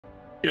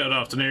Good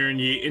afternoon,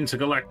 ye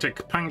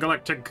intergalactic,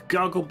 pangalactic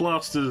goggle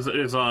blasters. It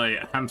is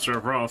I, Hamster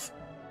of Wrath,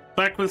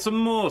 back with some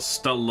more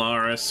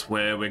Stellaris,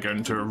 where we're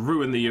going to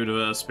ruin the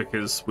universe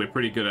because we're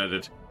pretty good at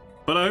it.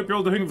 But I hope you're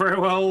all doing very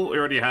well. We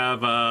already have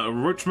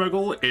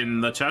Roachmogul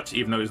in the chat,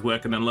 even though he's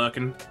working and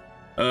lurking.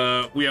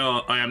 I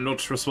am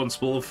not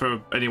responsible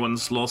for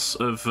anyone's loss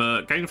of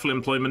gainful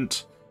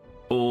employment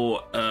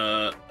or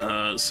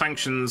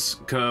sanctions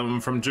come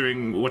from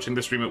watching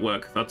the stream at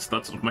work. That's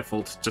not my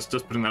fault. Just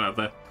putting that out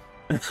there.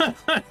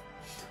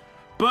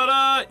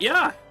 But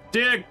yeah,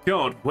 dear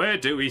God, where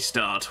do we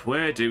start?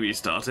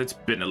 It's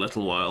been a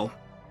little while.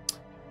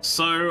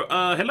 So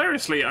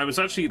hilariously, I was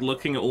actually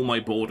looking at all my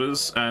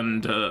borders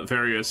and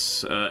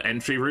various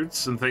entry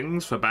routes and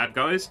things for bad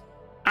guys,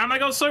 and I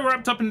got so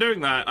wrapped up in doing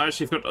that I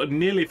actually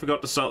nearly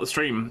forgot to start the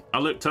stream. I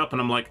looked up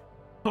and I'm like,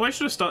 oh, I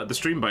should have started the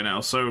stream by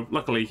now. So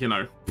luckily, you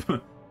know,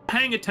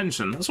 paying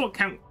attention, that's what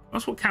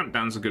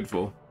countdowns are good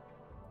for.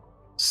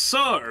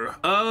 So,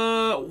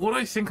 what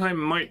I think I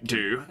might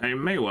do, I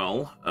may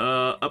well,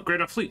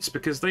 upgrade our fleets,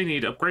 because they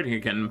need upgrading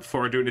again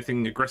before I do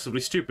anything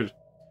aggressively stupid.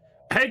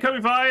 Hey,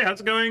 Kobe-Fi,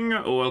 how's it going?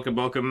 Oh, welcome,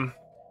 welcome.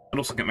 And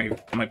also get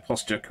my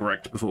posture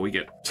correct before we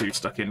get too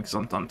stuck in, because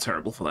I'm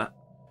terrible for that.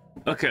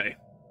 Okay,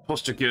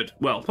 posture good.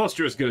 Well,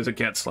 posture as good as it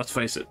gets, let's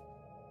face it.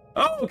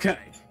 Okay.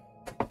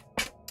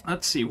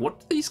 Let's see, what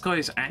do these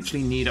guys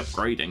actually need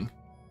upgrading?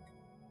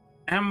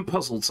 I'm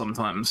puzzled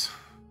sometimes.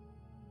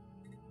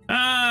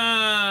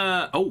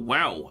 Oh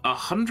wow,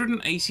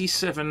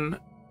 187,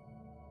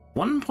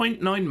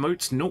 1.9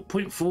 motes,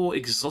 0.4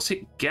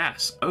 exotic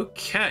gas.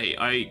 Okay,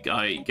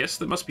 I guess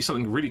there must be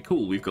something really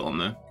cool we've got on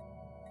there.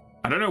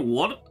 I don't know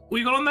what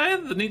we got on there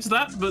that needs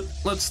that, but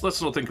let's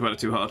not think about it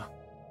too hard.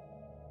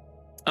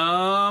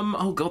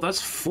 Oh god,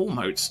 that's 4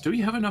 motes. Do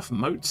we have enough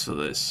motes for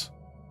this?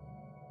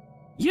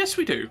 Yes,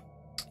 we do.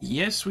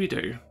 Yes, we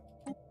do.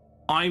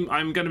 I'm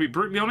going to be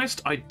brutally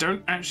honest, I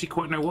don't actually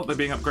quite know what they're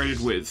being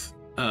upgraded with.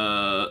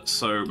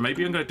 So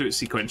maybe I'm going to do it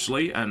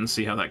sequentially and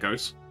see how that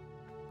goes.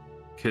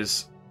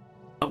 Because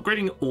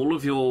upgrading all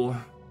of your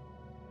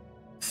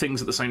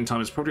things at the same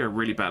time is probably a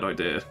really bad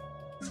idea.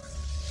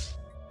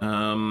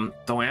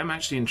 Though I am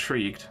actually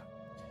intrigued.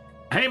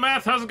 Hey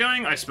Math, how's it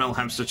going? I smell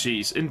hamster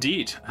cheese.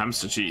 Indeed,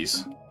 hamster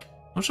cheese.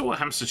 Not sure what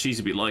hamster cheese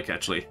would be like,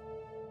 actually.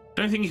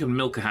 Don't think you can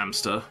milk a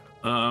hamster.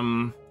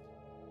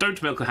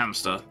 Don't milk a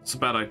hamster. It's a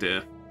bad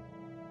idea.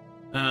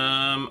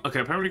 Okay,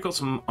 apparently got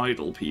some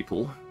idle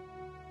people.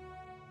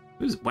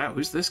 Wow,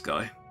 who's this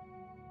guy?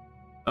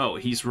 Oh,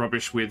 he's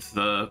rubbish with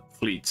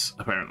fleets,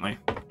 apparently.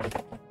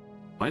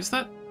 Why is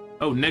that?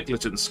 Oh,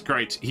 negligence.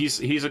 Great. He's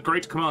a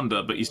great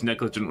commander, but he's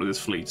negligent with his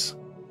fleets.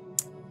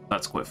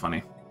 That's quite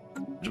funny.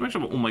 Just make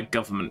sure all my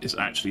government is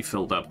actually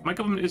filled up. My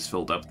government is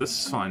filled up. This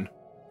is fine.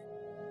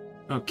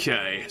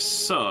 Okay,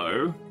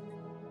 so...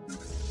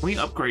 Can we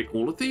upgrade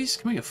all of these?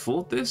 Can we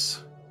afford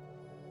this?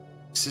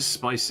 This is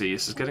spicy.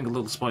 This is getting a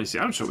little spicy.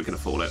 I'm sure we can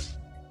afford it.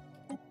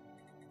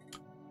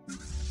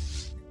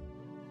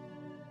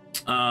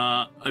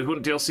 I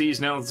want DLCs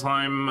now the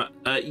time.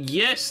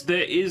 Yes,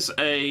 there is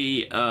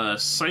a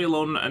sale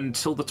on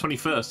until the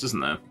 21st, isn't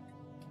there?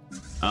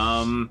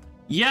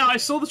 Yeah, I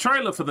saw the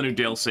trailer for the new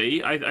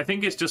DLC. I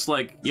think it's just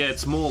like, yeah,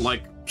 it's more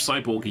like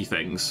cyborgy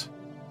things.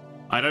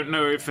 I don't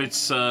know if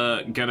it's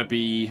gonna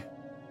be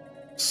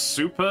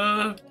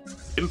super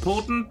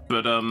important,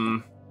 but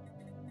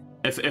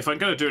if I'm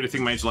gonna do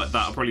anything major like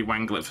that, I'll probably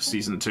wangle it for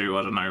Season 2,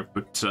 I don't know,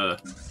 but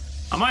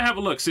I might have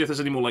a look, see if there's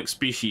any more like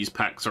species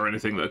packs or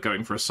anything that are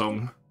going for a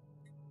song.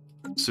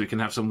 So we can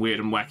have some weird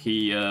and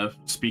wacky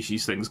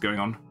species things going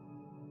on.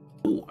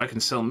 Oh, I can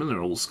sell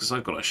minerals, because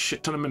I've got a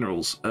shit ton of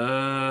minerals.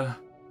 Yes,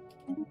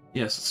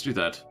 let's do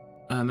that.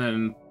 And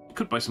then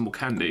could buy some more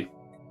candy.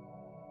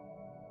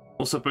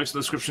 Also, post in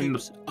the description,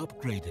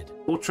 upgraded. The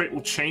portrait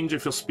will change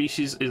if your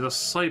species is a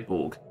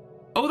cyborg.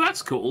 Oh,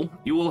 that's cool.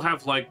 You will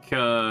have like,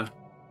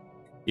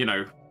 you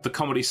know, the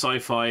comedy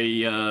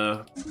sci-fi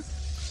eye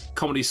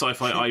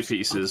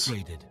pieces.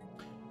 Upgraded.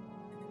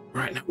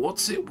 Right, now what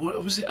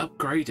was it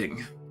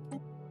upgrading?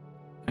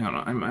 Hang on,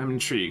 I'm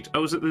intrigued.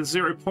 Oh, was it the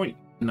 0 point?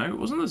 No, it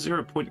wasn't the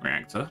 0 point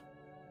reactor.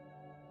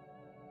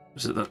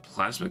 Was it the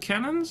plasma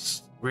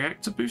cannons?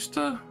 Reactor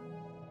booster?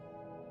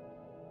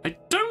 I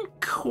don't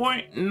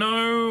quite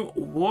know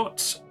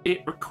what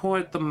it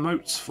required the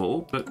motes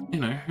for, but, you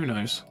know, who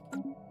knows.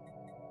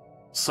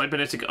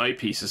 Cybernetic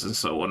eyepieces and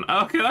so on.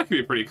 Okay, that could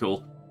be pretty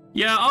cool.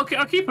 Yeah, I'll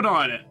keep an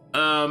eye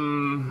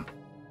on it.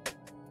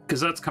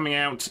 Because that's coming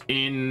out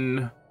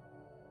in...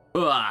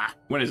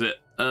 when is it?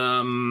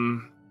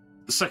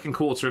 The second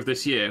quarter of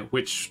this year,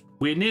 which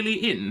we're nearly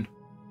in,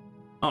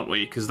 aren't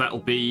we? Because that'll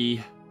be...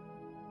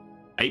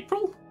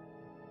 April?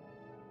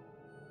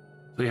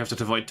 So you have to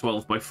divide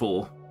 12 by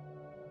 4.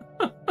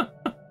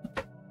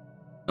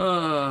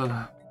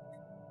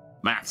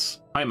 Maths.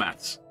 Hi,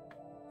 maths.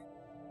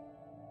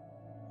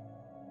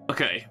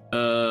 Okay,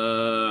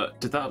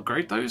 did that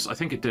upgrade those? I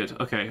think it did.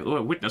 Okay,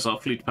 oh, witness our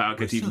fleet power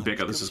get even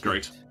bigger. This is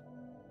great.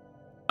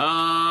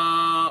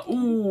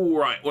 Ooh,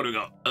 right, what do we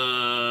got?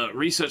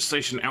 Research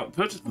station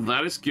output.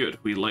 That is good.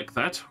 We like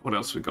that. What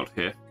else we got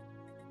here?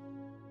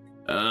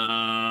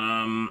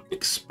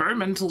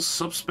 Experimental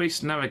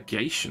subspace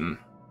navigation.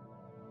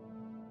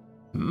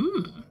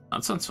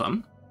 That sounds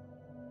fun.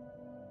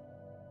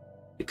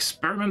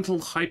 Experimental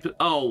hyper...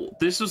 Oh,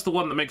 this is the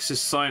one that makes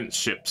his science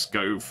ships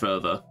go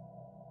further.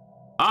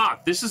 Ah,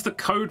 this is the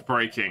code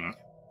breaking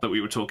that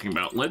we were talking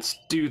about. Let's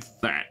do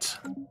that.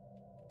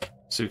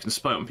 So we can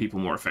spy on people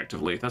more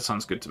effectively. That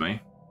sounds good to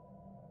me.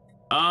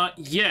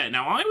 Yeah,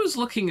 now I was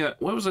looking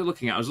at... What was I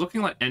looking at? I was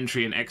looking at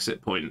entry and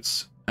exit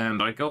points,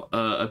 and I got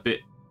a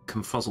bit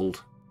confuzzled.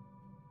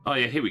 Oh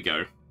yeah, here we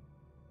go.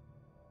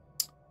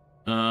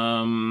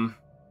 I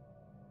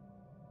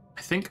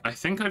think I've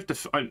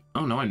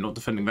oh no, I'm not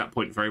defending that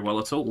point very well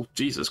at all.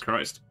 Jesus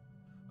Christ.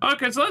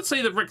 Okay, so let's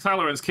say that Rick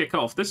Thalorans kick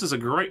off. This is a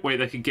great way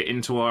they could get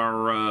into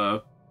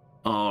our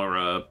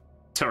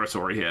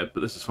territory here,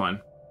 but this is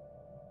fine.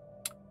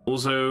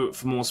 Also,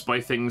 for more spy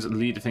things and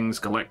leader things,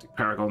 galactic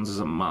paragons is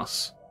a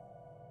must.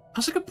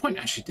 That's a good point,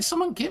 actually. Did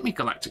someone get me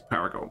galactic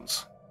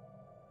paragons?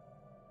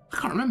 I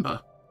can't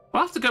remember.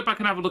 I'll have to go back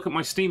and have a look at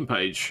my Steam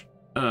page.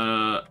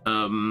 It's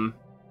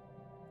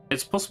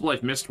possible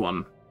I've missed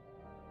one.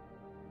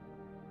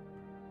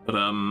 But,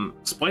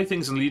 spy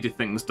things and leader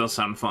things does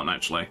sound fun,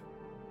 actually.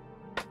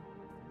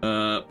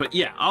 But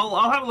yeah,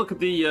 I'll have a look at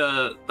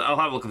the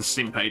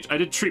Steam page. I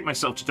did treat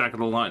myself to Jagged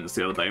Alliance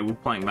the other day. We're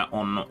playing that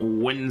on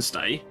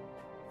Wednesday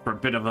for a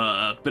bit of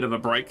a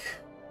break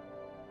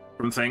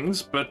from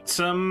things. But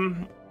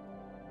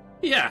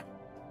yeah,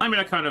 I mean,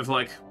 I kind of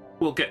like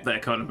we'll get there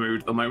kind of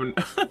mood at the moment.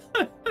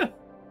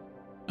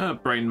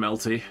 Brain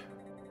melty.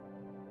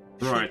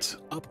 Right.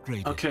 Ships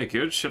upgraded. Okay,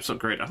 good. Ships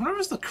upgraded. I wonder if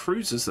it's the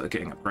cruisers that are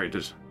getting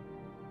upgraded.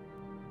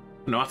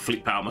 No, our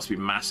fleet power must be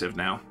massive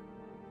now.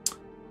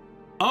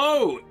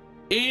 Oh,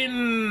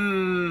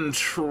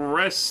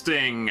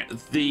 interesting.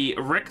 The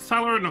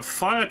Rekthaler and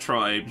Fire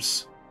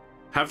Tribes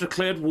have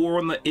declared war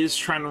on the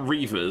Istran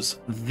Reavers.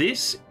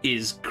 This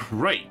is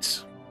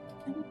great.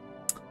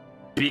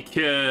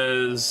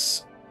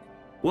 Because...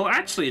 Well,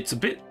 actually, it's a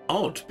bit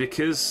odd,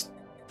 because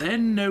they're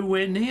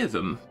nowhere near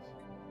them.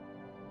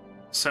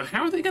 So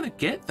how are they going to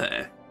get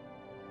there?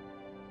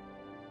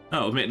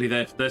 Oh, admittedly,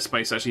 their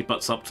space actually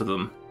butts up to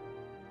them.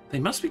 They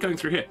must be going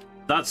through here.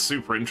 That's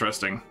super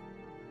interesting.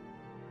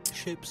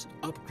 Ships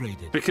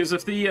upgraded. Because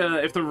if the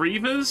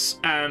Reavers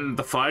and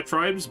the Fire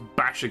Tribes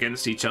bash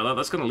against each other,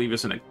 that's going to leave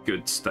us in a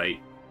good state.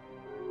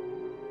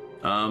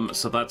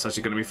 So that's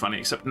actually going to be funny.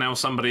 Except now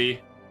somebody...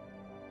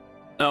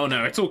 Oh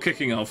no, it's all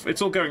kicking off.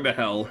 It's all going to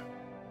hell.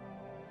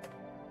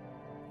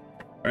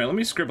 All right, let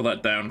me scribble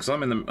that down because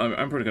I'm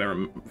probably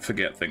going to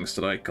forget things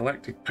today.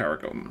 Galactic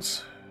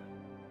Paragons.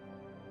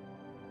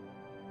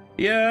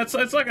 Yeah, it's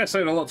like I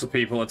say to lots of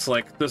people. It's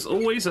like there's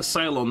always a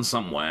sale on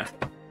somewhere.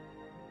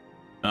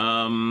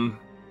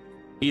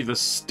 Either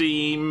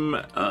Steam,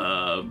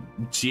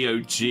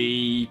 GOG,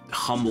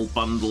 Humble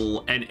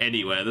Bundle, and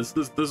anywhere.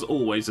 There's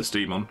always a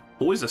Steam on.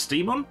 Always a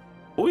Steam on?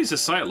 Always a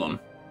sale on.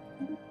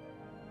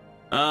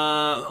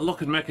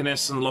 Lock and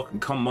Mechanist and Lock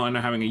and Combine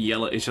are having a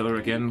yell at each other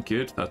again.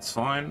 Good, that's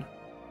fine.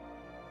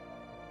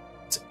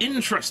 It's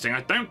interesting.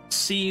 I don't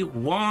see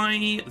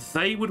why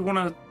they would want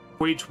to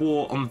wage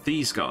war on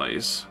these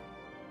guys.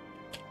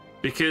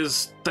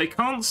 Because they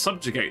can't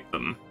subjugate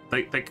them.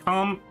 They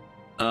can't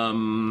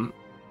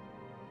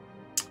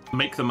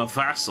make them a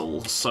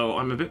vassal, so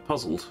I'm a bit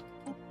puzzled.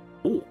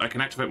 Oh, I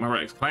can activate my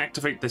relics. Can I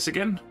activate this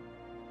again?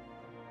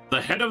 The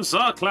head of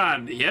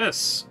Zarkland!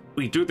 Yes!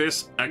 We do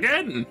this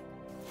again!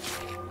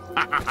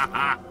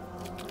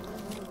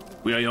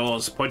 We are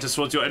yours. Point us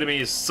towards your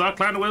enemies.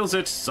 Zarkland wills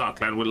it.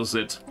 Zarkland wills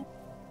it.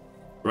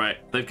 Right,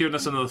 they've given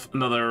us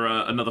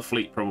another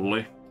fleet,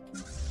 probably.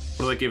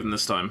 What are they giving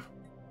this time?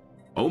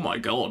 Oh my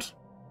god.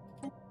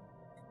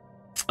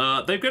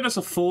 They've given us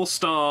a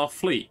 4-star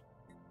fleet,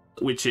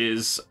 which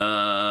is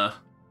fucking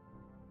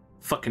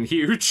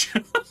huge.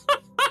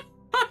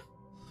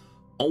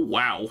 Oh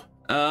wow.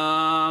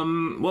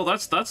 Well,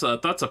 that's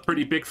a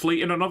pretty big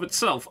fleet in and of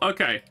itself.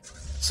 Okay,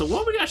 so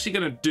what are we actually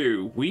going to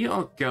do? We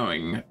are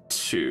going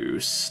to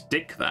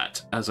stick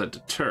that as a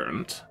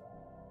deterrent.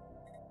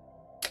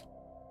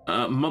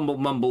 Mumble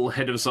mumble,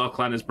 head of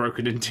Zarkland is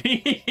broken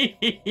indeed.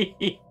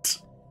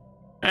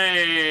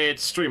 Hey,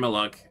 it's streamer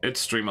luck. It's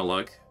streamer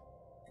luck.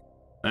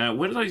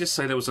 Where did I just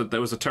say there was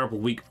a terrible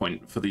weak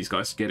point for these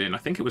guys to get in? I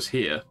think it was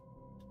here.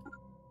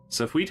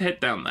 So if we'd head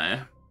down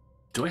there,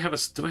 do I have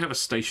a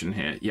station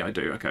here? Yeah, I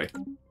do. Okay.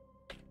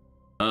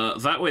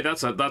 That way,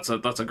 that's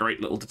a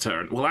great little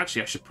deterrent. Well,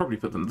 actually, I should probably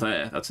put them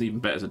there. That's an even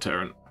better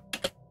deterrent.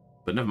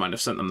 But never mind,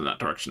 I've sent them in that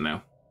direction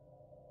now.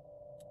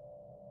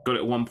 Got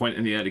it at one point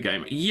in the early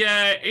game.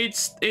 Yeah,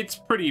 it's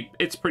pretty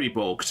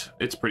balked.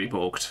 It's pretty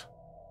balked.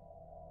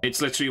 It's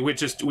literally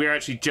we're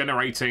actually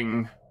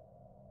generating.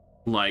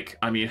 Like,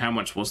 I mean, how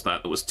much was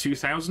that? It was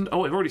 2,000?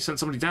 Oh, I've already sent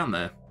somebody down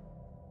there.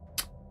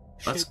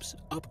 Ships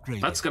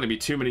upgraded. That's going to be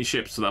too many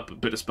ships for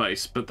that bit of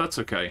space, but that's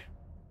okay.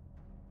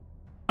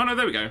 Oh, no,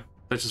 there we go.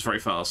 They're just very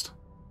fast.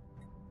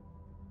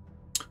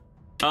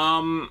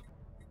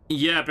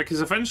 Yeah,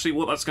 because eventually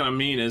what that's going to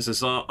mean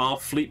is our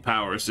fleet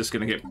power is just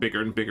going to get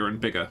bigger and bigger and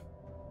bigger.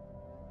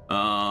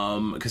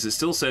 Because it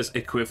still says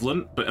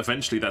equivalent, but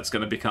eventually that's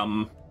going to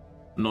become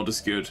not as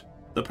good.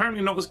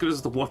 Apparently not as good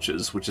as the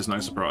Watchers, which is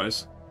no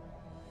surprise.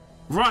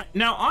 Right,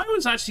 now I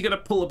was actually going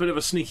to pull a bit of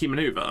a sneaky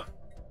maneuver.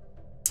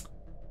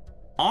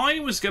 I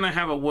was going to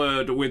have a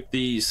word with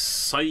the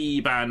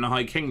Saiban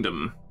High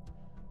Kingdom,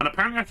 and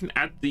apparently I can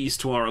add these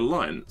to our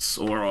alliance,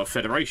 or our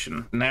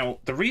federation. Now,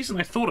 the reason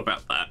I thought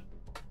about that,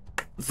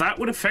 that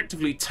would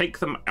effectively take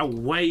them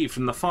away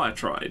from the Fire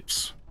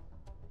Tribes.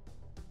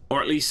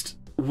 Or at least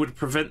would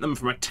prevent them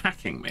from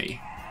attacking me.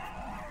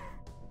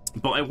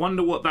 But I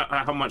wonder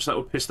how much that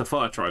would piss the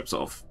Fire Tribes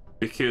off,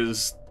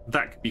 because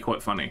that could be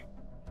quite funny.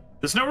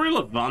 There's no real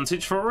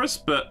advantage for us,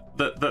 but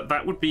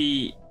that would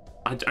be...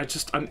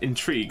 I'm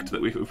intrigued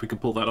that if we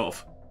could pull that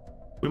off.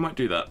 We might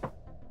do that.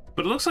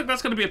 But it looks like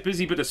that's going to be a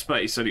busy bit of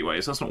space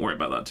anyway, so let's not worry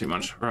about that too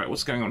much. Right,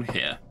 what's going on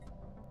here?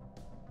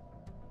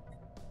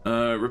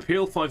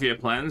 Repeal 5-year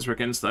plans, we're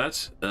against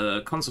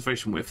that.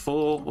 Conservation, we're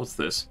for. What's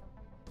this?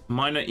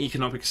 Minor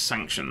economic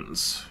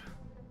sanctions.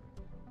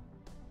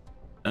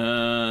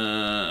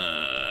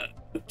 Empires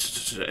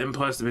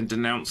that have been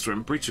denounced or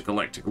in breach of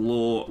galactic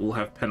law will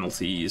have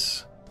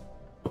penalties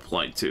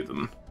applied to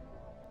them.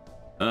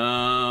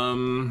 I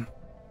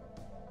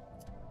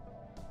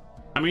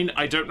mean,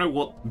 I don't know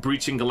what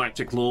breaching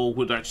galactic law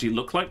would actually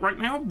look like right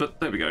now, but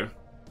there we go.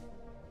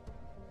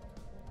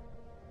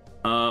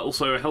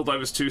 Also,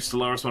 Helldivers 2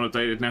 Stellaris one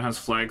updated now has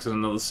flags and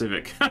another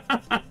Civic.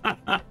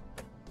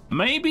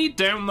 Maybe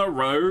down the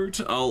road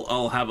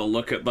I'll have a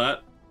look at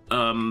that.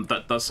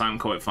 That does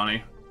sound quite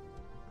funny.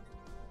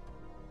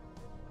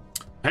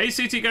 Hey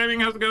CT Gaming,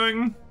 how's it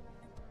going?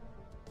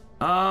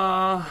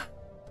 How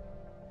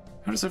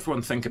does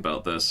everyone think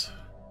about this?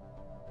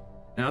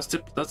 Yeah,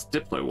 that's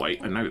Diplo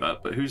weight, I know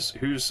that, but who's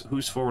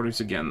for and who's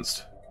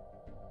against?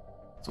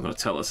 It's not gonna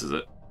tell us, is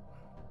it?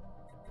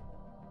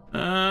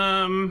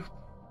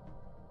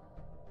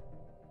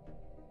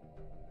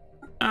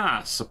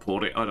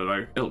 Support it. I don't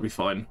know. It'll be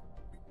fine.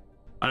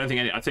 I don't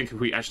think I think if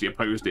we actually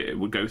opposed it, it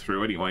would go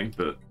through anyway.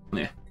 But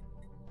yeah,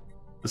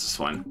 this is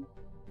fine.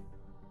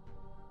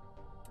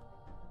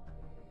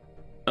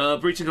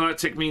 Breaching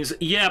galactic means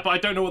yeah, but I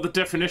don't know what the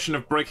definition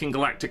of breaking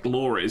galactic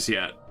law is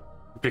yet,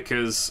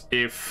 because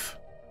if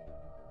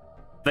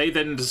they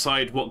then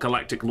decide what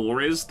galactic law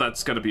is,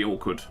 that's going to be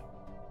awkward.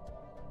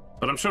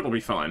 But I'm sure it'll be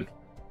fine.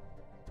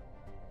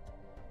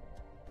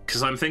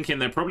 Because I'm thinking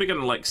they're probably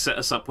going to like set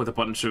us up with a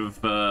bunch of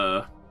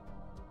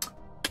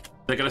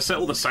they're going to set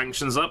all the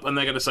sanctions up, and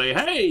they're going to say,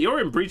 "Hey, you're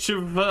in breach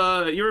of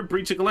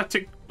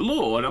galactic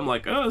law," and I'm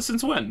like, "Oh,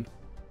 since when?"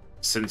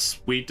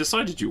 Since we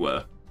decided you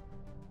were.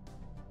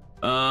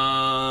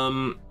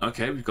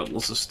 Okay, we've got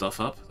lots of stuff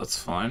up.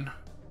 That's fine.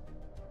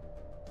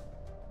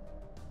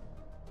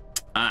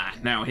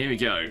 Now here we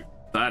go.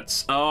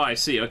 That's I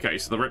see. Okay,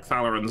 so the Rick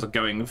Thalerans are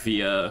going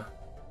via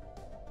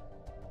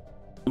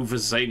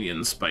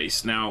Uvazanian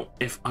space. Now,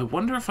 I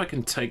wonder if I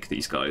can take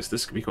these guys.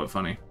 This could be quite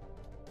funny.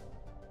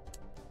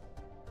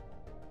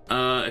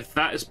 If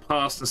that is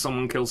passed and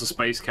someone kills a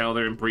space cow,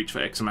 they're in breach for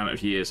X amount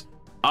of years.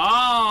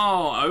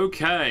 Oh,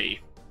 okay.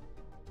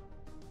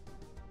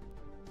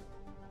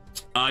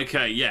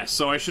 Okay, yeah,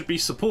 so I should be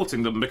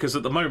supporting them, because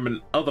at the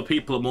moment, other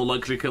people are more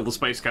likely to kill the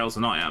space cows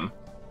than I am.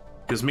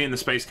 Because me and the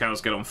space cows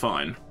get on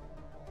fine.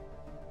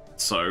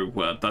 So,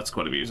 that's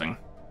quite amusing.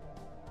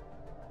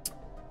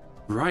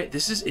 Right,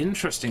 this is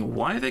interesting.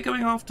 Why are they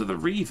going after the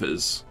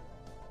Reavers?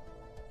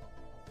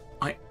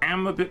 I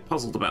am a bit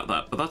puzzled about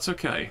that, but that's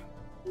okay.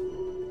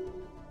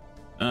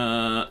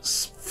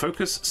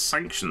 Focus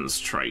sanctions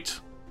trait.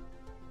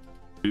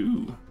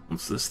 Ooh,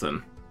 what's this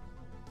then?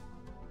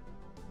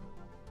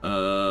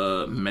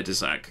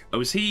 Medizak. Oh,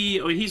 is he?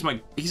 Oh, he's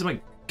my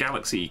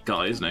galaxy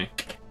guy, isn't he?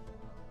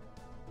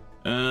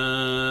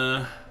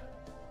 Oh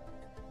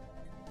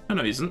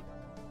no, he isn't.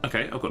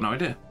 Okay, I've got no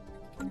idea.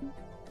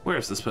 Where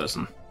is this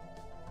person?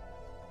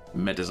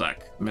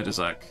 Medizak.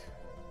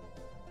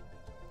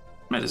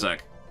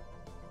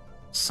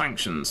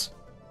 Sanctions.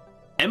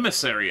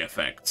 Emissary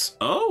effects.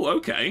 Oh,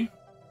 okay.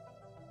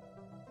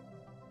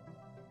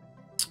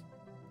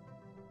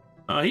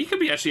 He could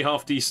be actually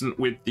half decent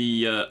with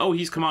the. Oh,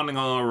 he's commanding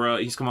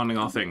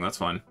our thing. That's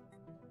fine.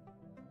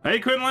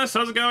 Hey, Quinless,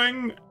 how's it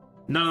going?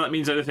 None of that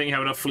means anything. You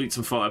have enough fleets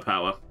and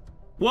firepower.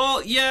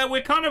 Well, yeah,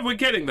 we're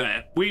getting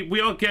there.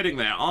 We are getting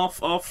there.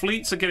 Our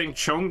fleets are getting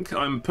chunk.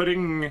 I'm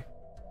putting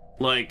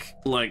like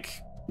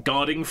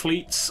guarding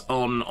fleets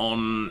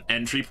on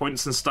entry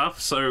points and stuff.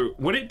 So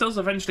when it does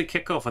eventually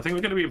kick off, I think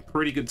we're going to be in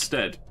pretty good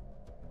stead.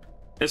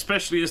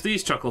 Especially as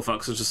these chuckle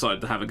fucks have decided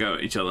to have a go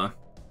at each other.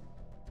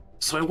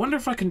 So I wonder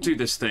if I can do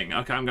this thing.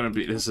 Okay, I'm gonna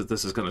be. This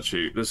is gonna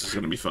shoot. This is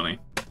gonna be funny.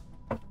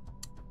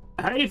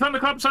 Hey,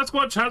 Thunderclap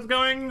Sasquatch, how's it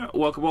going?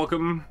 Welcome,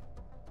 welcome.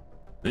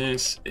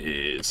 This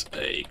is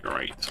a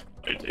great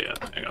idea.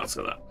 Hang on, let's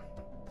do that.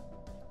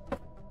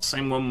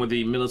 Same one with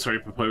the military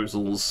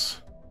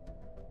proposals.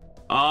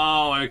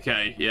 Oh,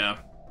 okay, yeah.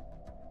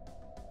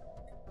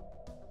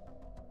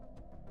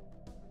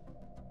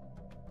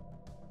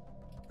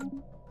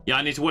 Yeah,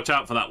 I need to watch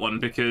out for that one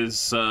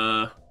because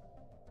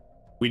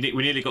We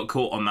nearly got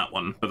caught on that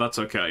one, but that's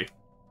okay.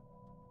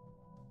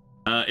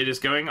 It is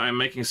going. I am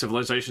making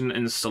civilization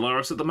in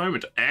Stellaris at the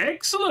moment.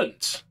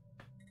 Excellent!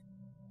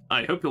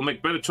 I hope you'll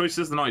make better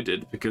choices than I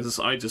did, because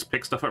I just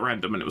picked stuff at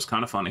random and it was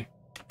kind of funny.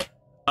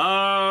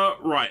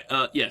 Right,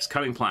 yes,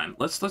 cunning plan.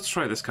 Let's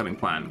try this cunning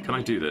plan. Can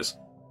I do this?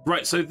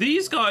 Right, so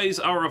these guys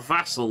are a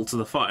vassal to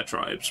the fire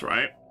tribes,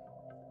 right?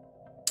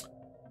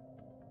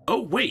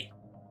 Oh, wait.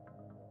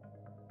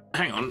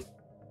 Hang on.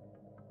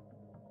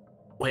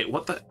 Wait,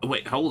 what the...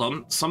 Wait, hold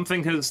on.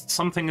 Something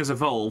has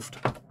evolved.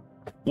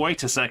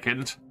 Wait a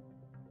second.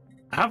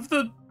 Have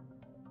the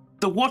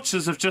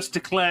Watchers have just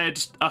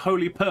declared a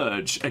holy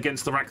purge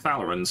against the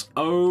Rakthalerans.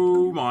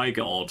 Oh my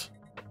god.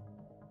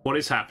 What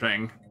is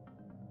happening?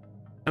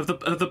 Have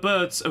the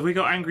birds... Have we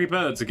got angry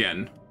birds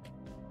again?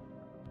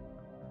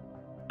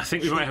 I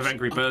think we might have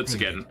angry birds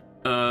again.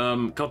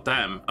 God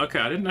damn. Okay,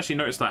 I didn't actually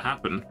notice that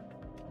happen.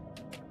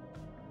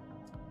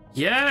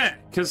 Yeah,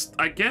 because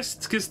I guess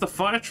because the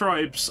fire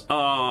tribes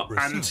are they're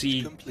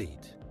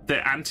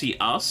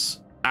anti-us,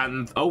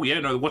 and oh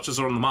yeah, no, the Watchers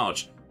are on the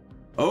march.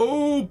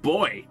 Oh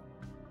boy.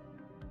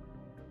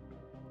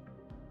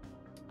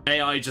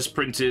 AI just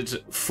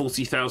printed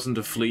 40,000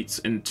 of fleets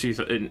in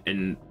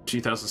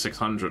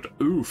 2600.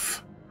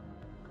 Oof.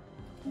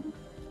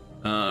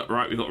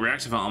 Right, we've got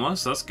reactive armor,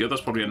 so that's good.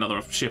 That's probably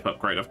another ship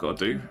upgrade I've got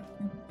to do.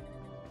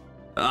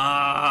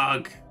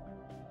 Ugh.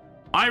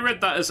 I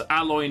read that as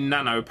alloy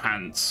nano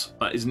pants.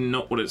 That is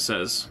not what it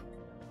says.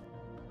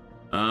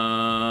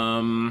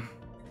 Mecha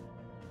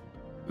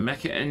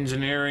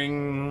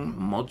engineering,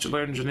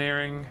 modular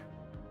engineering.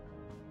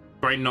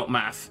 Brain, not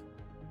math.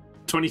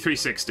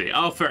 2360.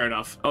 Oh, fair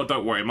enough. Oh,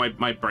 don't worry.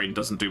 My brain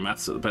doesn't do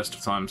maths at the best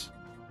of times.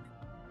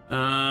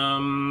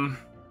 Alloy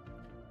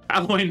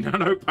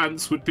nano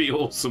pants would be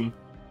awesome.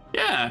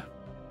 Yeah.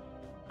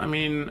 I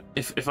mean,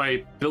 if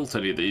I built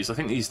any of these, I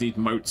think these need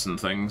moats and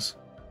things.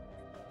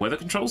 Weather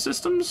control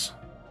systems?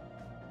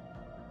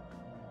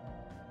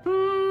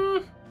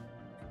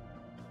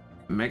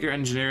 Mega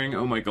engineering?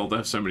 Oh my god, they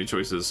have so many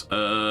choices.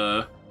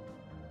 I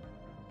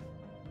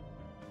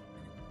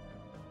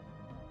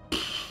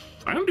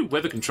don't do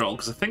weather control,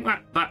 because I think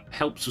that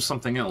helps with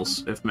something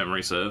else, if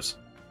memory serves.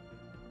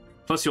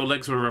 Plus your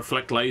legs will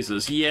reflect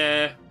lasers.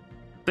 Yeah.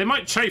 They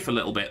might chafe a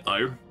little bit,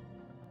 though.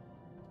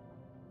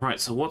 Right,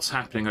 so what's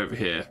happening over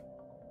here?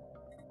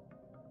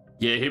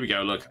 Yeah, here we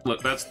go.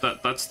 Look, that's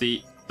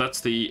the...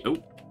 Oh,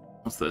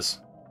 what's this?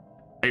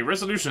 A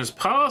resolution is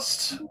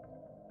passed.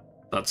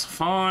 That's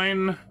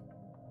fine.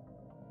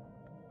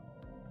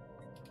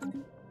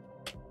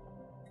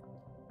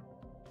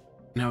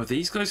 Now, are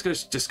these guys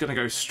just going to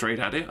go straight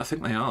at it? I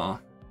think they are.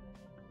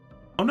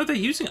 Oh no, are they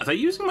using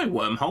my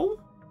wormhole?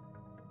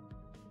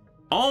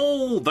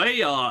 Oh,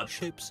 they are.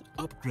 Ships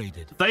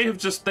upgraded.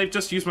 They've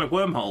just used my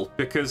wormhole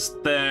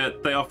because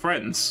they are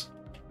friends.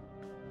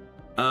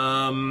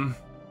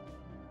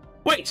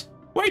 Wait.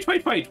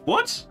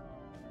 What?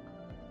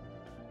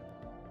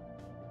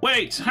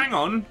 Wait, hang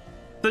on.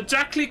 The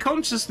Jackley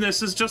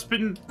consciousness has just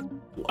been...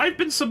 I've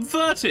been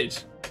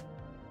subverted.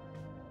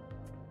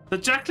 The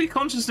Jackley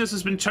consciousness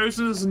has been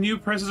chosen as the new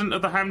president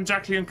of the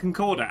Ham-Jacklian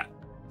Concordat.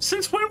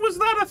 Since when was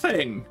that a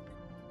thing?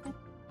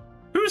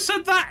 Who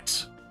said that?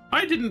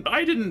 I didn't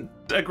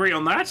agree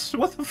on that.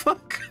 What the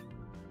fuck?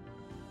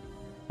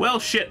 Well,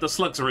 shit, the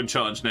slugs are in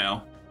charge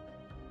now.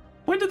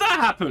 When did that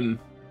happen?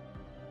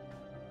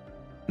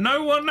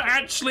 No one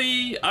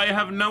actually... I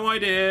have no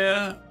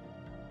idea.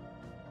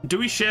 Do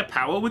we share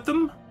power with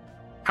them?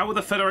 How are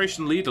the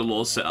Federation leader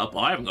laws set up?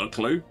 I haven't got a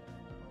clue.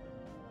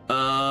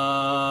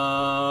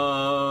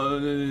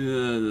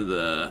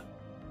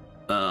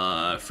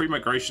 Free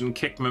migration,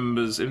 kick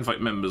members, invite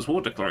members,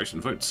 war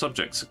declaration, vote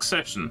subject,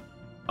 succession.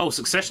 Oh,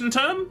 succession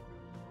term?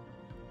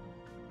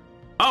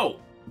 Oh,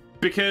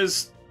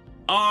 because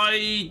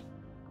I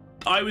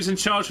was in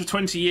charge for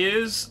 20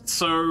 years,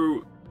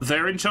 so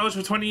they're in charge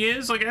for 20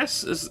 years, I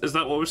guess? Is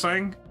that what we're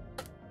saying?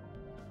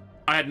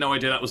 I had no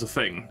idea that was a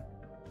thing.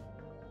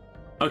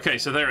 Okay,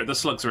 so the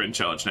slugs are in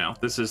charge now.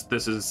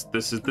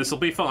 This'll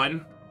be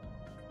fine.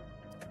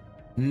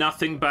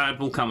 Nothing bad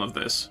will come of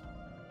this.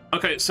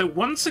 Okay, so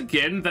once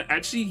again, they're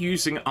actually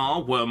using our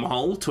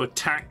wormhole to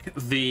attack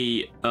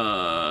the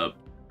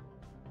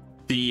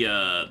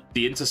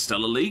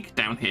Interstellar League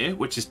down here,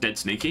 which is dead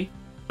sneaky.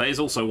 That is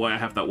also why I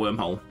have that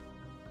wormhole.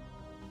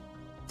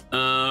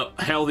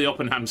 Hell, the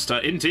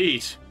Oppenhamster,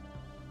 indeed.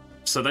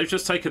 So they've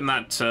just taken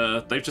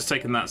that. They've just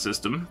taken that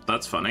system.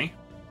 That's funny.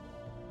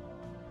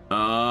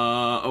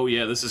 Oh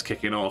yeah, this is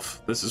kicking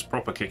off. This is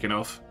proper kicking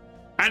off.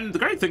 And the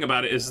great thing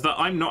about it is that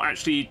I'm not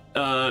actually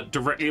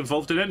directly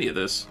involved in any of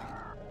this.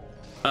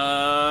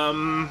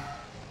 Oh,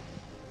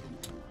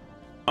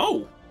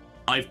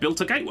 I've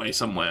built a gateway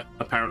somewhere,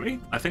 apparently.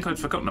 I think I'd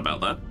forgotten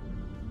about that.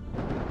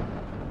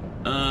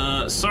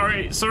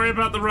 Sorry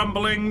about the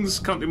rumblings.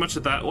 Can't do much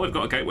of that. Oh, I've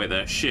got a gateway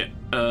there. Shit.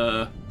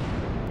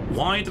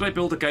 Why did I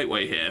build a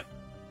gateway here?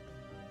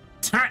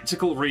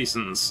 Tactical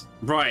reasons.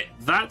 Right,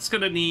 that's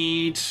gonna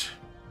need...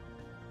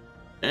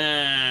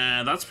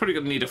 that's probably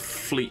gonna need a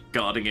fleet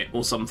guarding it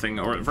or something,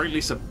 or at the very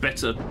least a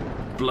better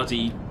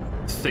bloody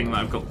thing that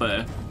I've got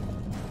there.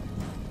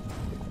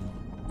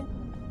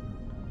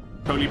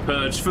 Holy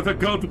Purge for the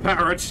God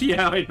Parrot.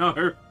 Yeah, I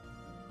know.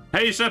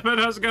 Hey, Shepard,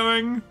 how's it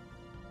going?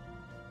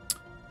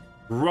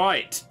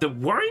 Right, the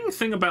worrying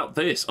thing about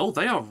this... Oh,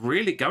 they are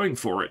really going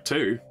for it,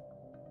 too.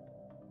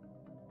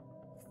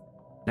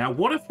 Now,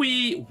 what if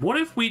we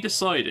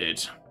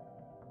decided...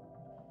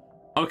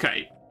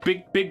 Okay,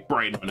 big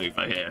brain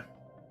maneuver here.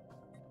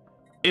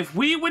 If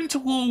we went to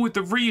war with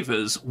the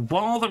Reavers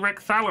while the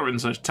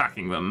Recthalerans are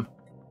attacking them,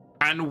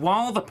 and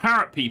while the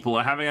Parrot people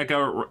are having a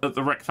go at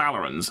the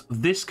Recthalerans,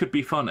 this could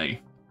be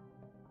funny.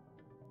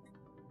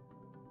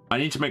 I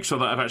need to make sure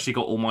that I've actually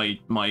got all my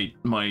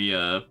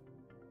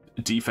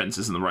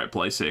defenses in the right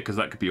place here, because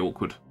that could be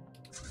awkward.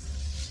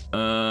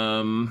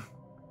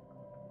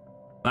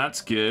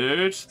 That's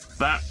good.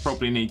 That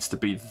probably needs to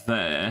be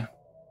there.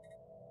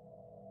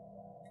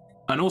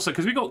 And also,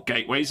 because we've got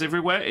gateways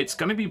everywhere, it's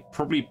going to be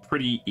probably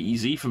pretty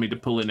easy for me to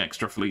pull in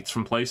extra fleets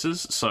from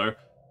places. So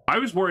I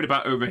was worried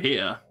about over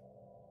here.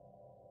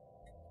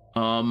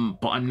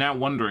 But I'm now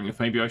wondering if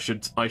maybe I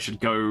should have a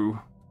go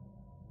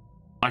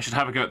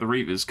at the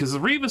Reavers, because the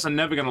Reavers are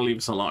never going to leave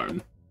us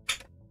alone.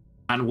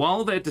 And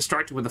while they're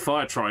distracted with the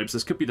Fire Tribes,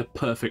 this could be the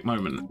perfect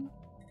moment.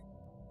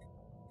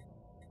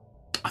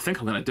 I think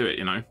I'm going to do it,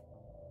 you know.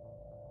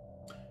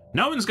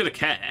 No one's going to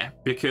care,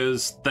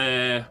 because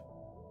they're,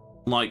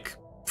 like,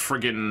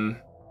 friggin'...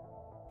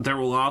 They're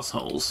all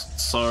assholes,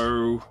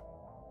 so...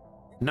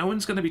 No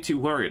one's going to be too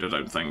worried, I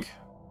don't think.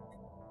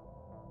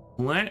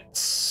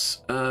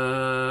 Let's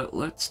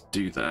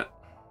do that.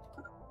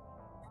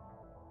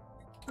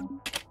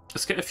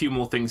 Let's get a few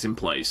more things in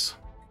place.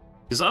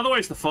 Because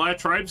otherwise the Fire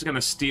Tribes are going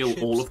to steal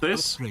all of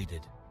this.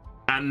 Upgraded.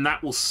 And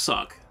that will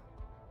suck.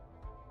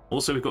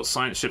 Also, we've got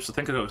science ships. I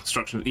think I've got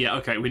construction. Yeah,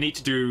 okay, we need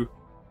to do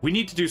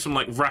some,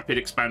 like, rapid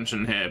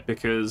expansion here,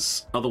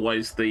 because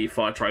otherwise the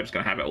Fire Tribe's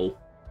going to have it all.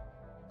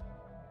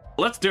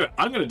 Let's do it.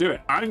 I'm going to do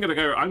it. I'm going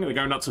to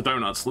go nuts for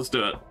donuts. Let's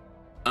do it.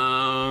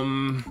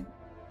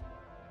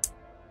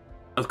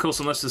 Of course,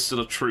 unless there's still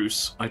a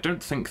truce. I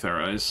don't think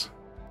there is.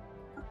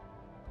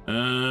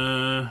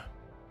 No,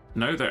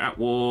 they're at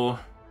war.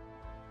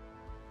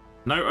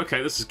 No,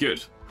 okay, this is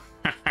good.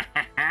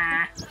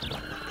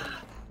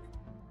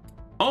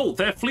 Oh,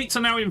 their fleets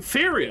are now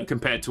inferior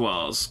compared to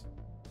ours.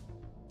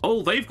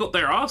 Oh, they've got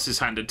their asses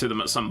handed to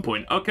them at some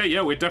point. Okay,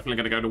 yeah, we're definitely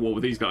going to go to war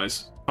with these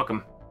guys. Fuck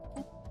them.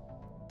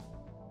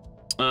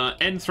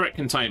 End threat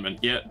containment.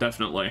 Yeah,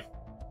 definitely.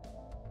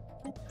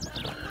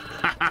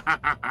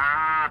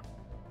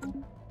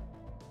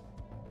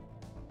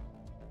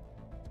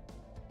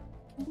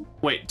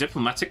 Wait,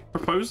 diplomatic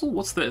proposal?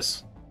 What's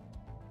this?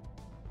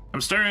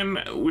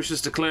 Amsterian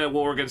wishes to declare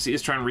war against the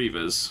Istran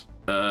Reavers.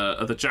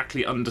 Are the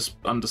Jackley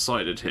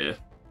undecided here?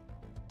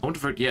 I want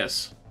to vote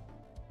yes.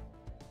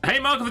 Hey,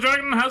 Mark of the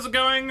Dragon, how's it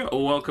going?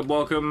 Oh, welcome,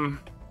 welcome.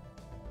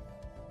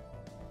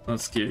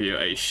 Let's give you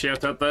a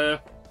shout out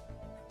there.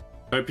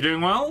 Hope you're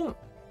doing well.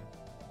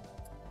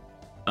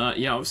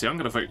 Yeah, obviously I'm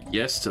going to vote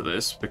yes to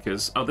this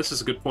because... Oh, this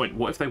is a good point.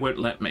 What if they won't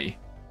let me?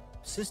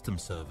 System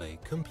survey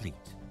complete.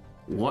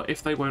 What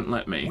if they won't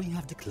let me? We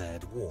have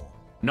declared war.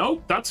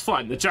 No, that's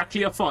fine. The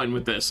Jackley are fine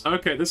with this.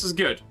 Okay, this is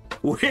good.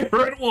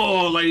 We're at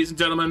war, ladies and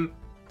gentlemen.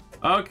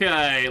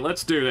 Okay,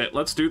 let's do it.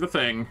 Let's do the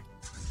thing.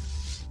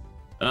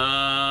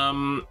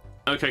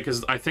 Okay,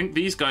 because I think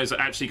these guys are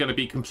actually going to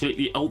be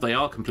completely... Oh, they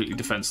are completely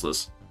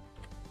defenseless.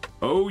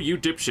 Oh, you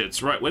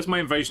dipshits. Right, where's my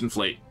invasion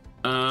fleet?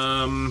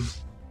 That's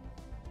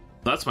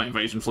my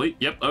invasion fleet.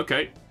 Yep,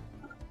 okay.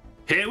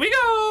 Here we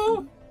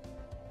go!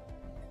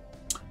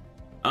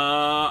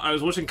 I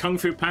was watching Kung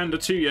Fu Panda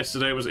 2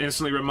 yesterday and was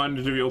instantly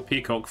reminded of your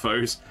peacock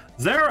foes.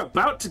 They're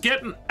about to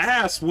get an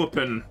ass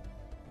whooping.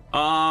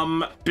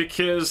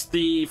 Because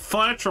the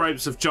Fire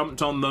Tribes have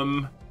jumped on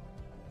them.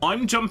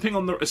 I'm jumping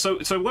on the... So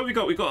what we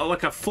got? We got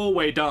like a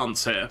four-way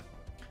dance here.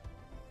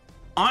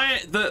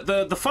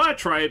 The Fire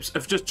Tribes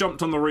have just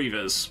jumped on the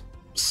Reavers.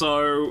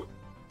 So,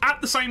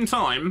 at the same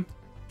time,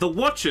 the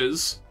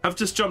Watchers have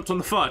just jumped on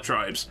the Fire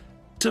Tribes.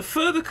 To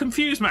further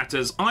confuse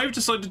matters, I've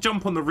decided to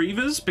jump on the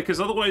Reavers, because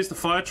otherwise the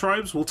Fire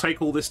Tribes will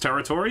take all this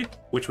territory,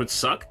 which would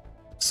suck.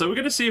 So we're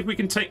going to see if we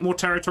can take more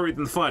territory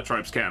than the Fire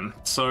Tribes can.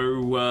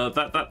 So,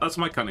 that's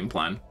my cunning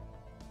plan.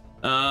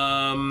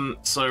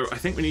 So I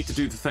think we need to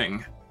do the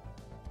thing.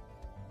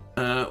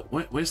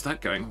 Where's that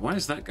going? Why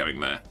is that going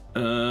there?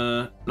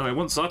 No, I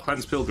want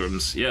Zarklan's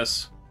Pilgrims,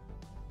 yes.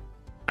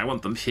 I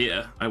want them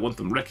here. I want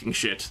them wrecking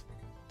shit.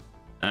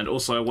 And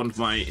also I want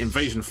my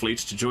invasion fleet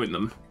to join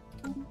them.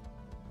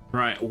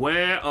 Right,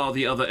 where are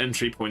the other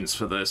entry points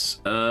for this?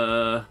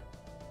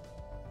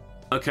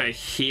 Okay,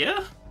 here?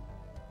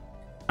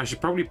 I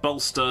should probably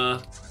bolster...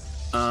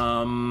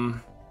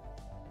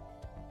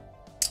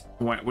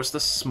 Wait, where's the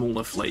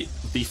smaller fleet?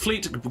 The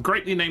fleet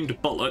greatly named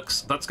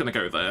Bollocks, that's gonna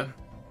go there.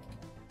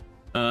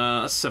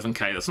 That's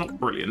 7k. That's not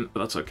brilliant,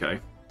 but that's okay.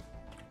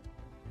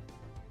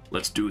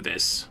 Let's do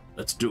this.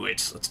 Let's do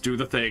it. Let's do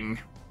the thing.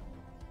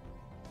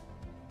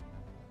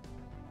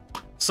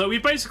 So we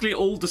basically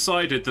all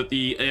decided that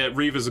the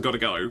Reavers have got to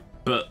go.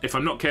 But if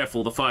I'm not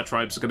careful, the fire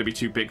tribes are going to be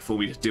too big for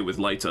me to deal with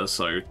later,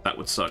 so that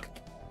would suck.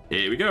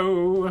 Here we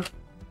go.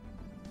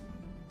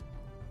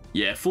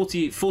 Yeah,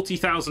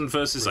 40,000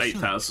 versus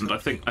 8,000. I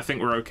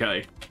think we're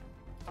okay.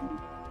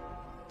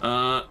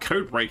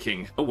 Code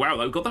breaking. Oh wow,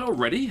 they've got that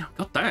already?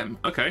 God damn.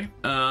 Okay.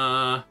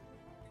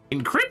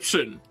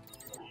 Encryption.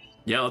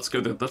 Yeah, let's go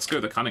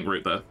the cunning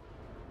route there.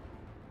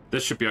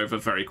 This should be over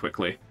very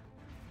quickly.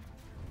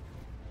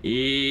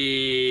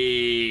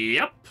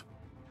 Yep.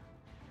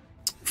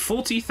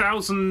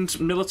 40,000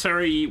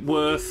 military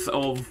worth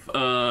of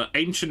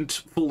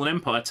ancient Fallen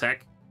Empire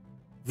tech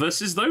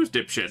versus those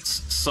dipshits.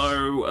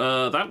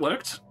 So that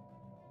worked.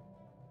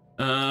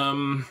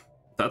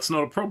 That's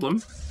not a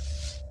problem.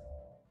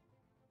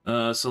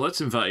 So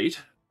let's invade.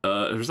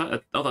 Is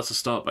that oh, that's a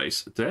start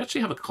base. Do they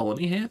actually have a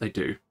colony here? They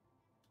do.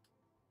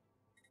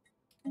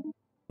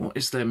 What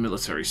is their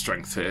military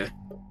strength here?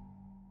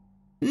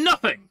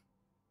 Nothing!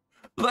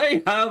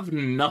 They have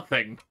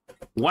nothing.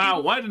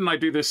 Wow, why didn't I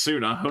do this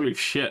sooner? Holy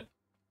shit.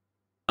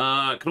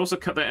 Could also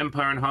cut their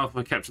empire in half if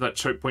I capture that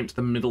choke point to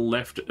the middle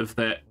left of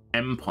their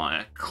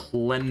empire.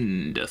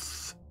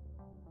 Clendeth.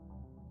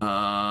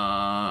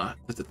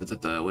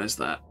 Where's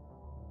that?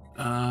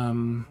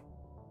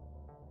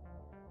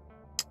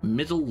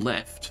 Middle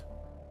left.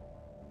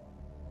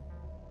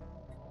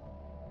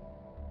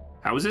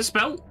 How is it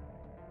spelled?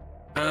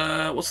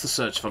 What's the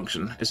search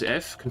function? Is it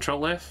F?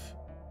 Control F?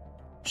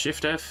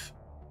 Shift F?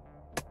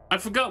 I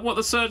forgot what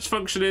the search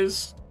function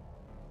is.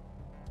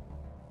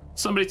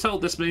 Somebody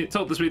told this me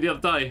the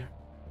other day.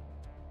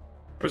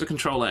 Or is it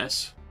Control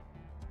S?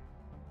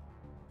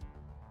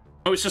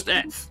 Oh, it's just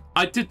F.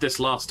 I did this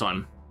last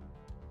time.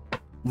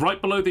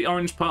 Right below the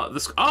orange part of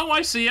the... Oh,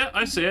 I see it.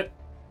 I see it.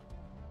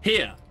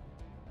 Here.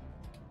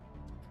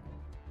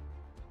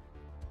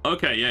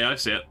 Okay, yeah, I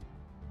see it.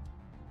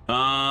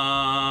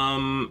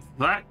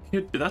 That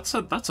could be... That's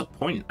a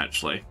point,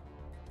 actually.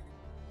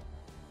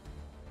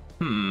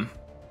 Hmm.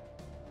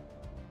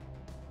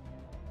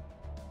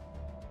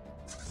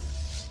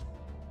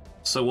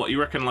 So what, you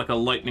reckon like a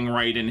lightning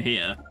raid in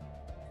here?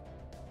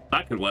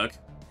 That could work.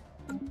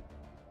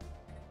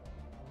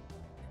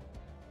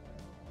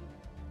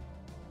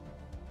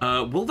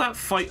 Will that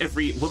fight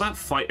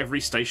every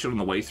station on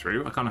the way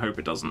through? I kind of hope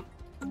it doesn't.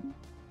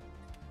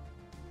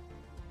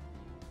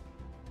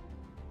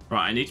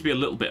 Right, I need to be a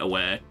little bit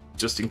aware,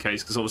 just in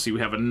case, because obviously we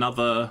have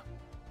another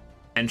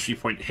entry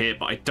point here,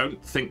 but I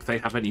don't think they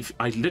have any...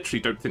 I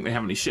literally don't think they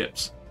have any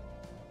ships.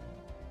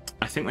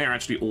 I think they're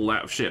actually all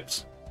out of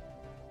ships.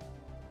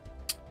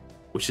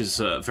 Which is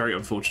very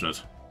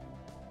unfortunate.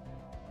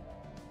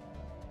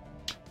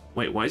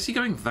 Wait, why is he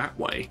going that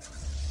way?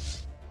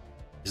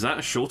 Is that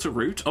a shorter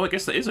route? Oh, I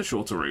guess that is a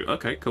shorter route.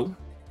 Okay, cool.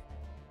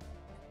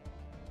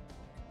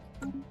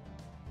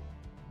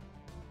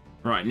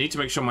 Right, need to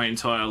make sure my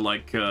entire,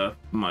 like,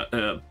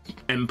 my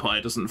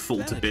empire doesn't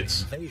fall to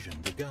bits.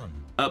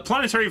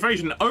 Planetary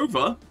invasion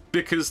over,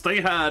 because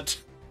they had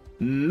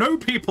no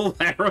people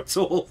there at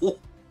all.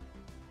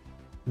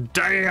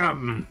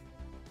 Damn!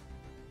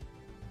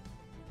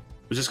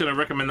 I was just going to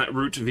recommend that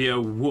route via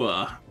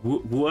Wur.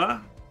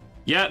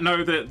 Yeah,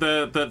 no,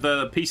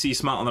 the PC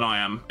smarter than I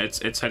am.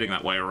 It's heading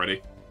that way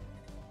already.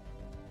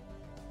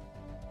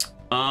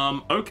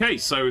 Okay,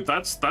 so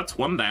that's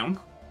one down.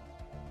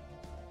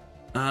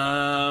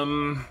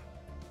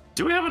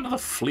 Do we have another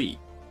fleet?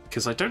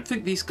 Because I don't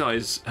think these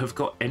guys have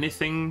got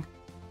anything.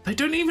 They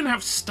don't even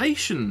have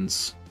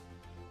stations.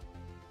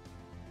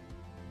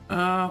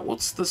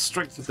 What's the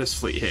strength of this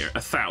fleet here?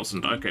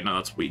 1,000. Okay, no,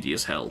 that's weedy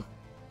as hell.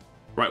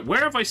 Right, where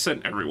have I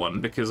sent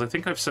everyone? Because I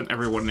think I've sent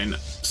everyone in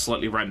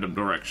slightly random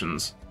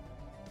directions.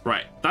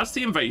 Right, that's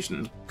the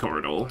invasion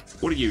corridor.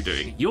 What are you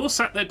doing? You're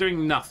sat there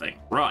doing nothing.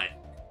 Right.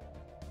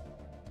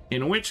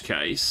 In which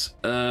case,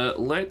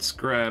 let's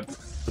grab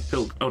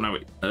the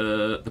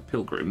the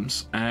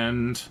pilgrims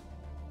and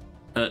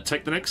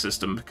take the next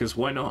system, because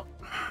why not?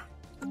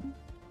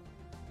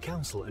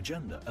 Council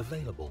agenda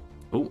available.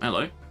 Oh,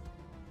 hello.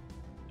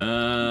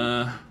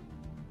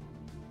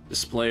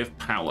 Display of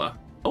power.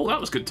 Oh,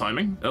 that was good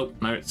timing. Oh,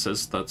 no, it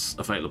says that's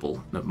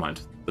available. Never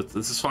mind.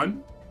 This is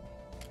fine.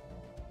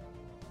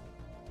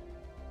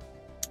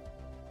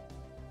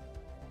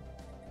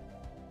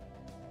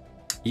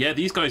 Yeah,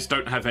 these guys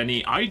don't have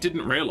any... I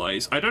didn't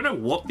realize. I don't know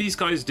what these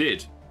guys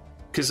did.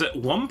 Because at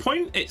one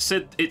point, it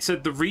said the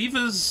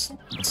Reavers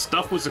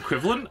stuff was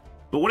equivalent,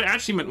 but what it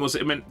actually meant was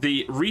it meant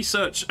the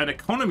research and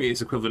economy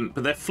is equivalent,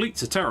 but their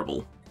fleets are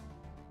terrible.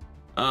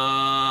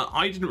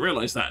 I didn't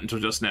realize that until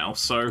just now,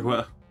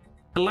 so,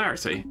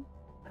 hilarity.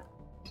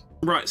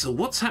 Right, so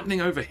what's happening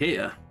over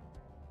here?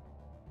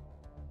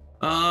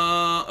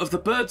 Have the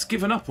birds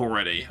given up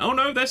already? Oh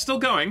no, they're still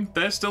going.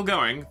 They're still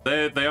going.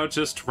 They are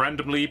just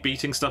randomly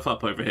beating stuff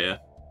up over here.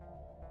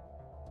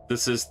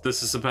 This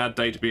is a bad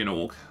day to be an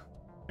orc.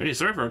 Is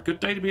there ever a good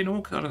day to be an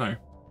orc? I don't know.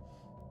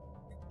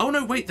 Oh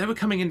no, wait, they were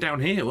coming in down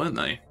here, weren't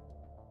they?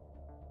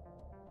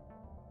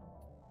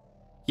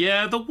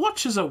 Yeah, the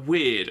Watchers are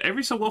weird.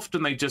 Every so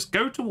often they just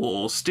go to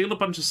war, steal a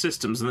bunch of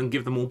systems, and then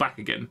give them all back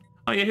again.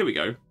 Oh yeah, here we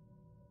go.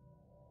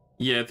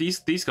 Yeah,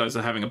 these guys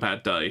are having a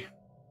bad day.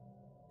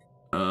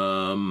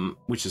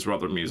 Which is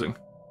rather amusing.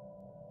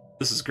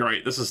 This is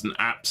great. This is an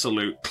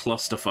absolute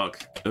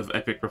clusterfuck of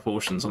epic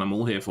proportions, and I'm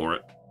all here for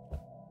it.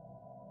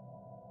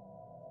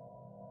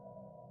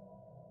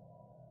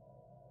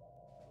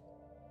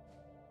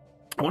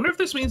 I wonder if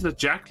this means that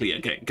Jackley are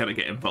gonna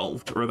get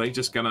involved, or are they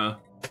just gonna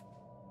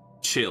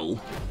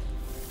chill?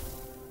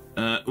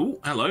 Ooh,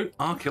 hello.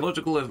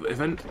 Archaeological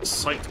event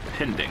site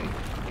pending.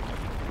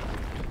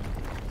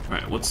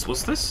 Right,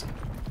 what's this?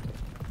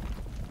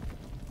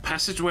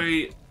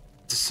 Passageway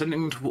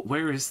descending to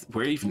where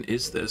even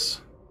is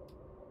this?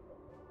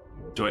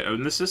 Do I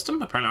own the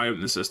system? Apparently I own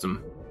the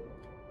system.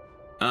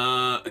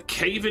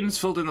 Cave-ins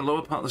filled in the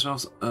lower part of the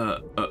shaft.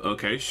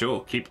 Okay,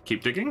 sure. Keep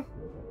digging.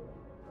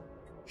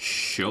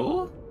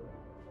 Sure.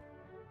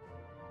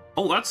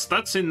 Oh,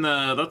 that's in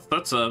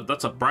that's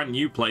a brand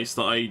new place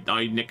that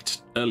I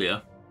nicked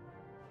earlier.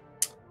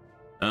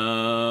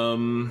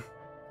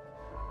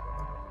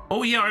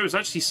 Oh yeah, I was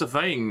actually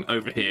surveying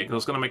over here because I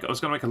was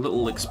gonna make a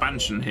little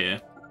expansion here.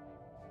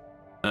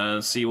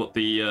 See what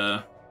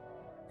the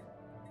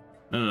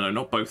no,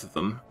 not both of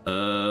them.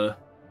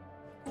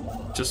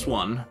 Just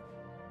one.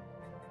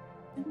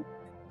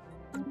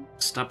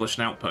 Establish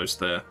an outpost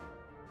there.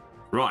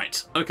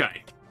 Right.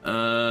 Okay.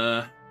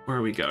 Where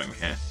are we going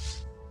here?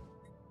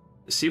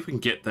 Let's see if we can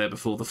get there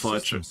before the fire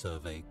tribe.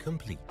 Survey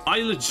complete.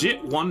 I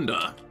legit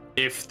wonder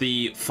if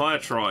the fire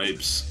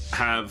tribes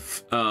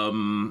have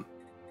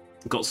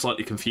got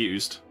slightly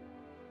confused.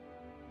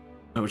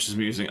 Which is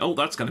amusing. Oh,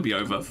 that's going to be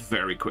over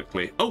very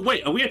quickly. Oh,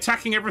 wait, are we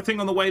attacking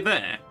everything on the way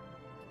there?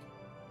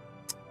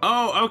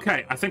 Oh,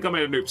 okay. I think I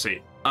made an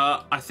oopsie.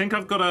 I think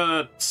I've got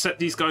to set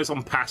these guys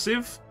on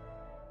passive.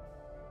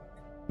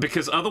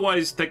 Because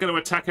otherwise, they're going to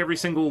attack every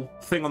single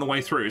thing on the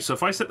way through. So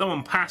if I set them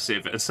on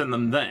passive and send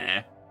them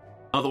there,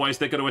 otherwise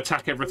they're going to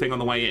attack everything on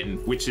the way in,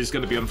 which is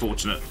going to be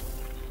unfortunate.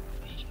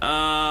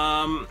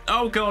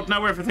 Oh god,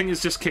 now everything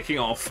is just kicking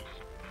off.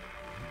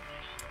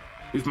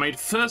 We've made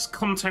first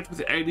contact with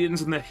the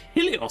aliens in the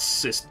Helios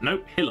system.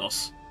 Nope,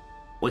 Helios.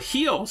 Well,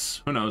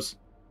 Hios, who knows?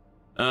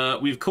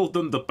 We've called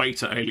them the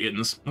Beta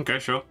aliens. Okay,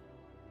 sure.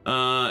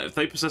 If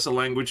they possess a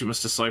language, you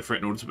must decipher it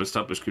in order to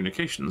establish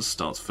communications.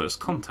 Starts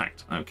first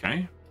contact.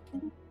 Okay.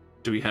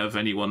 Do we have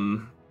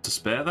anyone to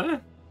spare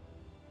there?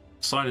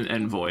 Sign an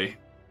envoy.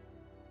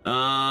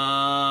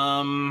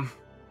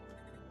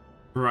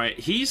 Right,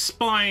 he's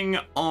spying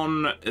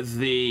on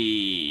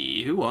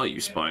the... Who are you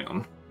spying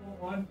on?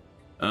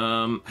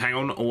 Hang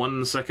on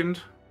 1 second.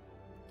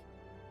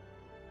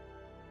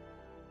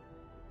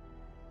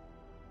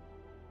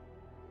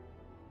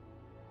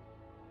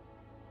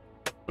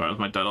 Right, that was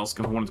my dad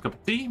asking if I wanted a cup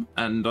of tea,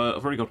 and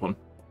I've already got one.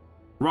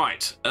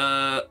 Right,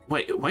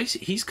 wait,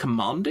 he's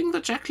commanding the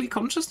Jackley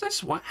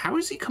consciousness? What? How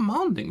is he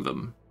commanding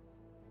them?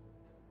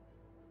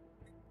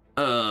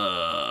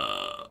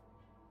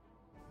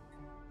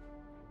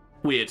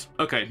 Weird.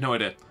 Okay, no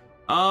idea.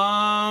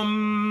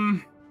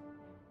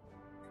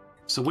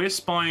 So we're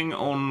spying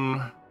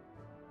on...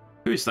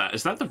 Who is that?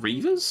 Is that the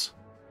Reavers?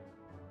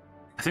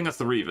 I think that's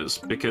the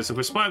Reavers, because if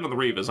we're spying on the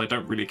Reavers, I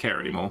don't really care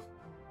anymore.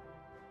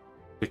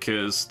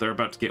 Because they're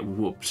about to get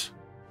whooped.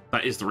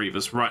 That is the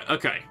Reavers. Right,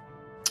 okay.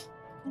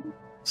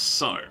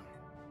 So.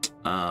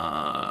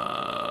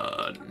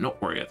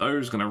 Not worry about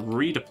those. Gonna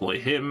redeploy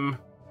him.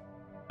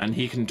 And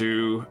he can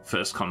do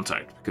first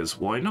contact, because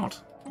why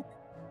not?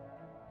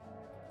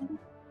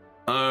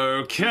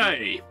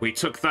 Okay, we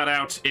took that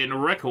out in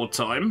record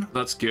time.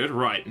 That's good.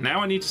 Right, now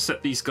I need to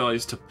set these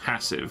guys to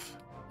passive.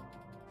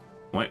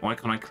 Why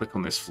can't I click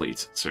on this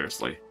fleet?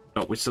 Seriously.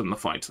 Oh, we're still in the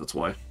fight, that's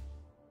why.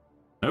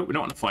 No, we're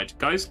not in the fight.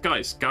 Guys,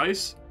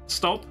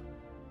 stop.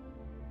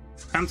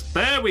 And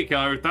there we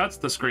go. That's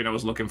the screen I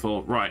was looking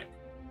for. Right.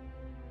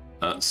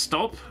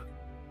 Stop.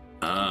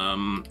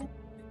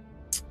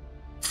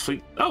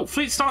 Fleet... Oh,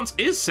 fleet stance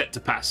is set to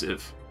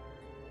passive.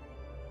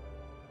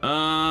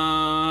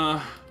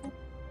 Oh,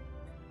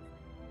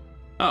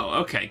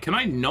 okay. Can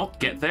I not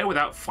get there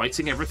without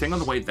fighting everything on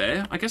the way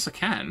there? I guess I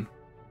can.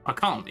 I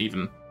can't,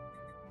 even.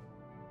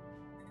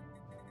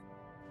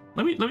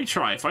 Let me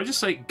try. If I just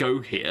say go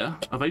here,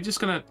 are they just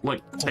gonna,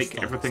 like,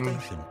 take everything?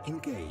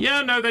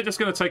 Yeah, no, they're just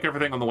gonna take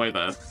everything on the way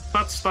there.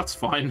 That's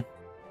fine.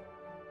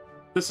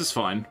 This is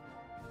fine.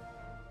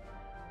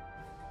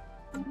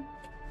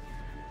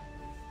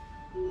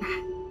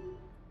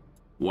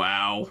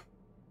 Wow.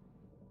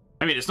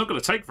 I mean, it's not gonna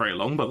take very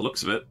long by the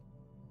looks of it.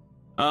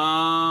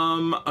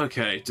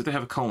 Okay. Do they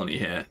have a colony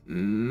here?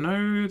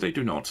 No, they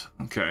do not.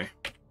 Okay.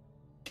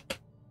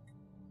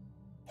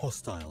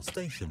 Hostile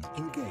station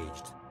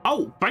engaged.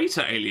 Oh,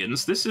 beta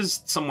aliens. This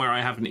is somewhere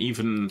I haven't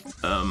even,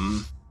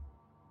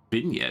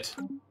 been yet.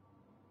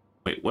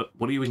 Wait, what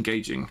are you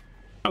engaging?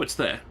 Oh, it's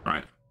there.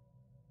 Right.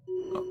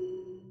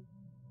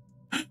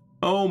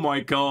 Oh my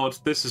god,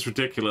 this is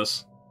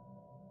ridiculous.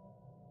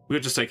 We're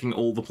just taking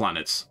all the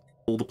planets.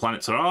 All the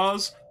planets are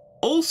ours.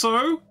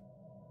 Also,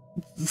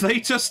 they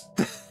just...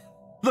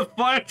 the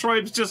fire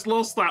tribes just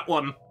lost that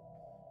one.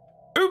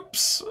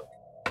 Oops.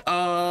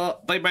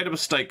 They made a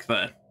mistake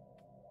there.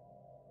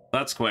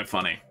 That's quite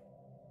funny.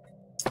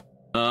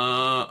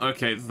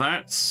 Okay,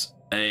 that's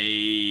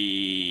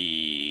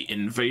a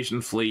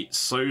invasion fleet.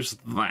 So's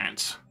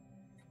that.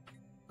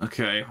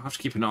 Okay, I'll have to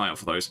keep an eye out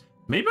for those.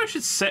 Maybe I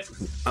should set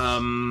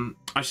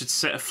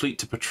a fleet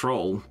to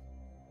patrol.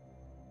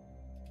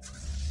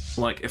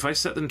 Like, if I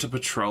set them to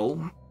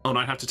patrol... Oh, no,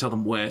 I have to tell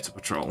them where to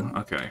patrol.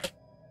 Okay.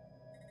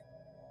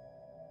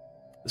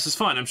 This is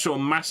fine. I'm sure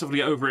massively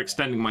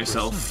overextending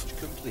myself...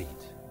 Complete.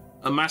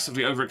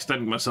 Massively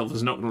overextending myself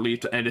is not going to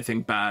lead to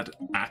anything bad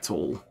at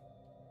all.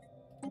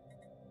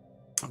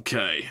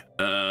 Okay.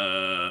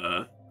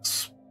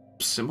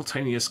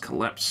 Simultaneous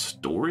collapse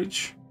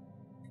storage?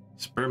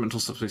 Experimental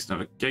subspace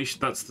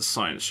navigation. That's the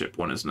science ship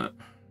one, isn't it?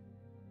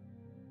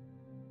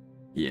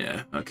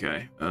 Yeah,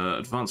 okay.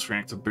 Advanced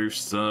reactor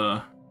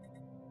booster...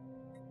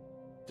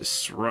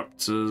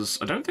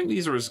 Disruptors. I don't think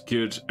these are as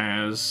good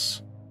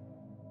as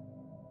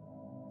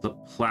the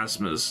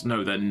plasmas.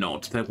 No, they're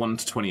not. They're 1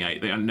 to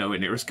 28. They are nowhere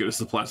near as good as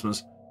the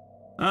plasmas.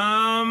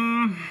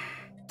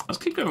 Let's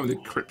keep going with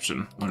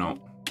encryption. Why not?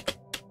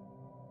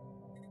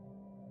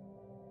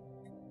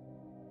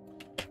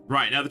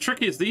 Right, now the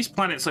trick is these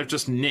planets I've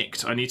just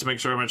nicked. I need to make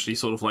sure I'm actually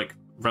sort of like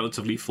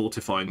relatively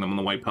fortifying them on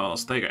the way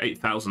past. They got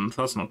 8,000.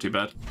 That's not too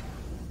bad.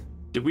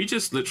 Did we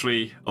just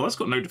literally... Oh, that's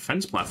got no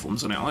defense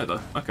platforms on it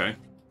either. Okay.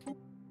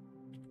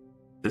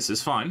 This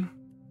is fine.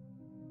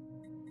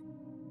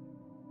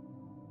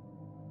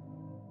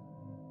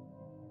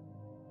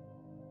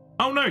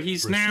 Oh no,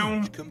 he's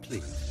now...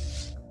 Complete.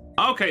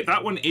 Okay,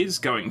 that one is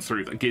going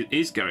through.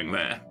 Is going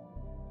there.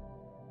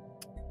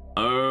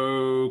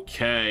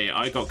 Okay,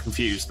 I got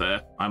confused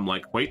there. I'm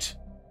like, wait,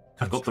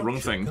 I've got the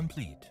wrong thing.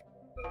 Complete.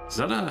 Is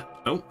that a...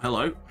 Oh,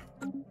 hello.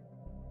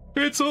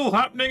 It's all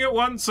happening at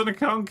once and I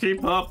can't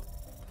keep up.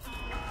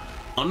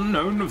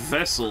 Unknown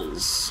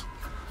vessels.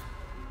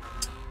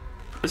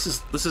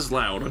 This is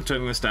loud. I'm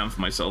turning this down for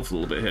myself a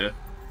little bit here.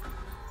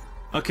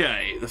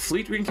 Okay, the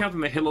fleet we encountered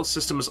in the Hilos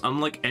system is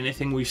unlike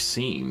anything we've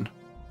seen.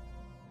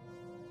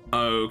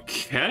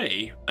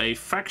 Okay, a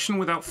faction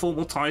without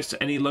formal ties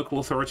to any local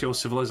authority or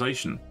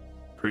civilization.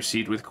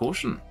 Proceed with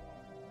caution.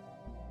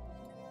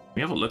 Can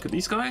we have a look at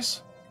these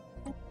guys?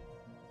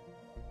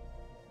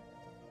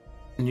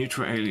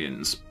 Neutral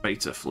aliens,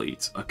 beta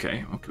fleet.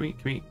 Okay, well,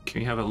 can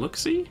we have a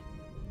look-see?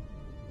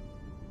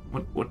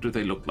 What do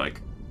they look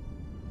like?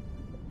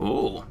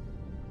 Oh,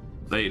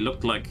 they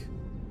look like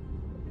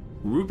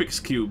Rubik's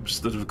cubes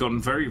that have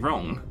gone very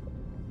wrong.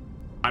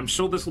 I'm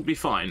sure this will be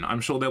fine. I'm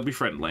sure they'll be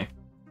friendly.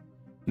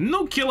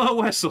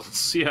 Nuclear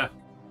vessels, yeah.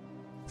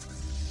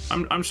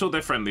 I'm sure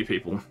they're friendly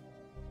people.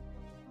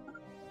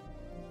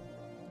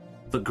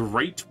 The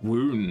Great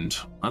Wound.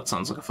 That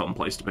sounds like a fun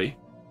place to be.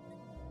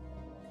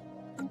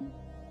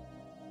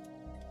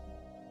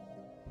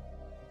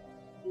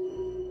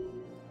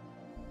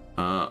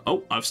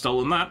 Oh, I've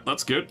stolen that.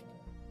 That's good.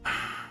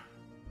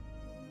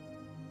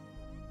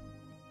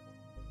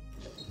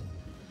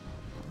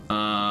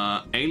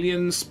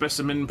 Alien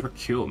specimen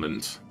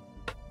procurement.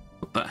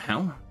 What the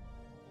hell?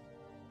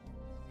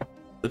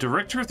 The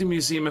director of the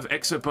Museum of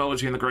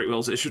Exobiology in the Great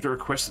Whales issued a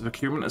request for the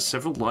procurement of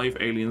several live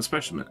alien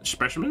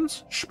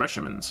specimens?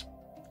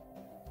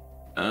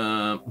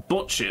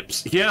 Bot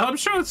ships. Yeah, I'm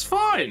sure it's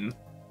fine.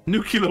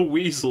 Nuclear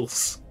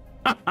weasels.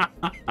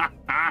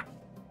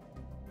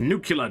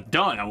 Nuclear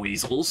dire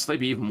weasels. They'd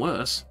be even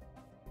worse.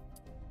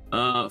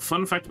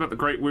 Fun fact about the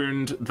Great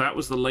Wound, that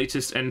was the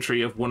latest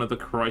entry of one of the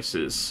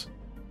crises.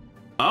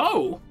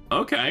 Oh,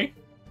 okay.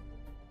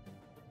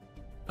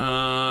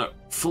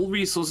 Full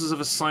resources of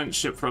a science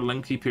ship for a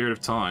lengthy period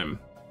of time.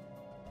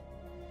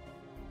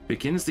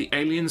 Begins the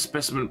alien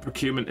specimen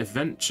procurement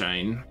event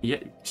chain.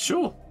 Yeah,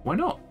 sure. Why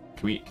not?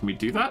 Can we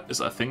do that? Is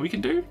that a thing we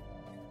can do?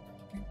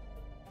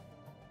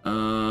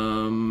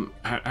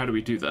 How do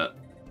we do that?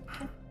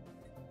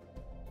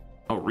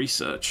 Oh,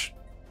 research.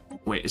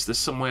 Wait, is this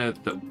somewhere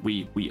that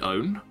we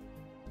own?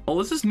 Oh,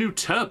 this is New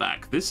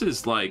Turbac. This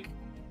is like...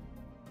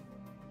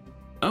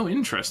 Oh,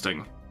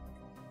 interesting.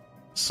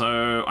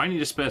 So, I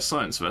need a spare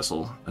science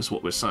vessel, is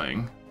what we're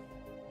saying.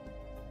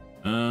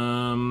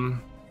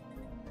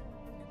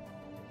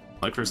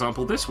 Like, for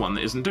example, this one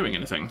that isn't doing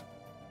anything.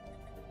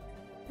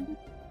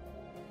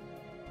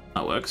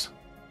 That works.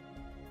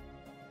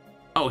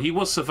 Oh, he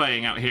was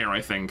surveying out here,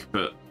 I think,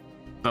 but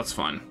that's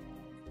fine.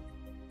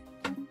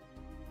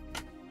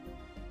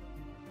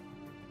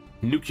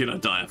 Nuclear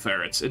dire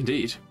ferrets,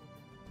 indeed.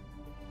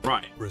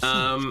 Right.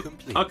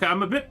 Okay,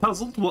 I'm a bit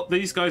puzzled what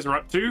these guys are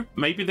up to.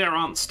 Maybe there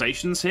aren't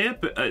stations here,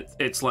 but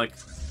it's like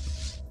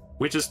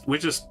we're just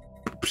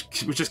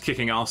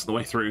kicking ass the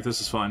way through. This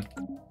is fine.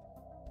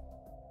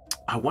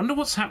 I wonder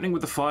what's happening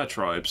with the fire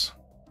tribes.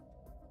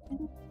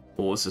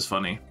 Oh, this is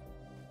funny.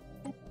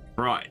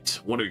 Right,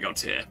 what do we got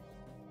here?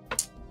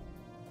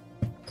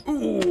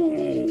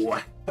 Ooh,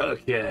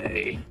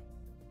 okay.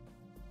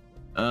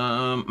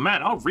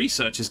 Man, our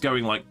research is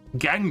going like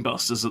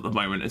gangbusters at the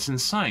moment. It's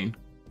insane.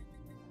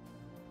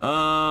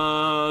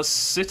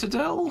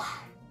 Citadel?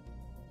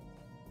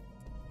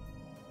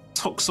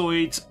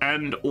 Toxoids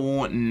and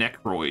or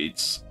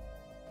necroids.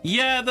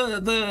 Yeah,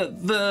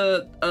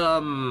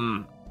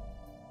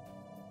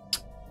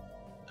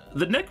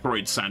 The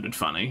Necroid sounded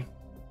funny.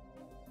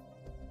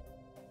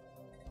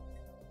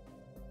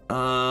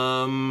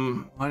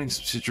 Mining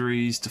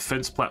subsidiaries,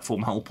 defense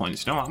platform, hull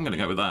points. You know what? I'm going to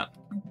go with that.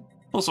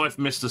 Also, I've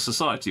missed a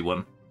society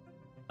one.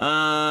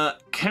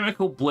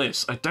 Chemical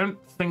bliss. I don't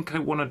think I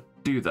want to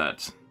do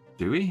that.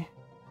 Do we?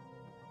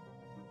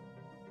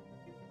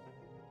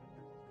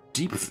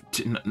 Deep...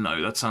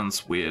 No, that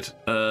sounds weird.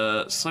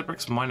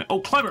 Cyberx miner... Oh,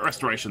 climate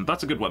restoration.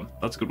 That's a good one.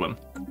 That's a good one.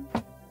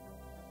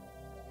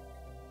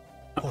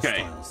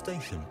 Okay. Hostile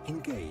station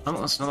engaged. Oh,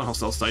 that's another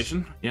hostile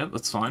station. Yeah,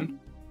 that's fine.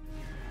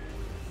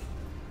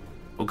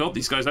 Oh god,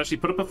 these guys actually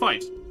put up a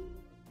fight.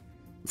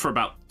 For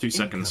about 2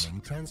 seconds.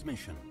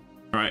 Transmission.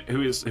 Right,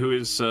 who is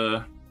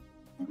the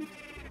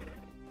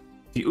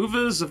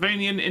Uva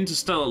Zavanian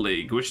Interstellar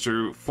League wish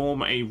to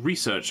form a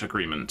research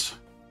agreement.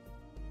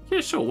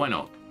 Yeah, sure, why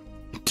not?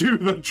 Do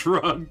the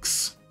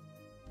drugs!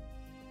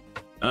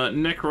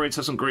 Necroids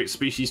have some great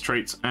species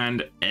traits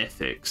and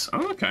ethics.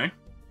 Oh, okay.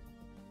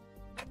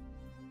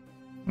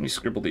 Let me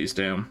scribble these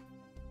down.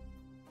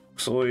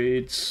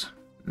 Oxoids,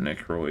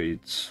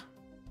 Necroids,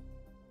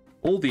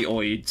 all the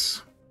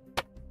oids.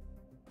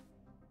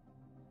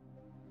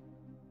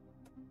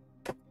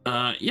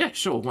 Yeah,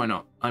 sure, why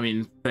not? I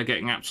mean, they're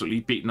getting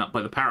absolutely beaten up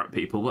by the parrot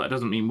people, but that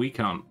doesn't mean we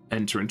can't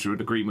enter into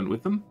an agreement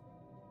with them.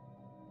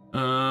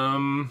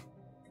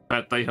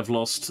 But they have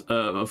lost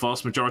a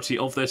vast majority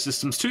of their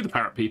systems to the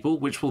parrot people,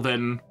 which will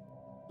then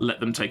let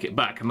them take it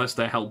back, unless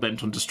they're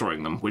hell-bent on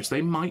destroying them, which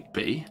they might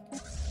be.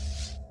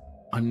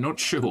 I'm not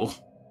sure.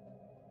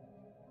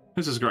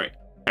 This is great.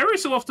 Every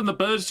so often the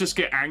birds just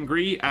get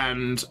angry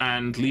and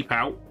leap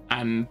out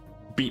and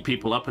beat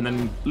people up and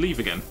then leave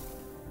again.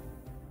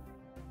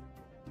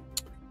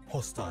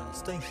 Hostile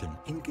station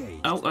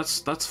engaged. Oh,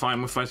 that's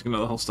fine. We're fighting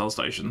another hostile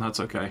station. That's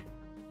okay.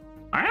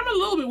 I am a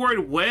little bit worried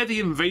where the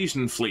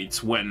invasion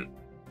fleets went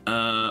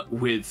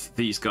with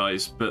these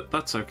guys, but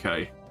that's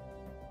okay.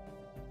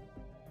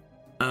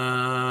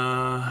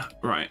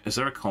 Right. Is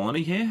there a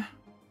colony here?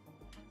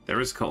 There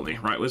is a colony.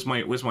 Right. Where's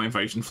my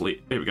invasion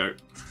fleet? Here we go.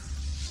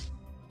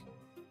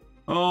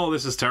 Oh,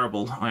 this is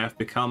terrible. I have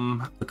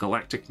become the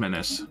Galactic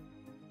Menace.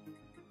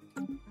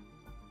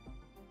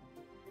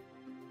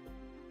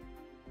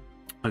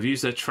 I've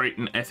used their trait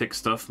and ethic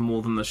stuff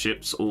more than the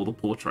ships or the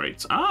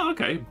portraits. Ah,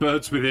 okay.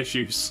 Birds with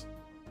issues.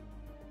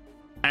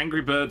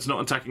 Angry birds not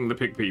attacking the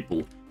pig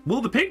people.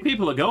 Well, the pig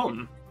people are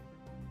gone.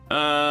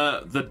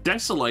 The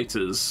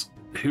Desolators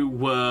who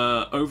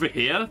were over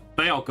here,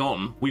 they are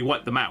gone. We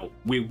wiped them out.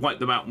 We wiped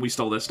them out and we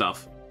stole their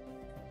stuff.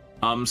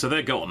 So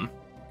they're gone.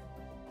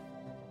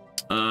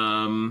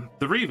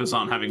 The Reavers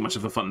aren't having much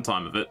of a fun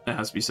time of it, it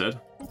has to be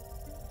said.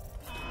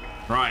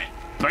 Right.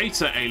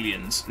 Beta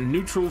aliens.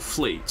 Neutral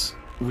fleet.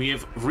 We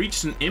have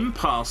reached an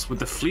impasse with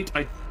the fleet.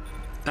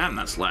 Damn,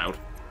 that's loud.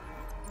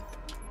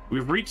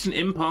 We've reached an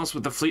impasse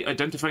with the fleet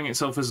identifying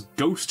itself as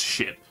Ghost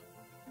Ship.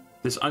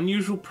 This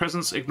unusual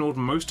presence ignored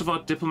most of our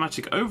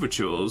diplomatic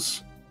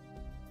overtures.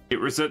 It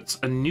presents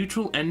a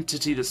neutral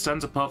entity that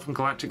stands apart from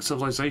galactic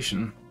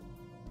civilization.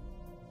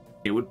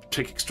 It would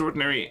take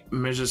extraordinary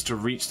measures to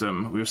reach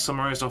them. We have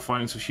summarized our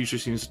findings for future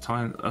scenes of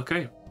time.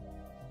 Okay.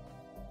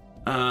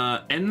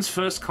 Ends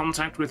first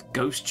contact with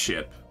Ghost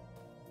Ship.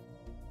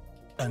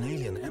 An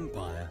alien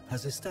empire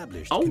has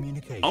established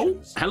communications. Oh,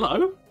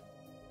 hello.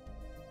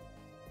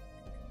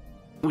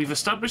 We've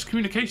established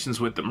communications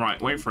with them. Right,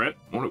 wait for it.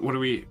 What do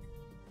we...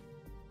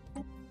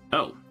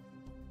 Oh.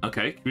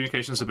 Okay,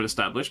 communications have been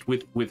established.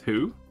 With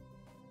who?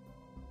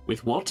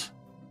 With what?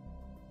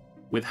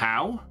 With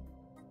how?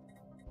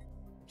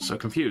 So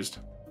confused.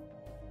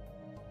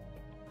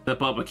 The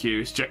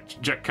barbecues.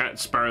 Jack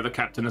Sparrow the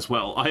captain as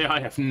well. I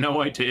have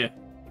no idea.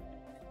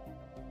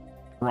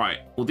 Right.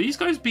 Will these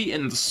guys be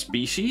in the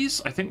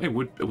species? I think they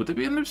would. Would they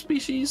be in the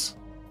species?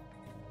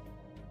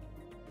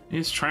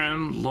 Is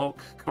Tran,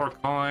 Locke,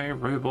 Korakai,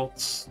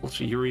 Robots,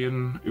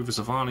 Loturian,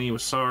 Uvazavani,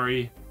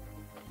 Wasari.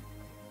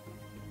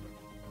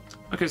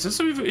 Okay,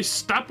 so we've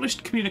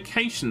established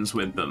communications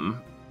with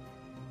them.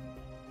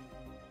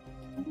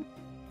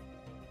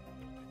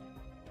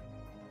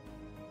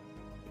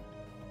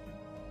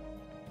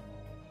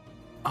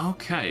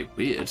 Okay,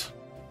 weird.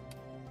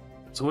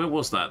 So where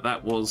was that?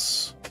 That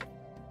was...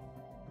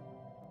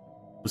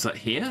 Was that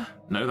here?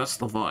 No, that's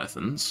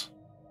Leviathans.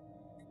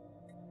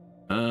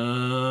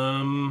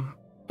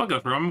 I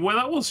don't remember where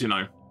that was, you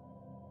know.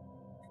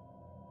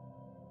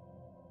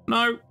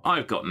 No,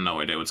 I've got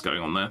no idea what's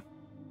going on there.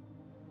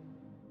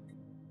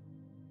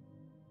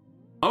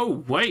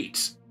 Oh,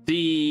 wait.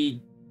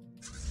 The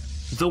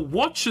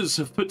Watchers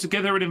have put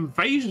together an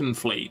invasion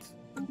fleet.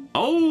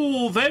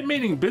 Oh, they're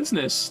meaning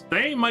business.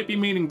 They might be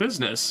meaning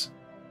business.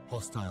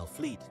 Hostile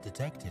fleet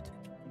detected.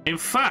 In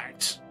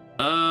fact,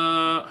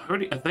 are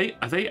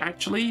they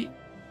actually?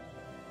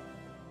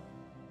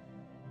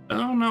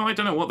 Oh no, I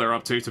don't know what they're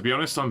up to be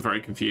honest. I'm very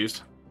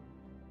confused.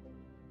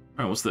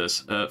 Oh, what's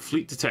this?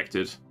 Fleet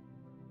detected.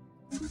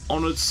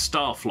 Honored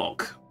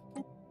Starflock.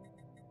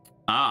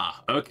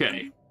 Ah,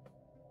 okay.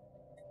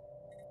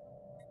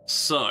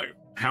 So,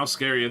 how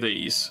scary are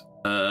these?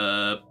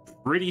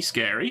 Pretty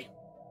scary.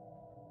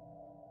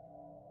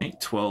 8,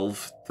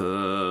 12,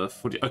 the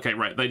 40. Okay,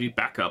 right, they need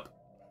backup.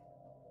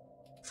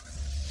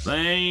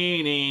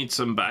 They need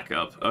some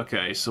backup.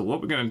 Okay, so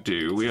what we're going to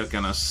do, we are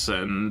going to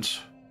send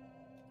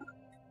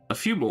a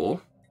few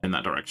more in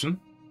that direction.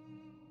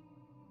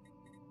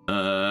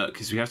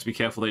 Because we have to be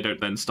careful they don't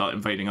then start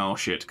invading our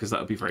shit, because that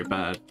would be very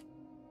bad.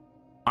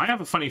 I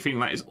have a funny feeling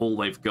that is all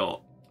they've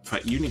got. In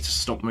fact, you need to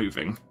stop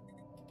moving.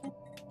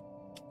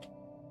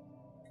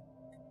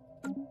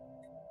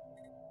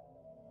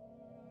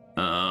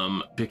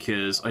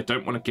 Because I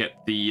don't want to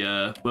get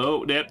the,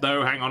 oh, yep,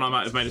 no, hang on, I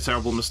might have made a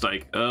terrible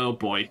mistake. Oh,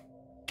 boy.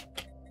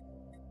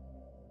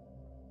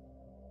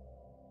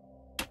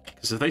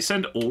 Because if they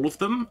send all of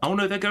them... Oh,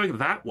 no, they're going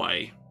that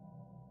way.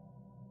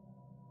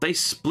 They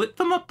split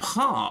them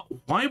apart.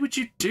 Why would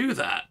you do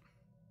that?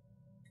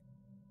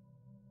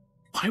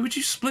 Why would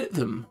you split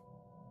them?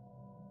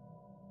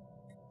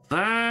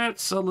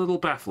 That's a little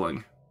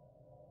baffling.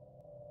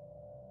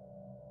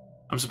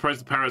 I'm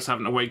surprised the parrots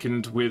haven't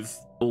awakened with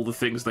all the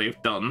things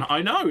they've done.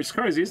 I know, it's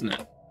crazy, isn't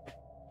it?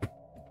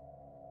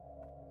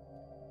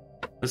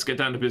 Let's get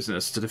down to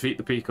business. To defeat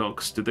the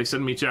peacocks. Did they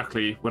send me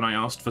Jackley when I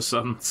asked for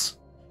sons?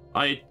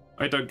 I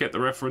don't get the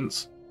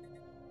reference.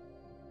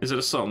 Is it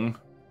a song?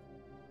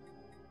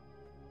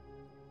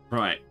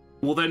 Right.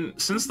 Well then,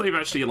 since they've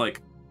actually,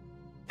 like,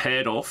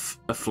 paired off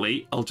a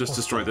fleet, I'll just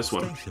destroy this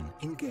one.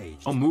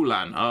 Oh,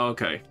 Mulan. Oh,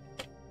 okay.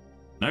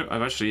 No,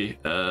 I've actually,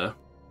 a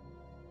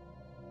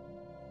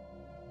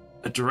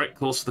direct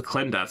course to the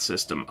Klendath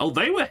system. Oh,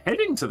 they were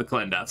heading to the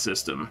Klendath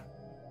system.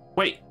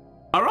 Wait,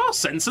 are our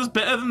sensors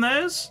better than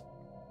theirs?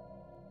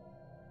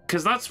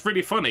 Because that's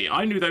really funny.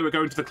 I knew they were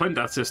going to the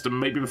Klendath system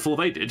maybe before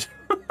they did.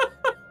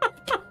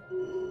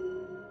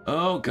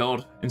 Oh,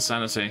 God.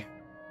 Insanity.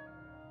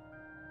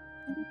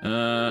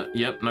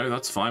 Yep, no,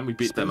 that's fine. We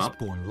beat them up.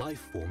 Spaceborne life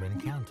form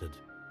encountered.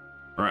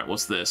 Alright,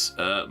 what's this?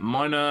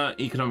 Minor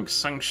economic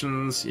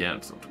sanctions. Yeah,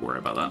 don't have to worry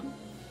about that.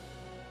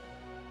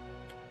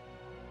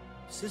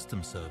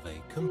 System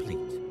survey complete.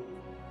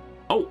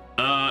 Oh,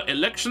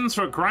 elections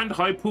for a Grand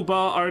High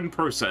Poobah are in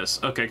process.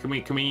 Okay, can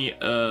we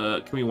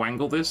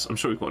wangle this? I'm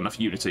sure we've got enough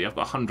unity. I've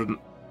got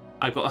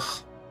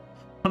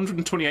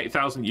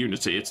 128,000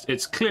 unity.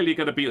 It's clearly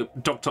going to be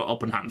Dr.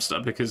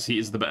 Oppenhamster because he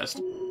is the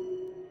best.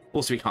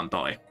 Also, he can't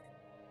die.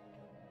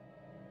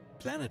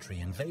 Planetary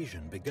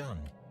invasion begun.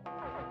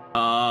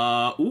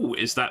 Ooh,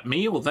 is that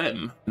me or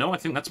them? No, I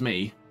think that's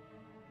me.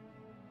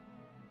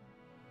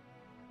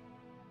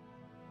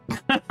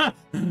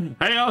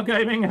 Hey, our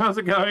gaming, how's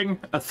it going?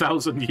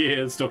 1,000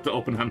 years, Dr.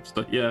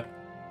 Oppenhamster, yeah.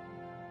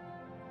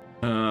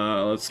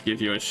 Let's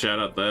give you a shout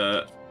out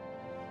there.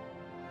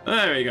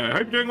 There we go.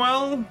 Hope you're doing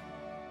well.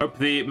 Hope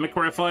the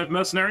Microwave 5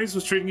 mercenaries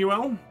was treating you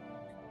well.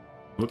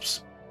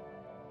 Whoops.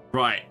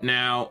 Right,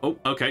 now... Oh,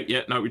 okay,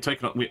 yeah, no, we've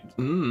taken up...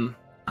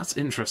 That's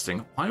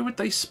interesting. Why would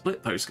they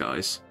split those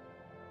guys?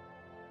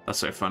 That's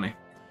so funny.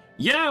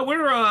 Yeah,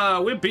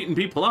 we're beating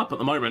people up at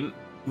the moment.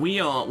 We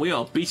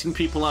are beating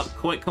people up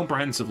quite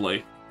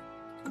comprehensively.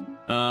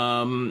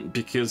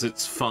 Because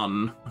it's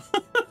fun.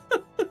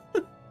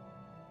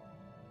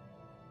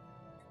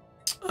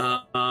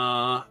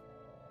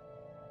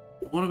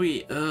 What do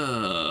we...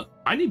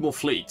 I need more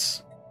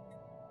fleets.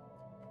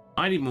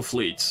 I need more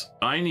fleets.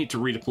 I need to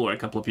redeploy a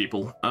couple of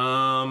people.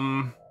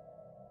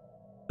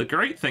 The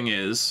great thing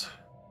is...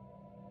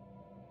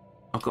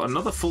 I've got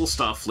another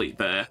full-star fleet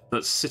there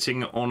that's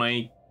sitting on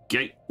a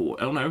gate...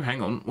 Oh no,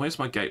 hang on. Where's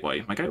my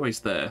gateway? My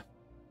gateway's there.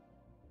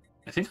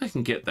 I think I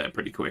can get there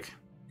pretty quick.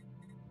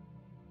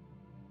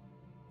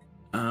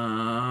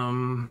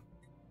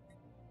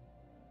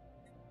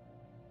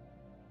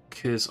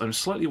 Because I'm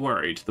slightly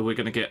worried that we're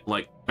going to get,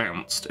 like,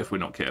 bounced if we're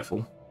not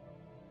careful.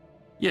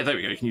 Yeah, there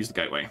we go. You can use the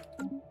gateway.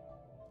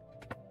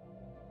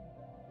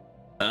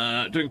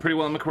 Doing pretty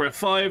well in Macquarie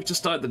 5. Just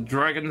started the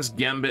Dragon's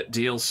Gambit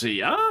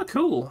DLC. Ah,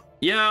 cool.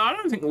 Yeah, I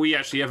don't think we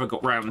actually ever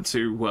got round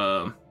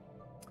to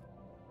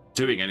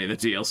doing any of the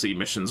DLC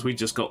missions. We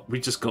just got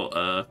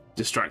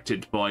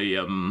distracted by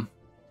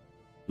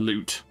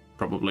loot.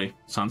 Probably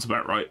sounds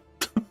about right.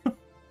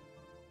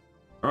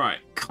 Right,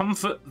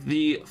 comfort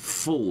the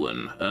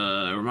fallen.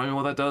 Remind me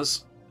what that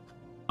does.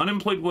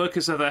 Unemployed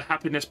workers have their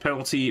happiness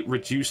penalty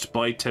reduced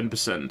by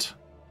 10%.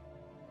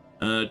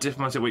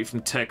 Diplomatic weight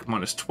from tech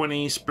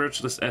 -20,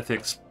 spiritualist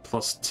ethics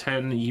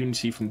 +10,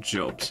 unity from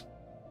jobs.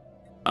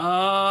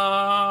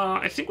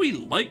 I think we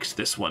liked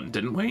this one,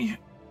 didn't we?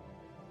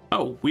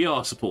 Oh, we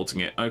are supporting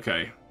it.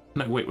 Okay.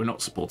 No, wait, we're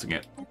not supporting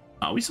it.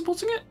 Are we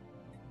supporting it?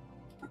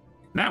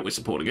 Now we're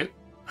supporting it.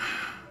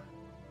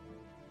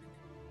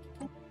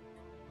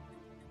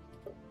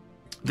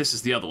 This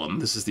is the other one.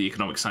 This is the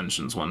economic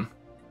sanctions one.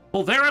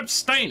 Well, they're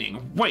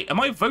abstaining. Wait,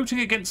 am I voting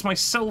against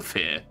myself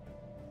here?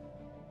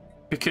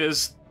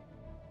 Because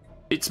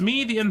it's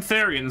me, the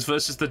Antharians,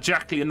 versus the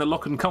Jackley and the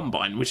Lock and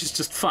Combine, which is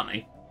just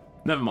funny.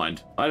 Never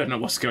mind. I don't know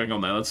what's going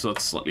on there. That's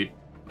slightly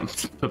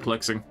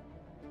perplexing.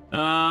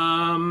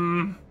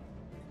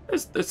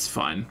 It's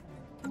fine.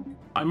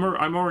 I'm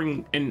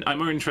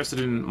more interested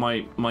in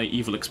my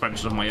evil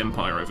expansion of my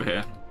empire over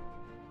here.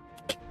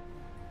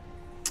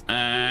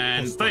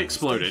 And Hostile they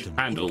exploded. station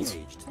Handled.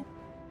 engaged.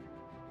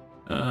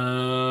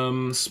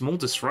 Small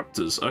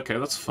disruptors. Okay,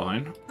 that's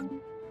fine.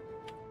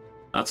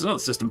 That's another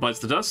system bites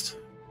the dust.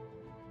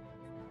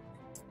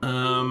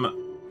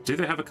 Do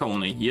they have a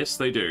colony? Yes,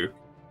 they do.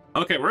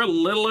 Okay, we're a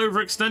little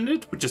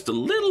overextended. We're just a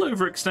little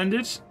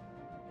overextended.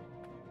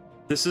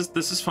 This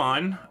is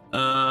fine.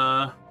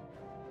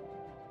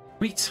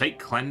 We take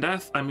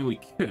Clendath? I mean, we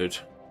could.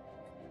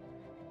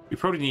 We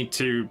probably need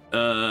to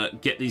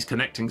get these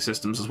connecting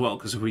systems as well,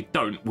 because if we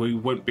don't, we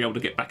won't be able to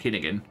get back in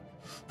again.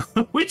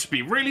 Which would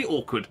be really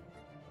awkward.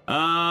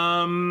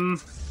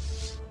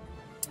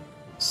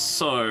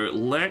 So,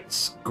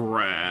 let's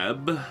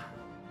grab...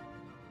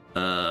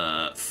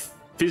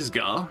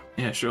 Fisgar.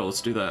 Yeah, sure,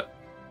 let's do that.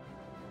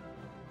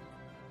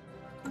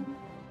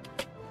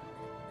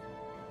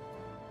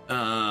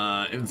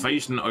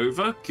 Invasion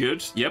over.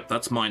 Good. Yep,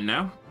 that's mine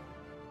now.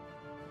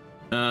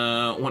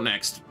 What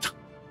next?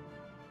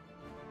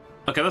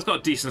 Okay, that's got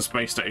a decent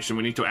space station.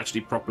 We need to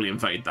actually properly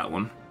invade that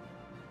one.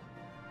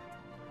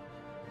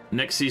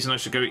 Next season I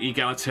should go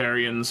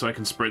egalitarian so I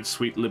can spread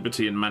sweet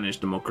liberty and manage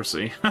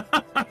democracy.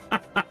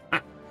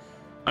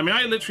 I mean,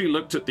 I literally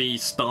looked at the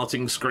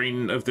starting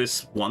screen of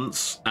this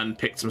once and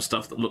picked some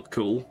stuff that looked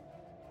cool.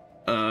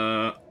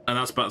 And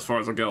that's about as far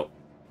as I got.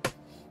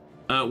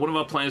 One of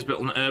our players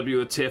built an Urbu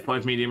with a tier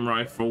 5 medium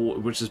rifle,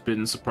 which has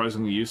been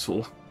surprisingly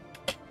useful.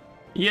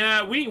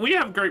 Yeah, we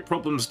have great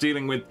problems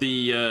dealing with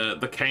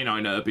the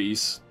canine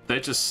Urbies.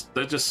 They're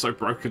just so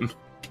broken.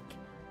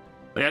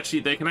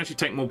 They can actually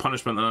take more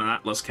punishment than an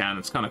Atlas can.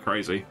 It's kind of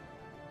crazy.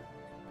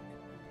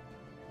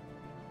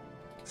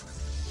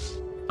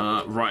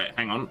 Right,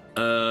 hang on.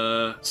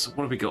 So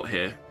what have we got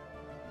here?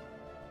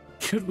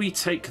 Could we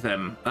take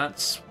them?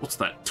 What's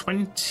that?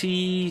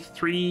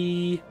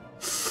 23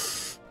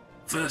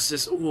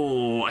 versus...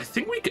 Oh, I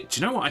think we could... Do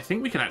you know what? I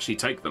think we can actually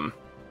take them.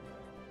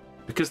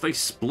 Because they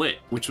split,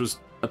 which was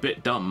a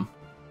bit dumb.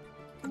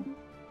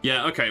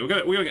 Yeah, okay, we're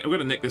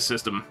gonna nick this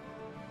system.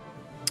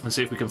 And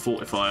see if we can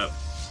fortify it.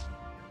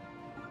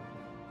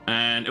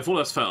 And if all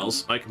else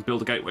fails, I can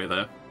build a gateway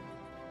there.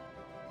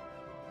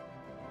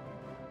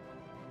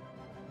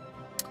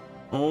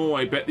 Oh,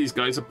 I bet these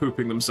guys are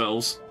pooping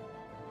themselves.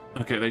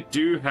 Okay, they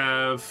do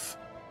have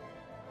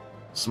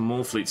some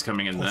more fleets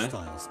coming in there.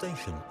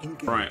 Station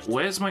engaged. Right,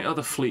 where's my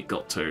other fleet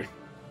got to?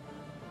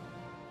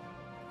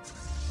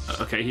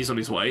 Okay, he's on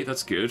his way.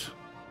 That's good.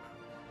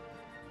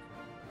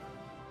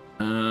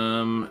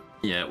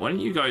 Yeah, why don't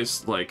you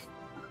guys, like,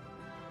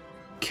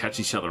 catch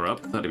each other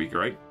up? That'd be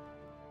great.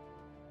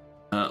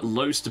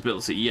 Low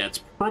stability. Yeah, it's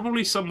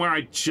probably somewhere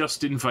I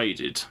just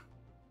invaded.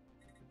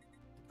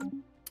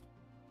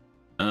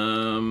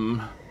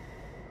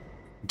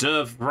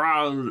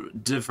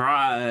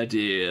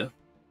 Devradir.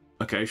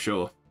 Okay,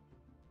 sure.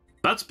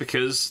 That's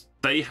because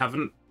they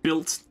haven't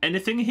built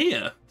anything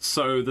here,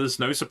 so there's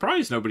no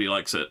surprise nobody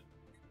likes it.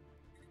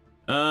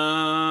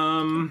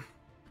 That's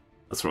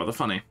rather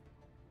funny.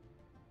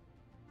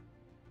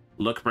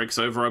 Luck breaks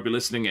over, I'll be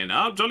listening in.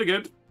 Oh, jolly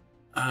good.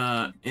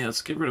 Yeah,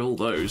 let's get rid of all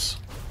those.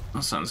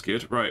 That sounds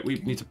good. Right, we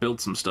need to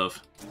build some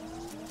stuff.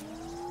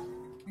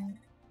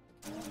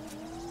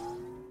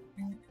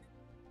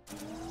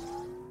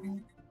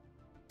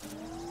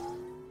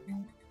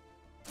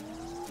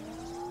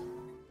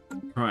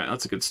 Right,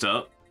 that's a good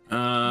start.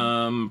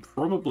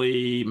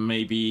 Probably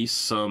maybe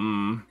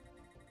some...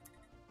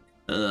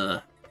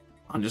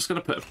 I'm just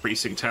gonna put a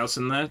precinct house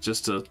in there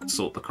just to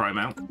sort the crime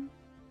out.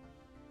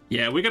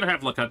 Yeah, we're gonna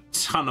have like a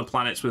ton of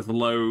planets with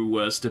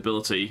low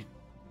stability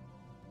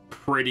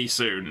pretty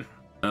soon.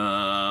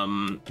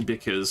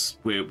 Because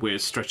we're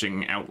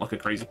stretching out like a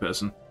crazy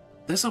person.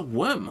 There's a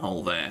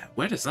wormhole there.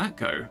 Where does that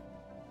go?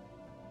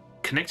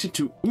 Connected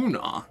to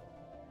Una.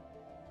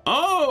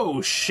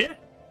 Oh, shit!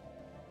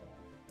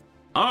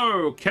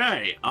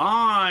 Okay,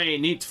 I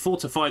need to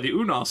fortify the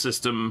Unar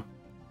system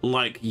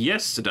like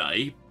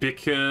yesterday,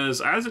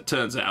 because as it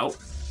turns out,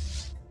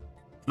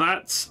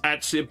 that's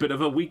actually a bit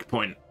of a weak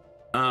point.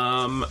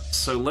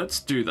 So let's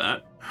do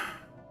that.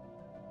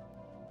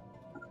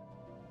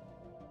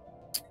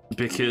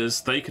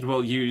 Because they could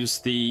well use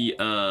the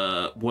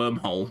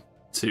wormhole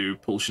to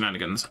pull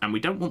shenanigans, and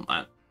we don't want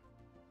that.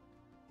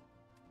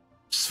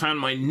 Just found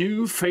my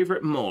new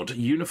favorite mod,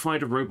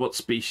 Unified Robot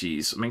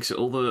Species. Makes it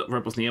all the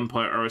robots in the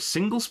Empire are a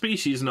single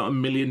species, not a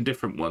million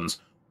different ones.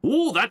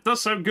 Ooh, that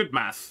does sound good,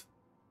 math.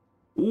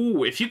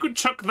 Ooh, if you could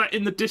chuck that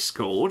in the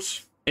Discord,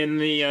 in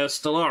the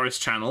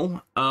Stellaris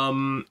channel,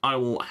 I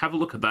will have a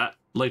look at that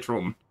later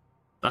on.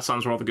 That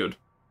sounds rather good.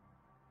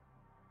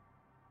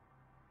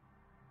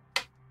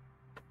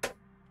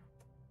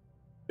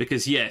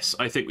 Because yes,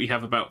 I think we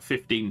have about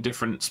 15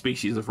 different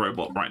species of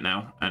robot right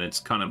now, and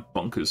it's kind of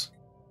bonkers.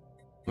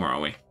 Where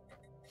are we?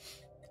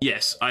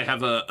 Yes, I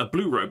have a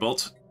blue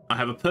robot. I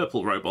have a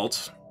purple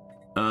robot.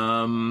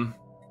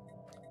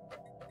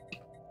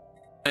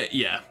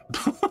 Yeah.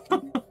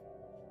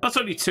 That's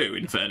only 2,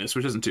 in fairness,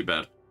 which isn't too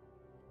bad.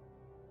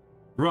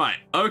 Right,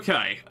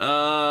 okay.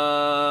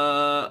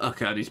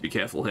 Okay, I need to be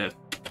careful here.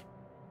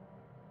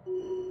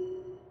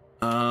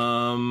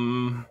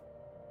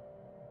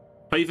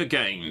 Favor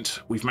gained.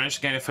 We've managed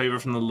to gain a favor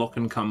from the lock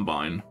and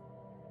combine.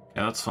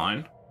 Yeah, that's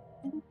fine.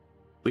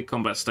 Weak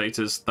combat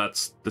status,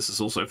 this is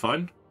also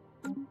fine.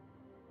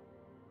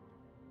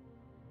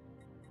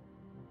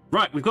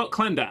 Right, we've got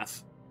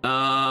Clendath.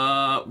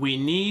 We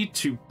need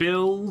to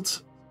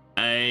build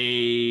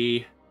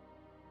a...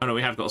 Oh no,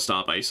 we have got a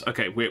starbase.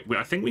 Okay,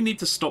 I think we need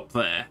to stop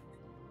there.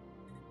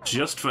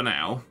 Just for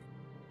now.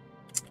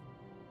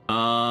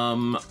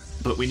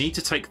 But we need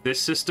to take this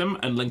system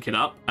and link it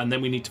up, and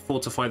then we need to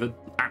fortify the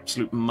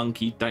absolute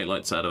monkey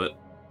daylights out of it.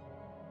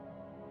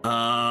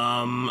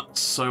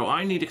 So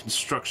I need a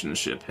construction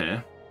ship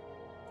here.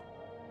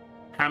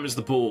 Hammers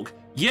the Borg.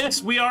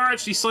 Yes, we are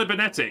actually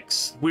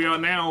cybernetics. We are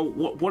now...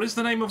 What is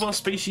the name of our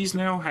species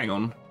now? Hang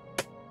on.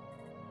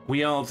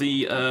 We are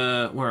the...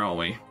 where are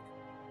we?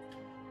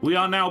 We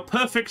are now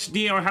perfect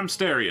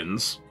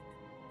Neo-Hamsterians,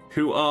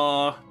 who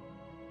are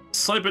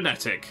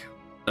cybernetic,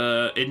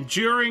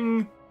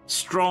 enduring,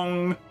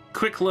 strong,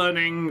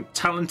 quick-learning,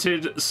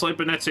 talented,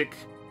 cybernetic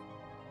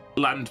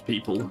land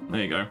people.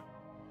 There you go.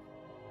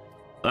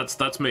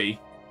 That's me.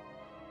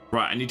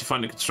 Right, I need to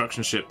find a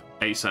construction ship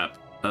ASAP,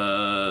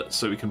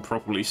 so we can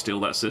properly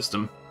steal that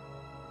system.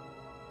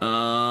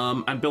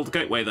 And build a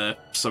gateway there.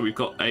 So we've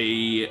got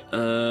a...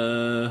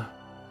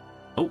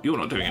 Oh, you're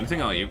not doing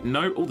anything, are you?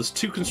 No. Oh, there's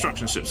 2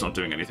 construction ships not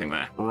doing anything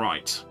there.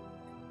 Right.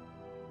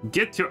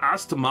 Get your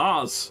ass to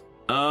Mars.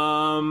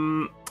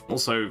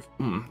 Also,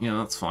 yeah,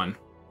 that's fine.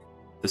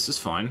 This is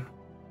fine.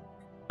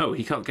 Oh,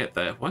 he can't get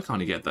there. Why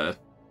can't he get there?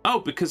 Oh,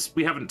 because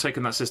we haven't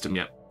taken that system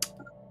yet.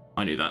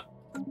 I knew that.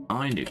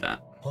 I knew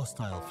that.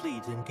 Hostile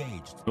fleet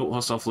engaged. Oh,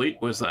 hostile fleet?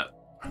 Where's that?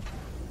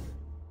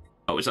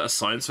 Oh, is that a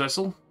science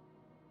vessel?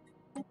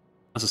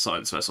 That's a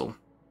science vessel.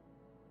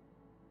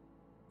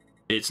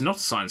 It's not a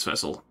science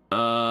vessel.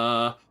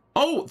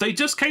 Oh, they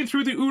just came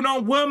through the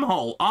Unar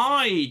wormhole.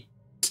 I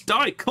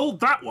called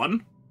that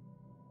one.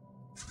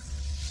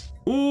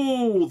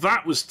 Ooh,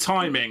 that was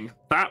timing.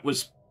 That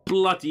was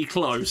bloody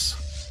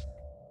close.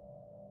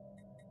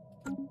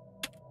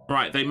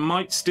 Right, they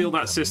might steal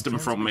that system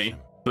from me,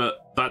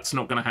 but that's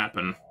not going to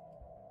happen.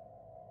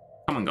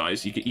 Come on,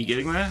 guys. You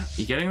getting there?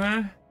 You getting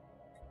there?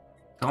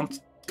 Can't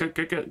go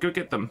get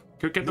them.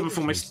 Go get them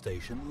before my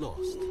station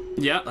lost.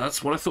 Yeah,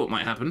 that's what I thought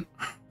might happen.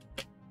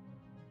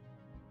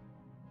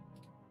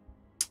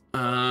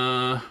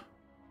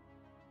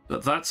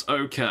 But that's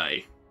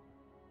okay.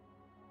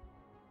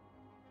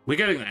 We're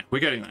getting there. We're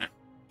getting there.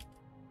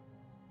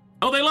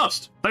 Oh, they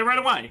lost. They ran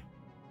away.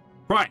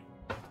 Right.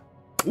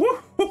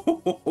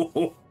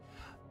 Woo-hoo-hoo-hoo-hoo.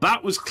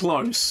 That was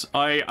close.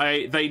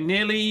 They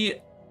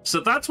nearly... So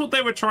that's what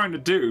they were trying to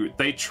do.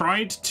 They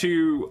tried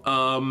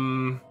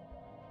to,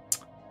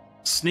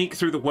 sneak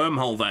through the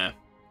wormhole there.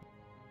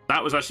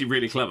 That was actually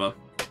really clever.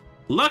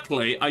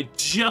 Luckily, I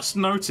just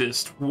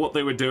noticed what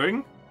they were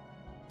doing.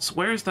 So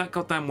where is that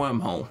goddamn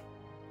wormhole?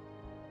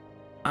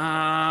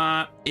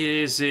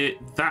 Is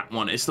it that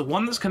one? It's the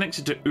one that's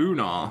connected to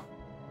Unar.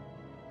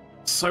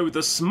 So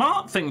the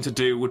smart thing to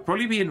do would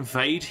probably be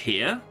invade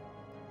here.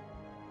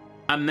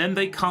 And then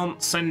they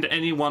can't send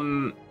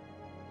anyone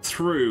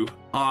through.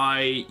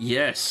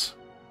 Yes.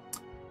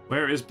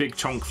 Where is Big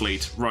Chonk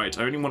Fleet? Right,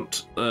 I only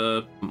want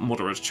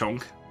moderate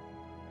chonk.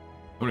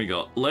 What do we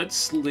got?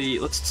 Let's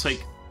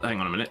take... Hang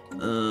on a minute.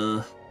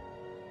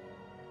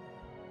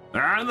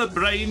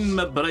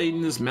 My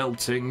brain is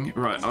melting.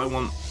 Right, I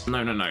want...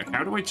 No.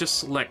 How do I just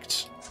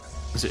select...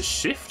 Is it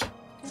shift?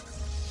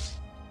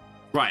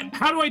 Right,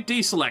 how do I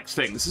deselect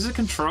things? Is it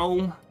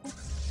control?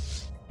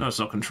 No, it's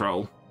not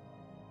control.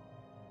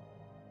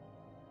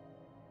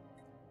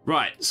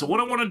 Right, so what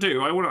I want to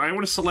do, I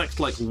want to select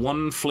like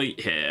one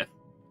fleet here.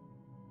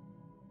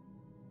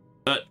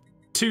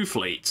 2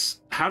 fleets.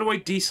 How do I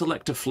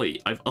deselect a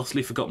fleet? I've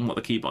utterly forgotten what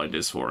the keybind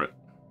is for it.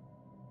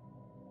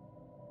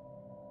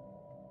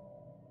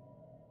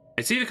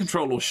 It's either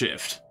control or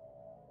shift.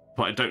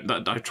 But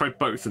I've tried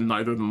both and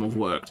neither of them have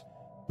worked.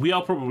 We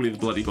are probably the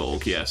bloody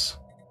Borg, yes.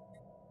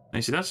 Now,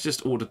 you see, that's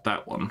just ordered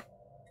that one.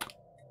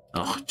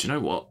 Oh, do you know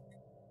what?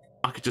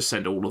 I could just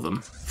send all of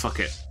them. Fuck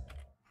it.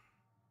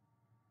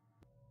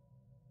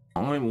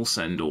 I will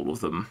send all of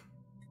them.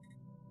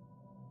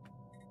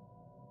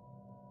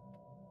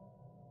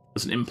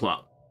 There's an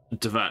implant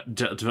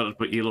developed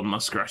by Elon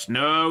Muskrat.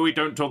 No, we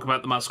don't talk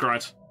about the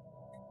Muskrat.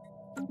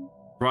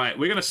 Right,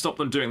 we're going to stop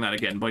them doing that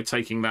again by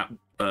taking that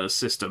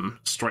system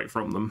straight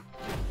from them.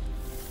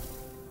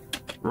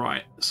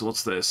 Right, so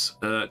what's this?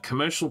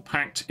 Commercial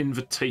Pact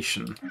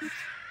Invitation.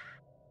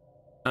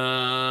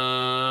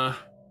 Sure.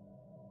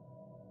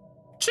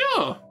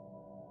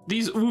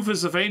 These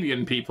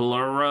Uva-Zavanian people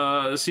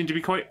are seem to be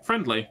quite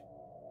friendly.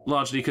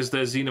 Largely because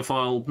they're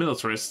xenophile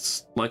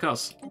militarists like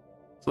us.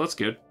 So that's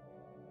good.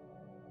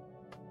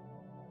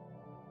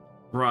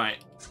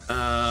 Right.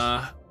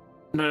 No.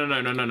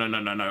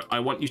 I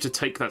want you to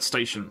take that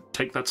station.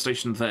 Take that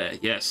station there,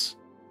 yes.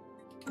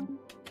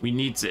 We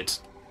needs it.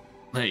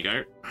 There you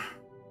go.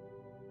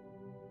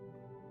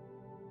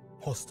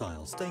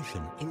 Hostile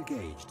station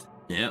engaged.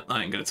 Yeah, that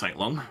ain't gonna take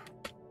long.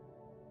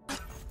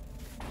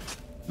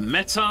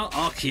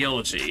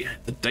 Meta-archaeology,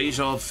 the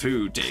deja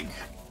vu dig.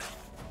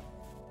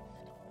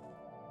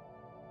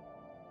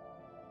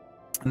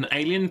 An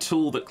alien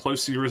tool that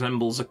closely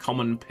resembles a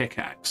common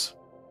pickaxe.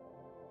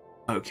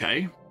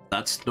 Okay,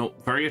 that's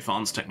not very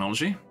advanced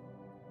technology.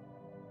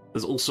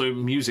 There's also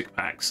music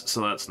packs,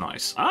 so that's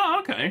nice. Ah,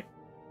 okay.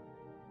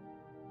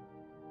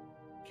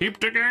 Keep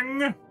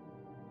digging!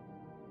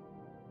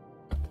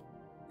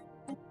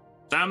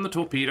 Damn the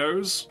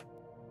torpedoes.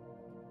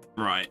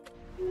 Right.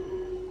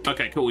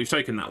 Okay, cool, we've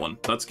taken that one.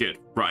 That's good.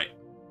 Right.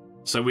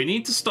 So we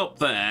need to stop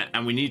there,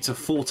 and we need to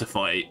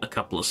fortify a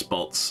couple of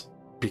spots,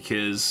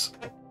 because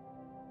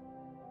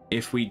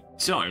if we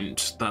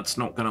don't, that's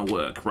not going to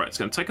work. Right, it's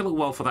going to take a little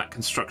while for that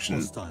construction.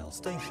 Hostile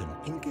station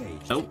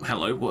engaged. Oh,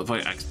 hello. What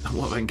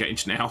have I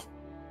engaged now?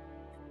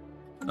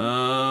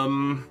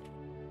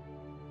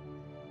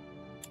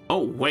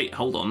 Oh, wait,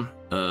 hold on.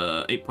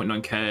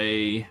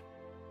 8.9k.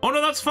 Oh,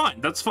 no, that's fine.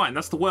 That's fine.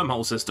 That's the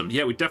wormhole system.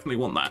 Yeah, we definitely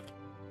want that.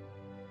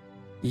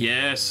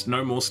 Yes,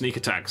 no more sneak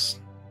attacks.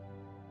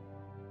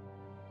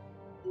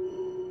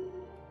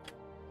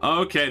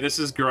 Okay, this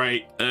is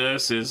great.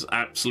 This is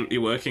absolutely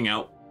working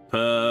out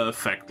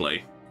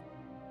perfectly.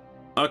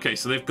 Okay,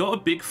 so they've got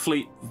a big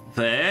fleet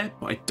there,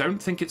 but I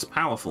don't think it's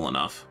powerful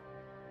enough.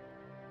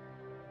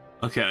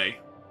 Okay.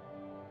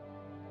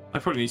 I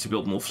probably need to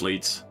build more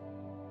fleets.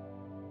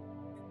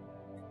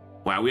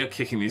 Wow, we are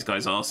kicking these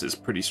guys' asses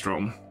pretty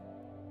strong.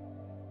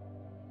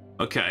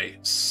 Okay,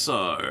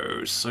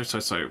 so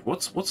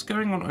what's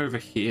going on over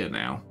here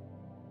now?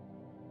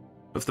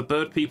 Have the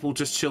bird people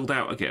just chilled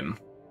out again?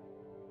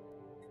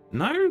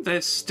 No,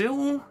 they're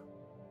still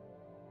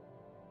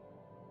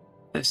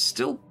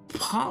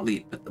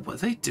partly... Were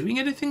they doing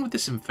anything with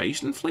this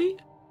invasion fleet?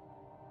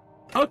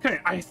 Okay,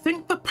 I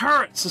think the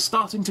parrots are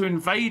starting to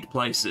invade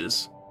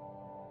places.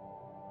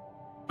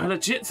 I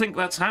legit think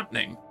that's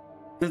happening.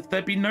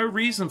 There'd be no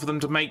reason for them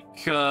to make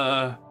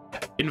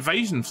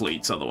invasion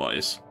fleets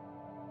otherwise.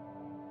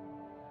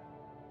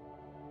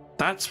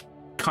 That's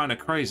kind of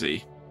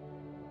crazy.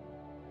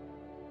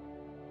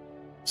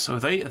 So are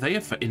they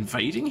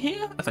invading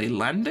here? Are they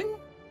landing?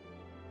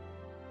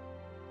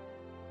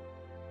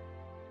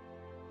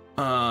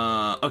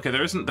 Okay,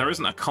 there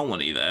isn't a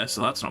colony there,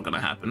 so that's not going to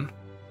happen.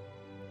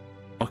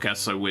 Okay,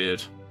 that's so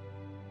weird.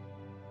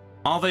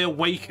 Are they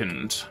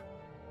awakened?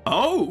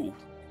 Oh!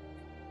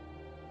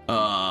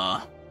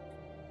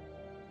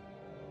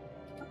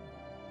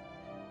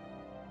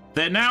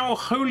 They're now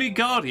holy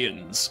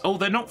guardians. Oh,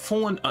 they're not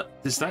fallen.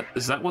 Is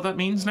that what that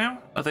means now?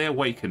 Are they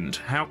awakened?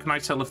 How can I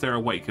tell if they're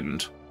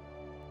awakened?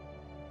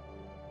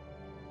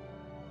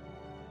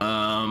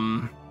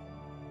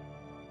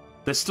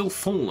 They're still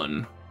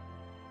fallen.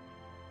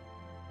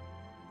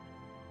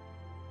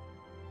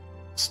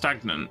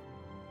 Stagnant.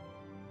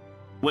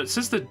 Well, it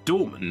says they're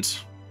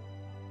dormant.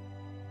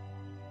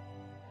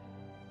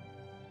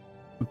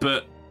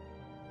 But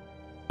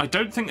I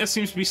don't think there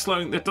seems to be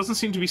slowing. That doesn't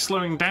seem to be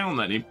slowing down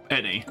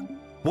any.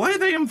 Why are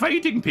they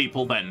invading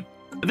people then?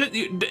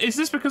 Is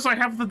this because I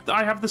have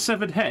the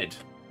severed head?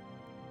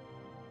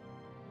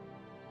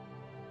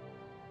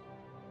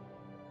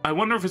 I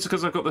wonder if it's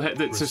because I've got the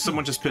head. So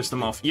someone just pissed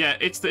them off. Yeah,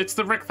 it's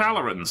the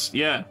Recthalerans.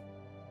 Yeah,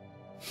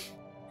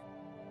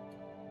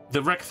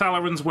 the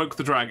Recthalerans woke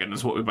the dragon,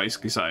 is what we're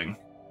basically saying.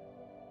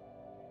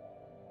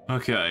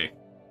 Okay.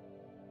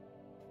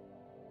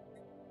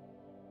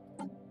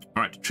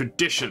 Alright,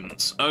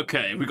 traditions.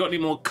 Okay, we got any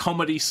more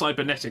comedy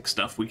cybernetic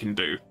stuff we can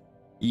do?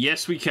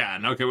 Yes, we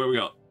can. Okay, what we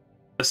got?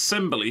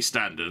 Assembly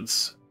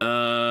standards. We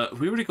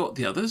already got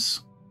the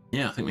others?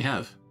 Yeah, I think we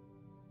have.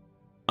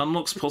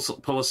 Unlocks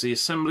policy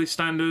assembly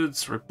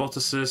standards,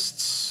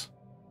 roboticists.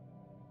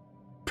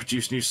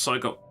 Produce new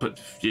Cygot, but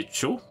yeah,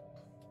 sure.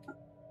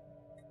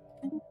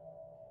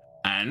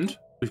 And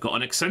we've got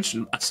an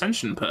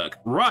ascension perk.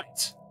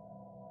 Right.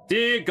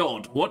 Dear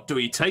God, what do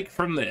we take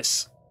from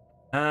this?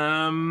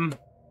 Archaeo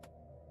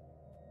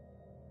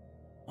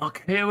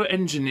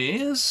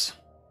engineers?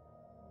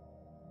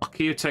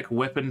 Archaeotech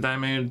weapon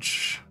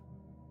damage.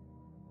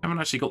 I haven't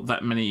actually got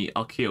that many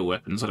Archaeo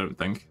weapons, I don't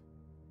think.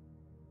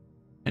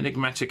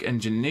 Enigmatic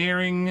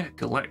engineering,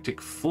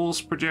 galactic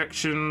force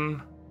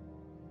projection,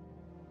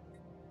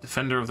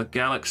 defender of the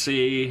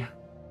galaxy.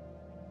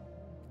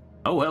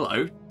 Oh,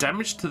 hello.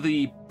 Damage to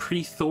the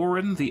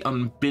Prethoran, the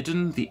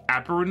Unbidden, the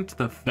Aberrant,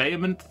 the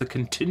Vehement, the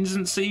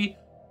Contingency,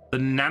 the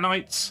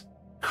Nanites,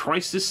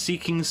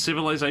 crisis-seeking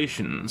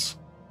civilizations.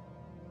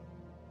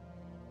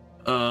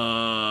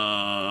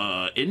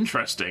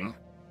 Interesting.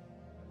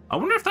 I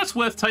wonder if that's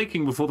worth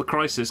taking before the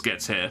crisis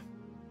gets here.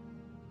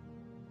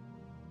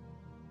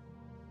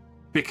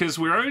 Because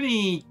we're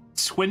only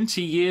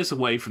 20 years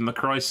away from the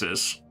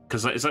crisis.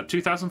 Because is that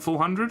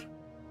 2,400?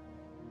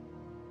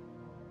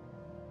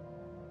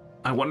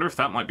 I wonder if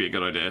that might be a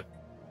good idea.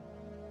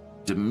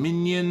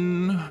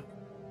 Dominion.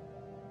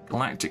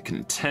 Galactic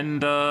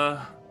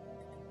Contender.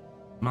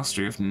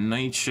 Mastery of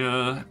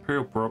Nature.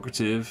 Imperial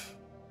Prerogative.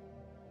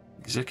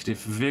 Executive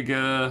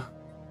Vigor.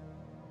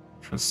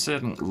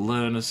 Transcendent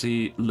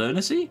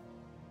Learnacy?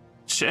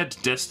 Shared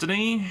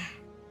Destiny.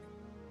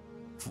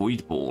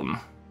 Voidborn.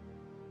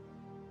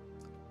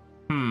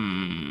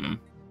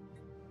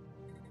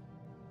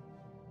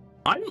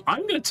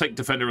 I'm going to take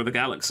Defender of the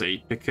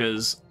Galaxy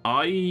because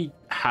I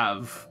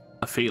have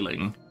a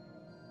feeling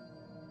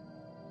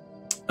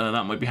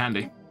that might be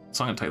handy.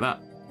 So I'm going to take that.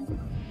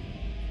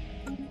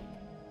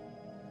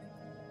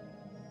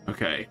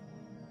 Okay.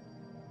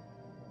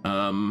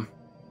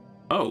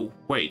 Oh,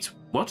 wait.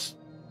 What?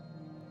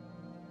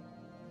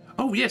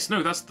 Oh, yes,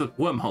 no, that's the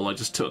wormhole I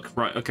just took.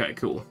 Right, okay,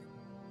 cool.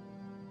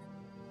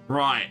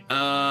 Right,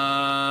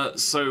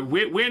 so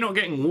we're not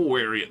getting war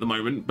weary at the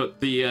moment, but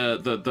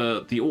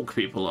the orc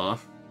people are.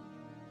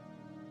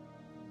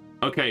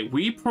 Okay,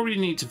 we probably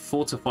need to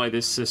fortify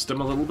this system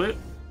a little bit.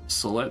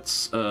 So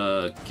let's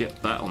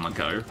get that on the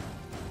go.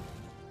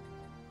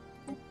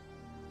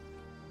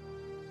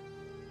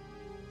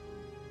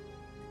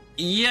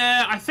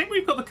 Yeah, I think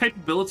we've got the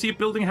capability of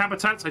building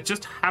habitats. I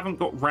just haven't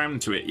got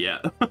round to it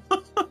yet.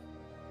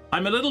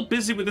 I'm a little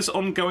busy with this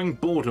ongoing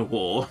border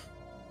war.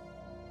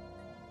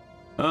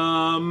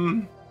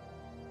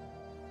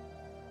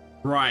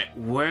 Right,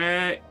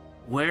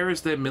 where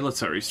is their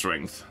military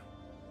strength?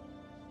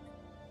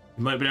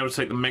 You might be able to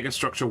take the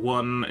megastructure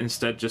one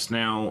instead just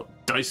now.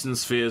 Dyson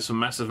spheres for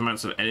massive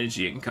amounts of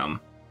energy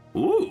income.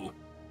 Ooh.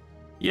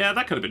 Yeah,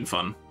 that could have been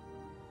fun.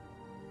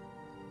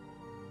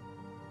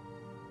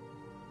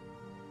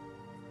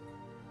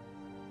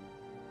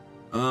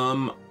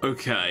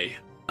 Okay.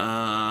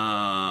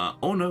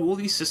 Oh no, all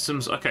these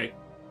systems. Okay.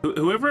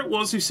 Whoever it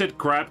was who said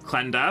grab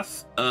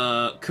Clandath,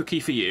 cookie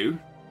for you.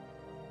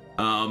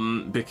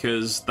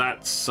 Because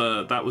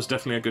that was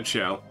definitely a good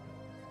shout.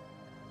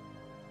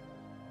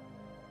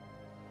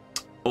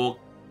 Or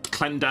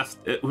Clendath.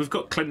 We've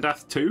got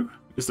Clendath 2.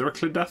 Is there a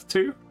Clendath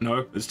 2?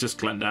 No, it's just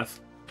Clendath.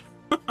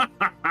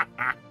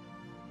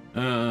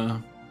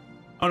 Oh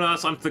no,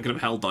 I'm thinking of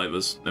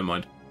Helldivers. Never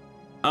mind.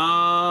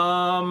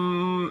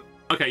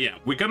 Okay, yeah,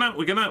 we're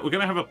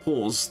gonna have a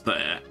pause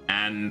there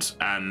and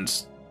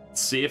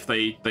see if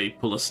they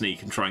pull a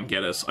sneak and try and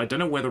get us. I don't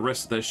know where the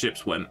rest of their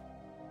ships went,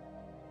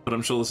 but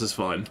I'm sure this is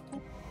fine.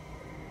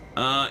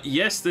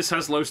 Yes, this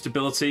has low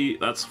stability.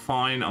 That's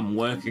fine. I'm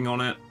working on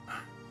it.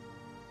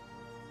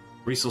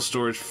 Resource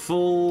storage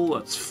full.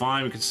 That's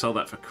fine. We can sell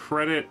that for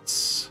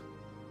credits.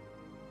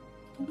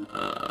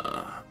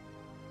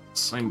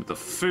 Same with the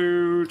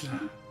food.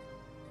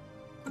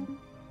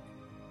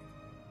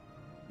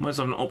 Might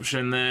have an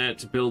option there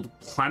to build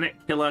planet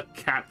killer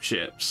cap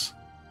ships.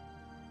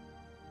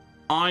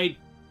 I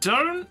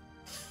don't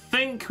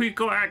think we've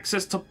got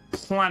access to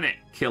planet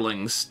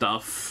killing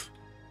stuff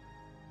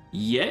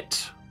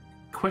yet?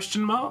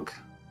 Question mark?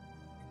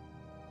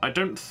 I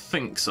don't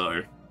think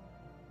so.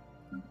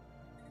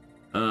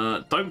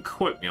 Don't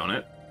quote me on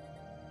it.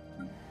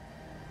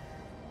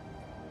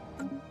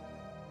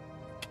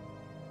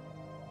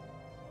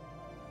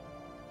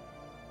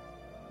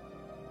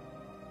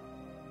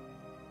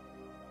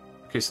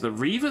 Okay, so the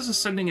Reavers are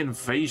sending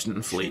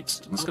invasion fleets.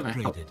 That's going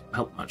to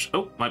help much.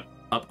 Oh, my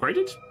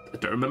upgraded? I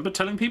don't remember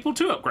telling people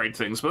to upgrade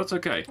things, but that's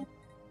okay.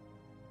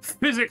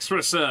 Physics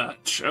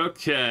research.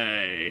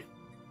 Okay.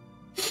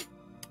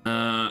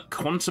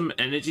 Quantum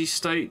energy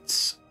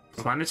states.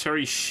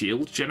 Planetary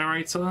shield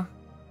generator.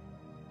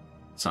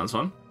 Sounds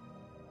fun.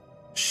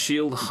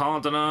 Shield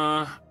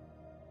hardener.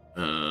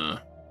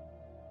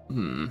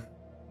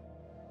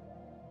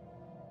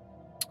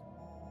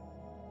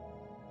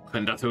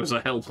 Clendath was a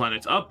hell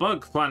planet. A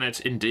bug planet,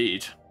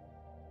 indeed.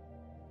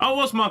 Oh, it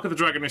was Mark of the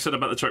Dragon who said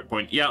about the choke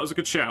point. Yeah, it was a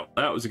good shout.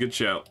 That was a good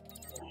shout.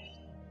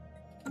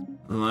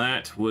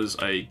 That was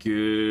a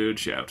good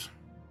shout.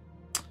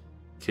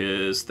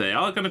 Because they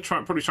are going to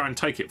probably try and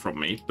take it from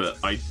me, but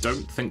I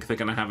don't think they're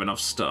going to have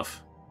enough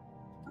stuff.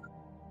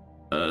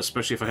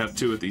 Especially if I have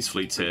two of these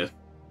fleets here.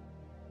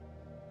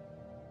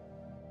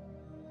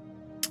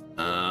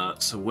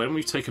 So when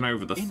we've taken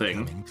over the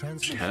thing...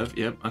 Which we have,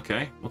 yep,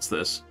 okay. What's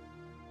this?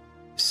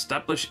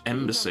 Establish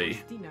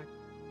embassy.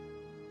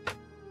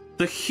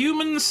 The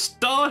human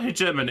star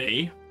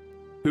hegemony,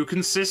 who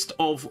consist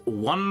of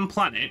one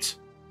planet,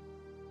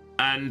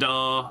 and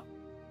are...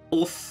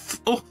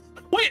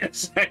 wait a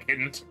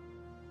second!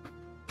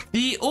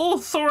 The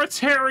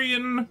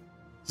authoritarian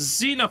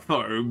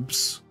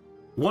xenophobes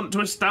want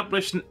to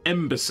establish an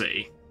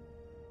embassy.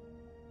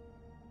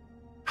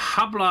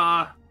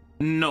 Habla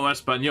no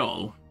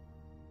español.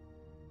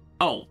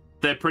 Oh,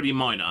 they're pretty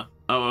minor.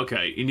 Oh,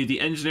 okay. You need the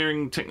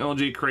engineering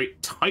technology to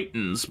create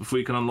titans before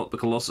you can unlock the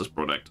Colossus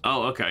product.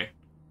 Oh, okay.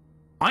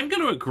 I'm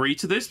going to agree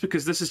to this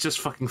because this is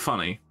just fucking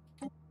funny.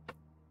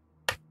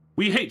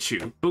 We hate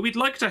you, but we'd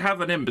like to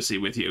have an embassy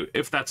with you,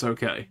 if that's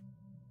okay.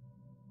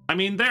 I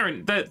mean, they're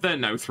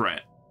no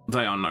threat.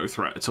 They are no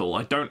threat at all.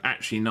 I don't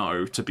actually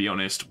know, to be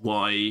honest,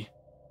 why...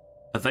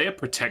 Are they a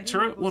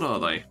protectorate? What are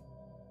they?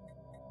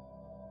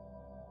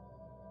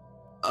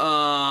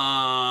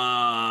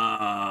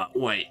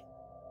 Wait.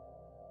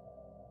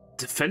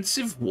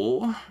 Defensive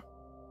war?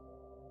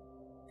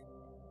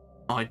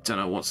 I don't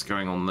know what's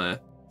going on there.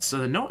 So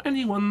they're not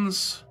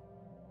anyone's...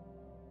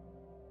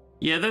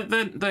 Yeah,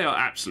 they are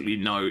absolutely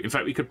no. In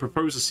fact, we could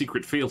propose a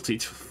secret fealty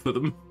for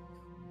them.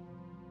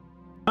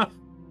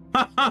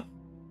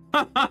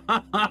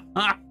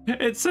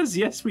 It says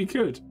yes, we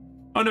could.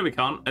 Oh no, we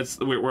can't.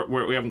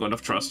 We haven't got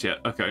enough trust yet.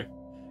 Okay.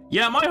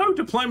 Yeah, my whole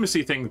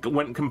diplomacy thing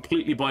went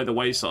completely by the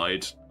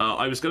wayside.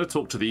 I was going to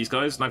talk to these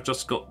guys, and I've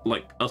just got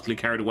like utterly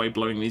carried away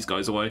blowing these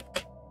guys away.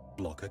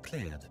 Blocker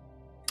cleared.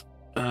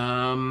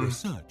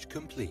 Research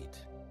complete.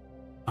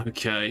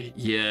 Okay.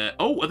 Yeah.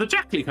 Oh, are the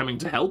Jackly coming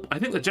to help? I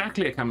think the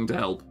Jackly are coming to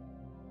help.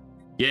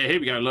 Yeah, here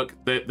we go. Look,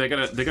 they're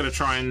gonna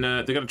try and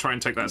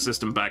take that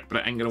system back, but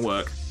it ain't gonna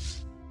work.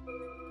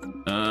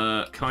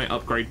 Can I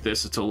upgrade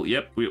this at all?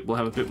 Yep, we'll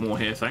have a bit more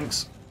here,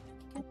 thanks.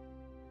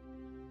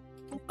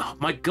 Oh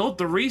my god,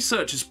 the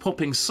research is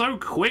popping so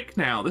quick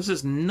now. This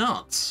is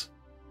nuts.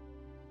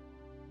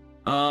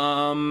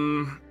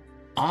 Armored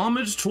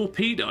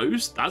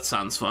torpedoes. That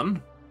sounds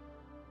fun.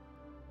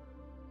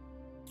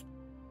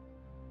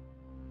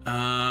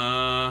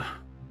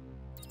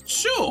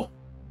 Sure.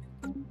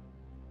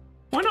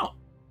 Why not?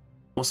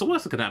 What's the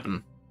worst that could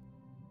happen?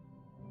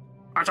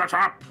 That's a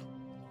trap.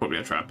 Probably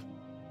a trap.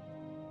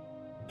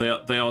 They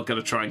are going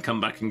to try and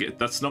come back and get.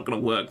 That's not going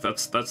to work.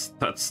 That's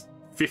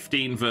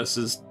 15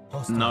 versus.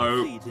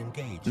 No.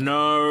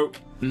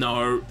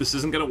 No. This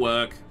isn't going to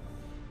work.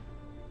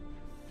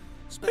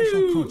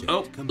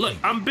 Oh, look,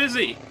 I'm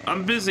busy.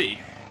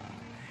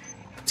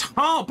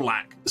 Tar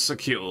black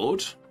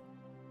secured.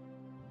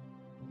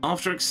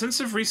 After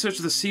extensive research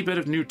of the seabed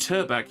of New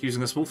Turbak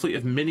using a small fleet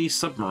of mini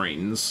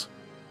submarines.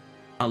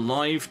 A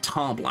live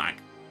tar black.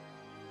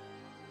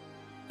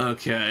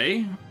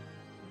 Okay.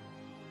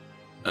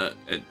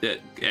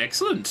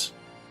 Excellent.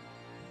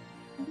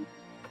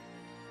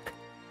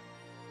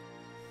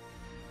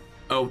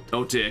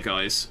 Oh dear,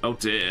 guys. Oh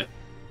dear.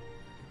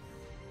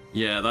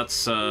 Yeah,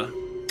 that's a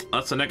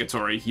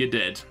negatory. You're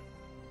dead.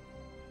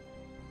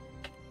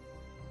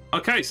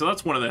 Okay, so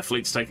that's one of their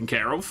fleets taken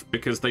care of,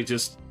 because they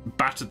just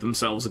battered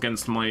themselves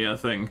against my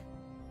thing.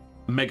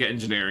 Mega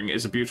engineering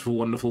is a beautiful,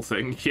 wonderful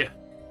thing. Yeah.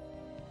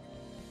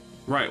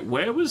 Right,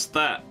 where was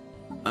that?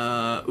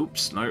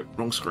 Oops, no,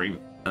 wrong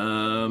screen.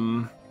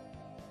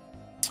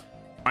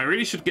 I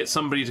really should get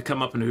somebody to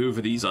come up and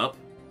hoover these up.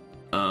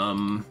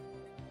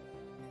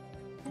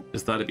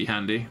 Is that'd be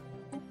handy.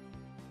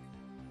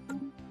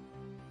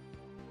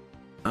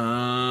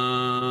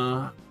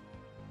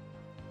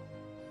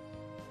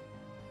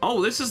 Oh,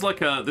 this is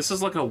like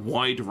a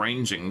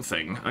wide-ranging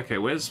thing. Okay,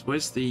 where's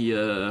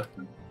the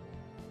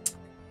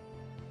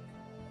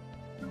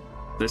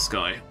this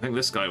guy? I think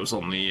this guy was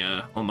on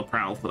the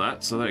prowl for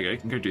that. So there you go. You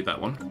can go do that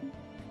one.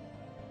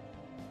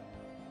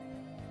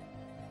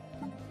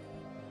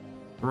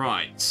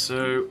 Right.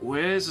 So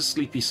where's a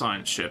sleepy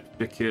science ship?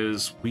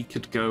 Because we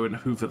could go and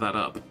hoover that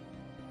up.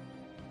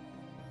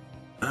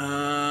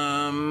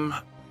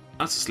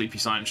 That's a sleepy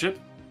science ship.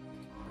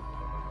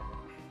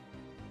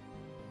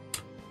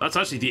 That's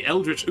actually the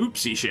Eldritch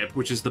Oopsie ship,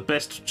 which is the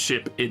best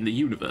ship in the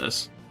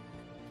universe.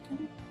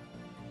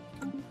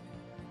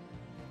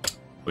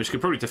 Which could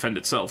probably defend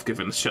itself,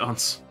 given the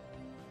chance.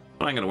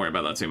 But I ain't going to worry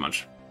about that too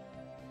much.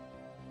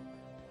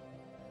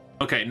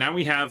 Okay, now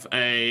we have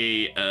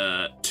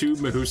a 2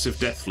 Mahusive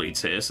Death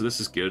Fleets here, so this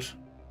is good.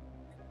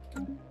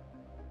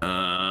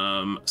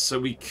 So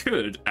we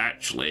could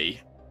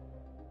actually...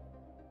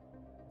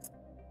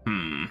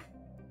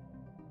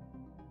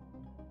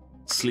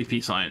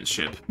 Sleepy science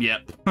ship.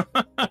 Yep.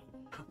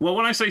 Well,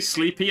 when I say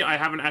sleepy, I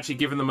haven't actually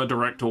given them a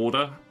direct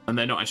order, and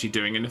they're not actually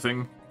doing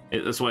anything.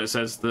 That's why it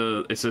says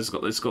it's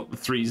got the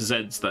 3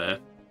 Z's there.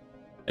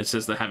 It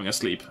says they're having a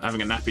sleep,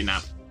 having a nappy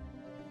nap.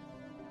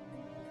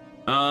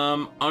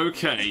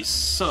 Okay,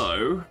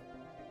 so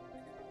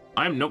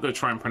I'm not going to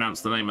try and pronounce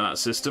the name of that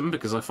system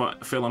because I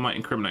feel I might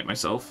incriminate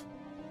myself.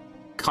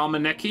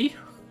 Karmaneki?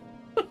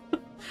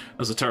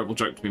 That's a terrible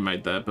joke to be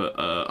made there, but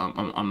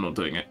I'm not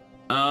doing it.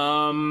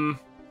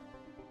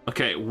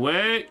 Okay,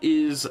 where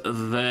is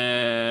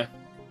their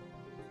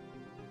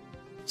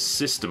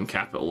system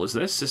capital? Is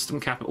there system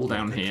capital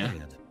down here?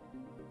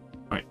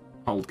 Right,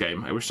 hold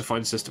game. I wish to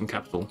find system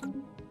capital.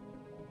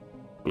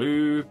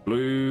 Blue,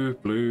 blue,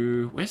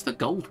 blue. Where's the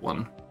gold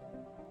one?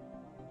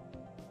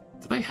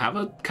 Do they have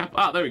a cap?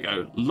 Ah, there we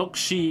go.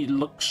 Luxy,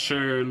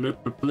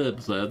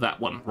 that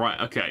one. Right,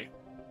 okay.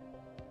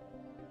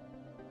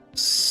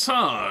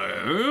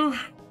 So...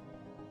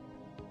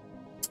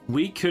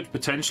 we could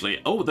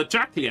potentially... oh, the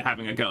Jackly are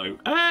having a go.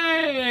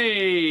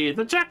 Hey!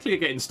 The Jackly are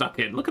getting stuck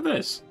in. Look at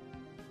this.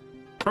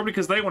 Probably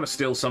because they want to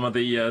steal some of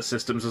the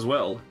systems as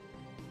well.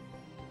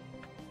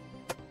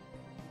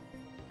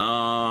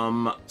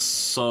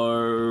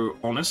 So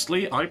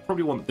honestly, I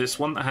probably want this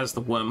one that has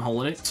the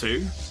wormhole in it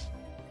too.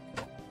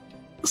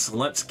 So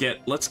let's get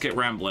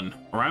rambling.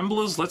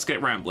 Ramblers, let's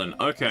get rambling.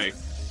 Okay.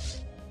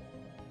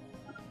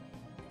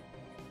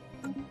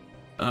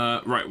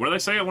 Right, what did I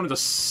say? I wanted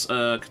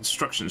a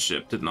construction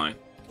ship, didn't I?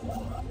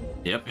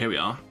 Yep, here we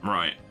are.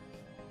 Right.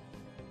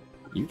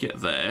 You get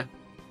there.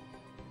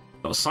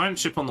 Got a science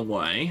ship on the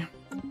way.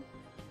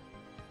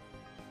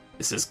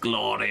 This is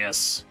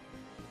glorious.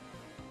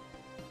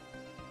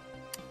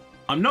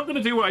 I'm not going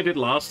to do what I did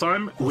last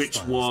time,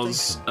 which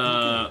was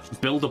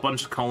build a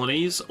bunch of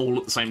colonies all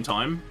at the same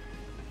time.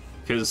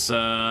 Because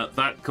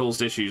that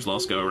caused issues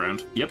last go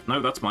around. Yep,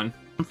 no, that's mine.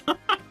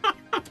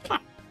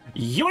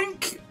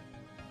 Yoink!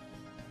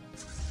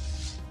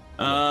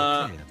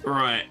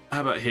 Right,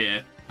 how about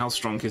here? How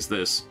strong is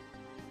this?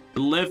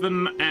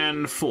 11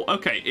 and 4.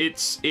 Okay,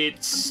 it's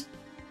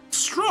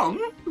strong,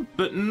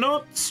 but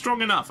not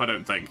strong enough, I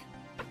don't think.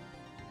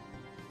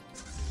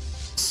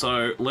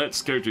 So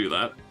let's go do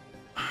that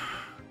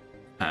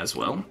as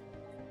well.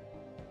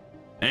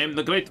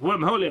 The great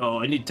wormhole. Oh,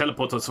 I need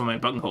teleporters for my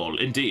bunghole.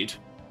 Indeed.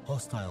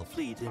 Hostile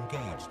fleet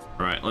engaged.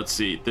 Right, let's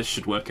see. This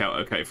should work out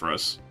okay for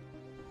us.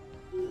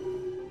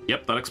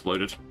 Yep, that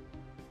exploded.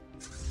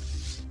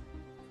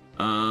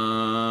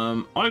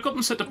 I've got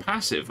them set to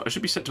passive. I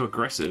should be set to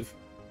aggressive.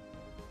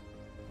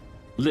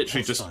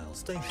 Literally just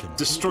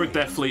destroyed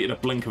their fleet in a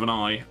blink of an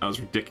eye. That was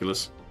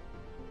ridiculous.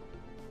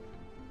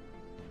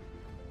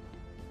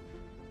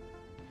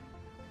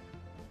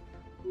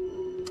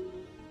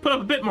 Put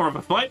up a bit more of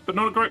a fight, but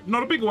not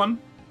a big one.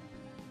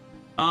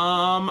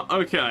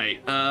 Okay.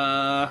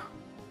 Oh,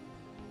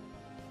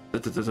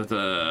 there's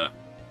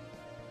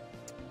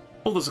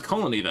a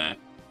colony there.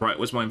 Right,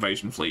 where's my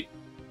invasion fleet?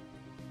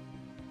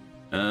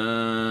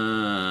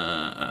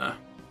 Are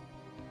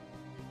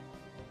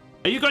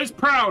you guys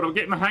proud of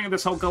getting the hang of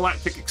this whole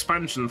galactic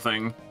expansion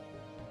thing?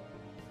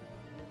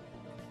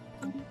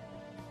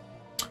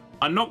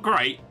 I'm not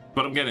great,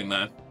 but I'm getting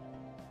there.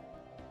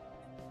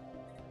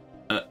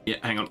 Yeah,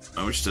 hang on.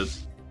 I wish to...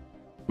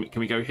 Can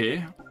we go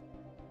here?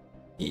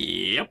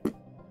 Yep.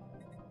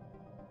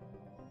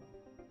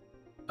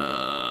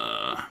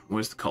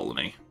 Where's the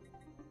colony?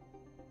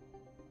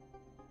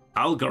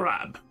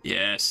 Algarab.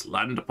 Yes,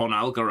 land upon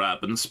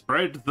Algarab and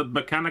spread the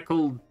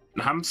mechanical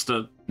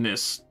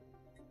hamsterness.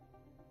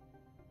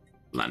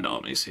 Land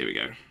armies. Here we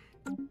go.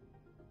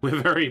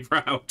 We're very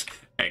proud.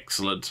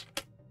 Excellent.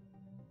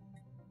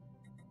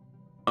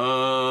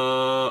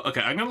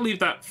 Okay, I'm gonna leave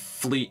that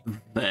fleet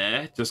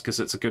there just because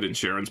it's a good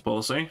insurance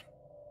policy.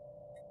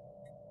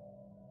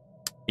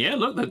 Yeah,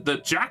 look, the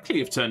Jackley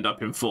have turned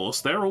up in force.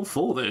 They're all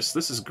for this.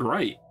 This is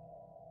great.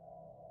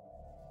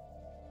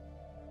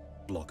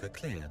 Blocker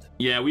cleared.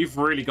 Yeah, we've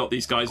really got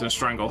these guys in a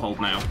stranglehold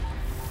now.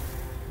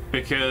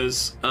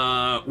 Because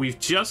we've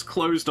just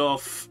closed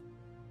off...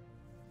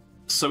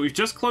 So we've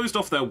just closed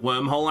off their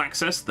wormhole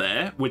access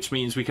there, which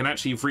means we can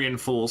actually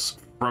reinforce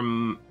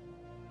from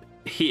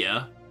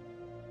here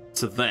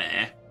to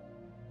there.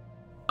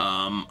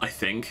 I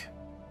think.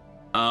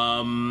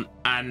 And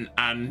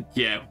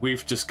yeah,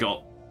 we've just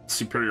got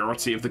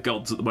superiority of the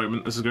gods at the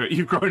moment. This is great.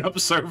 You've grown up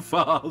so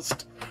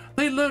fast.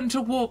 They learn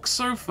to walk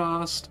so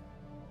fast.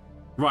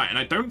 Right, and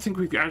I don't think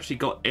we've actually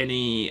got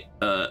any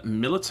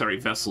military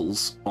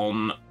vessels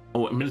on,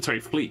 or military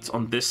fleets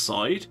on this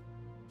side,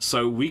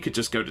 so we could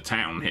just go to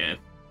town here.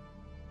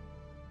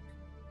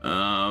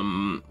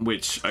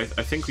 Which I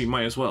think we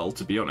might as well,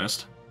 to be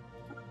honest.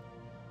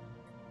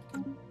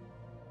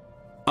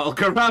 I'll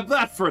grab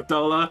that for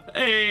 $1.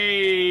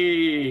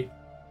 Hey!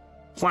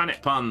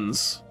 Planet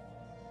puns.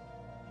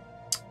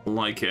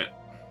 Like it.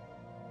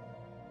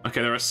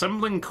 Okay, they're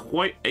assembling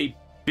quite a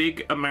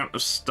big amount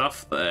of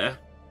stuff there.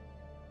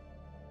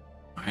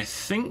 I'm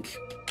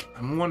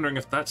wondering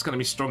if that's going to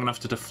be strong enough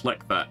to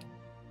deflect that.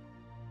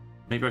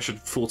 Maybe I should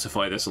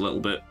fortify this a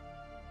little bit.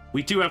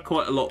 We do have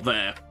quite a lot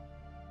there.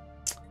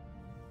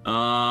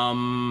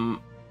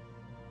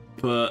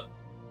 But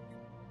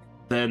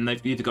then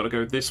they've either got to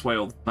go this way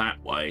or that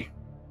way.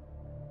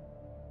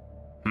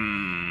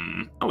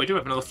 Oh, we do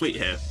have another fleet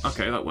here.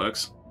 Okay, that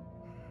works.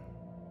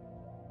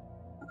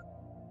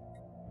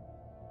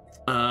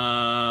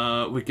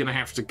 We're going to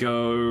have to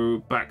go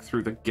back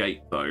through the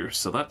gate, though,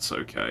 so that's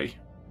okay.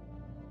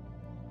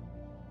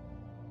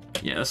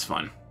 Yeah, that's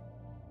fine.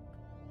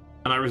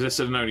 And I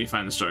resisted an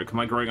OnlyFans joke. Am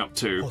I growing up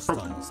too?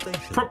 Probably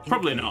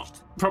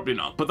not. Probably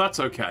not, but that's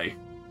okay.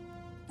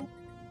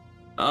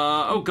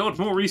 Oh god,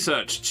 more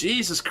research.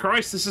 Jesus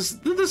Christ, this is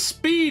the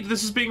speed.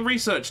 This is being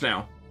researched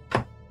now.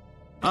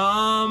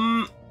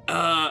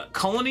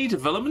 Colony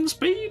development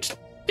speed?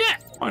 Yeah,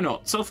 why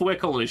not? Self-aware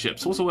colony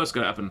ships. What's the worst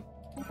gonna happen?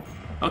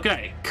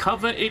 Okay,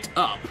 cover it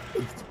up.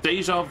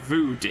 Deja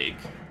vu dig.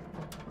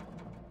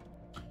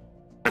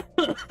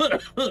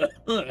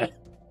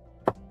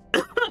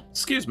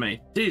 Excuse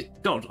me. Dear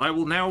God, I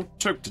will now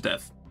choke to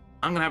death.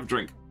 I'm gonna have a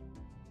drink.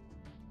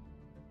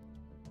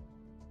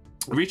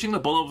 Reaching the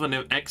bottom of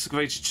an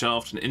excavated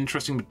shaft, an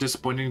interesting but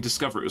disappointing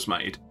discovery was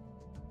made.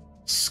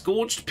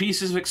 Scorched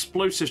pieces of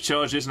explosive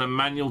charges and a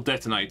manual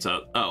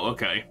detonator. Oh,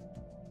 okay.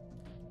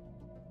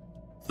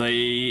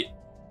 They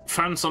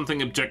found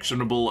something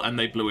objectionable and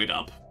they blew it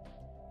up.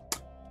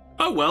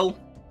 Oh well.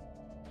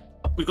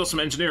 We've got some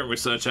engineering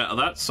research out of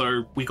that,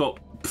 so we got...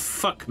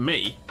 Fuck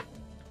me.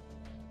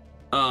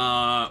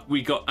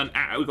 We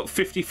got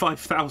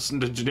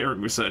 55,000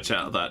 engineering research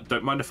out of that.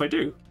 Don't mind if I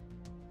do.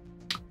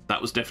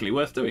 That was definitely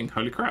worth doing.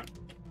 Holy crap.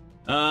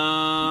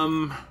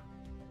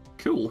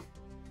 Cool.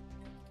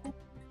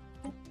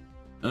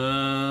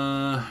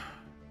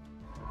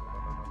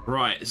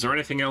 Right, is there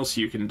anything else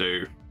you can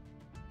do?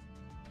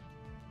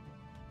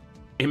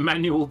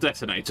 Emmanuel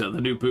Detonator, the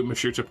new boomer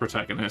shooter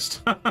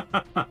protagonist.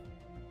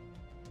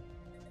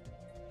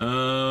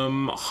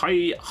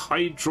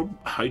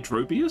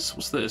 Hydrobius?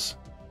 What's this?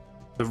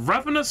 The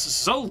Ravenous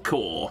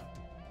Sulcor.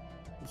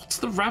 What's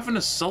the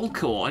Ravenous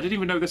Sulcor? I didn't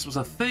even know this was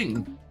a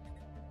thing.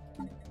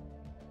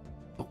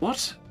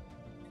 What?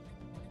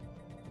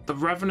 The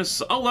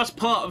Ravenous... Oh, that's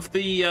part of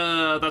the,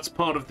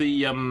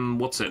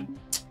 what's it?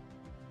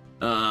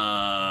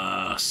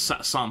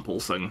 Sample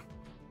thing.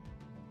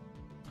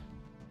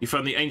 You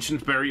found the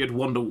ancient buried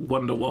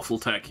Wonder Waffle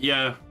tech.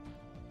 Yeah.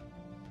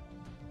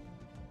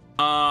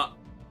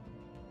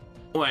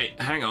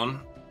 Wait, hang on.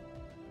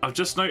 I've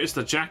just noticed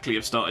the Jackley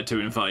have started to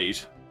invade.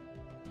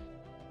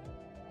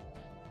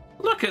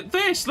 Look at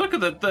this! Look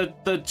at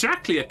the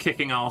Jackley are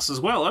kicking ass as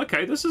well.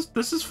 Okay, this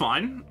is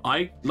fine.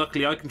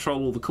 Luckily I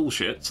control all the cool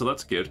shit, so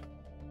that's good.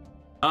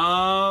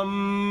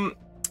 Right,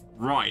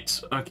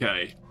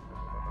 okay.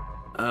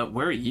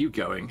 Where are you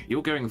going?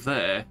 You're going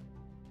there.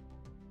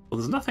 Well,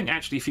 there's nothing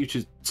actually for you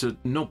to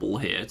nobble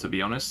here, to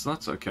be honest. So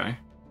that's okay.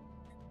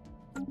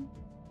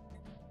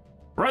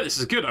 Right, this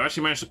is good. I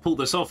actually managed to pull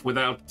this off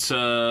without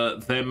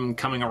them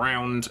coming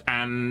around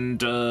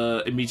and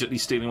immediately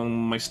stealing all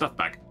my stuff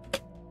back.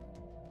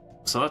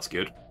 So that's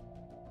good.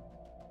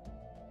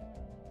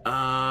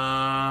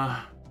 Right,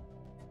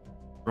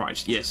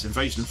 yes,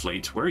 invasion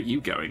fleet. Where are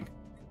you going?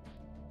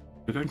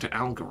 We're going to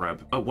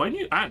Algarab. Oh, why don't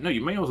you... no,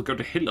 you may also go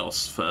to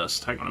Hilos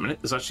first. Hang on a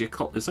minute. There's actually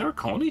a... Is there a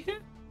colony here?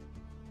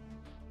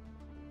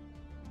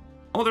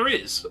 Oh, there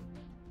is.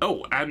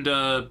 Oh, and,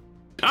 the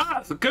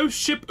ghost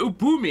ship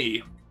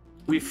Ubumi.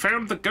 We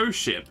found the ghost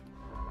ship.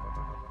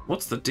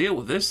 What's the deal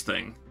with this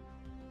thing?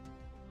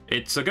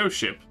 It's a ghost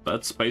ship.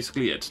 That's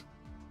basically it.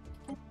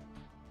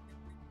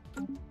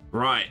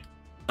 Right.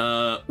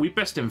 We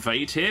best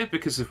invade here,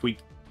 because if we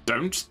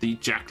don't, the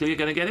Jackley are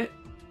going to get it.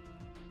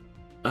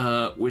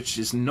 Which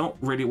is not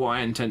really what I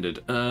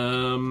intended.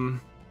 Yeah,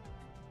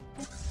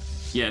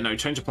 no,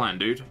 change of plan,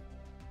 dude.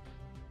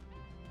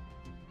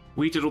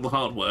 We did all the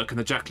hard work, and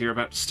the Jackley are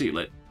about to steal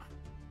it.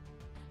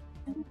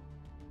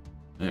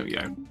 There we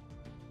go.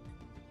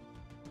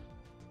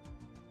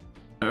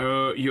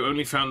 You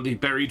only found the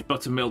buried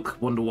buttermilk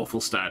Wonder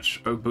Waffle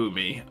stash. Oh,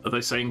 boomy. Are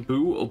they saying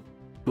boo or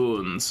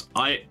boons?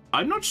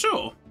 I'm not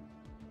sure.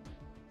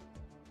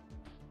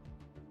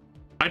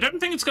 I don't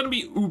think it's going to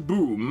be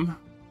ooboom.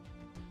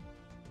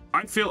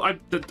 I feel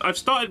I've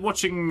started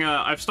watching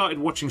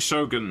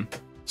Shogun,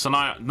 so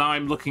now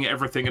I'm looking at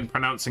everything and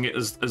pronouncing it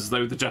as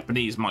though the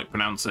Japanese might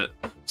pronounce it.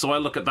 So I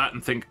look at that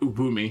and think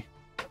ubumi,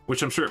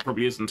 which I'm sure it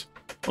probably isn't.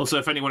 Also,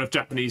 if anyone of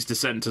Japanese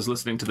descent is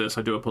listening to this,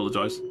 I do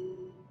apologize.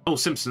 Oh,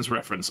 Simpsons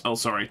reference. Oh,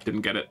 sorry,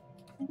 didn't get it.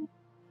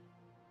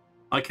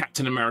 I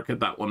Captain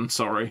America'd that one.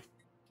 Sorry,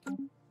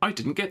 I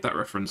didn't get that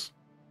reference.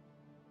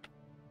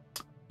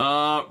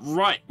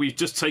 Right, we've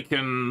just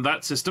taken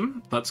that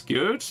system. That's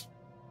good.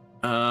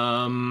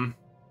 Don't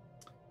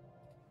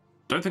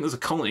think there's a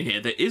colony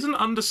here. There is an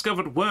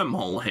undiscovered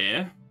wormhole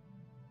here,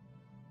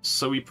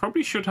 so we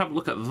probably should have a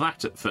look at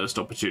that at first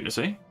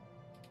opportunity.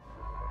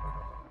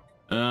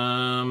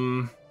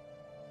 So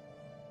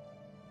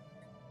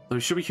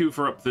should we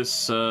hoover up this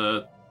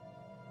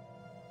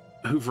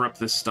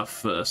stuff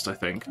first, I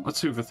think.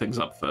 Let's hoover things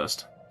up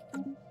first.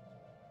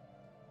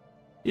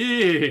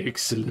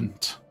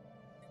 Excellent.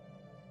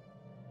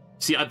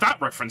 See, that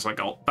reference I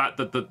got. That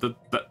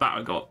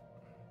I got.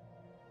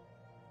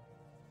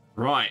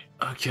 Right,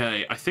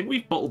 okay. I think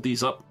we've bottled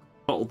these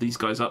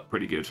guys up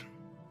pretty good.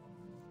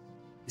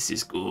 This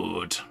is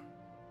good.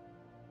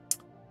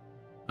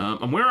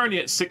 And we're only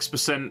at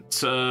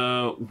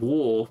 6%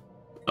 war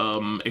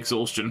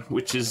exhaustion,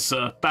 which is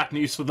bad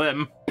news for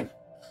them.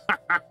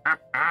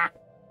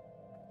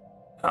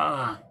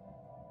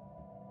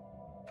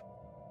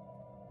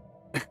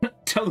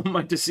 Tell them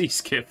my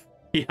deceased Kip.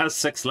 He has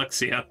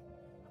sexlexia.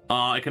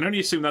 I can only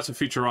assume that's a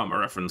Futurama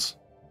reference.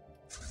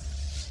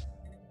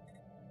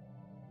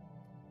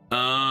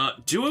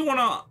 Do I want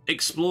to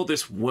explore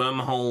this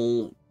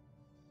wormhole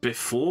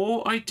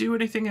before I do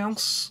anything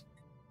else?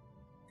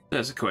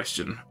 There's a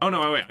question. Oh,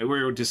 no, wait. We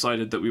already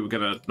decided that we were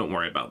going to not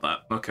worry about that.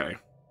 Okay.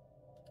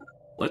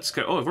 Let's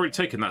go. Oh, I've already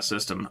taken that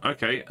system.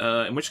 Okay,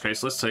 in which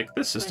case, let's take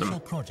this system.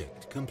 Special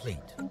project complete.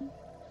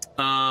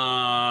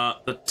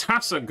 The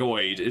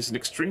Tassagoid is an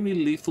extremely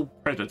lethal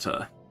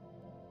predator.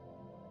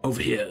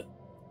 Over here.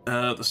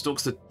 That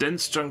stalks the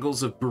dense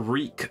jungles of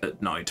Barik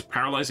at night,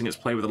 paralyzing its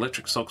prey with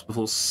electric socks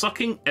before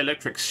sucking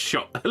electric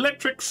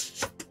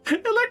socks.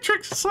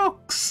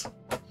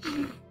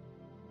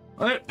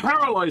 It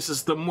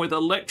paralyzes them with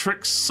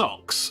electric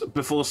socks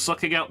before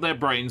sucking out their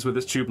brains with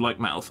its tube-like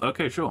mouth.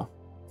 Okay, sure.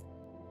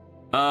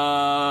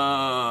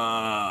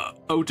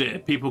 Oh dear,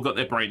 people got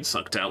their brains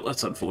sucked out.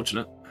 That's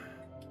unfortunate.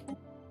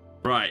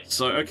 Right,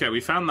 so, okay,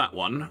 we found that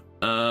one.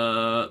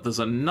 There's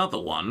another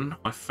one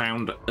I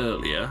found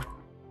earlier,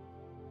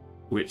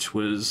 which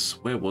was...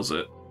 Where was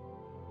it?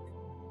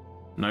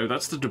 No,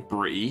 that's the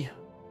debris.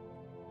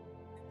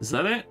 Is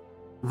that it?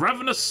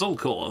 Ravenous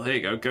Sulcor. There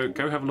you go.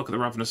 Go have a look at the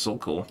Ravenous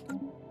Sulcor.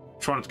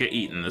 Try not to get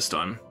eaten this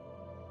time.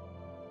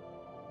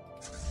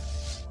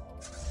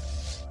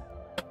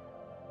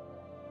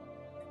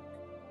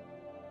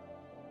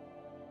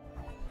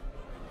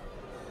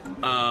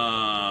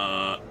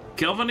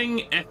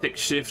 Governing ethics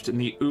shift in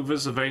the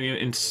Uber-Zavanian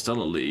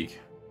Interstellar League.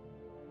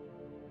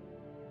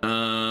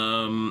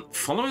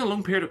 Following a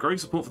long period of growing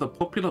support for the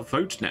Popular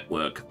Vote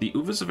Network, the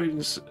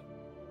Uber-Zavanians...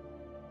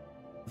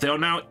 They are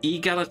now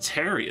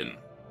egalitarian.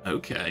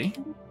 Okay.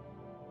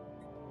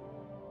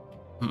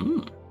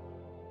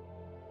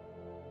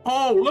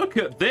 Oh, look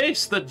at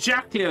this! The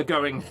Jackly are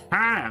going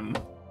ham!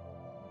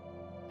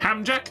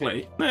 Ham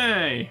Jackly?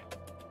 Hey!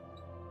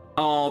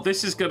 Oh,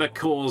 this is going to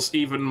cause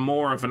even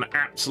more of an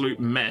absolute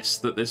mess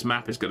that this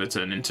map is going to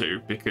turn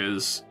into,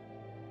 because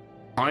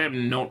I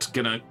am not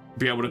going to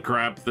be able to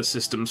grab the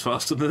systems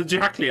faster than the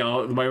Jackly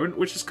are at the moment,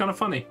 which is kind of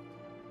funny.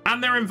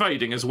 And they're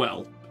invading as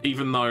well,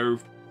 even though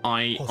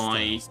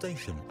Hostile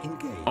station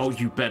engaged. Oh,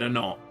 you better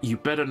not. You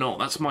better not.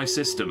 That's my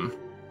system.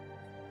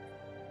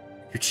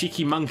 You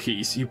cheeky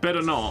monkeys. You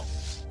better not.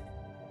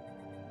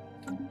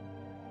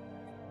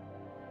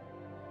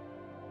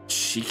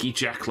 Cheeky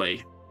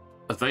Jackly.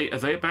 Are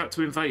they about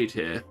to invade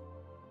here?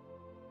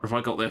 Or have I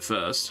got there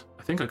first?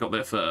 I think I got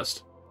there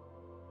first.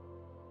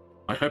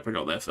 I hope I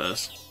got there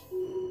first.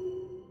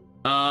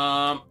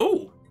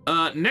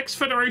 Next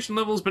Federation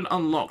level has been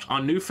unlocked.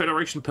 Our new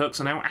Federation perks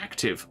are now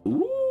active.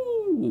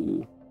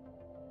 Ooh.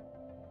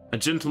 A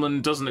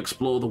gentleman doesn't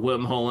explore the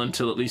wormhole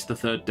until at least the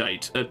third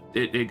date.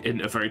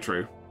 Very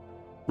true.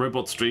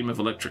 Robot's dream of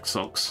electric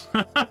socks.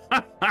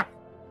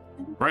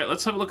 Right,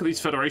 let's have a look at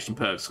these Federation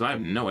perks, because I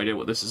have no idea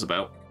what this is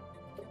about.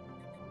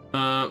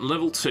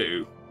 Level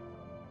 2.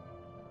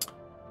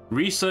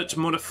 Research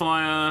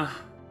modifier...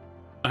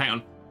 Oh, hang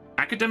on.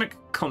 Academic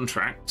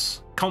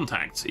contacts,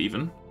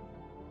 even.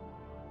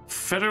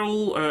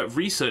 Federal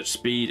research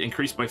speed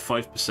increased by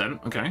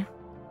 5%. Okay.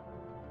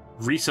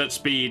 Research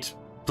speed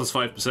plus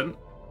 5%.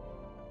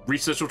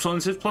 Research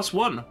alternative plus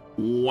 1.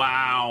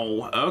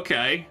 Wow.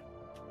 Okay.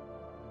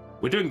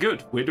 We're doing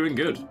good. We're doing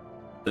good.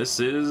 This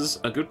is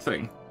a good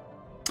thing.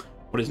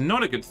 What is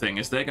not a good thing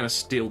is they're going to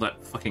steal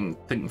that fucking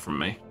thing from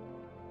me.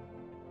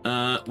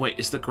 Wait,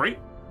 is the Great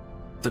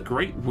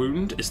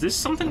Wound? Is this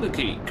something that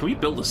can we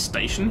build a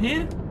station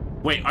here?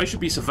 Wait, I should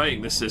be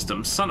surveying this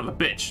system. Son of a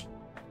bitch.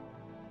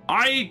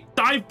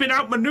 I've been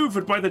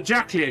outmaneuvered by the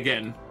Jackly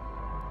again.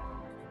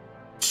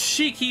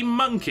 Cheeky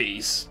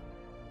monkeys.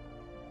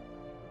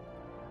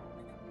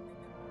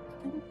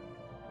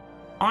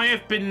 I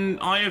have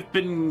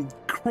been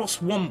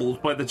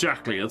cross-wombled by the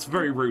Jackly. That's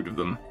very rude of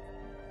them.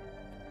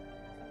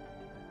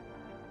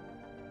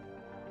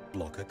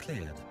 Blocker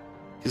cleared.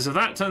 Because if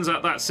that turns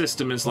out that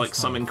system is like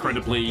some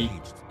incredibly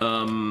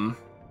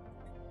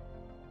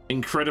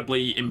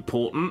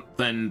important,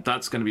 then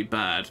that's going to be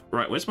bad.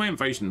 Right, where's my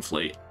invasion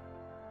fleet?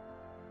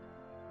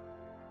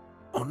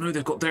 Oh no,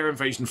 they've got their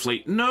invasion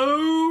fleet.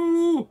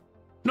 No!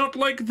 Not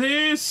like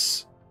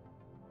this!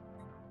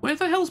 Where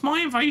the hell's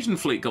my invasion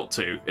fleet got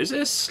to? Is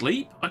it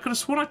asleep? I could have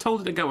sworn I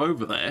told it to go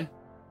over there.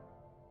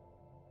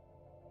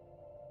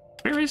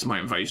 Where is my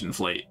invasion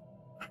fleet?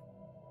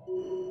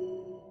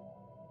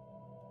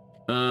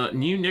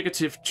 New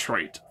negative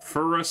trait.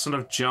 Furra, son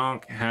of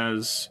Jark,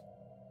 has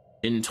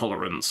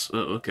intolerance.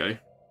 Oh, okay.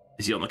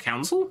 Is he on the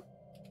council?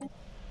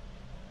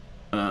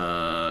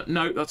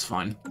 No, that's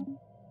fine.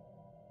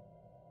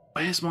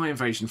 Where's my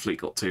invasion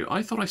fleet got to?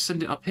 I thought I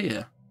sent it up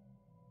here.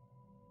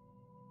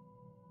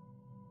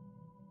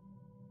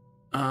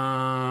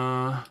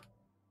 I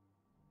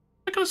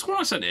could have sworn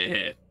I sent it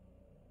here.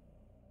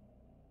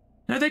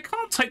 No, they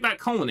can't take that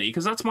colony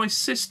because that's my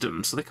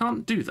system, so they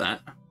can't do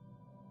that.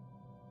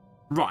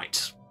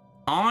 Right.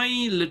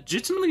 I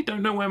legitimately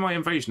don't know where my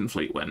invasion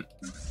fleet went.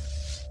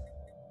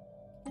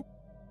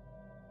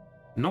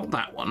 Not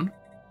that one.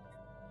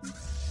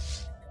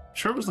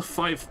 Sure, it was the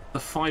five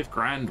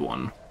grand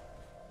one.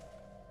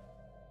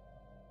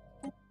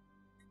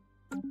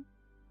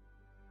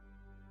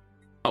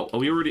 Oh, are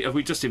we already? Have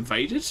we just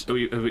invaded?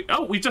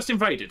 Oh, we've just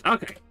invaded.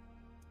 Okay,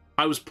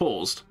 I was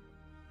paused.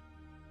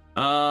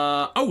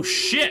 Oh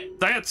shit!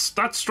 That's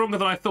stronger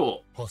than I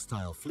thought.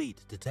 Hostile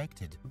fleet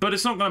detected. But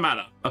it's not going to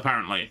matter,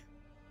 apparently.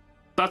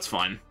 That's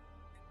fine.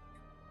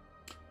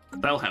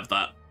 They'll have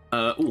that.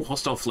 Ooh,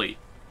 hostile fleet.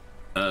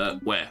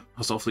 Where?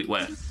 Hostile fleet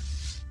where?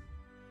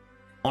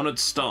 Honored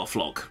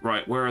Starflock.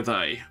 Right, where are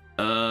they?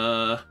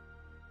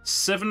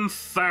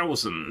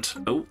 7,000.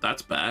 Oh,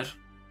 that's bad.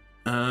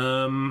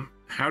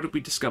 How did we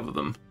discover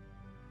them?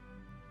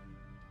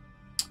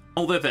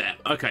 Oh, they're there.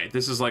 Okay,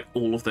 this is like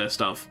all of their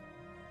stuff.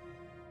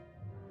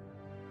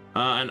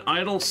 An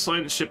idle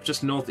science ship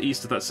just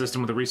northeast of that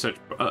system with a research...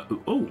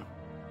 oh.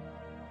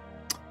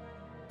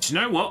 Do you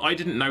know what? I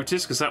didn't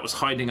notice because that was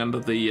hiding under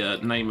the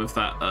name of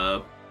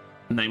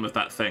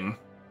that thing.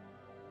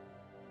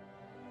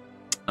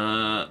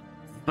 That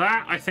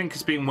I think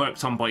is being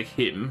worked on by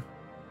him.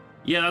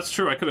 Yeah, that's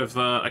true. I could have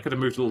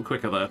moved a little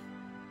quicker there.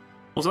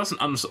 Also, that's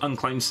an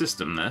unclaimed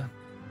system there.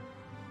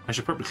 I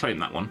should probably claim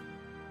that one.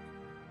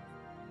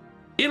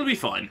 It'll be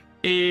fine.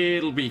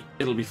 It'll be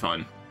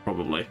fine,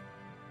 probably.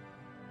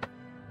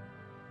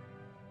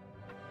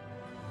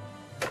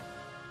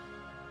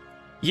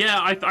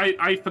 Yeah,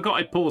 I forgot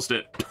I paused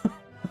it.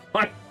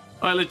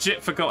 I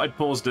legit forgot I'd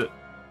paused it.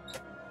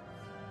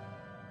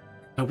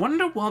 I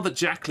wonder while the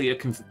Jackli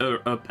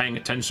are paying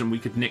attention, we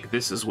could nick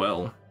this as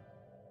well.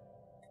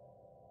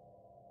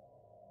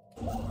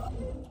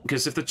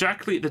 Because if the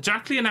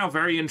Jackli are now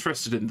very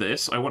interested in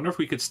this, I wonder if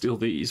we could steal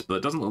these, but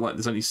it doesn't look like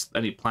there's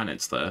any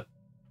planets there.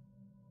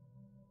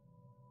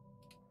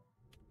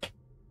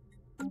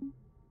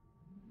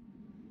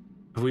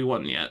 Have we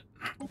won yet?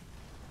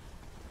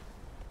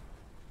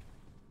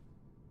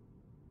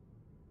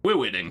 We're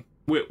winning.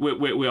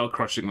 We are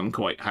crushing them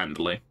quite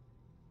handily.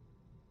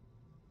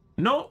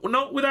 Not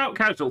without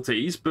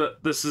casualties,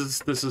 but this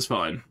is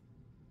fine.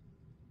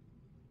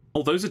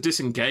 Oh, those are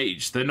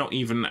disengaged. They're not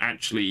even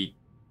actually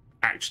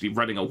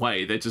running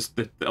away. They're just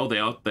they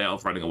are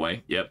running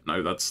away. Yep,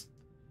 no, that's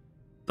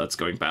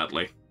going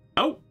badly.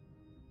 Oh,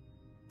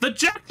 the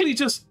Jackli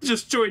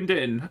just joined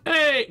in.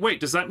 Hey, wait,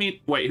 does that mean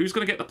who's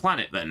gonna get the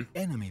planet then?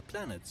 Enemy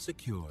planet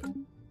secured.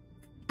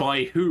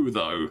 By who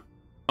though?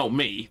 Oh,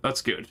 me.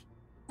 That's good.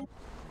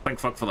 Thank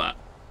fuck for that.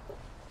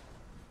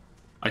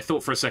 I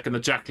thought for a second the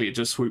Jackli had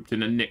just swooped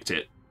in and nicked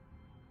it.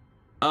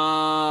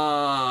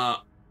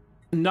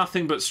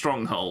 Nothing but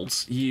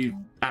strongholds.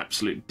 You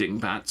absolute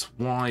dingbats.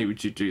 Why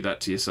would you do that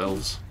to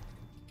yourselves?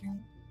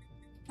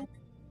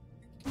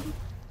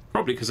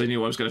 Probably because they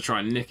knew I was going to try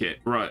and nick it.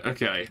 Right,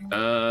 okay.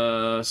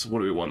 So what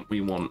do we want?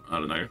 We want, I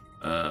don't know,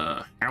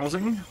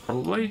 housing,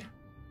 probably.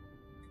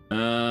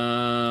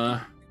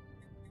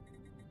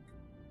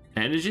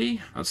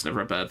 Energy? That's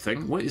never a bad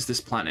thing. What is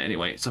this planet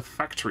anyway? It's a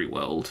factory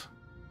world.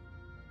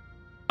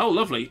 Oh,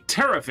 lovely.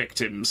 Terror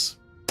victims.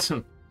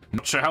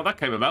 Not sure how that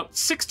came about.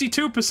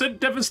 62%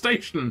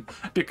 devastation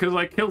because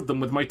I killed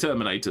them with my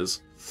Terminators.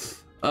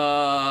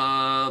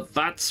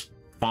 That's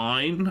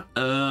fine.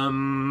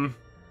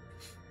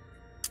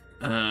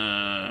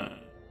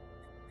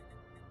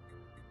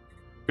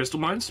 Crystal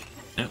mines?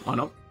 Yeah, why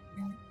not?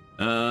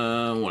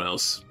 What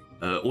else?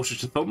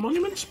 Orchard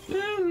Monument?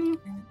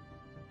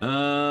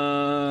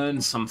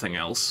 And something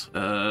else.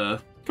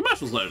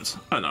 Commercial zones.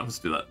 I don't know, let's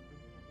do that.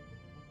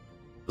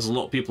 There's a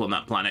lot of people on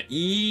that planet.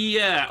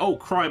 Yeah! Oh,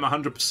 crime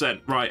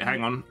 100%. Right,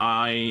 hang on.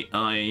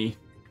 I've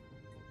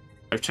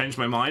changed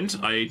my mind.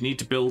 I need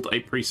to build a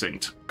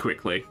precinct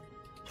quickly.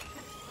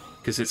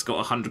 Because it's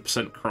got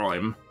 100%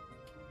 crime.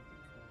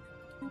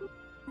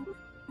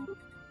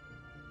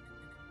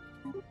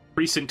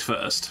 Precinct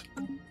first.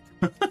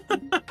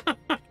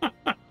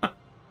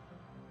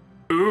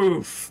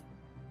 Oof.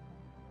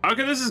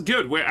 Okay, this is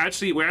good. We're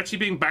actually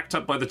being backed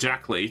up by the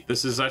Jackli.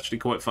 This is actually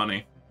quite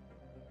funny.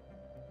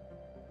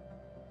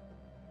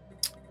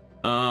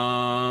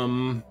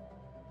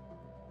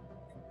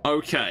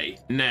 Okay,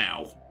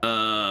 now,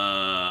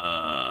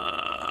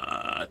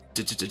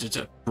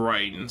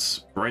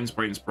 brains.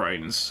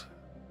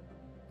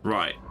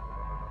 Right.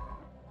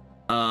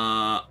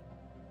 I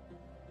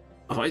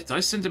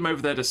sent him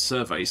over there to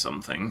survey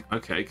something.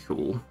 Okay,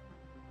 cool.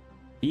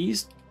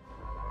 He's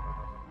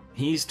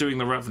doing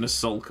the Ravenous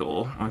Soul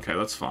Core. Okay,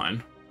 that's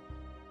fine.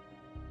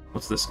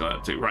 What's this guy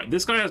up to? Right,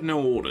 this guy has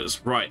no orders.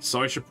 Right,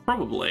 so I should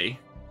probably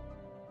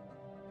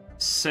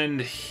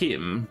send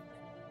him.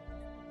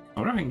 I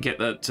wonder if I can get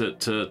that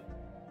to...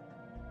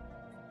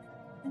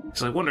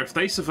 Because I wonder if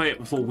they survey it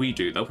before we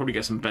do, they'll probably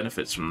get some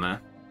benefits from there.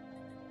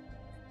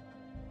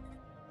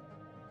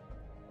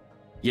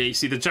 Yeah, you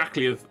see, the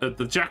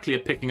Jackli are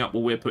picking up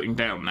what we're putting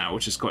down now,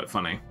 which is quite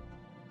funny.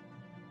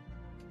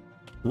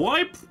 What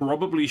I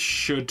probably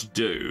should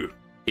do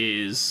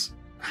is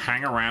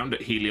hang around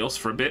at Helios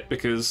for a bit,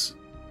 because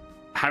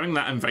having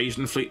that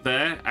invasion fleet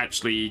there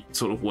actually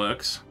sort of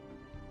works.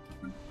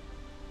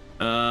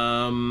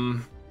 I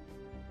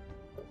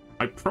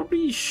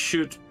probably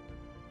should...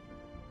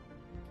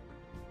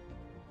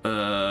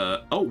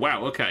 oh,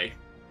 wow, okay.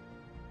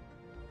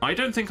 I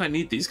don't think I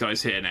need these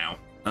guys here now.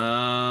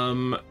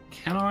 Can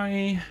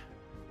I...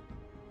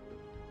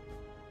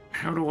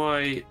 How do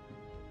I...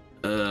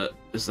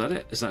 is that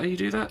it? Is that how you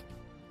do that?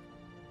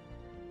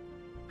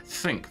 I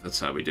think that's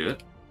how we do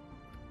it.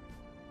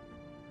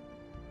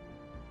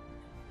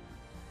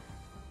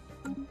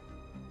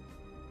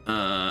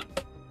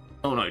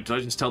 Oh no, did I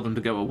just tell them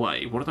to go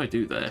away? What did I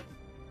do there?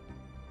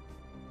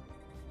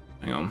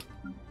 Hang on.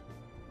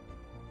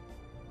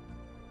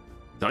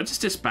 Did I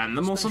just disband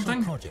them or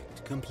something? I'm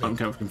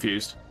kind of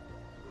confused.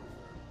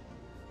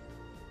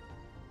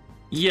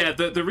 Yeah,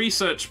 the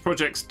research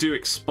projects do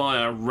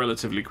expire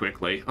relatively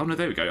quickly. Oh no,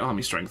 there we go.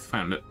 Army strength,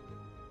 found it.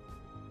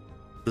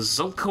 The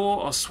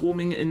Zulkor are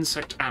swarming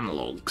insect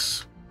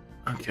analogues.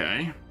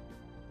 Okay.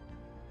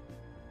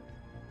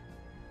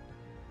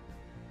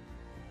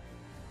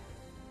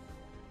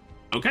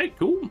 Okay,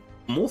 cool.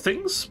 More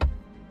things.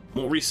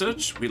 More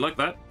research. We like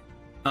that.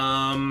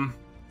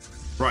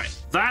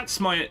 Right. That's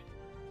my...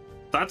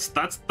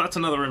 That's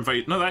another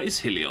invade. No, that is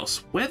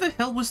Helios. Where the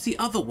hell was the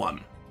other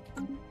one?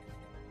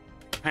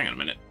 Hang on a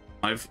minute.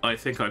 I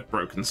think I've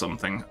broken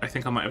something. I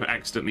think I might have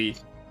accidentally...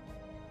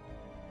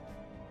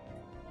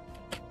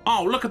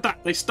 Oh, look at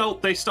that! They stole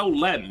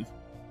Lem.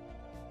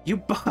 You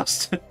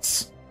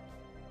bastards.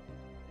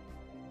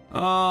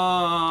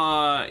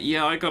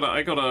 Yeah, I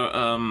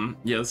gotta,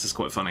 yeah, this is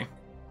quite funny.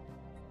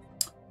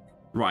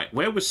 Right,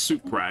 where was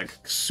Suprag?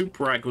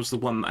 Suprag was the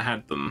one that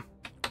had them.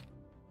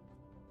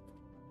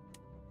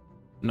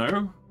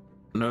 No?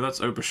 No, that's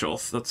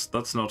Obershoth.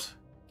 That's not...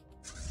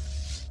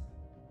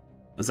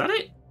 Is that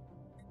it?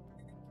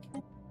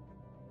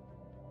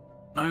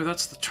 No,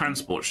 that's the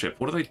transport ship.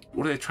 What are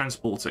they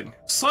transporting?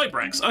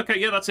 Cybrex! Okay,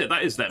 yeah, that's it.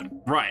 That is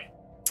them. Right.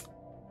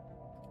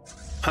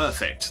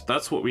 Perfect.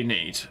 That's what we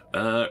need.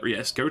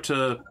 Yes, go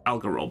to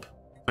Algarob.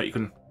 But you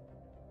can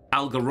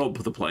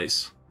Algarob the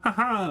place.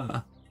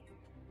 Haha!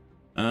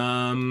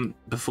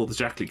 Before the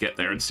Jackley get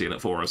there and steal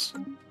it for us.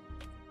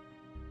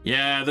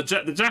 Yeah, the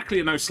Jackley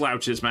are no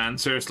slouches, man.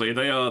 Seriously,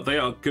 they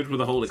are good with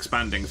the whole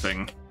expanding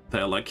thing.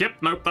 They're like, yep,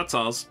 nope, that's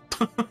ours.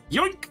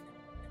 Yoink!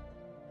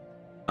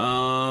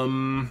 I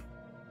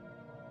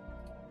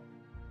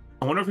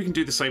wonder if we can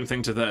do the same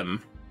thing to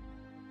them.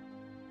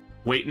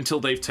 Wait until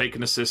they've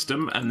taken a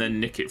system and then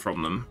nick it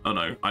from them. Oh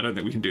no, I don't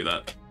think we can do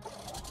that.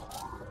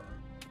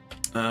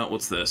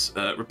 What's this?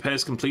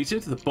 Repairs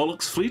completed. The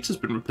Bollocks fleet has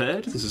been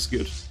repaired. This is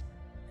good.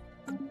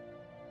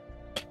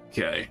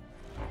 Okay.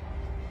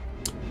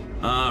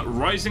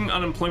 Rising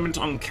unemployment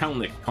on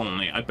Kelnick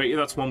colony. I bet you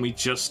that's one we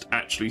just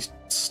actually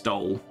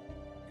stole.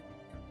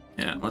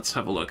 Yeah, let's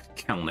have a look.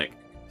 Kelnick.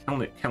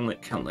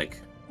 Kelnick.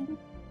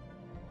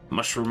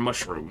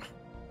 Mushroom.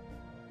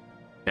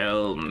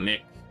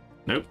 Kelnick.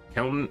 Nope.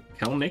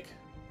 Kelnick.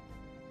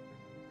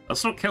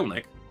 That's not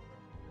Kelnick.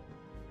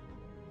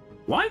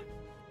 What?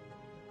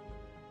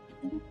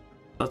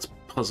 That's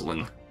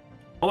puzzling.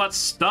 Oh, that's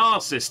Star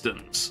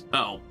Systems.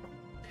 Oh,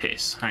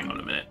 piss. Hang on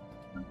a minute.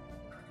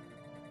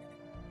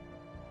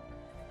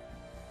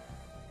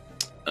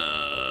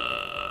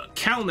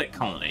 Kelnick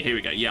colony. Here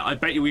we go. Yeah, I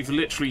bet you we've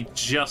literally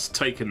just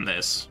taken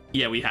this.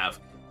 Yeah, we have.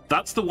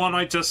 That's the one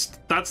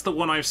that's the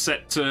one I've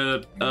set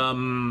to,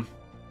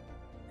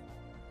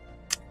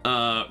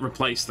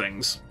 replace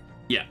things.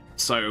 Yeah,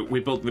 so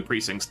we're building the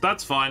precincts.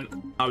 That's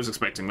fine. I was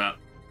expecting that.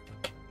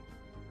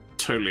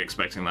 Totally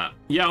expecting that.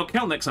 Yeah, well,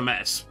 Kelnick's a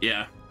mess.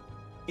 Yeah.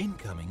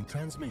 Incoming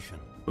transmission.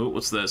 Oh,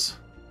 what's this?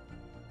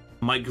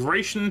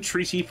 Migration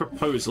treaty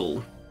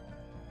proposal.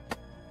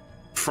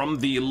 From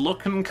the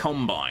Lucan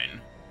Combine.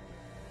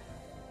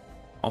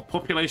 Our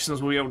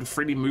populations will be able to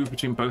freely move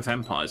between both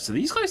empires. Do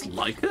these guys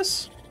like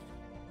us?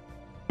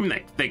 I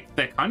mean,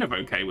 they're kind of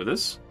okay with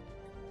us.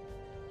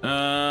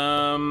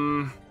 Are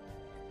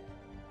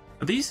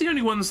these the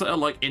only ones that are,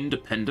 like,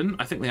 independent?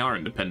 I think they are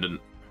independent.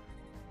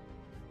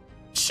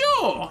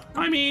 Sure!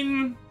 I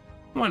mean,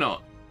 why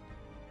not?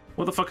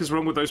 What the fuck is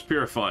wrong with those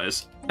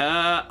purifiers?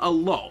 A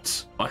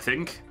lot, I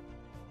think.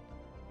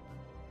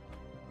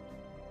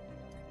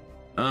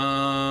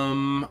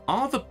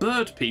 Are the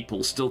bird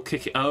people still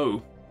kicking?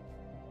 Oh.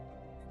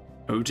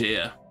 Oh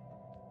dear.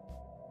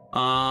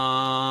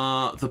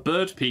 The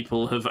bird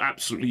people have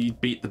absolutely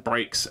beat the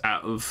brakes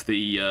out of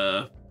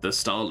the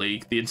Star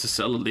League, the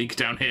Interstellar League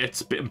down here.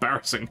 It's a bit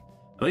embarrassing.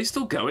 Are they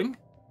still going?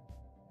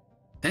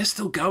 They're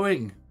still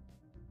going.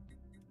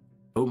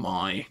 Oh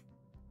my.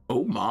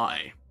 Oh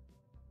my.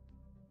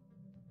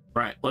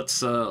 Right,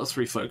 let's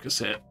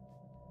refocus here.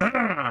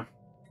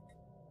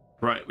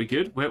 Right, we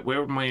good?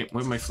 Where are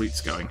my fleets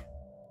going?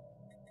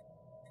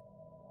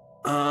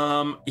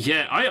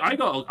 Yeah, I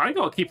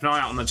gotta keep an eye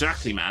out on the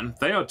Jackley, man.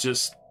 They are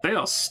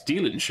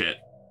stealing shit.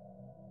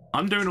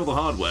 I'm doing all the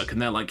hard work,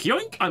 and they're like,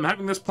 yoink, I'm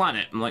having this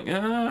planet. I'm like,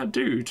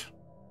 dude.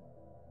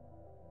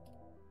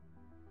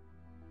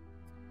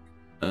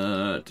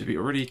 Did we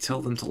already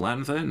tell them to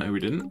land there? No, we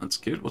didn't. That's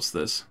good. What's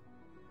this?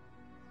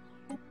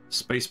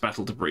 Space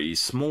battle debris.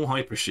 Small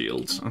hyper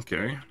shields.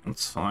 Okay,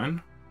 that's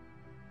fine.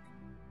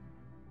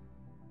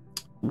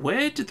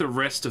 Where did the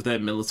rest of their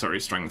military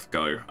strength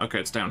go? Okay,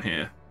 it's down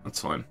here. That's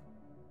fine.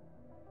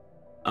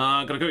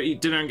 Gotta go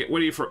eat dinner and get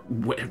ready for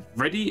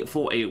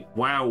a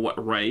WoW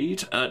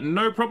raid.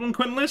 No problem,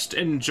 Quinlist.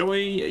 Enjoy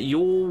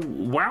your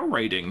WoW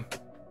raiding.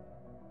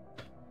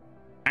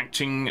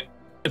 Acting...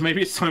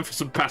 Maybe it's time for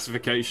some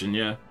pacification,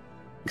 yeah.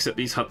 Except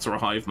these huts are a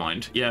hive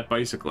mind. Yeah,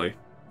 basically.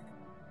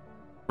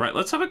 Right,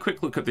 let's have a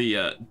quick look at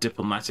the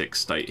diplomatic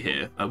state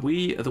here. Are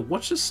the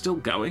Watchers still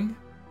going?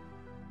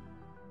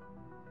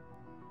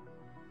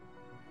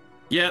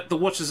 Yeah, the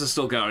Watchers are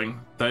still going.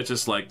 They're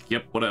just like,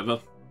 yep, whatever.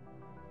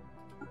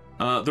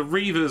 The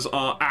Reavers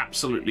are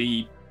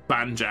absolutely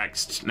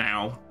banjaxed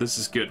now. This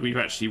is good. We've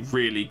actually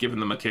really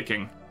given them a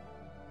kicking.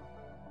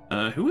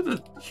 Who are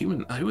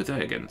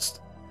they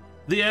against?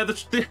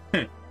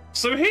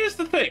 So here's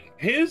the thing.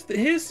 Here's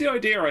the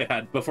idea I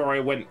had before I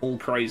went all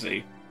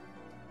crazy.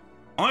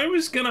 I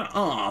was gonna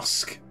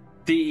ask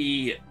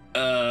the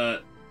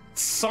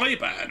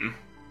Cyban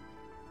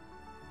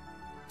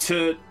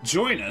to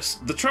join us.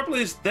 The trouble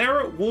is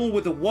they're at war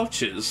with the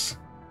Watchers,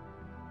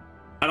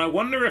 and I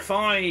wonder if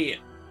I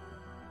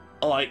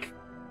like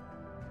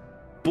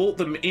brought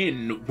them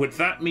in, would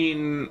that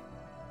mean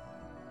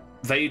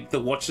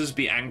the Watchers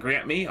be angry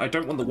at me? I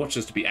don't want the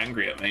Watchers to be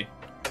angry at me.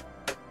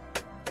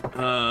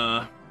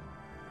 Yeah,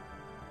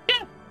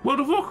 World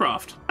of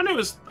Warcraft. I know it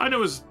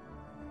was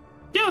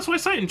yeah, that's why I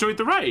say enjoyed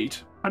the raid.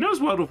 I know it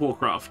was World of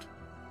Warcraft.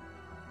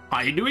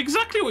 I knew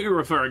exactly what you were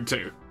referring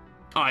to.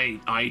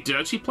 I did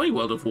actually play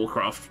World of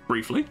Warcraft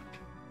briefly.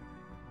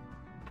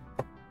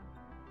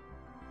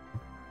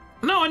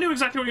 No, I knew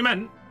exactly what you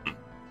meant.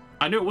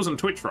 I knew it wasn't a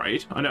Twitch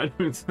raid. I knew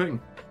the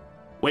thing.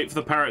 Wait for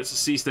the parrots to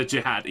cease their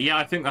jihad. Yeah,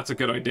 I think that's a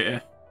good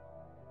idea.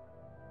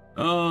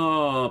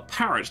 Oh,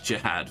 parrot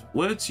jihad.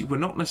 Words you were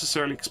not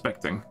necessarily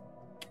expecting.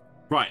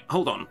 Right,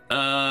 hold on.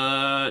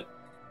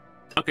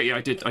 Okay, yeah,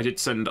 I did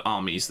send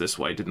armies this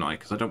way, didn't I?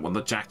 Because I don't want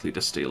the Jackley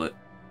to steal it.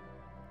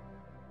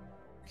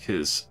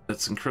 Because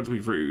that's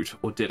incredibly rude.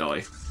 Or did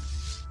I?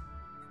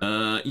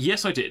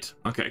 Yes, I did.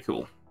 Okay,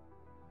 cool.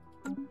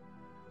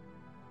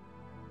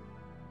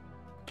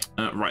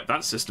 Right,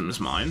 that system is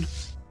mine.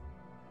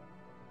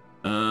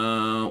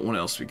 What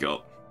else we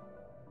got?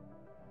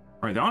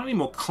 Right, there aren't any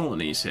more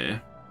colonies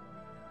here.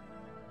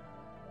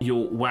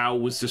 Your WoW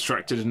was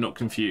distracted and not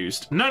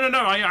confused. No,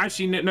 I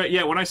actually no.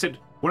 Yeah, when I said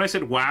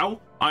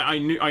WoW, I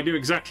knew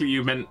exactly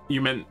you meant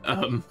you meant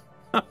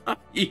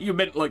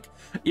like,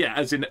 yeah,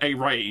 as in a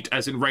raid,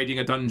 as in raiding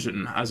a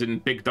dungeon, as in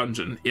big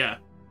dungeon. Yeah.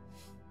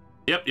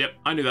 Yep,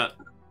 I knew that.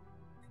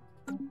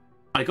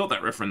 I got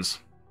that reference.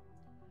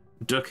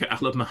 Durka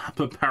Alabama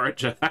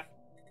Paraja.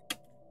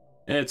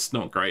 It's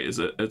not great, is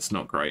it? It's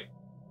not great.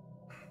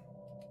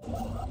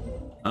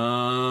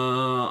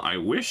 I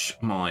wish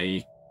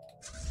my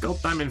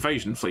goddamn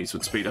invasion fleets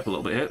would speed up a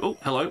little bit here. Oh,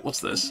 hello, what's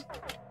this?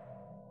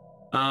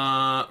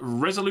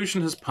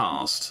 Resolution has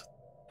passed.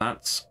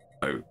 That's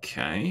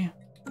okay.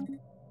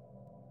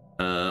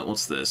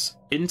 What's this?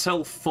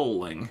 Intel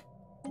falling.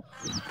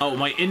 Oh,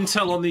 my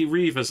intel on the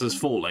Reavers is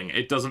falling.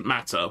 It doesn't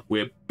matter.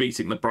 We're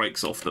beating the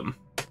brakes off them.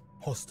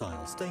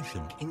 Hostile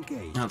station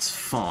engaged. That's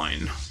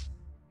fine.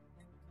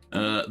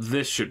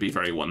 This should be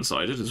very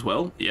one-sided as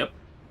well. Yep.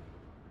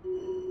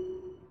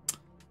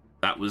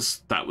 That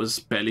was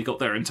barely got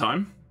there in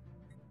time.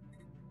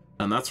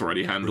 And that's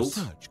already handled.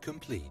 Research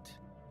complete.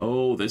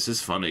 Oh, this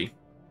is funny.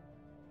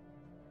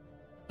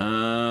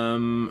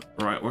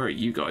 Right, where are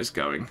you guys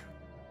going?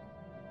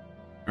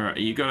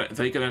 Alright, are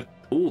they gonna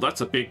oh,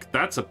 that's a big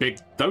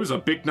those are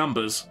big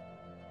numbers.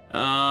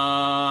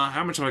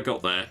 How much have I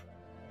got there?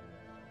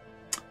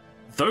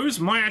 Those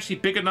might actually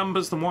bigger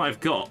numbers than what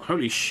I've got.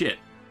 Holy shit.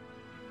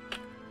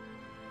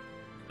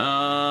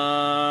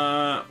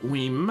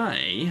 We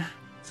may.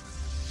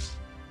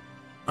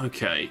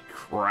 Okay,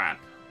 crap.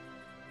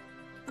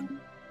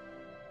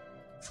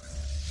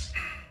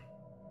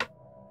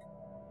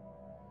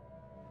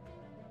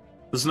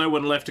 There's no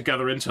one left to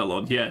gather intel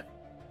on, yeah.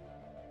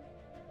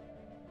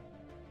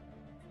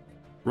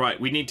 Right,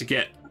 we need to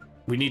get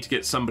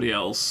somebody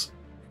else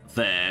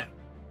there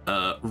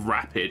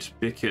rapid,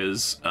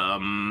 because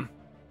I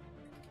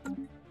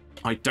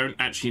don't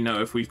actually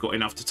know if we've got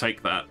enough to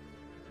take that.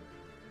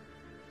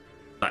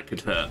 That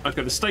could hurt.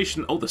 Okay, the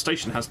station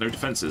has no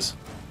defenses.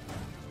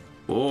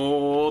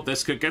 Oh,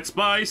 this could get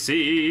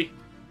spicy.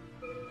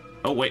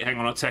 Oh wait, hang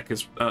on, our tech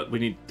is we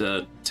need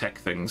tech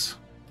things.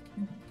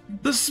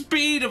 The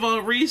speed of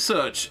our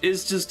research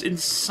is just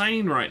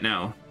insane right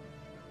now.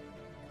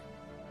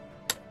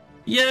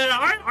 Yeah,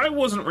 I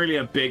wasn't really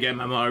a big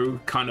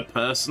MMO kind of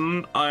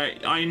person.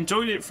 I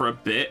enjoyed it for a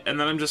bit, and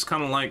then I'm just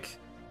kind of like,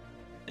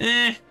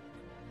 eh.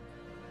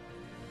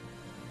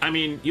 I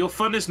mean, your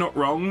fun is not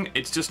wrong,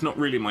 it's just not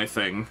really my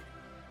thing.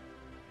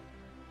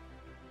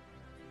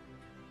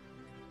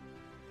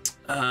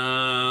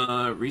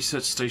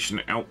 Research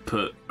station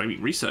output. I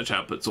mean, research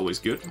output's always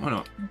good. Why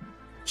not?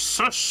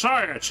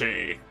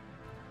 Society!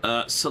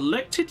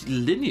 Selected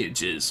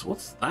lineages.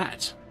 What's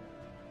that?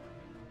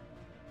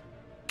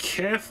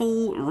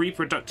 Careful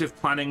reproductive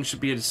planning should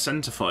be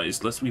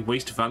incentivized, lest we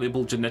waste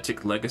valuable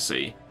genetic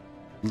legacy.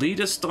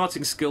 Leader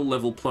starting skill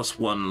level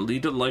 +1,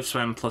 leader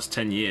lifespan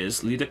 +10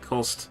 years, leader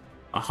cost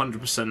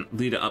 100%,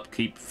 leader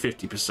upkeep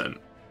 50%.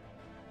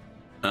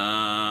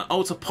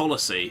 Oh, it's a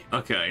policy.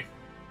 Okay.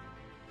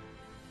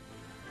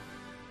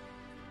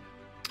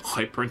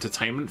 Hyper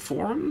entertainment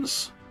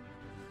forums?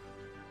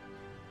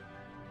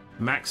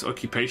 Max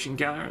occupation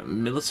gallery,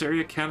 military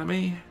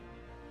academy?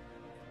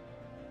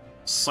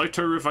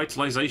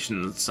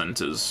 Cyto-revitalization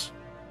centers.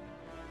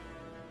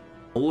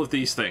 All of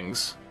these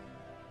things.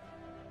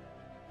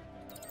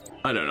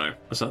 I don't know.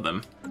 What's that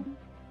them?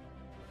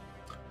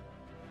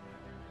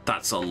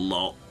 That's a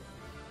lot.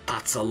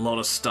 That's a lot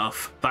of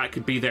stuff. That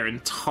could be their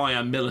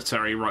entire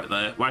military right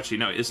there. Well, actually,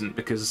 no, it isn't,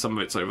 because some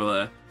of it's over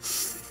there.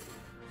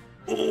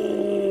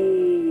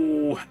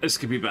 Oh, this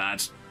could be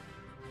bad.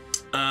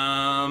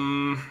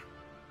 Have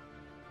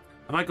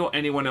I got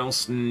anyone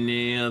else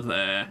near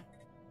there?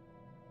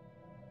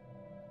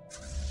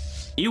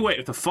 You wait,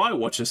 if the Fire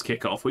Watchers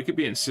kick off, we could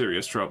be in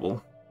serious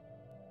trouble.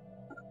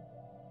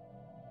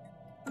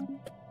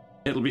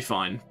 It'll be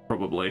fine,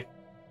 probably.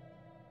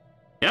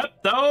 Yep,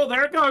 oh,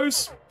 there it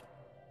goes!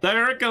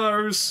 There it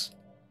goes!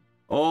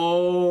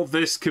 Oh,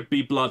 this could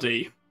be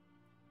bloody.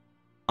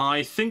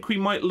 I think we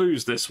might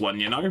lose this one,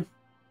 you know?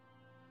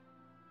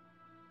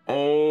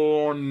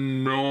 Oh,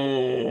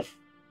 no.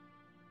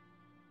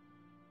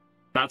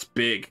 That's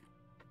big.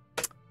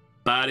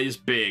 That is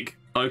big.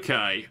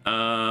 Okay,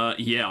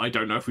 yeah, I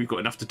don't know if we've got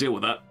enough to deal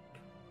with that.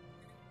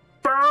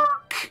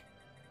 Fuck!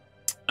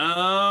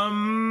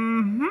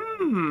 I'm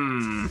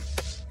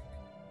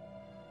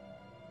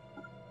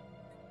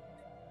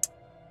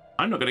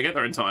not gonna get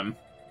there in time.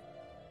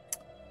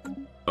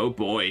 Oh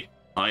boy.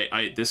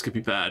 This could be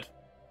bad.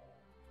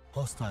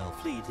 Hostile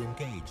fleet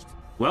engaged.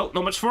 Well,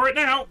 not much for it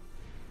now.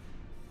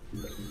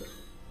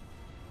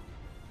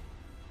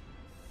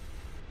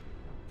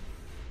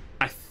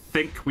 I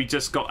think we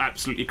just got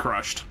absolutely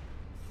crushed.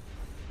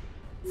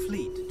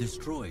 Fleet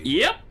destroyed.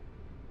 Yep.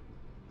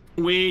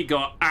 We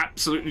got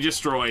absolutely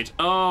destroyed.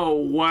 Oh,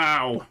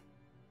 wow.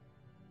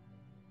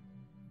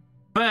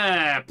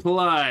 Fair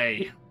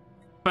play.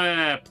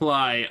 Fair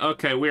play.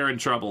 Okay, we're in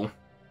trouble.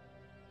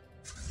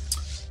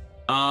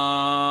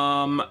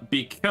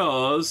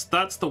 Because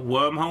that's the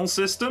wormhole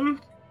system.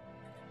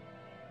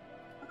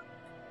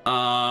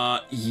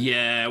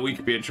 Yeah, we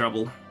could be in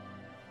trouble.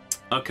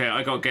 Okay,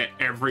 I gotta get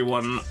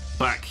everyone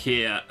back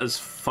here as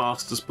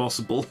fast as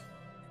possible.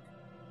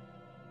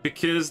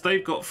 Because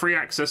they've got free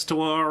access to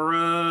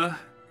our,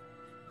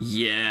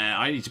 Yeah,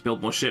 I need to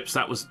build more ships.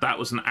 That was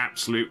an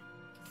absolute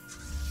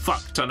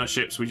fuck ton of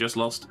ships we just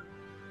lost.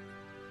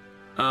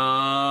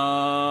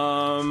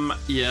 Yeah,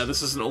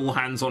 this is an all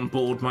hands on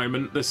board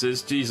moment. This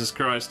is Jesus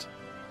Christ.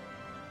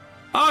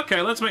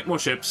 Okay, let's make more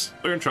ships.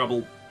 We're in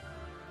trouble.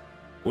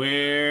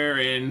 We're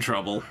in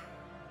trouble.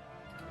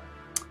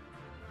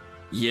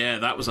 Yeah,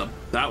 that was a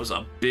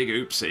big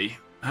oopsie.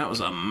 That was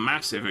a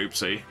massive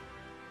oopsie.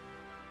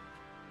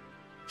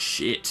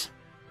 Shit.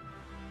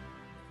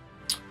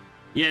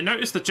 Yeah,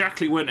 notice the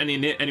Jackley weren't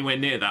anywhere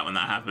near that when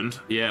that happened.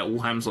 Yeah, all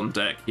hands on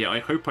deck. Yeah, I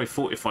hope I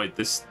fortified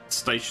this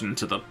station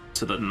to the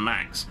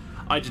max.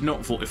 I did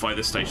not fortify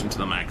this station to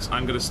the max.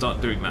 I'm going to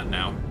start doing that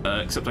now.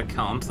 Except I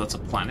can't. That's a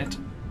planet.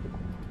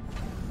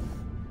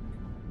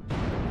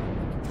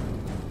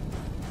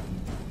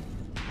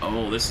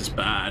 Oh, this is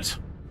bad.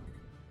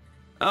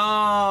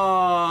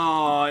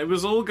 Oh, it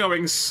was all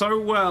going so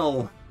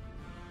well.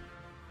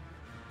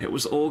 It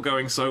was all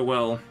going so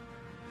well.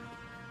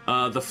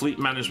 The fleet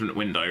management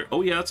window.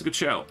 Oh yeah, that's a good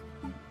shout.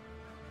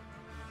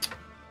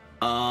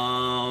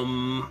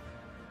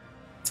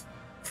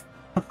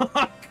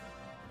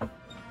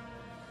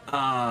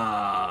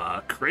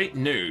 Create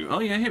new. Oh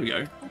yeah, here we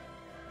go.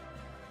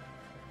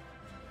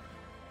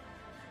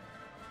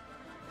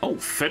 Oh,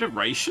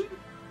 Federation?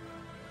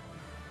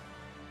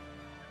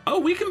 Oh,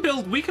 we can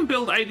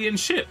build alien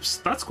ships.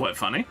 That's quite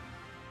funny.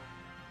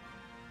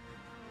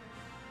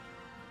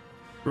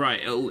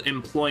 Right, it'll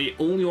employ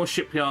all your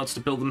shipyards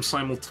to build them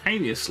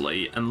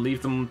simultaneously and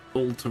leave them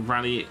all to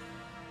rally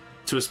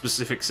to a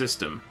specific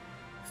system.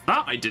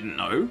 That I didn't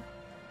know.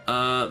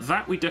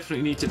 That we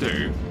definitely need to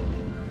do.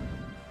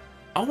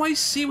 Oh, I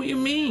see what you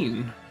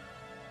mean.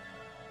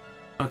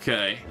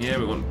 Okay, yeah,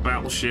 we want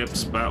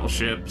battleships,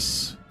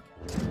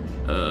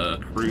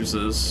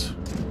 cruisers,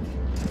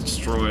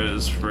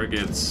 destroyers,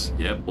 frigates.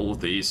 Yep, all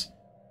of these.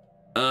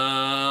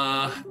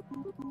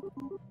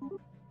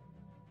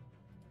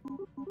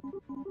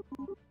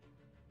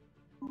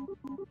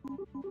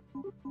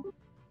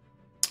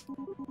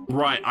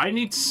 Right, I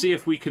need to see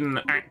if we can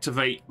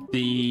activate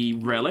the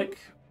relic.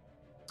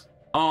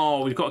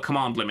 Oh, we've got a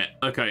command limit.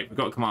 Okay, we've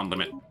got a command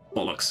limit.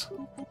 Bollocks.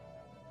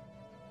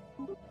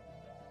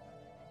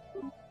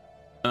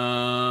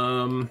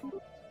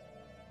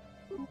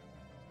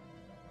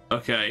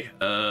 Okay,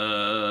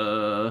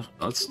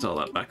 let's dial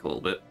that back a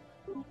little bit.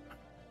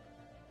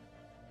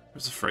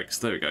 Where's the fricks?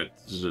 There we go.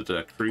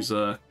 Cruiser,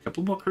 a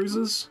couple more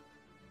cruisers.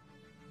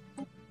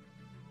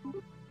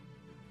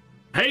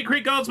 Hey,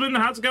 Creek Guardsman,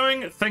 how's it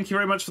going? Thank you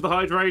very much for the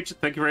hydrate.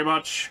 Thank you very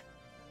much.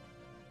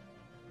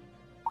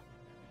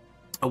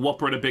 A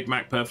Whopper and a Big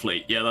Mac per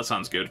fleet. Yeah, that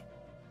sounds good.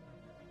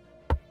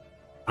 Hope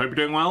you're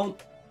doing well.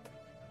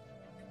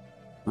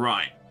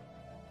 Right.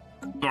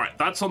 Alright,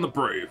 that's on the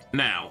brew.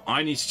 Now,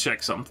 I need to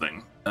check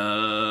something.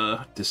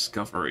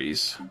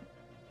 Discoveries.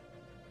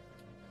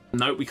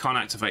 No, we can't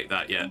activate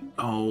that yet.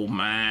 Oh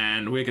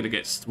man, we're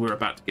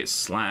about to get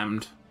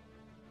slammed.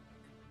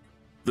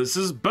 This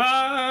is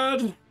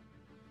bad!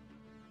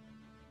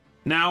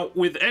 Now,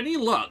 with any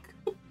luck,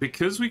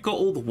 because we've got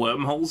all the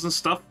wormholes and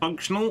stuff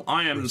functional,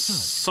 I am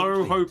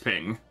so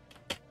hoping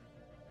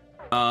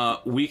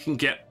we can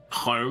get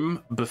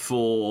home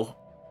before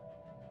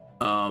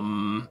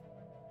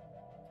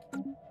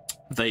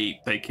they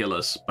kill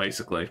us,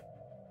 basically.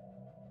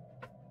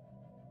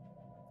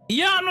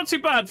 Yeah, I'm not too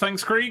bad,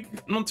 thanks, Krieg.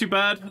 Not too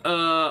bad.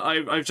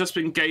 I've just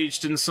been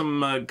engaged in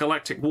some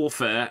galactic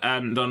warfare,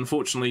 and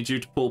unfortunately,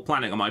 due to poor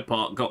planning on my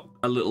part, got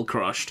a little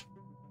crushed.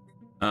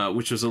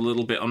 Which was a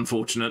little bit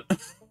unfortunate.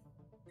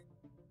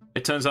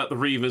 It turns out the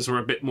Reavers were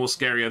a bit more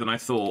scarier than I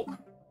thought.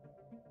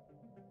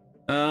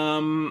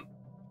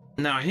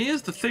 Now,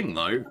 here's the thing,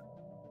 though.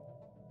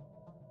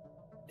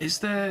 Is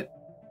there...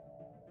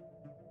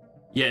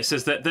 Yeah, it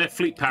says that their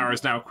fleet power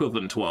is now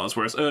equivalent to ours,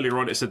 whereas earlier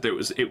on it said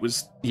that it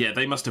was... Yeah,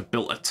 they must have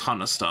built a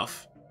ton of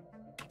stuff.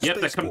 Yep,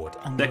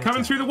 they're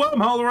coming through the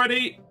wormhole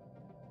already!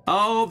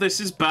 Oh, this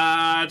is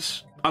bad.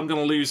 I'm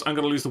gonna lose the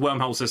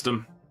wormhole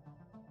system.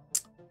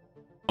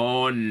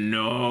 Oh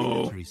no.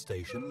 Military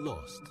station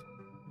lost.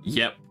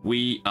 Yep,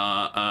 we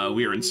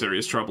are in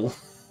serious trouble.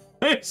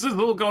 This has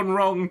all gone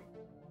wrong.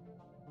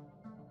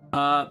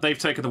 They've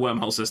taken the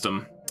wormhole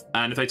system.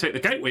 And if they take the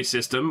gateway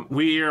system,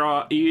 we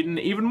are in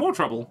even more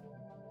trouble.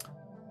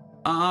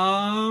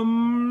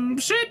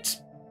 Shit.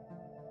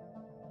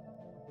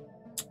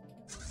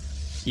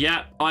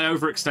 Yeah, I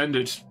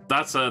overextended.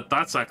 That's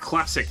a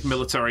classic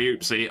military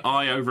oopsie.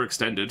 I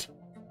overextended.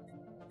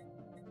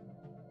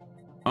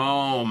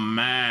 Oh,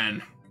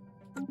 man.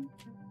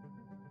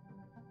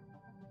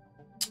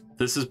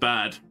 This is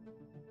bad.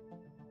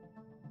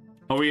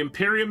 Are we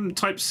Imperium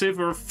type Civ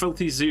or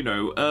Filthy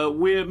Xeno?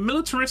 We're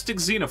militaristic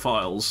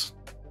xenophiles.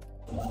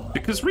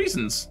 Because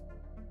reasons.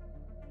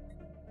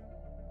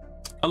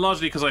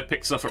 Largely because I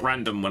picked stuff at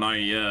random when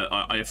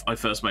I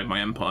first made my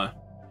empire.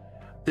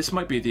 This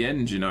might be the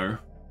end, you know.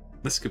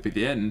 This could be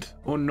the end.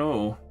 Oh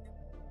no.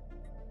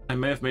 I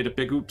may have made a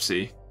big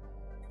oopsie.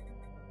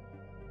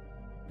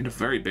 Made a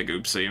very big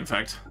oopsie, in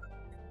fact.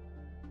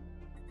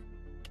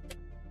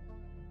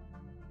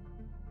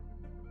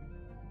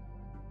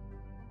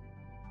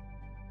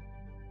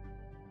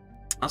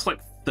 That's like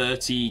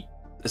 30...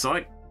 Is that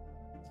like...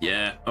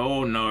 Yeah.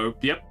 Oh no.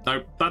 Yep.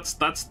 No. That's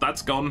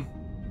gone.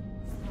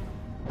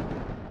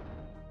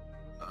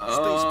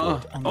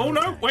 Oh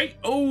no! Wait!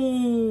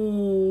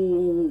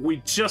 Oh! We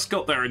just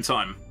got there in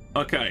time.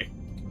 Okay.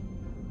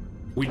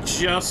 We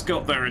just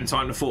got there in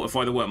time to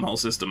fortify the wormhole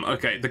system.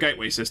 Okay, the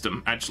gateway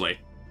system, actually.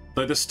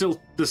 Though there's still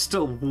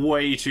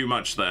way too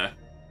much there.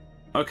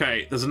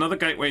 Okay, there's another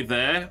gateway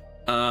there.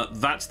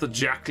 That's the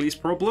Jackley's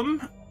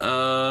problem.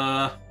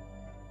 Oh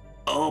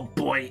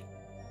boy.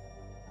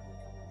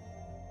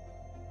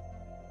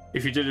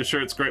 If you did a show,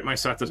 it's great. My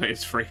Saturday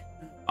is free.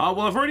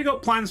 Well, I've already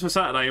got plans for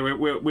Saturday.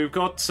 We've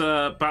got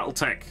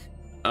BattleTech.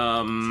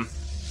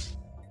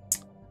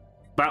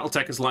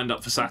 BattleTech is lined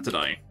up for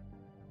Saturday.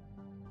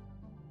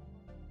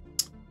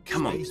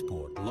 Come on.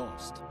 Spaceport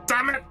lost.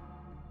 Damn it!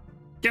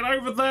 Get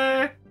over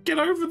there! Get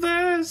over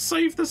there!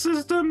 Save the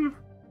system!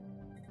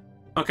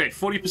 Okay,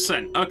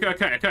 40%.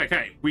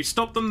 Okay. We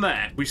stopped them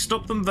there. We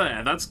stopped them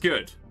there. That's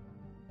good.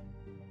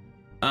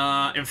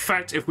 In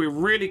fact, if we're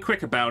really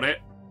quick about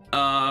it,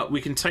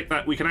 we can take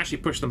that. We can actually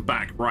push them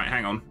back. Right,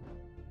 hang on.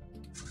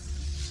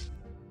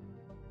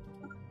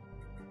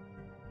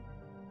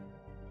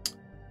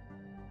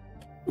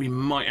 We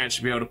might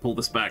actually be able to pull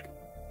this back.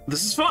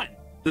 This is fine.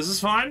 This is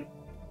fine.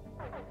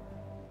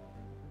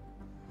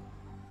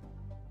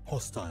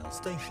 Hostile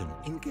station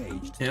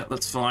engaged. Yeah,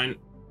 that's fine.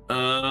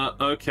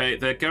 Okay,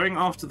 they're going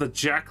after the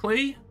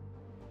Jackley.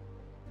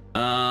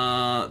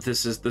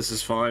 This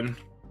is fine.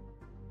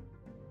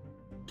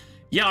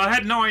 Yeah, I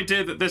had no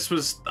idea that this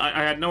was.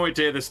 I had no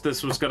idea this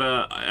was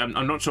gonna.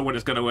 I'm not sure when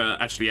it's gonna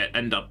actually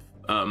end up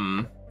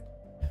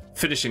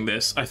finishing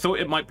this. I thought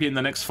it might be in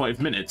the next 5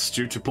 minutes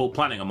due to poor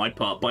planning on my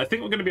part, but I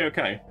think we're gonna be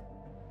okay.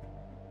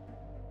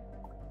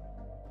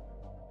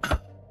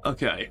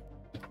 Okay.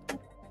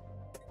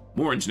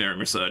 More engineering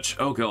research.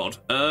 Oh god.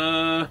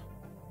 I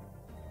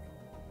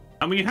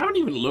mean, you haven't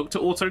even looked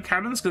at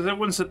autocannons because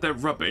everyone said they're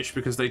rubbish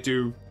because they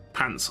do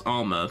pants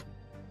armor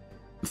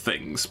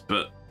things,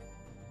 but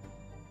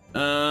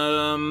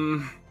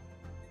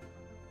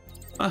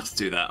let's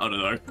do that. I don't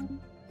know.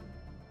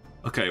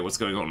 Okay, what's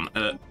going on?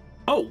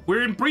 Oh,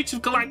 we're in breach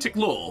of galactic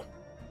law.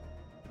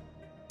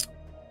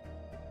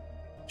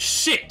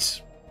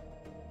 Shit.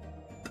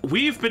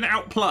 We've been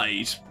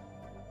outplayed.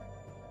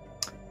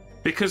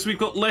 Because we've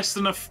got less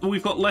than our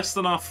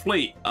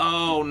fleet.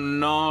 Oh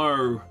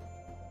no.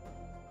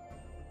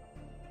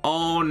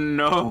 Oh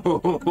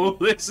no.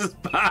 This is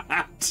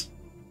bad.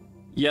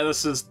 Yeah,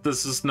 this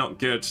is not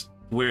good.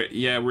 We're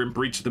in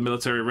breach of the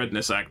Military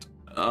Readiness Act.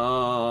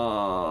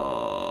 Oh,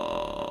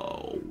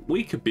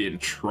 we could be in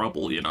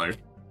trouble, you know.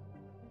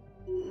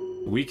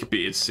 We could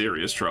be in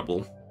serious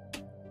trouble.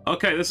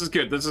 Okay, this is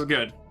good. This is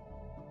good.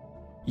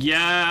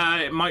 Yeah,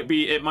 it might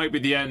be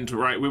the end,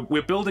 right?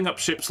 We're building up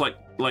ships like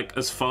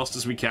as fast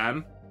as we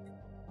can.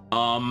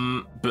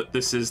 But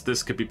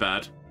this could be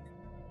bad.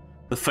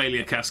 The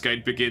failure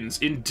cascade begins.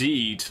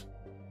 Indeed.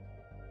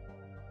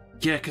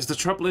 Yeah, because the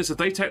trouble is, if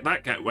they take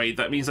that gateway,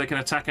 that means they can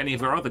attack any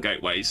of our other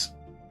gateways.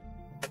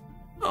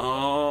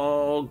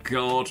 Oh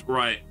god,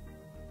 right.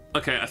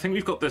 Okay, I think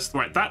we've got this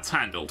right. That's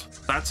handled.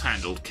 That's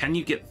handled. Can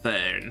you get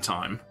there in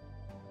time?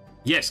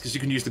 Yes, because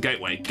you can use the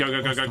gateway. Go,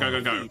 go, go, go,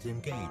 go, go, go.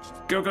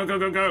 Go, go, go,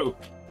 go, go.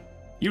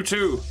 You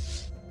too.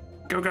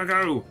 Go, go,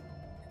 go.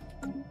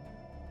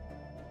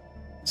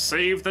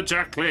 Save the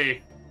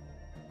Jackley.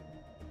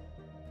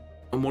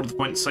 And what are the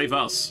points? Save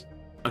us.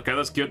 Okay,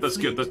 that's good, that's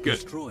good, that's good.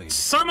 Destroyed.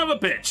 Son of a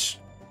bitch!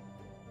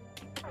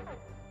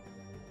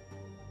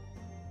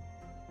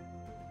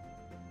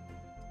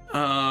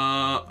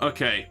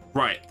 Okay,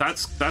 right,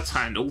 that's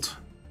handled.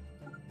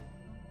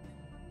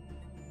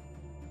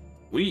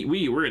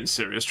 We're in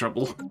serious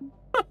trouble.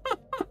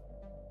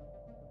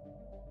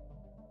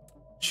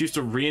 Choose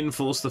to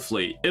reinforce the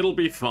fleet. It'll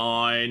be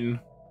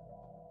fine.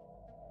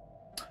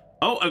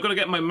 Oh, I've got to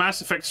get my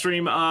Mass Effect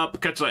stream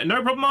up. Catch you later.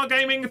 No problem, R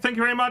Gaming. Thank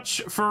you very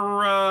much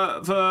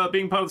for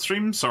being part of the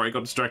stream. Sorry,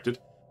 got distracted.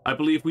 I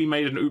believe we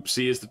made an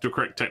oopsie is the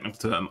correct technical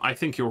term. I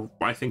think you're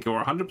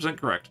 100%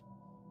 correct.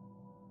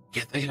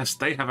 Yeah, they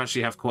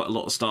actually have quite a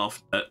lot of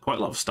staff. Quite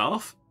a lot of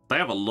staff. They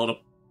have a lot of.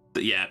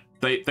 Yeah,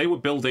 they were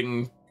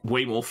building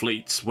way more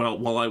fleets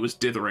while I was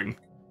dithering,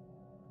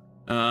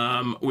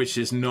 which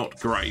is not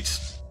great.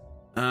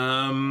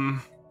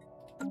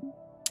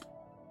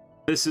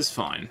 This is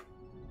fine.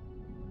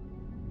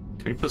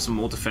 Can we put some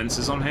more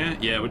defenses on here?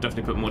 Yeah, we'll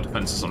definitely put more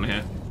defenses on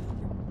here.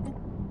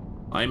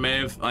 I may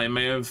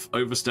have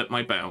overstepped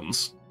my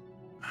bounds.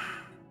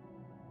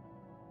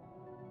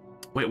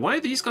 Wait, why are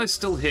these guys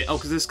still here? Oh,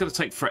 because it's going to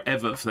take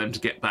forever for them to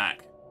get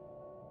back.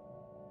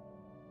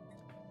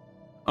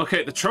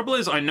 Okay, the trouble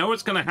is, I know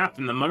what's going to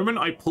happen. The moment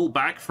I pull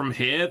back from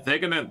here, they're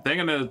gonna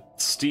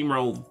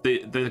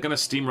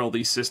steamroll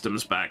these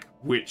systems back,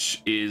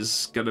 which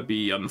is gonna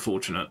be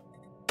unfortunate.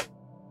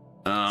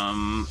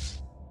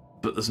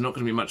 But there's not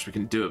going to be much we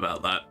can do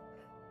about that.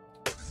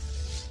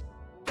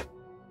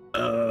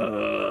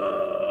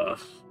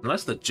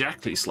 Unless the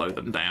Jackley slow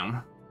them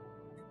down.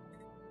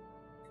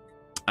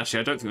 Actually,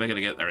 I don't think they're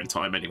going to get there in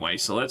time anyway.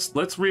 So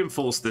let's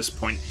reinforce this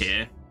point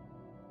here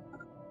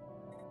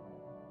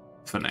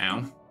for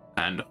now,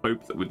 and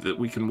hope that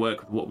we can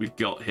work with what we've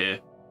got here.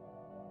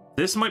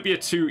 This might be a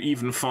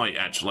 2-even fight,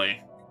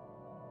 actually.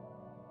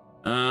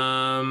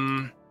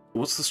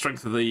 What's the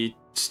strength of the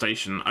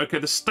station? Okay,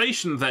 the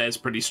station there is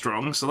pretty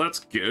strong, so that's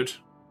good.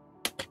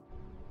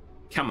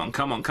 Come on,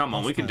 come on, come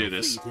on, we can do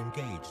this.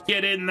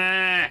 Get in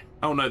there!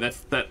 Oh no,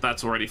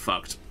 that's already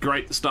fucked.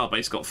 Great, the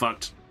starbase got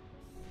fucked.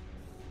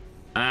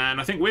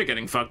 And I think we're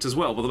getting fucked as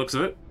well, by the looks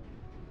of it.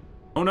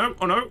 Oh no,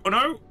 oh no, oh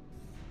no!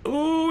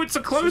 Ooh, it's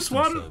a close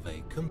one!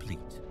 Survey complete.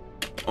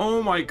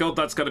 Oh my god,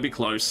 that's gonna be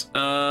close.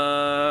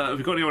 Have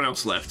we got anyone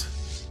else left?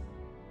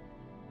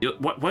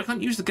 Why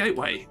can't you use the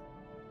gateway?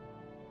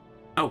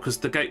 Oh, because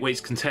the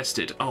gateway's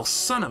contested. Oh,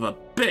 son of a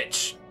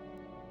bitch!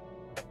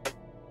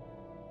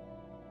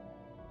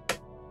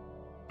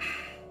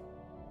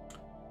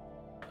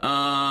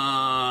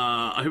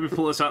 I hope we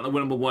pull this out in the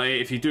winnable way.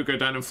 If you do go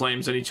down in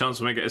flames, any chance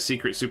we may get a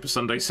secret Super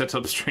Sunday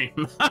setup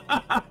stream?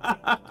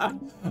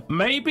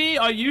 Maybe.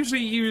 I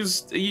usually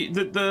use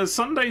the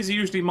Sundays are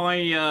usually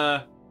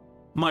my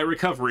my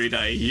recovery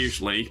day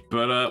usually,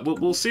 but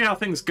we'll see how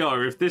things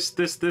go. If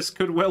this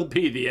could well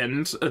be the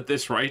end at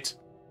this rate.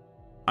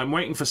 I'm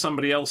waiting for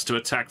somebody else to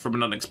attack from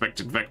an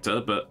unexpected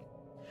vector, but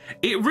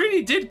it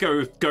really did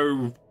go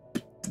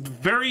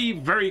very,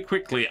 very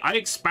quickly. I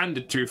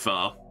expanded too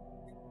far.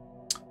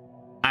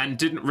 And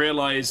didn't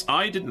realize,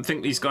 I didn't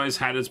think these guys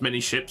had as many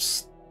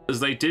ships as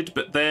they did,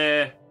 but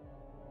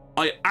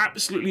I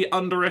absolutely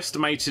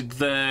underestimated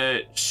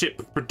their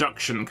ship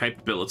production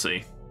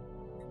capability.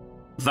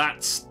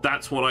 That's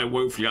what I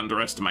woefully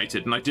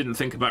underestimated, and I didn't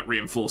think about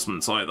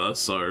reinforcements either,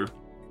 so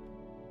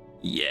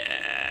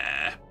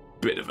yeah,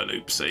 bit of an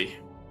oopsie.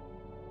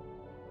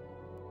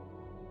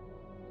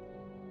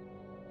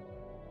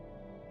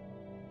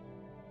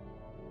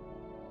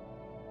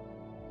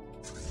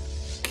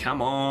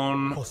 Come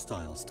on.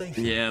 Hostile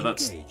station yeah,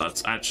 engaged.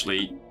 that's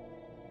actually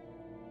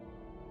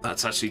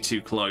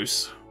too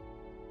close.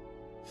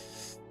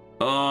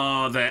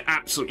 Oh, they're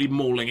absolutely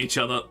mauling each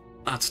other.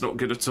 That's not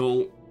good at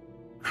all.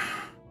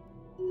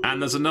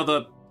 And there's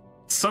another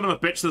son of a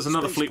bitch. There's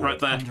another fleet right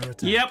there.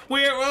 Yep,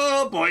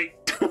 oh boy.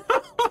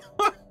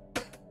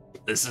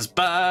 This is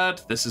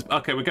bad. This is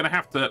okay. We're gonna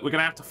have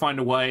to find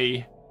a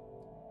way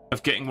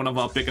of getting one of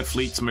our bigger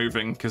fleets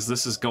moving, because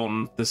this has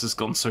gone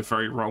so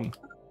very wrong.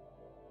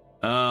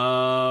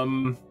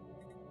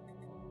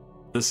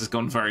 This has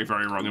gone very,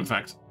 very wrong, in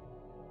fact.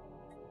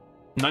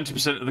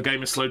 90% of the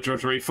game is slow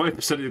drudgery,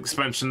 5% of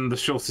expansion, the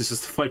shortest is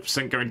the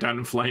 5% going down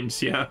in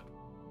flames, yeah.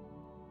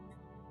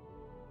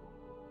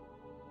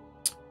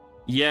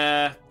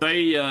 Yeah,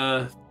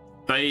 they've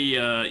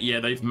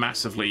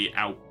massively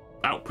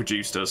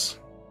outproduced us.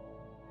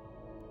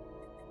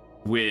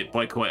 Weird,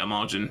 by quite a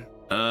margin.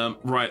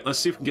 Right, let's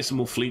see if we can get some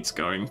more fleets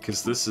going,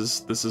 because this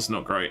is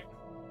not great.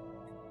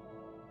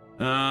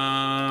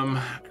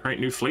 Create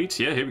new fleet.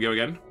 Yeah, here we go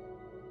again.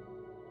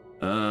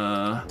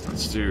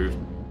 Let's do.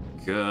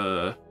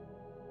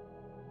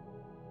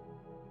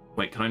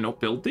 Wait, can I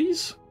not build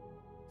these?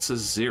 It says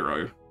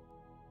 0.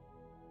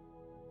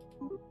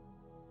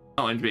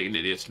 Oh, I'm being an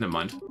idiot. Never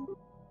mind.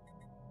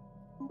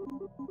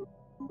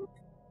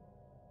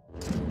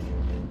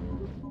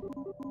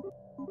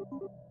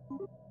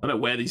 I don't know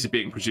where these are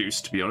being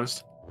produced, to be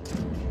honest.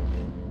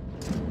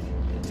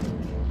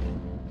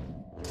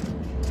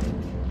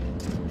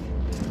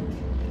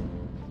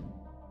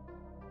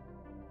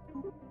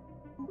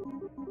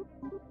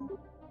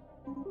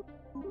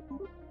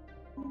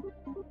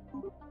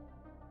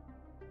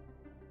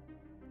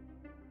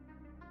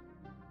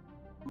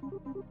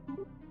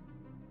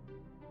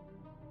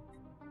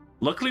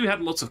 Luckily, we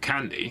had lots of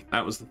candy.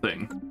 That was the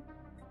thing.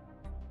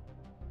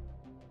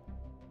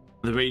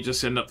 The way you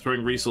just end up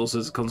throwing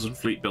resources at constant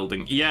fleet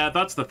building. Yeah,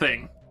 that's the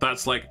thing.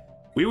 That's like,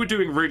 we were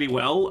doing really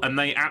well, and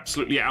they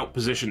absolutely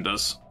outpositioned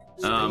us.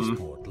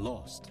 Spaceport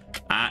lost.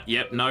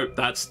 Yep, nope,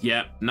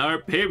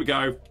 nope, here we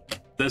go.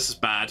 This is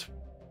bad.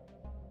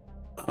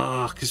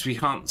 Because we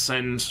can't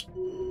send...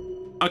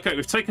 Okay,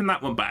 we've taken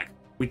that one back.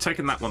 We've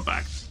taken that one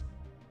back.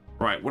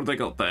 Right, what have they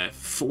got there?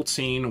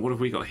 14, what have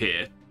we got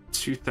here?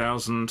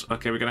 2,000.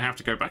 Okay, we're going to have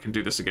to go back and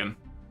do this again.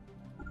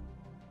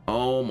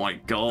 Oh my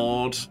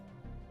god.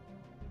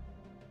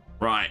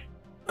 Right.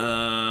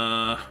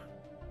 Where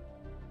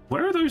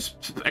are those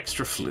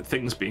extra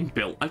things being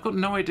built? I've got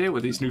no idea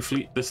where this new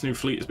fleet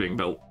is being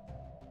built.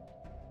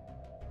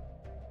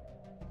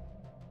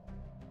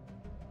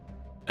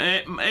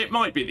 It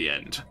might be the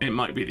end. It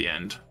might be the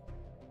end.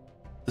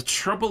 The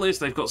trouble is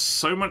they've got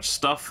so much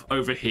stuff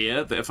over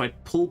here that if I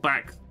pull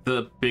back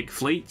the big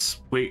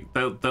fleets,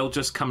 they'll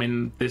just come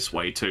in this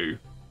way too.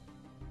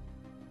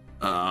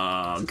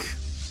 Ugh.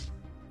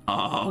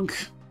 Ugh.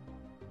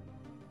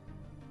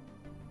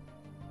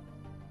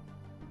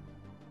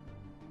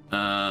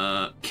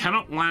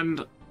 Cannot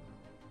land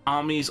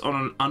armies on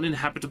an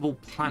uninhabitable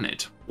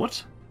planet.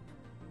 What?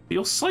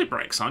 You're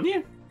Cybrex, aren't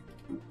you?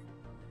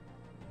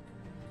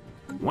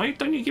 Why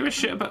don't you give a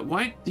shit about...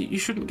 Why? You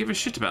shouldn't give a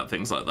shit about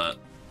things like that.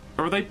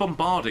 Or are they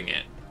bombarding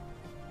it?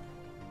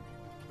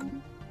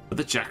 Are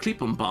the Jackley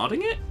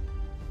bombarding it?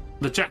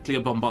 The Jackley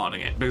are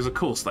bombarding it, because of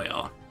course they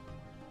are.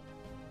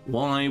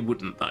 Why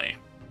wouldn't they?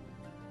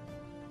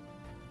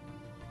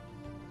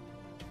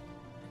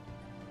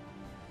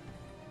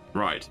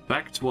 Right,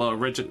 back to our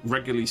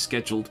regularly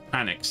scheduled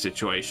panic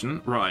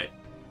situation. Right.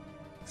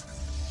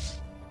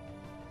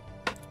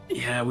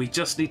 Yeah, we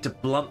just need to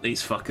blunt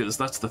these fuckers,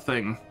 that's the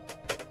thing.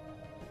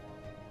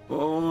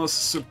 Oh,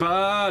 so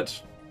bad!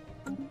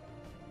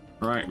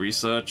 Right,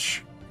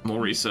 research. More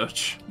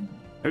research.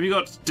 Have you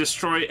got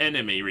destroy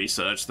enemy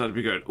research? That'd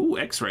be good. Ooh,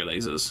 X-ray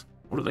lasers.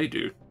 What do they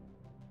do?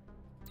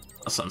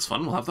 That sounds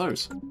fun, we'll have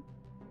those.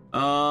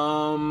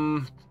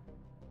 Low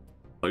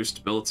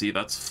stability,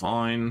 that's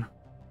fine.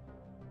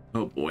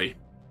 Oh boy.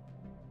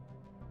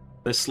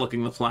 They're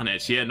slugging the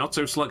planet. Yeah, not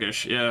so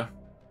sluggish, yeah.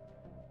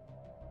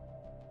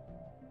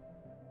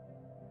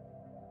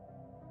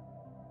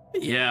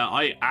 Yeah,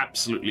 I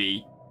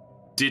absolutely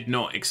did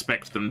not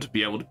expect them to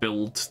be able to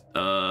build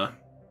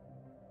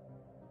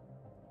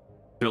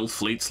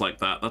fleets like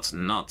that. That's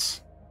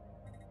nuts.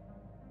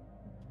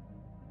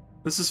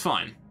 This is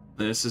fine.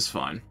 This is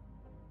fine.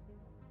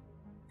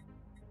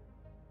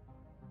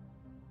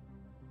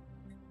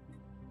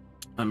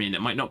 I mean,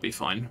 it might not be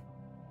fine.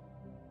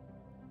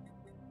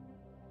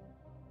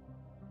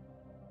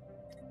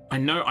 I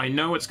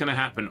know what's going to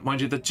happen.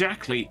 Mind you, the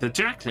Jackley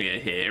are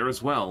here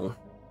as well.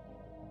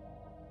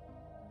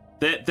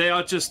 They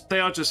are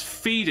just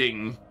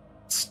feeding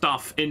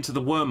stuff into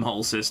the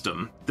wormhole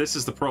system. This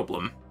is the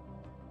problem.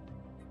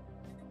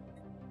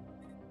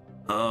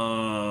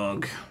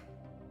 Ugh.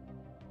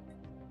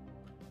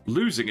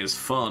 Losing is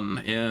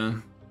fun, yeah.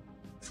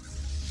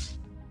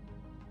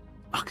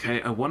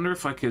 Okay, I wonder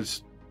if I could...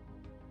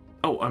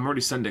 Oh, I'm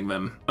already sending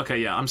them. Okay,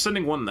 yeah, I'm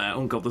sending one there.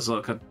 Oh god,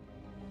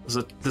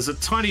 there's a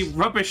tiny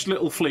rubbish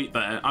little fleet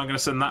there. I'm gonna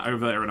send that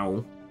over there and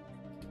all.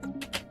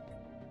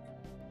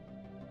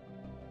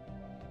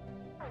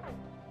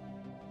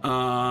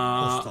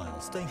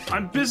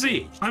 I'm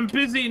busy. I'm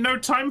busy. No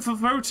time for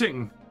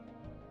voting.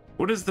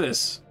 What is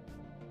this?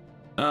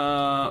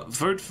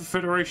 Vote for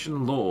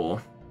Federation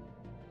law.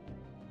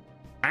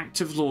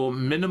 Active law.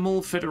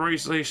 Minimal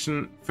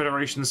federation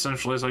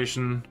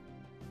centralization.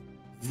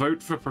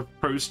 Vote for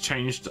proposed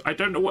change. I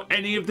don't know what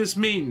any of this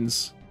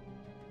means.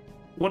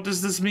 What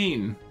does this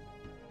mean?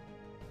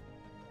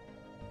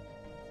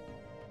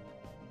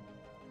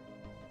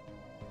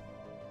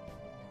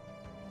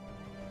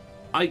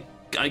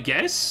 I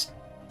guess?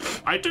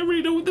 I don't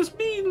really know what this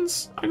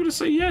means. I'm gonna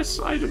say yes.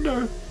 I don't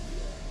know.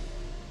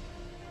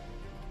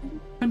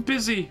 I'm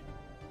busy.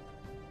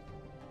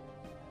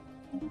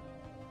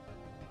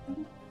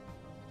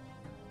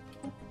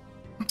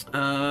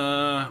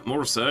 More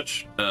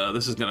research.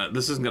 This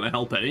isn't gonna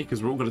help any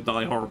because we're all gonna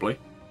die horribly.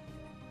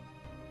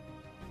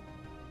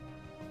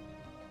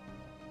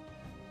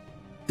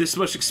 This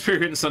much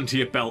experience under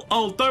your belt.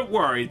 Oh, don't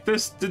worry.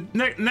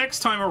 Next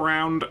time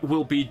around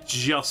will be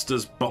just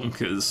as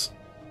bonkers.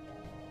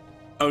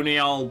 Only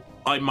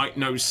I might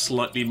know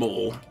slightly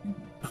more.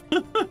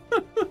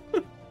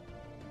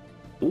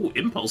 Ooh,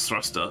 impulse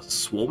thruster,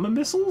 swarmer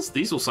missiles.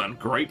 These all sound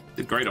great.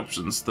 Great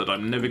options that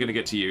I'm never gonna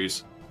get to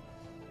use.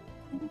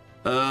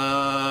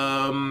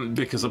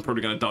 Because I'm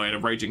probably gonna die in a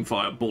raging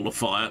ball of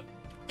fire.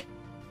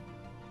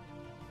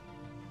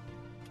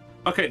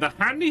 Okay, the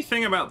handy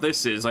thing about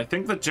this is I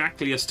think the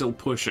Jackley are still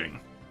pushing.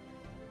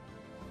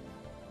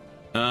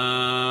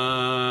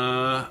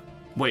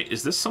 Wait,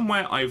 is this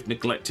somewhere I've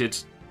neglected?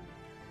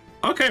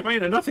 Okay, I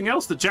mean, nothing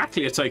else. The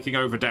Jackley are taking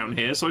over down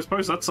here, so I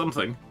suppose that's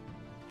something.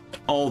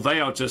 Oh, they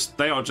are just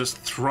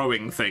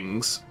throwing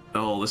things.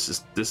 Oh,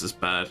 this is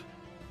bad.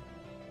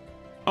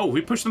 Oh, we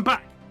pushed them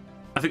back.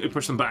 I think we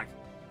pushed them back.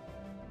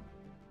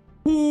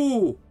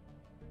 Ooh.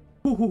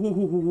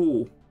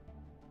 Ooh.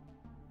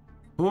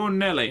 Oh,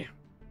 Nelly.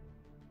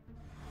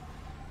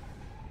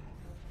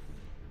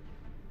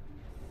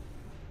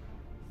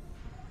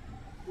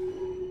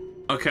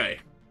 Okay.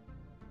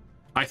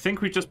 I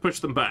think we just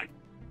pushed them back.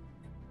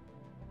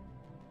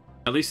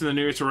 At least in the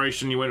new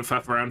iteration, you won't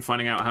faff around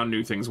finding out how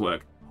new things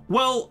work.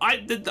 Well,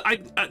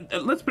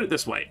 let's put it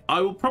this way.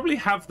 I will probably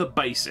have the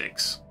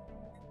basics.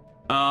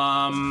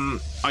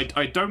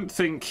 I don't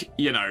think,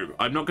 you know,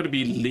 I'm not going to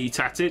be elite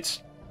at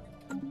it.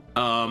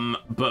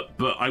 But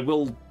I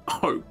will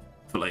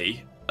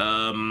hopefully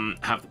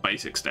have the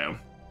basics down.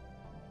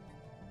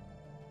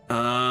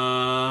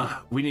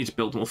 We need to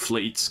build more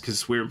fleets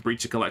because we're in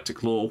breach of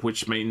galactic law,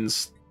 which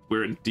means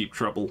we're in deep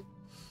trouble.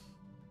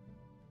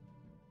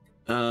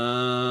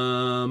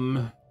 I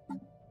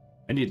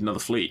need another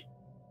fleet.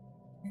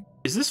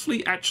 Is this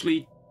fleet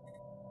actually...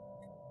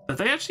 Are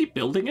they actually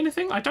building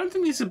anything? I don't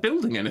think these are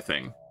building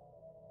anything.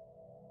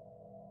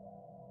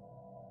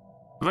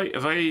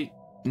 Have I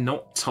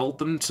not told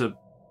them to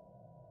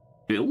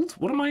build?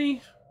 What am I...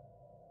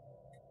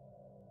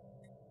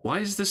 Why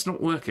is this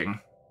not working?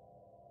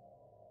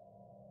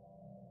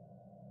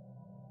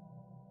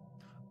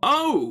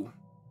 Oh!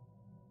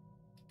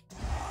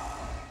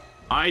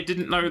 I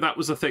didn't know that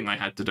was a thing I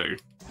had to do.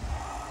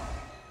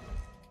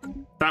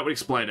 That would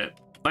explain it.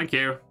 Thank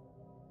you.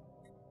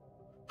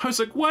 I was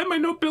like, why am I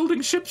not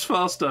building ships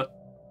faster?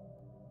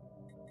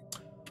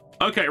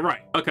 Okay,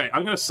 right. Okay,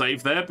 I'm gonna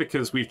save there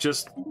because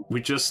this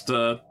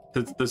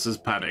is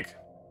panic.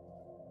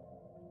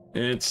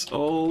 It's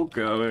all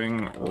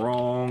going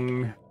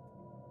wrong.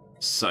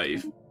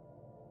 Save.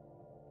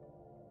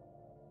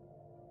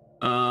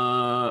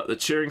 The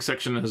cheering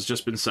section has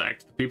just been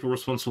sacked. The people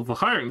responsible for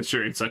hiring the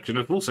cheering section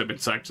have also been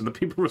sacked, and the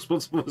people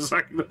responsible for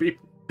sacking the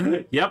people...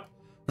 Yep,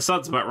 that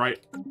sounds about right.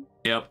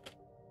 Yep.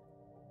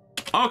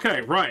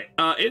 Okay, right.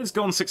 It has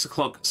gone 6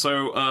 o'clock,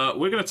 so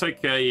we're going to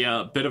take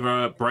a bit of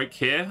a break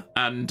here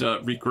and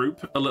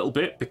regroup a little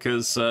bit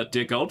because,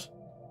 dear God,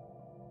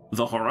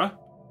 the horror.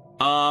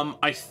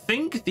 I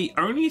think the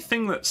only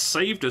thing that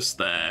saved us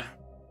there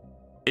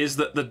is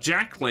that the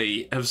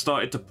Jackley have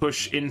started to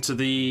push into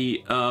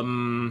the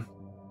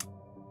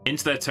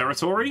into their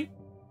territory,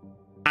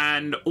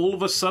 and all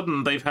of a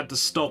sudden they've had to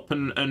stop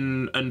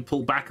and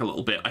pull back a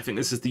little bit. I think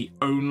this is the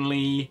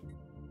only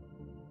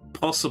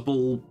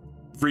possible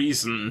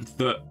reason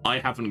that I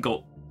haven't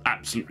got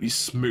absolutely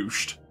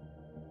smooshed.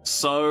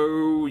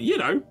 So, you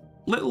know,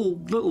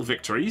 little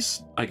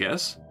victories, I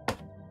guess.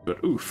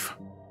 But oof.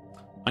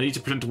 I need to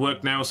pretend to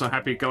work now, so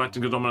happy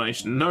galactic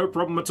domination. No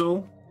problem at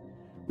all.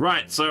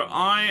 Right, so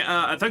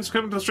thanks for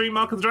coming to the stream,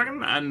 Mark of the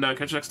Dragon, and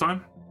catch you next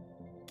time.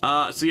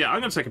 So yeah, I'm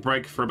going to take a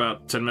break for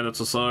about 10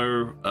 minutes or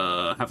so,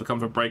 have a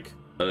comfort break,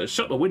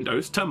 shut the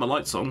windows, turn my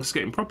lights on, it's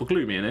getting proper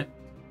gloomy in here,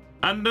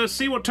 and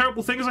see what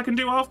terrible things I can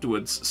do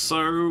afterwards.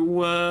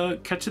 So,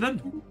 catch you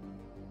then.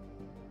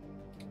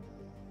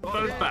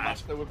 That is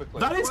bad.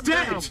 That is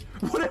dead!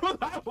 Whatever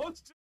that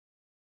was.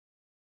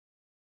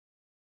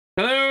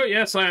 Hello,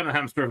 yes, I am a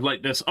hamster of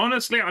lateness.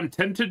 Honestly, I'm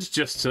tempted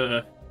just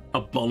to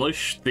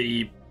abolish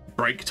the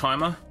break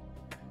timer.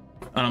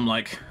 And I'm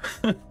like,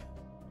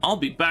 I'll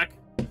be back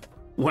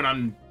when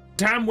I'm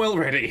damn well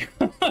ready.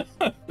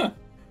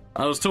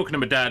 I was talking to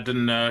my dad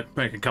and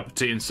making a cup of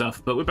tea and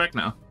stuff, but we're back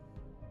now.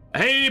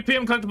 Hey,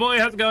 PM Collector Boy,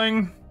 how's it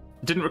going?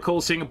 Didn't recall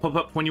seeing a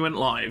pop-up when you went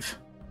live.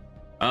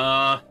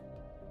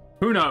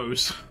 Who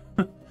knows?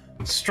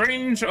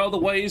 Strange are the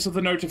ways of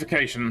the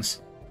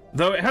notifications.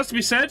 Though it has to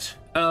be said,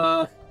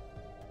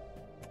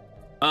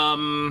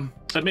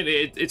 I mean,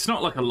 it's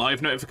not like a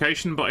live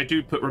notification, but I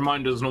do put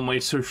reminders on all my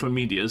social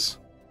medias.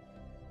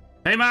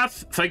 Hey,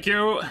 Math, thank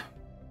you.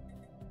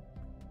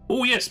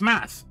 Oh, yes,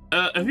 Math.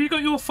 Have you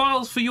got your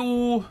files for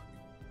your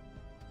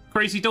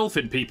crazy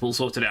dolphin people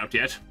sorted out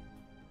yet?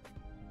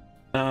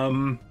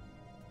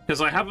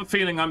 Because I have a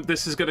feeling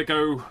this is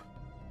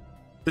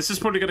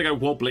probably going to go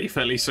wobbly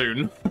fairly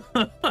soon.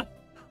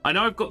 I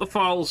know I've got the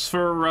files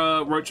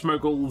for Roach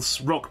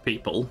Mogul's rock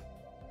people.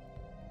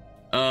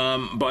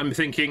 But I'm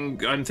thinking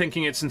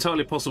it's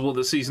entirely possible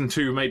that Season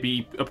 2 may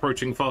be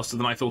approaching faster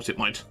than I thought it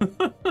might.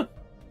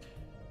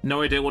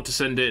 No idea what to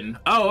send in.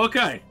 Oh,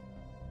 okay.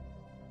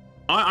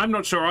 I'm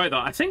not sure either.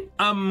 I think,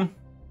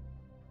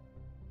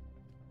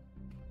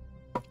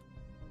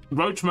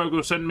 Roach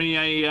Mogul sent me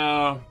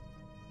a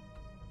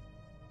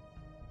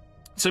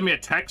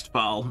text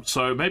file,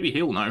 so maybe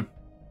he'll know.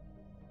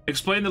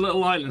 Explain the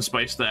little island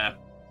space there.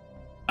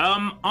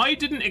 I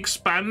didn't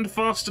expand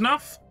fast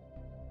enough.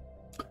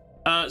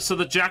 So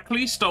the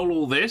Jackley stole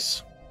all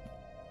this.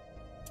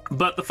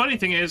 But the funny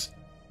thing is,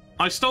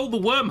 I stole the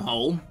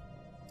wormhole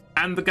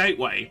and the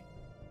gateway.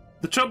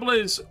 The trouble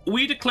is,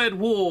 we declared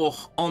war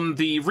on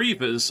the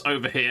Reavers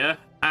over here,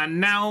 and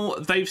now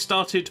they've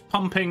started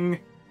pumping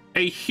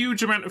a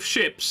huge amount of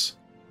ships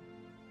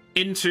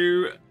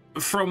because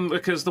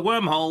the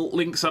wormhole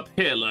links up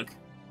here, look.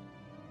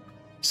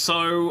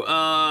 So,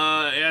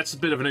 yeah, it's a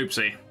bit of an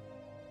oopsie.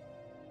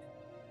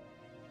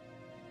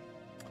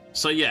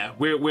 So yeah,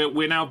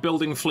 we're now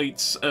building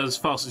fleets as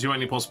fast as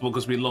humanly possible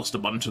because we lost a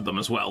bunch of them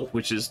as well,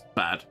 which is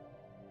bad.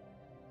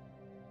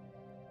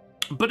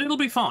 But it'll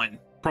be fine,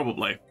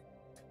 probably.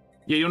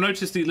 Yeah, you'll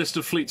notice the list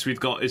of fleets we've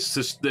got is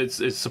just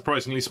it's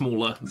surprisingly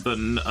smaller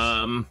than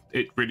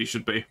it really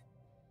should be.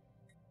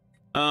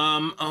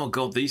 Oh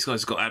god, these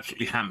guys got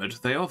absolutely hammered.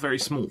 They are very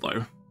small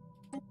though.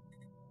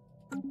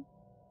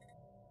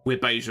 We're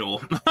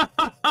Bejor.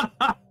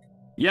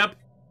 Yep,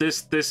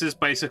 this is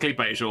basically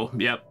Bejor.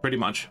 Yep, pretty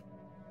much.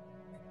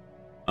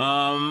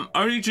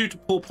 Only due to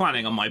poor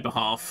planning on my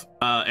behalf,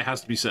 it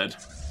has to be said.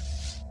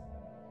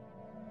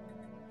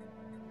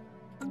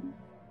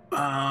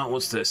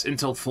 What's this?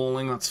 Intel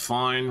falling, that's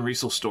fine.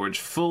 Resource storage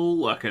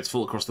full. Okay, it's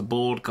full across the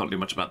board. Can't do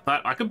much about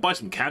that. I could buy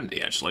some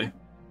candy, actually.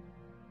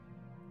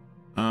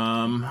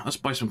 Let's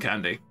buy some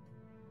candy.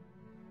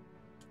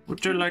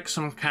 Would you like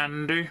some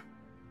candy?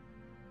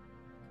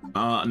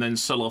 And then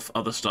sell off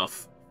other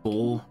stuff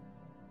for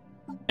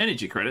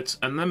energy credits,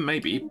 and then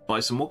maybe buy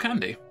some more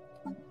candy.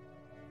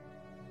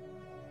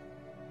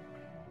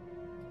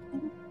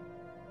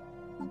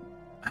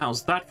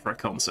 How's that for a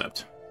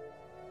concept?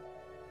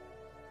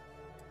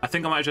 I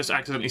think I might have just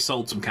accidentally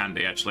sold some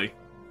candy, actually.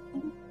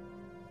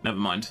 Never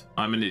mind.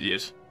 I'm an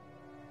idiot.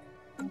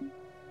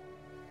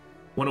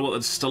 Wonder what the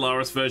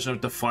Stellaris version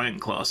of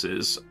Defiant class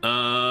is.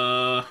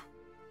 I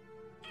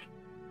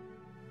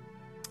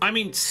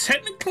mean,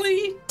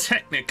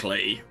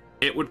 technically,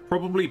 it would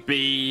probably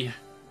be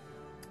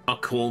a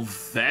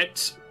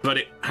Corvette, but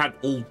it had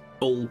all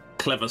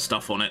clever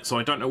stuff on it, so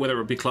I don't know whether it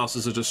would be classed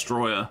as a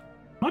destroyer.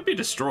 Might be a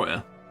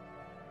destroyer.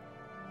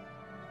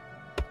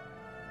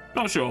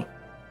 Not sure.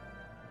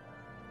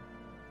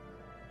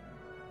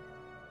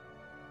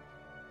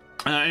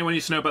 Anyone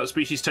needs to know about the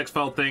species text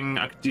file thing?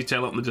 I could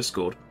detail it on the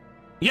Discord.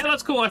 Yeah,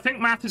 that's cool. I think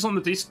math is on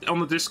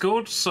the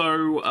Discord,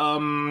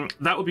 so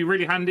that would be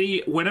really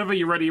handy. Whenever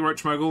you're ready,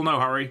 Roach Mogul, no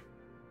hurry.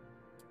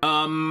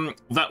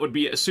 That would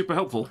be super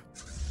helpful.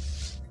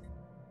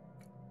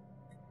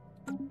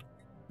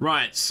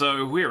 Right,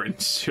 so we're in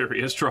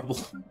serious trouble.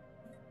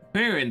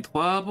 We're in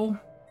trouble.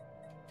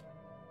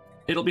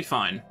 It'll be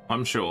fine,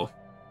 I'm sure.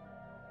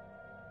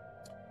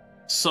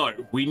 So,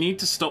 we need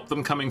to stop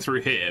them coming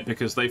through here,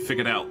 because they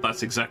figured out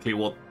that's exactly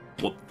what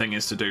the thing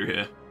is to do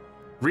here.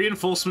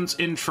 Reinforcements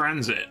in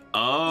transit.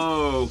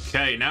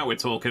 Okay, now we're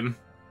talking.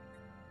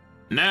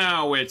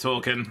 Now we're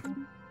talking.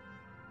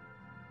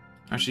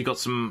 Actually got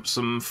some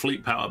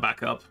fleet power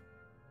back up.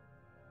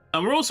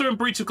 And we're also in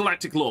breach of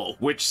galactic law,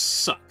 which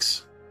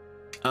sucks.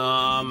 But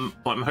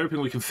I'm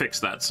hoping we can fix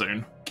that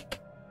soon.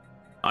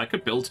 I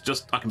can build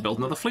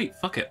another fleet.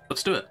 Fuck it.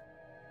 Let's do it.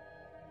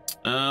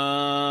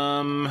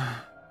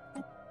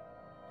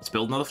 Let's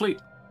build another fleet.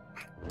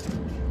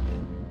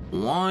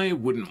 Why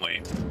wouldn't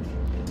we?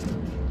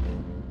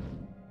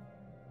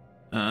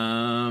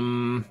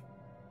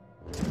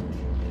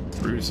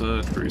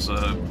 Cruiser,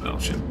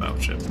 battleship.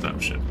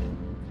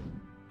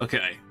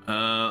 Okay,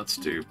 let's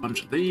do a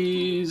bunch of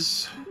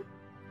these.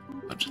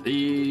 Bunch of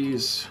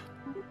those.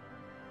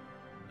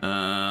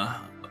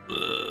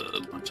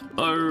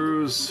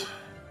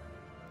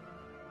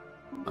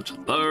 Bunch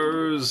of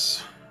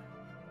those.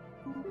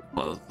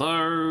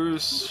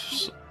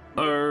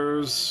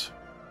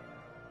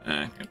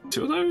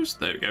 Two of those.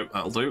 There we go.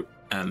 That'll do.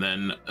 And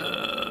then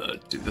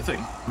do the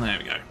thing. There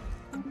we go.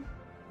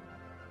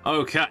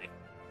 Okay.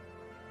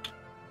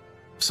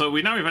 So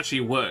we know we've actually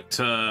worked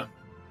out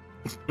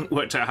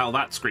how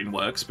that screen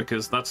works,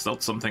 because that's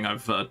not something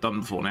I've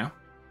done before now.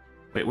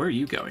 Wait, where are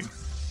you going?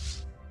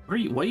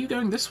 Why are you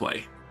going this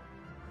way?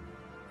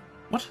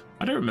 What?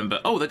 I don't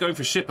remember. Oh, they're going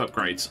for ship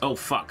upgrades. Oh,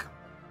 fuck.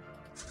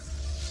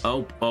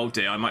 Oh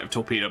dear, I might have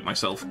torpedoed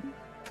myself.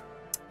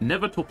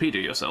 Never torpedo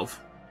yourself.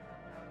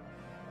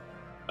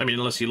 I mean,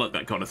 unless you like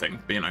that kind of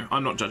thing. But, you know,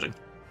 I'm not judging.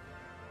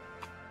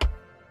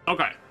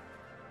 Okay.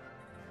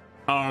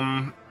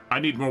 I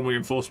need more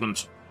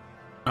reinforcements.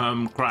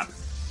 Crap.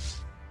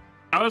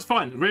 Oh, that's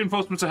fine.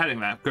 Reinforcements are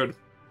heading there. Good.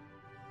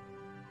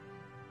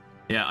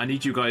 Yeah, I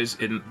need you guys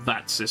in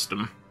that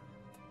system.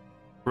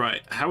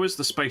 Right, how is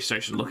the space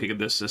station looking in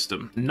this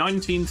system?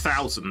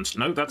 19,000.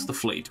 No, that's the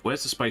fleet.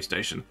 Where's the space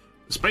station?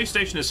 The space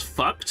station is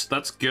fucked.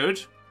 That's good.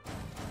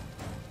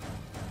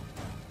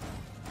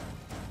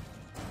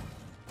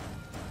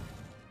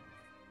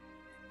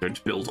 Going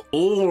to build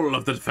all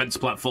of the defense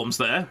platforms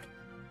there.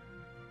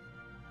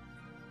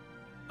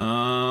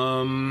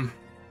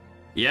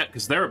 Yeah,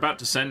 because they're about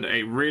to send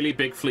a really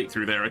big fleet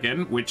through there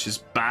again, which is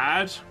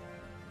bad.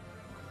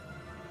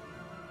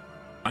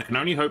 I can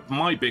only hope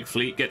my big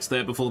fleet gets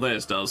there before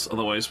theirs does,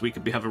 otherwise we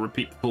could have a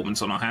repeat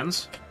performance on our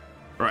hands.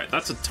 Right,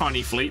 that's a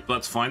tiny fleet, but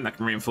that's fine, that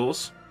can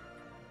reinforce.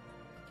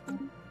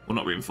 Well,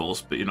 not reinforce,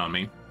 but you know what I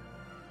mean.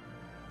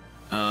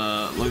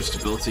 Low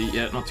stability,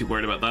 yeah, not too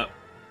worried about that.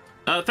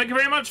 Thank you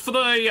very much for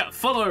the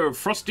follow,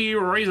 Frosty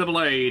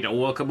Razorblade.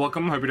 Welcome,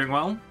 welcome, hope you're doing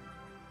well.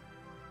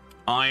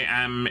 I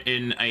am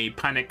in a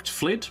panicked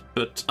fleet,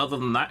 but other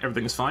than that,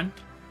 everything is fine.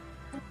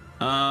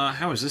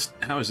 How is this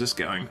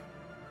going?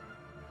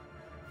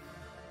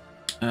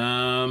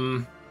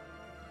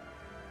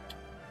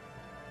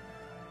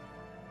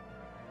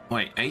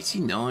 Wait,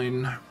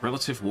 89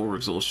 relative war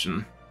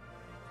exhaustion.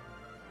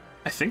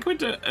 I think we're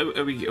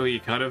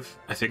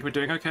I think we're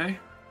doing okay.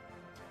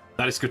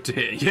 That is good to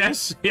hear.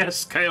 Yes,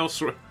 yes,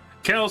 chaos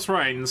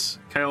reigns.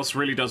 Chaos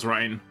really does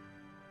reign.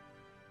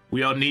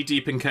 We are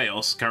knee-deep in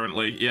chaos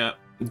currently, yeah,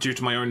 due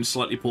to my own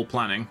slightly poor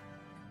planning.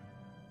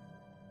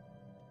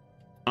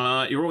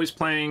 You're always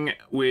playing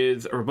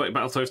with a robotic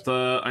battle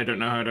toaster. I don't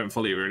know how I don't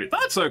follow you really.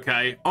 That's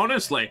okay.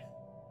 Honestly,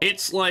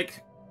 it's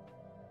like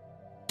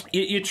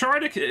you try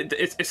to.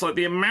 It's like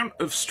the amount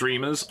of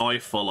streamers I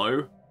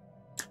follow,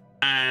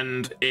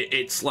 and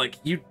it's like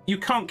you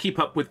can't keep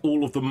up with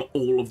all of them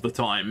all of the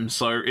time.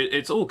 So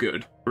it's all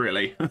good,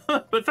 really.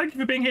 But thank you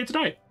for being here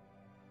today.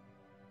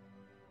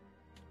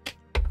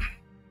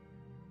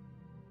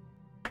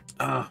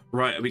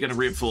 Right, are we going to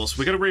reinforce?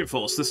 We're going to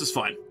reinforce. This is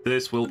fine.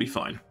 This will be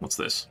fine. What's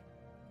this?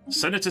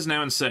 Senate is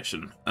now in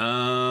session.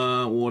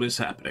 What is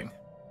happening?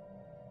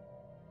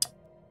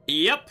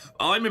 Yep,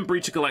 I'm in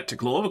breach of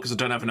galactic law because I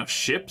don't have enough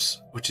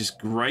ships, which is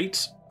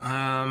great. What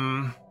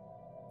are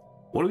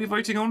we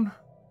voting on?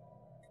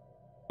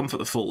 Comfort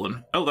the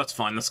Fallen. Oh, that's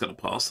fine. That's going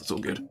to pass. That's all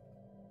good.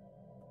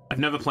 I've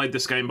never played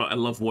this game, but I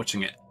love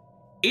watching it.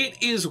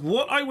 It is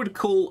what I would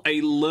call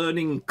a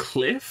learning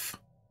cliff.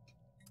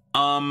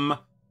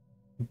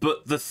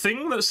 But the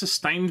thing that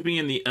sustained me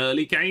in the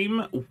early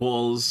game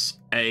was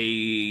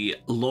a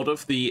lot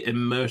of the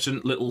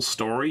emergent little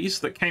stories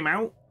that came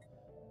out.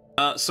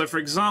 So, for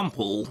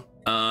example,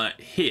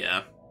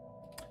 here,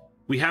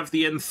 we have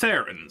the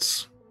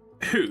Entherans,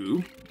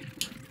 who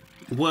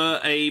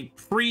were a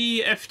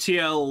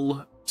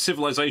pre-FTL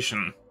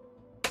civilization.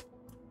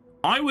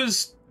 I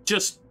was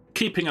just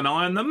keeping an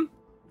eye on them,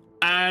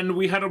 and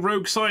we had a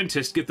rogue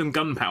scientist give them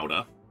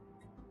gunpowder,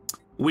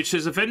 which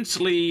has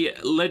eventually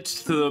led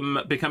to them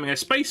becoming a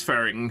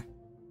spacefaring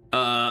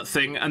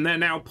thing, and they're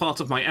now part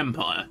of my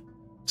empire.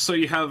 So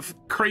you have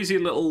crazy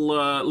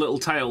little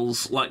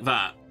tales like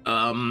that.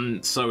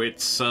 So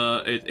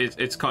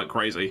it's quite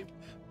crazy,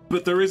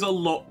 but there is a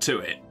lot to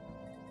it.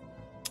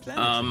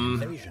 Planetary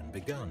invasion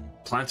begun.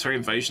 Planetary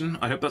invasion?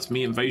 I hope that's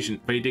me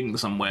invading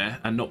somewhere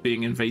and not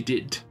being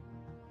invaded.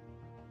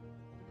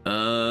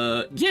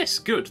 Yes,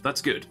 good.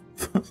 That's good.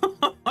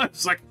 I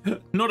was like,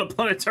 not a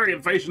planetary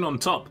invasion on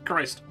top.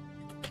 Christ.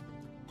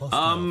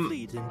 Hostile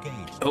fleet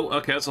engaged. Oh,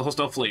 okay, that's a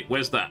hostile fleet.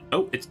 Where's that?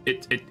 Oh,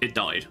 it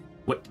died.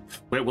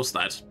 Where was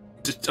that?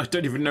 I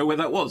don't even know where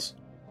that was.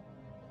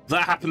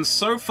 That happened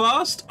so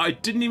fast, I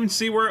didn't even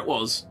see where it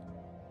was.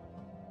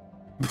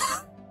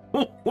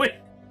 Wait.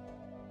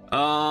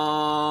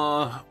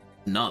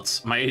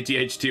 Nuts. My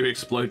ADHD will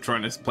explode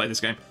trying to play this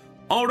game.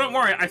 Oh, don't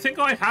worry. I think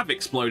I have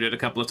exploded a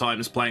couple of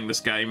times playing this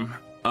game.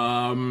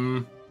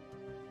 But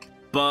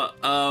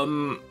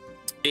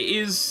it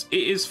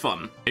is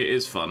fun. It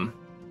is fun.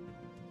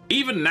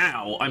 Even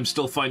now, I'm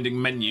still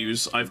finding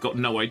menus I've got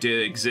no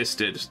idea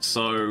existed.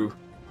 So,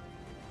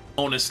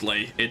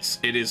 honestly, it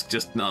is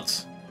just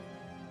nuts.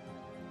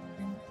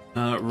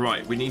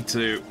 Right, we need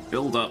to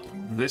build up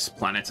this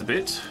planet a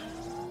bit,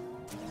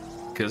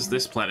 because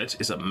this planet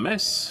is a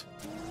mess.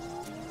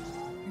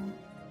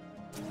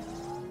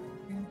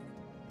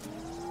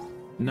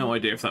 No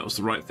idea if that was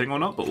the right thing or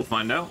not, but we'll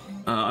find out.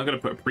 I'm going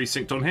to put a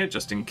precinct on here,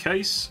 just in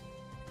case.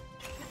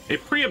 A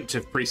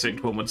preemptive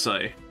precinct, one would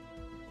say.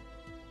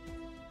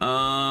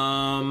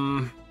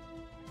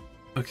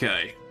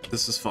 Okay,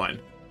 this is fine.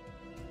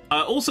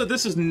 Also,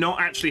 this is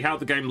not actually how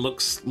the game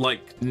looks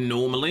like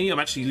normally. I'm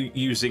actually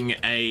using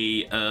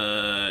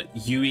a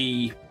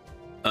UE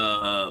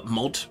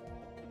mod,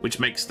 which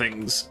makes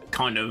things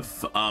kind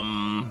of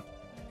a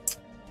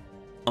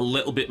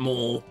little bit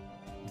more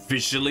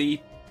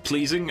visually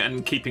pleasing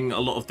and keeping a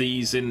lot of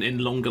these in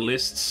longer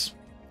lists.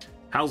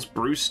 How's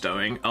Bruce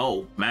doing?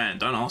 Oh man,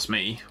 don't ask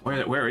me.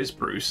 Where is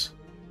Bruce?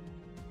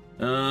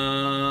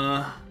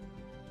 Gab,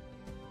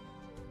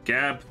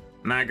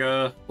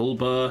 Naga,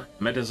 Ulba,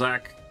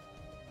 Medizak.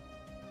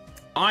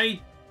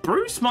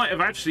 Bruce might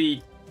have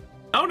actually...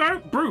 Oh no,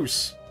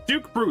 Bruce.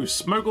 Duke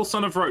Bruce, Mogul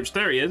son of Roach.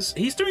 There he is.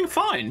 He's doing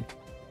fine.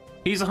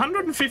 He's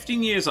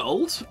 115 years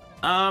old,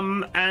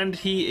 and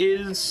he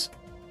is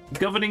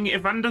governing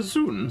Evander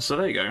Zun, so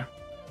there you go.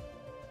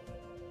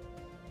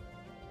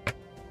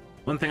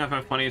 One thing I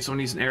find funny is someone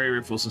needs an area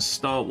reinforcement in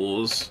Star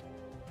Wars.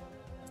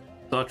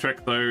 Star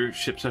Trek, though,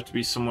 ships have to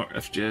be somewhat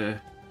FJ.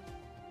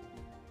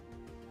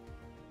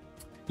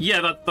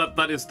 Yeah,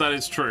 that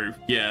is true.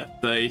 Yeah,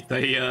 they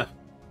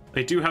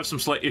do have some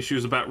slight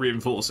issues about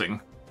reinforcing.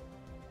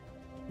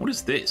 What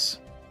is this?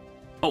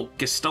 Oh,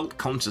 Gestalt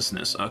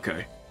consciousness.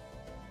 Okay.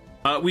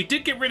 We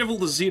did get rid of all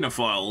the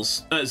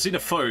xenophobes.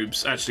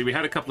 Actually, we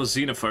had a couple of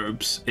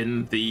xenophobes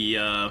in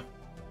the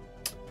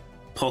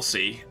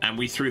posse, and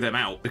we threw them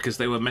out because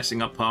they were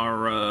messing up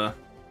our.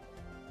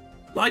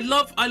 I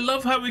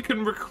love how we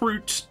can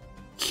recruit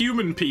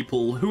human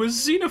people who are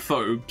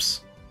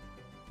xenophobes.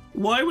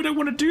 Why would I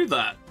want to do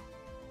that?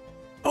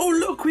 Oh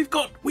look, we've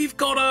got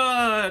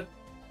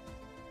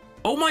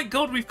oh my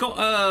god, we've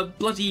got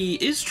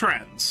bloody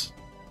Istrans.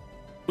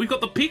 We've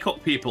got the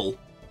Peacock people.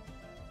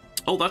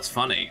 Oh, that's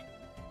funny.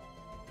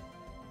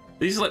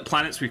 These are like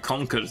planets we've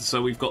conquered,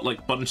 so we've got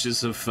like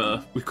bunches of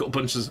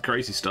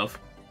crazy stuff.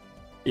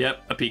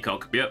 Yep, a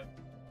peacock. Yep.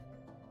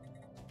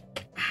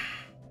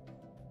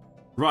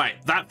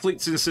 Right, that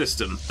fleet's in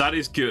system. That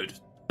is good.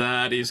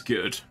 That is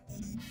good.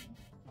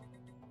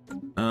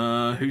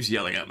 Who's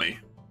yelling at me?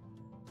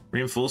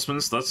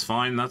 Reinforcements, that's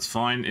fine, that's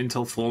fine.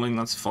 Intel falling,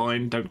 that's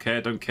fine. Don't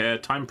care, don't care.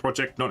 Time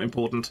project, not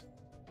important.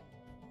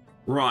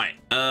 Right,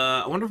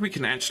 I wonder if we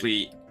can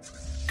actually...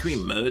 Can we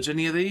merge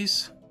any of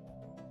these?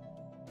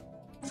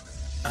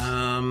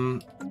 Oh,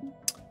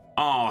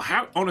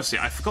 how... Honestly,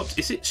 I forgot.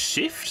 Is it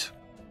shift?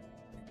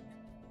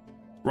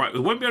 Right, we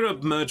won't be able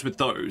to merge with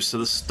those. So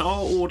the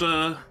Star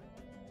Order...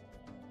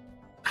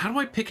 How do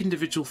I pick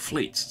individual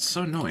fleets? It's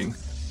so annoying.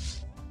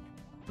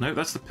 No,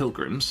 that's the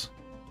Pilgrims.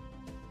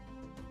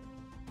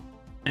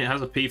 It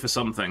has a P for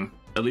something.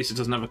 At least it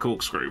doesn't have a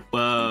corkscrew.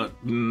 Not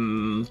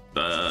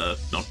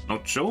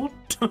sure.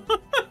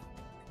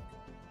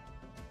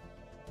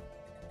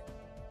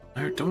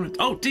 I don't want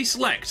to... Oh,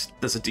 deselect!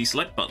 There's a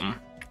deselect button.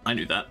 I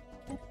knew that.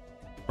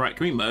 Right,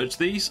 can we merge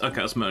these?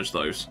 Okay, let's merge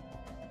those.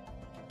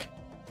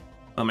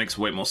 That makes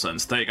way more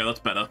sense. There you go, that's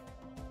better.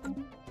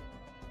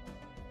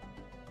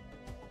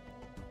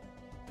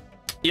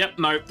 Yep,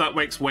 no, that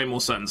makes way more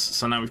sense.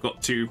 So now we've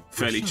got two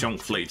fairly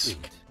chunk fleets.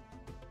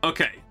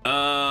 Okay,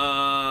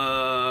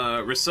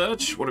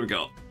 research, what do we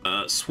got?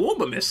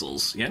 Swarmer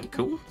missiles, yeah,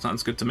 cool,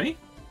 sounds good to me.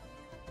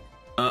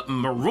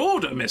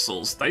 Marauder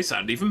missiles, they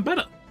sound even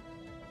better.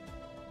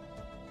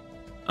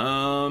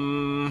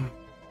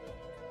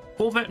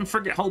 Corvette and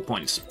frigate hull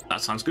points, that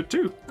sounds good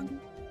too.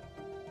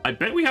 I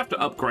bet we have to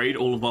upgrade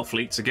all of our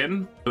fleets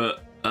again,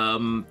 but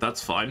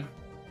that's fine.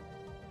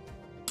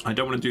 I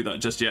don't want to do that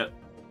just yet.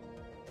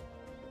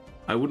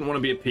 I wouldn't want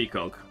to be a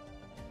peacock.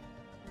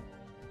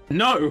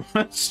 No,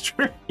 that's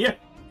true, yeah.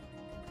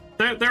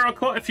 There are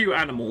quite a few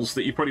animals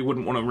that you probably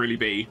wouldn't want to really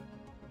be.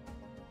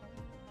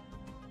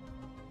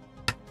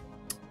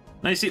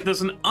 Now you see,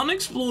 there's an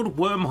unexplored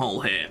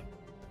wormhole here.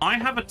 I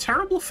have a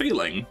terrible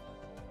feeling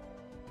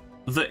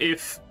that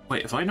if...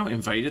 Wait, have I not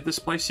invaded this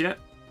place yet?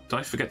 Did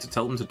I forget to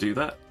tell them to do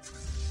that?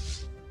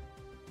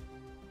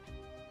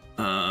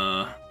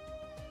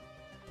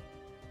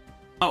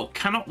 Oh,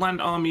 cannot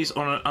land armies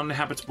on an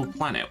uninhabitable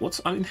planet.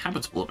 What's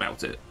uninhabitable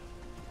about it?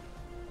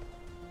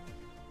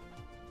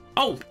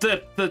 Oh,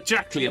 the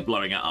Jackly are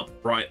blowing it up.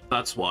 Right,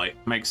 that's why.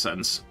 Makes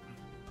sense.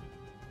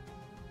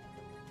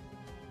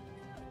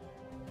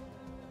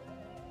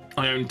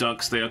 I own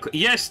ducks. They are...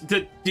 Yes,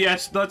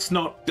 yes, that's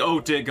not...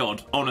 Oh, dear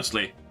God.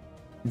 Honestly.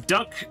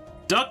 Duck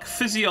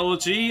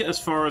physiology, as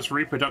far as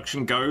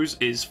reproduction goes,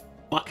 is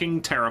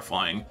fucking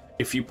terrifying,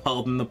 if you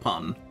pardon the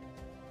pun.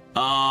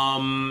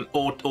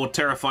 Or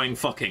terrifying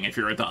fucking, if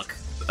you're a duck.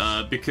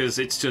 Because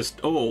it's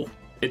just... Oh,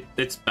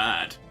 it's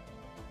bad.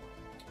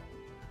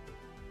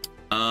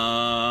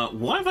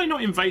 Why have I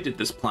not invaded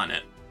this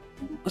planet?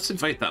 Let's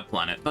invade that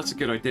planet. That's a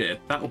good idea.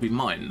 That'll be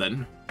mine,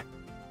 then.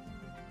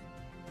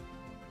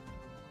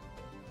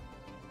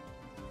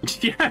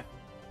 Yeah.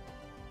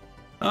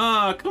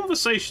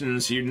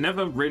 Conversations you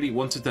never really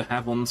wanted to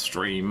have on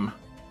stream.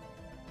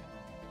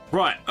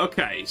 Right,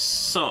 okay,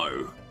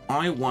 so...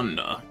 I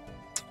wonder...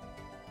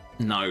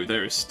 No,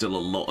 there is still a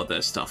lot of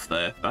their stuff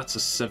there. That's a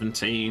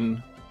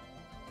 17.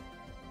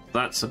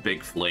 That's a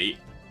big fleet.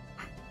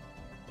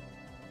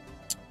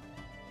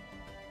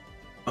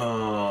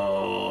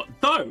 Though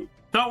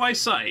I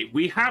say,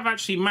 we have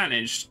actually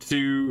managed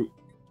to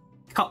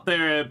cut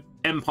their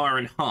empire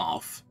in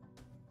half.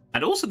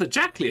 And also the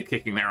Jackly are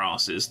kicking their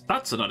asses.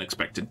 That's an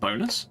unexpected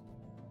bonus.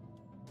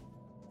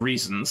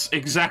 Reasons,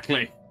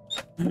 exactly.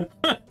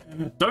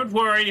 Don't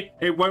worry,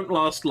 it won't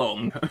last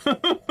long.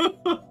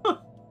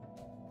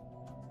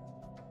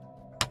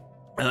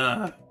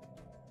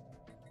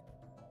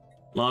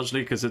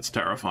 Largely because it's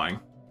terrifying.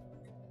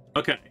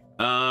 Okay.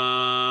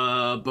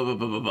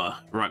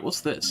 Right,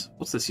 what's this?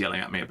 What's this yelling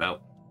at me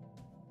about?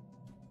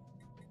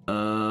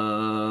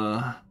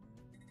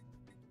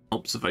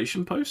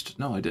 Observation post?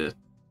 No idea.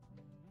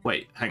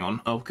 Wait, hang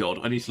on. Oh god,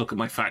 I need to look at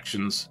my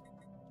factions.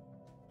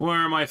 Where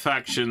are my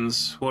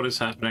factions? What is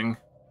happening?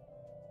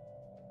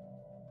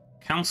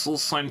 Council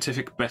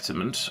Scientific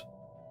Betterment.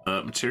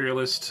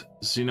 Materialist,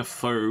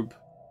 Xenophobe.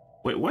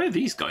 Wait, why are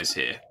these guys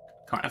here?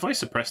 Have I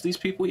suppressed these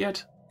people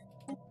yet?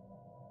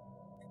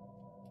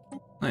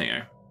 There you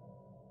go.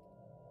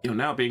 You're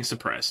now being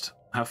suppressed.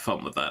 Have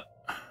fun with that.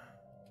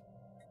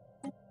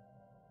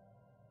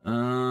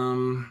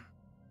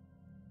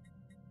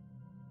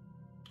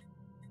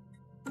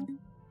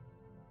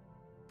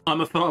 I'm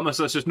a farmer,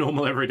 so it's just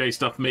normal everyday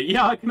stuff for me.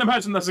 Yeah, I can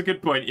imagine that's a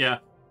good point, yeah.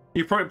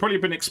 You've probably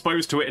been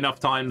exposed to it enough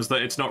times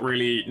that it's not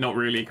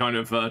really kind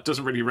of,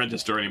 doesn't really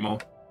register anymore.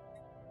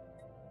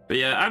 But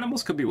yeah,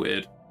 animals could be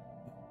weird.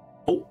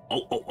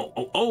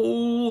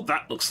 Oh,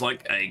 that looks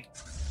like a...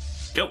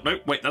 Oh, no,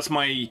 wait, that's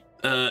my,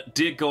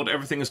 dear God,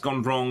 everything has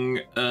gone wrong,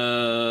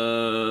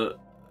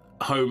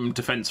 home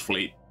defense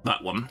fleet.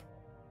 That one.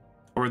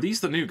 Or are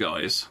these the new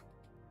guys?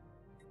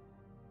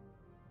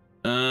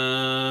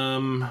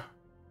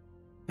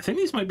 I think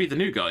these might be the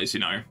new guys, you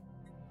know.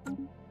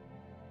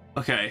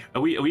 Okay,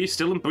 are we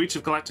still in breach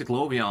of galactic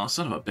law? We are,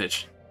 son of a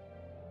bitch.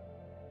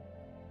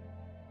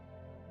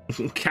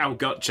 Cow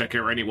gut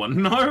checker,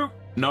 anyone?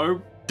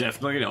 No,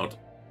 definitely not.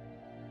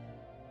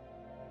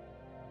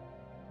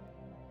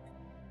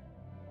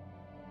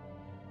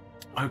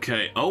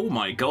 Okay, oh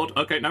my god.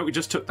 Okay, no, we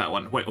just took that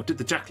one. Wait, or did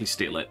the Jackley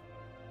steal it?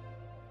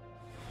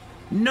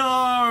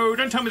 No!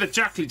 Don't tell me the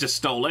Jackley just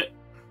stole it.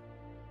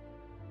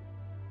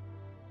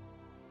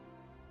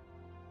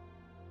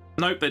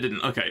 Nope, they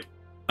didn't. Okay.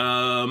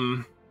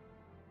 Oh,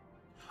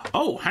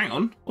 hang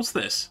on. What's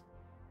this?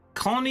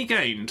 Colony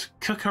gained.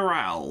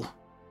 Kukaral.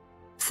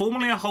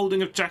 Formerly a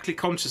holding of Jackley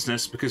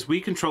consciousness because we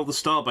control the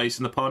starbase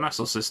in the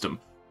Parnassus system.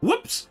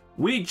 Whoops!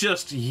 We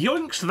just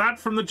yoinked that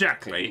from the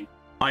Jackley.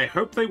 I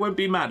hope they won't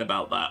be mad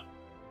about that.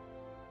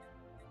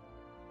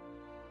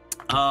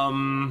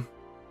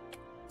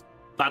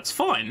 That's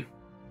fine.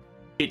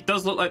 It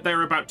does look like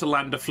they're about to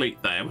land a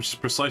fleet there, which is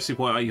precisely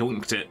why I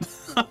yoinked it.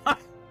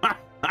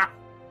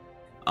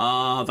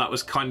 That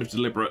was kind of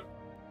deliberate.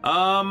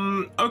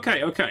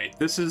 Okay.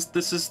 This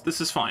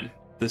is fine.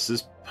 This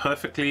is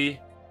perfectly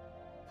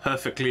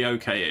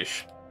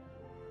okay-ish,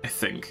 I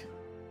think.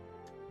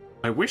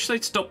 I wish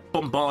they'd stop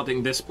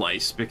bombarding this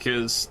place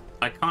because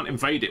I can't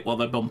invade it while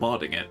they're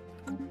bombarding it,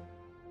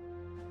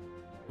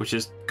 which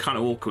is kind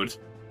of awkward.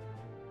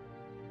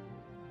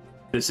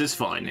 This is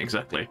fine,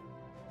 exactly.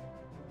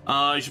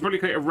 You should probably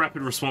create a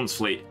rapid response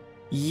fleet.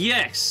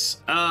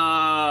 Yes,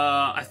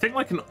 I think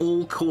like an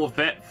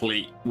all-Corvette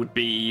fleet would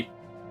be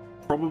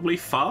probably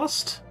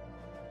fast.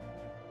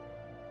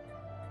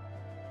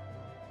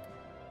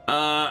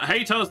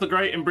 Haytar's the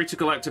Great and Breach of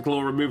Galactic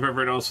Law remove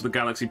everyone else for the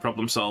galaxy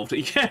problem solved.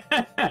 Yeah,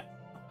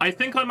 I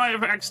think I might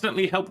have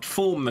accidentally helped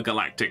form the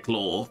Galactic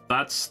Law.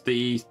 That's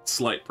the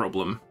slight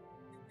problem.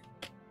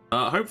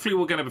 Hopefully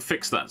we're going to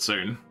fix that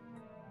soon.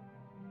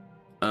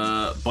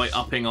 By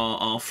upping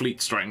our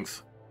fleet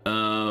strength.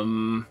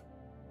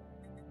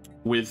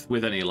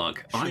 With any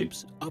luck.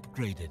 Ships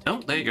upgraded.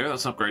 Oh, there you go.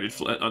 That's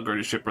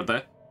upgraded ship right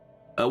there.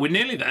 We're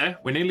nearly there.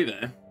 We're nearly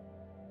there.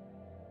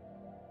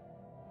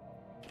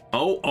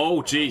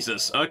 Oh,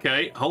 Jesus.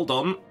 Okay, hold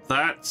on.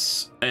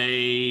 That's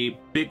a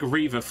big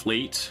Reaver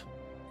fleet.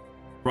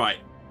 Right.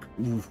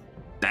 Ooh,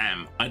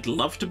 damn. I'd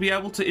love to be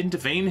able to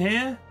intervene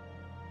here.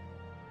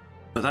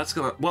 But that's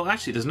gonna... Well,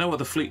 actually, there's no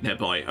other fleet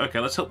nearby. Okay,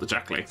 let's help the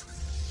Jackley.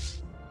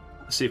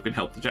 Let's see if we can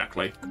help the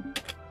Jackley.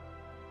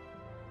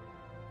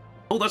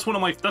 Oh, that's one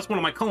of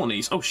my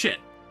colonies. Oh, shit.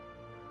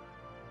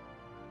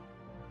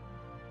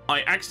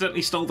 I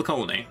accidentally stole the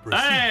colony.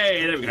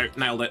 Hey, there we go.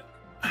 Nailed it.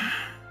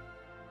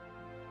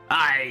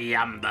 I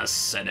am the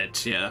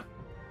Senate, yeah.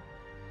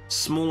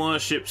 Smaller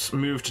ships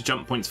move to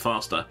jump points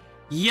faster.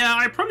 Yeah,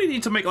 I probably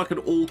need to make like an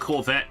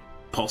all-Corvette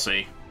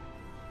posse.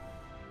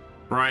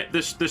 Right,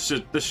 this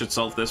should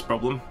solve this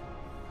problem.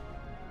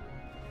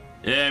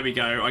 There we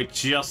go. I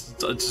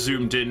just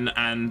zoomed in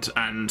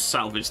and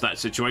salvaged that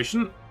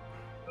situation.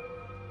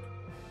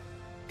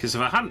 Because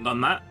if I hadn't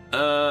done that,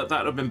 that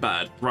would have been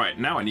bad. Right,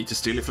 now I need to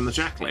steal it from the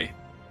Jackley.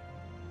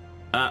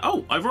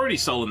 Oh, I've already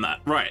stolen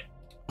that. Right,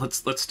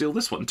 let's steal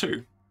this one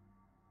too.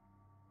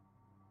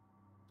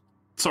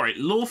 Sorry,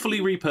 lawfully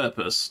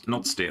repurpose,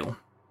 not steal.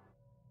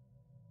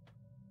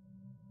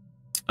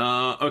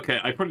 Okay,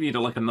 I probably need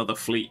like another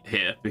fleet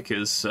here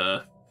because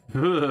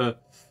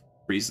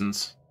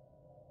reasons.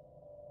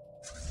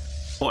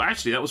 Well,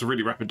 actually, that was a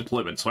really rapid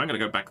deployment, so I'm going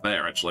to go back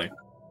there, actually.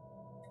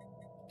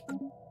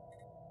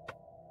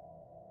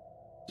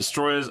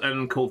 Destroyers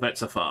and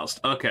corvettes are fast.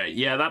 Okay,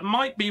 yeah, that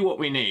might be what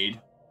we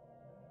need.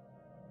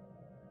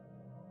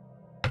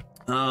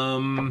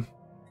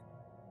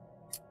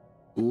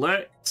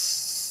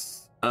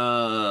 Let's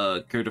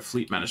go to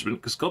fleet management,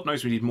 because God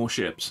knows we need more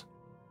ships.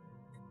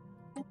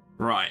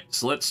 Right,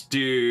 so let's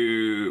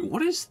do...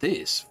 What is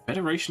this?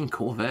 Federation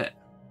Corvette.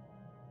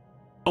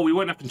 Oh, we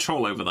won't have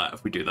control over that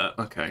if we do that.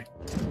 Okay.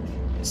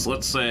 So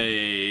let's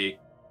say...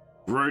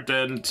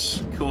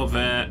 Rodent,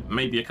 Corvette,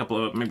 maybe a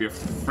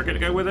frigate to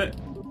go with it?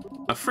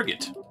 A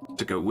frigate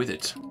to go with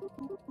it.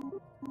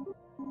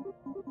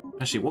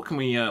 Actually, what can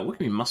we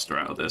muster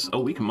out of this? Oh,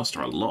 we can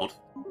muster a lot.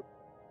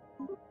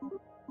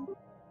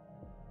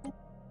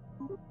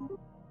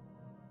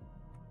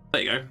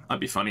 There you go. That'd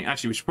be funny.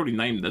 Actually, we should probably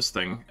name this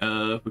thing.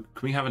 Can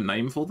we have a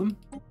name for them?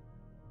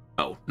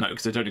 Oh, no,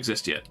 because they don't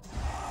exist yet.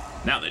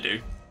 Now they do.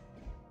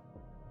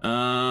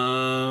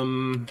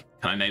 Can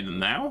I name them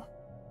now?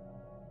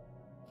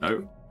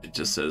 No, it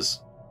just says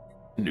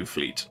new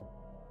fleet.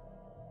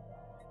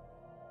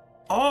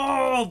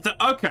 Oh,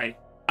 okay.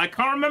 I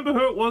can't remember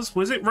who it was.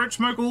 Was it Roach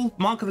Mogul,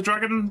 Mark of the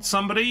Dragon,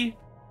 somebody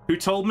who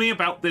told me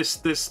about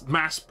this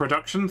mass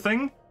production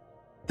thing?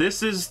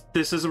 This is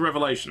a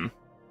revelation.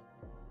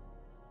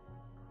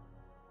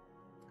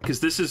 Because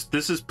this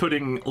is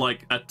putting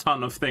like a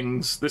ton of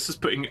things. This is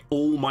putting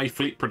all my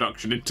fleet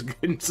production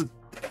into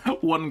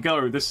one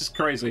go. This is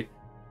crazy.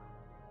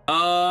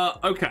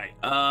 Okay.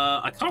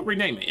 I can't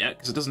rename it yet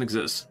because it doesn't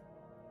exist.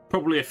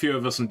 Probably a few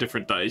of us on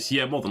different days.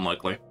 Yeah, more than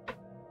likely.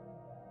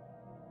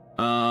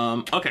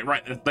 Okay,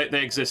 right.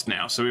 They exist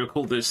now. So we'll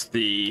call this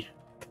the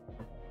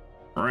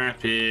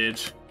Rapid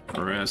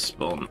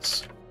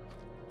Response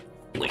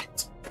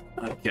Fleet.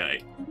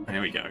 Okay,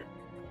 here we go.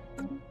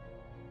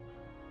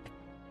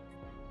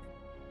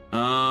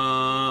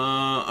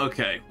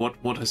 Okay,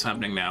 what is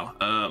happening now?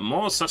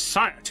 More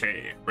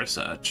society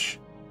research.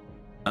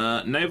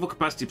 Naval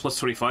capacity plus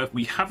 25.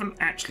 We haven't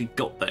actually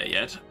got there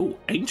yet. Oh,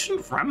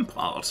 ancient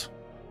rampart.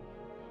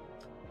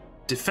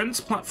 Defense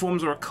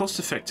platforms are a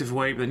cost-effective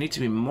way, but they need to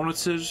be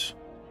monitored.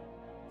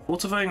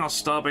 Fortifying our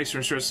starbase to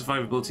ensure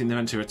survivability in the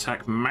event of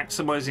attack.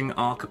 Maximizing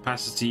our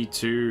capacity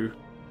to...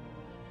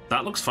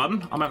 That looks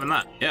fun. I'm having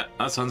that. Yeah,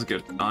 that sounds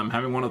good. I'm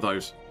having one of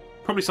those.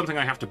 Probably something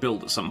I have to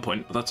build at some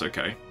point, but that's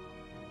okay.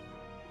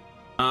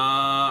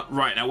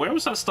 Right, now where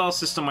was that star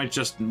system I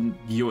just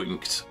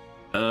yoinked?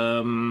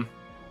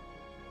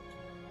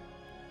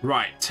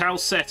 Right, Tau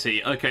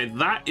Ceti. Okay,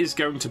 that is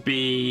going to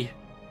be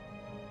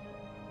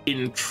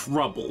in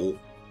trouble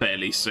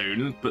fairly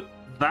soon, but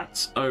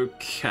that's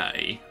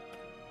okay.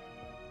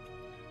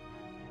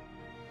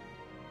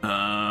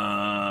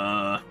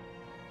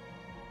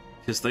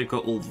 Because they've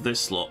got all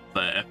this lot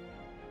there.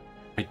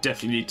 I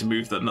definitely need to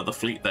move another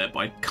fleet there, but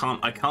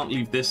I can't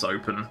leave this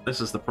open.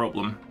 This is the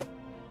problem.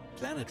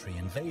 Planetary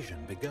invasion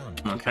begun.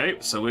 Okay,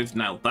 so we've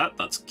nailed that.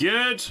 That's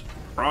good.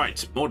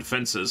 Right, more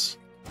defenses.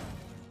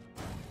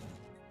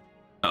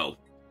 Oh,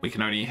 we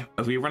can only...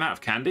 Have we run out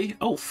of candy?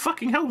 Oh,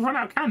 fucking hell, we've run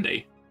out of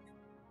candy.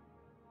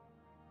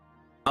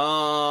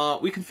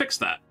 We can fix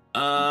that.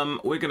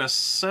 We're gonna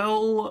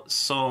sell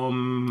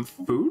some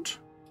food.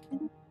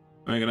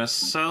 We're gonna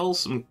sell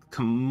some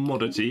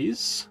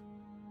commodities.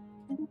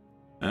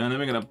 And then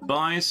we're gonna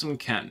buy some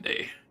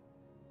candy.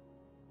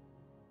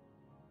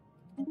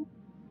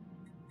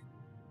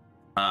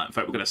 In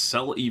fact, we're gonna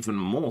sell even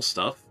more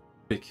stuff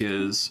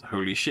because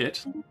holy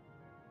shit.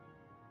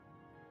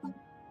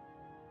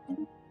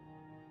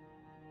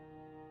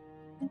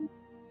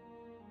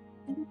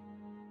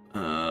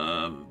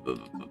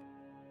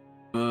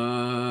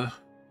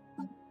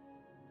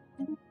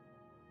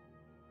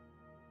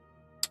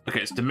 Okay,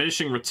 it's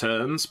diminishing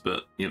returns,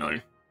 but you know.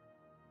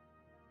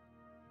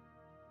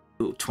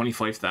 Ooh,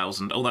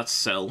 25,000. Oh, that's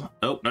sell.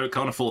 Oh, no,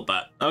 can't afford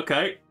that.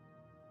 Okay.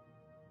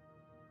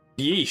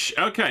 Yeesh.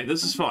 Okay,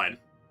 this is fine.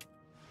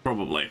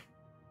 Probably.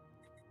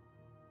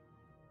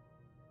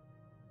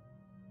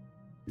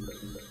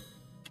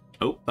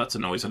 Oh, that's a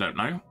noise I don't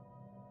know.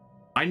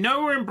 I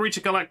know we're in breach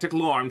of galactic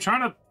law. I'm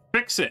trying to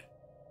fix it.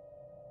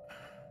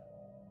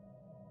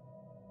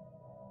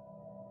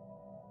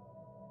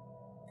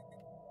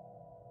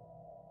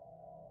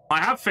 I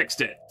have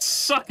fixed it.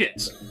 Suck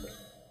it.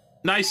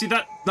 Now you see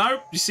that?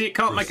 No, you see it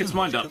can't make its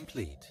mind up.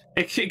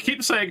 It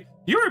keeps saying,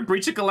 you're in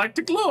breach of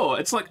galactic law.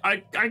 It's like,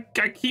 I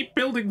keep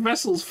building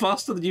vessels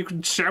faster than you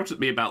can shout at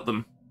me about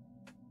them.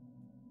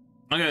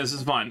 Okay, this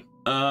is fine.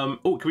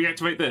 Oh, can we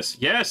activate this?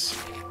 Yes!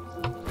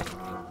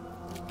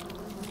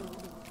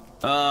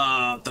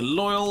 The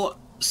loyal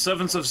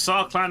servants of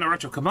Tsar Clan are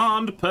at your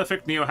command.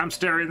 Perfect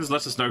Neo-Hamsterians,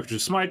 let us know who to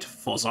smite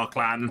for Tsar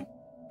Clan.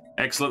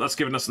 Excellent, that's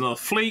given us another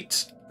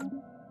fleet.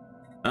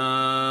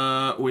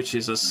 Which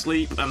is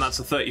asleep, and that's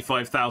a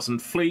 35,000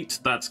 fleet.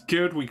 That's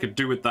good. We could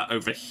do with that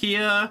over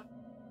here.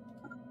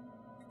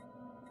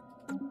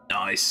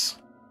 Nice.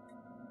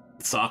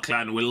 Tsar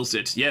Clan wills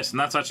it. Yes, and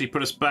that's actually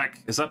put us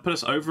back. Has that put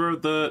us over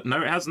the...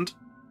 No, it hasn't.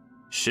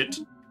 Shit.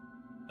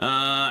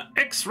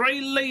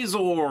 X-ray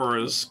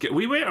lasers.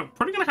 We're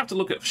probably going to have to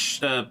look at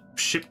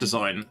ship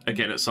design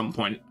again at some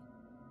point.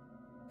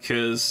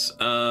 Because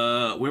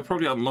we're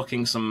probably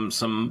unlocking some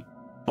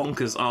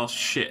bonkers ass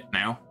shit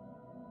now.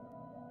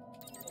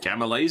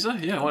 Gamma laser?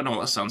 Yeah, why not?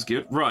 That sounds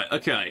good. Right,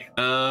 okay.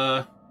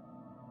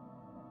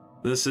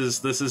 This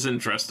is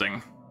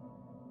interesting.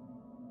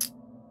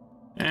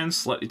 And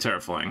slightly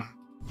terrifying.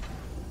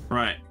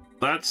 Right,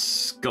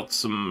 that's got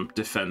some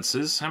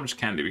defenses. How much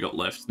candy we got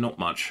left? Not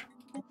much.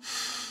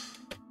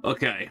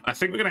 Okay, I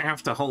think we're gonna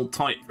have to hold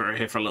tight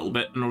here for a little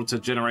bit in order to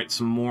generate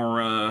some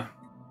more,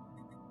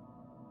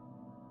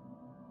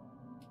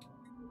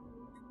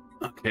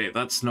 Okay,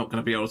 that's not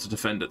gonna be able to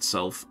defend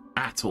itself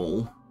at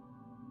all.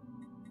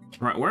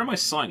 Right, where are my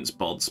science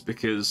pods?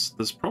 Because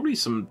there's probably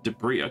some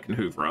debris I can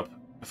hoover up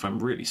if I'm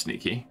really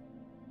sneaky.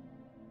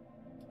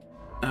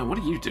 What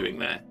are you doing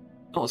there?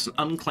 Oh, it's an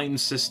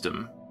unclaimed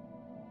system.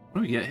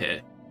 What do we get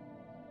here?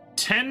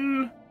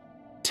 10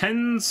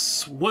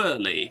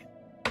 swirly.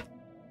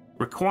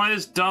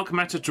 Requires dark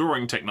matter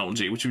drawing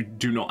technology, which we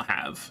do not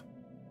have.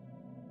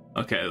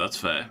 Okay, that's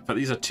fair. But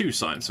these are 2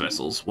 science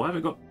vessels. Why have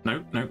I got...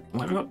 No.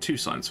 Why have I got 2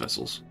 science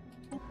vessels?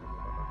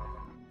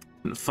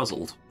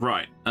 Fuzzled.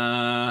 Right.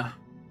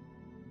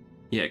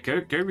 Yeah,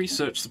 go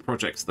research the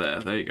projects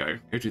there. There you go.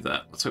 Go do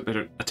that. Let's hope they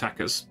don't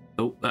attack us.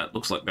 Oh, that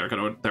looks like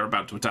they're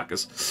about to attack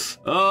us.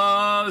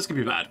 This could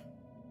be bad.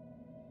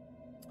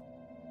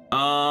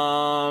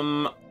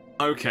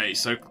 Okay,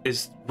 so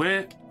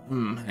where...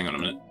 hang on a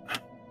minute.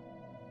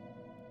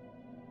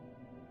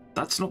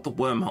 That's not the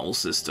wormhole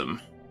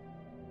system.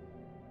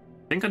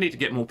 I think I need to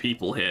get more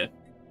people here.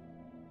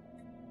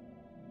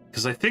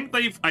 Because I think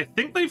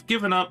they've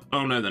given up.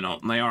 Oh no, they're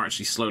not. They are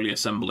actually slowly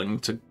assembling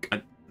to.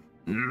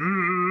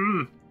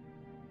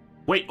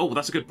 Wait. Oh,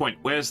 that's a good point.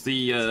 Where's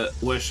the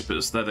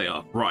worshippers? There they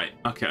are. Right.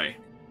 Okay.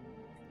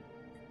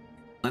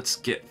 Let's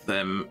get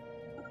them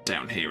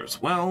down here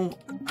as well.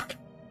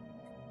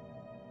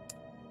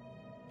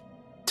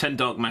 10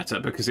 dark matter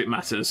because it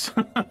matters.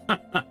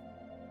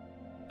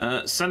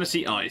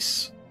 Sanity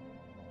Ice.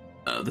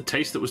 The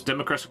taste that was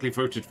democratically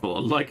voted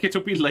for. Like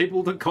it'll be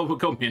labelled a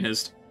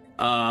communist.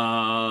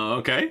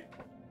 Okay.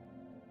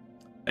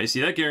 I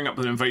see they're gearing up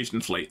with an invasion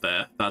fleet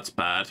there. That's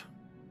bad.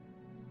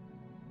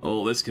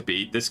 Oh, this could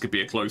be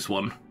a close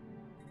one.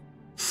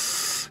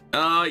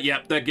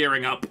 Yep, they're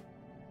gearing up.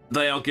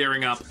 They are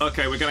gearing up.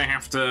 Okay, we're gonna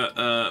have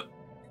to,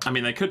 I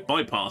mean, they could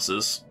bypass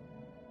us.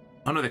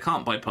 Oh no, they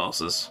can't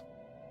bypass us.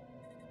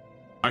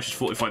 I should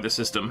fortify the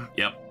system.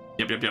 Yep.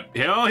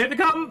 Oh, here they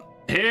come!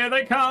 Here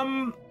they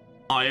come!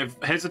 I have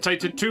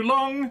hesitated too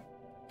long.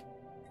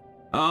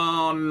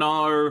 Oh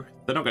no.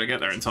 They're not gonna get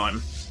there in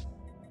time.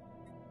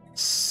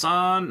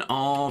 Son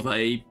of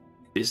a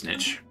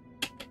biznitch.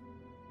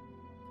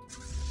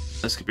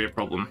 This could be a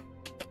problem.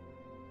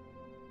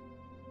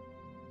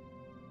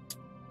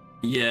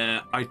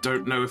 Yeah, I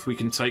don't know if we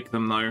can take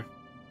them though.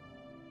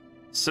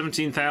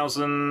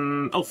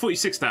 17,000... Oh,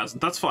 46,000.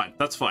 That's fine.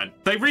 That's fine.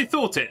 They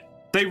rethought it.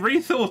 They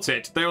rethought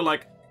it. They were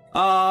like,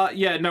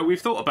 yeah, no, we've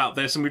thought about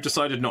this and we've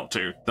decided not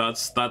to.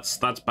 That's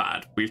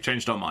bad. We've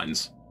changed our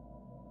minds.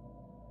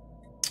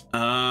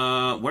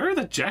 Where are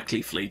the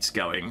Jackley fleets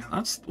going?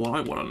 That's what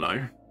I want to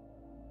know.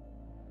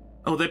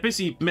 Oh, they're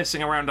busy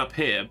messing around up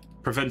here,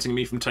 preventing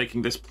me from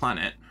taking this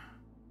planet.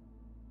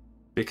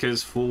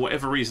 Because for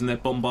whatever reason, they're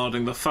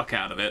bombarding the fuck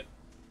out of it.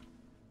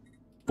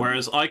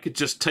 Whereas I could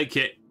just take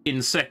it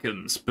in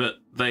seconds, but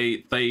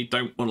they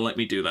don't want to let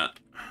me do that.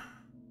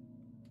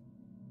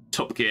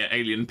 Top Gear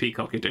Alien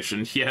Peacock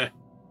Edition, yeah.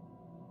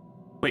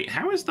 Wait,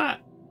 how is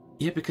that?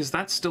 Yeah, because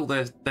that's still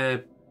their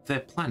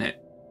planet.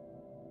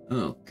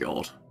 Oh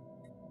god.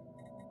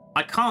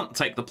 I can't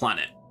take the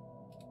planet.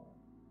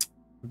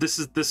 This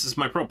is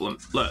my problem.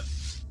 Look.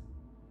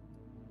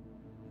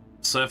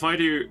 So if I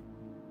do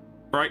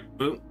right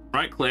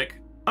click.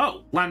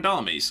 Oh, land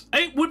armies.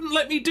 It wouldn't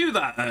let me do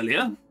that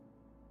earlier.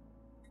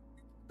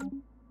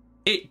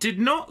 It did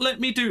not let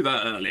me do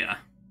that earlier.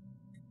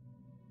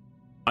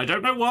 I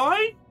don't know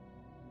why.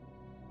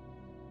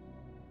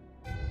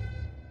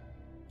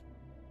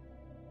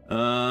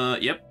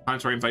 Yep,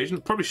 planetary invasion.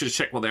 Probably should have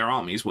checked what their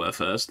armies were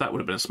first. That would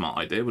have been a smart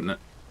idea, wouldn't it?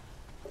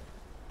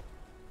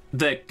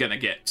 They're gonna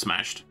get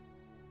smashed.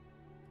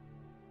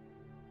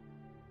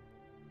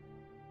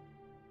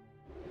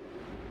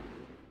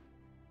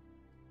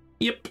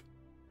 Yep.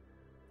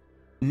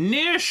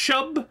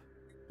 Nearshub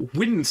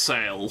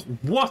Windsail.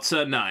 What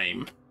a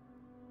name.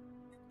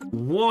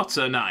 What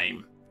a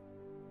name.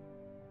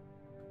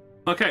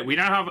 Okay, we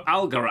now have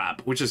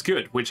Algarab, which is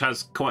good, which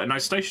has quite a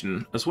nice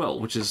station as well,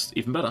 which is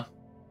even better.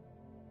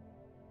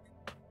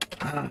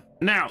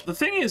 Now, the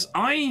thing is,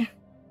 I'm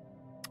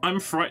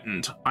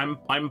frightened.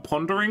 I'm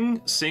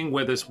pondering seeing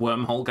where this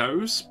wormhole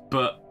goes,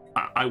 but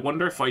I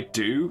wonder if I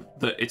do,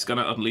 that it's going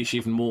to unleash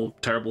even more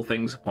terrible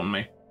things upon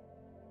me.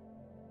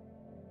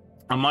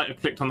 I might have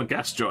clicked on the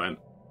gas giant.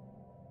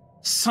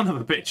 Son of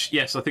a bitch.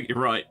 Yes, I think you're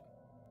right.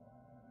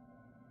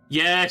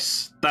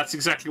 Yes, that's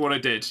exactly what I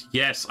did.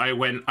 Yes, I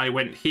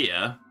went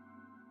here,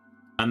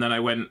 and then I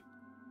went...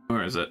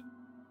 Where is it?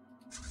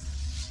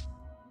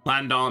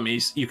 Land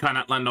armies. You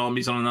cannot land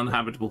armies on an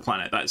uninhabitable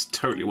planet. That's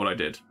totally what I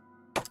did.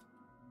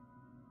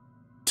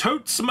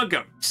 Totes my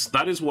goats.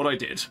 That is what I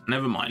did.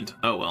 Never mind.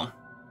 Oh well.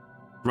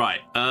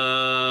 Right.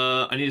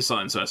 I need a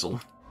science vessel.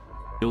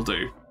 He'll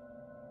do.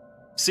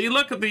 See,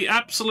 look at the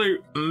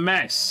absolute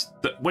mess.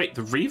 Wait,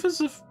 the Reavers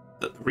have...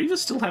 The Reavers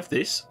still have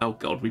this? Oh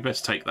god, we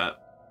best take that.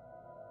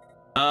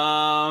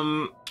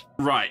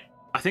 Right.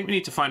 I think we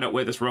need to find out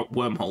where this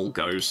wormhole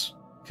goes,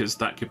 because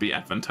that could be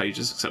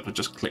advantageous, except I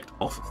just clicked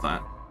off of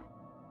that.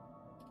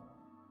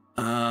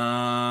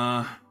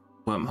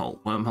 Wormhole.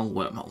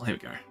 Here we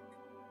go.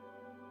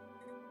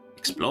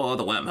 Explore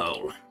the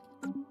wormhole.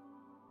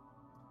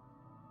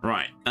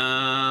 Right.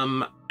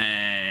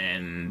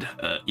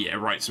 Yeah,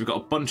 right. So we've got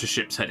a bunch of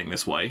ships heading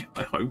this way,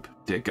 I hope.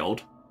 Dear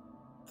God.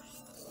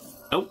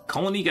 Oh,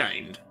 colony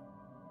gained.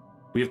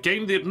 We have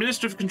gained the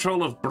administrative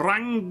control of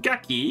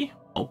Brangaki,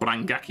 or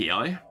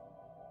Brangakii.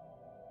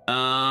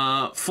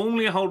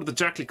 Formerly a hold of the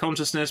Jackley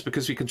consciousness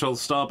because we control the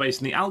starbase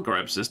in the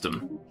Algarab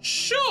system.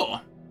 Sure.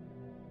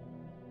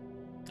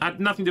 Had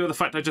nothing to do with the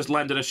fact I just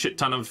landed a shit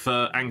ton of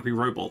angry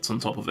robots on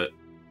top of it.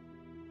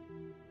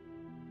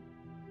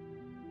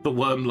 The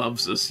worm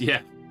loves us,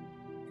 yeah.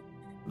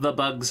 The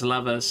bugs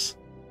love us.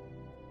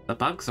 The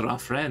bugs are our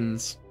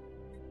friends.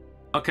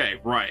 Okay,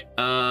 right.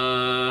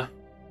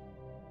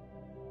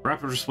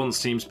 Rapid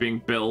response team's being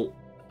built.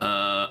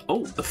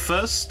 Oh, the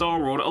first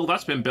Star Order. Oh,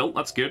 that's been built.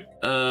 That's good.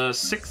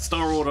 Sixth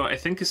Star Order, I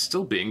think, is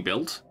still being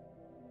built.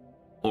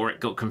 Or it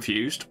got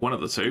confused. One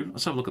of the two.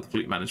 Let's have a look at the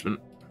fleet management.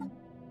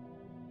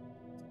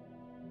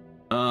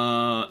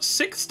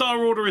 Sixth Star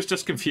Order is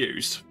just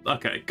confused.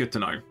 Okay, good to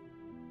know.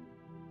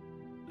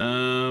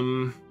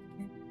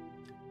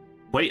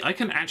 Wait, I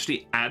can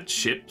actually add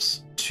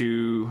ships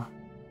to...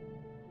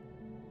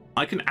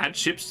 I can add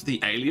ships to the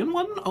alien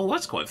one? Oh,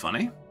 that's quite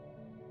funny.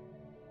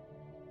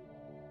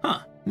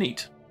 Huh,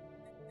 neat.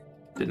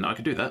 Didn't know I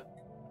could do that.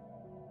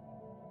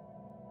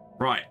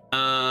 Right,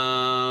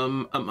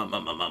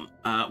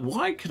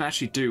 What I could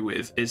actually do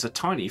with is a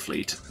tiny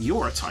fleet.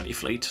 You're a tiny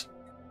fleet.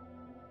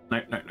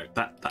 No,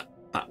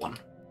 that one.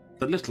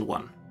 The little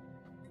one.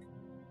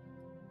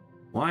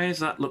 Why does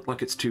that look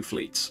like it's two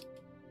fleets?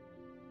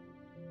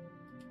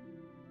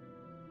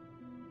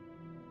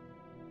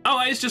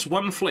 Oh, it's just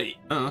one fleet.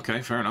 Oh,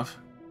 okay, fair enough.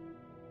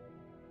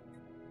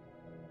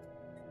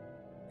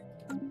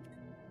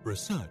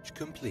 Research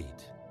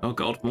complete. Oh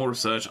god, more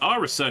research.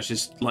 Our research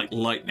is like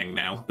lightning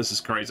now. This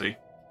is crazy.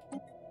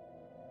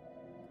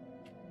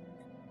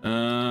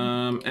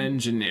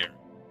 Engineer.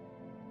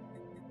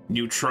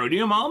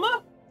 Neutronium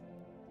armor?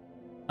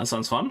 That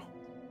sounds fun.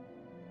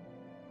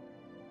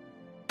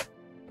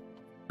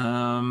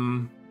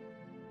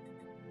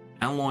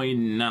 Alloy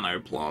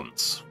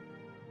nanoplants.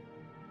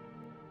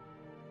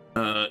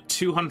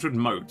 200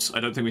 motes. I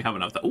don't think we have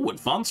enough. Oh,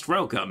 advanced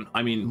railgun.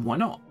 I mean, why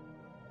not?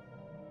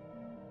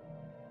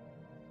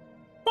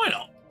 Why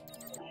not?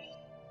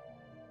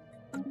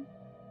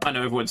 I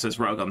know everyone says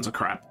railguns are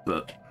crap,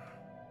 but...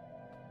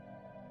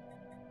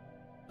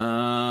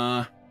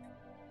 Right,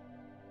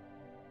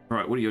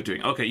 what are you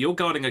doing? Okay, you're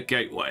guarding a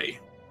gateway.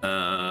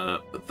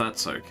 But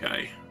that's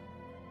okay.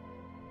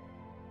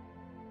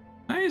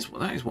 That is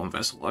one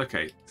vessel.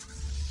 Okay.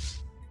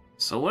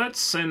 So let's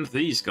send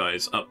these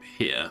guys up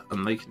here,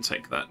 and they can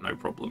take that, no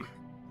problem.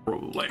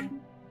 Probably.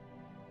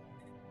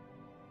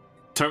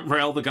 Don't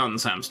rail the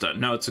guns, hamster.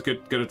 No, it's a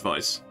good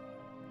advice.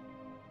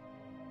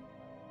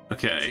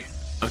 Okay.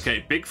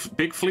 Okay,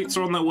 big fleets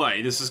are on their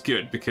way. This is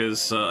good,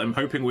 because I'm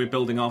hoping we're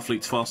building our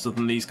fleets faster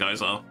than these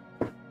guys are.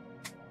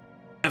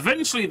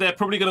 Eventually, they're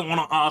probably going to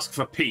want to ask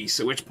for peace,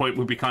 at which point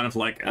we'll be kind of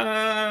like,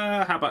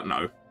 how about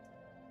no?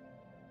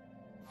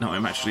 No,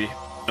 I'm actually...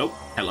 Oh,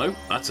 hello.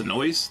 That's a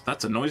noise.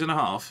 That's a noise and a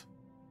half.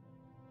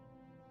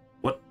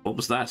 What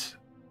was that?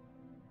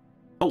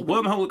 Oh,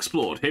 wormhole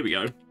explored. Here we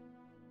go.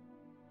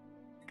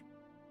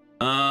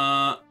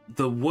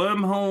 The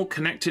wormhole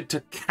connected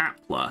to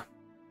Kepler.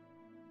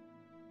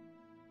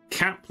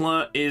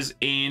 Kepler is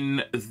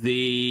in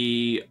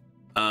the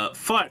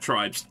Fire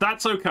Tribes.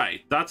 That's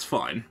okay. That's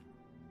fine.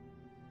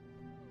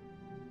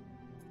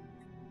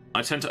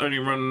 I tend to only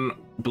run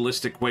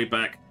ballistic way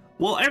back.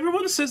 Well,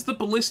 everyone says the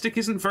ballistic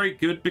isn't very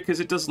good because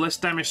it does less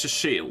damage to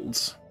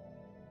shields.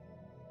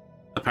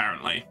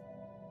 Apparently.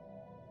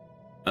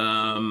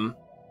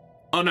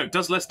 Oh no, it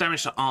does less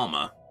damage to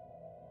armor.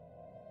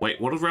 Wait,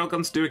 what do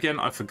railguns do again?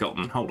 I've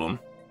forgotten. Hold on.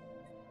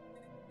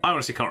 I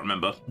honestly can't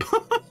remember.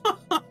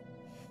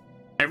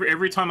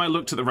 Every time I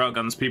looked at the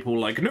railguns, people were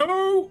like,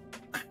 no!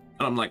 And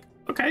I'm like,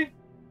 okay.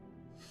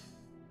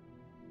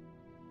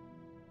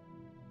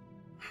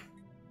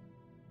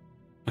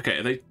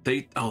 Okay,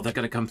 they're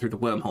gonna come through the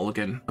wormhole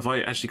again. Have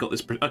I actually got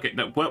this? Okay,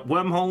 no,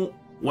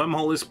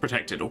 wormhole is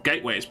protected, or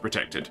gateway is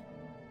protected.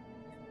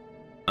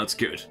 That's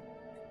good.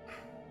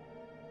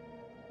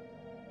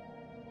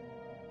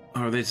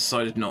 Or they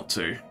decided not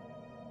to.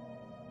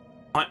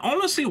 I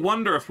honestly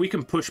wonder if we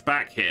can push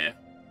back here.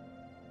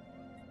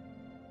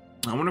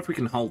 I wonder if we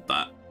can hold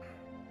that.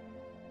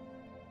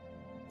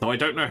 Though I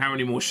don't know how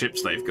many more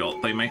ships they've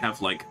got. They may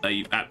have, like,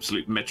 a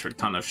absolute metric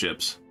ton of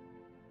ships.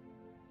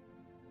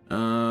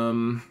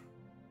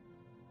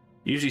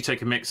 Usually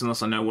take a mix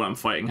unless I know what I'm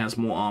fighting has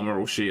more armor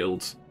or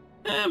shields.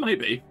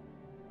 Maybe.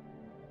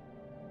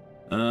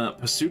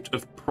 Pursuit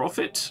of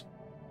profit.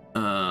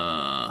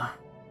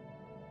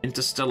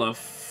 Interstellar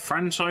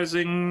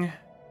franchising.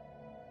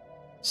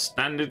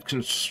 Standard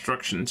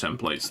construction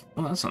templates.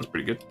 Oh, that sounds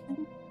pretty good.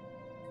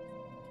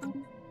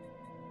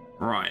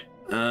 Right.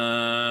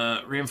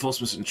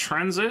 Reinforcements in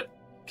transit.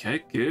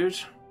 Okay, good.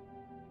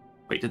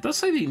 Wait, did that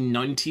say the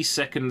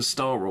 92nd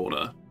Star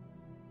Order?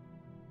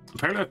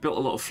 Apparently I've built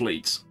a lot of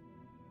fleets.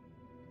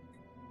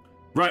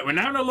 Right, we're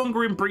now no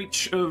longer in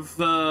breach of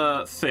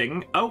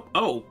thing.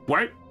 Oh,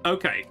 wait,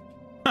 okay.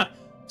 Huh.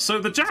 So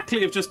the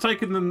Jackley have just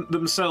taken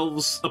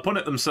upon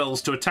it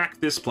themselves to attack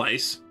this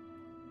place.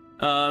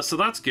 So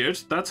that's good.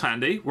 That's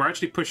handy. We're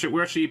actually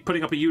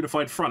putting up a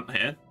unified front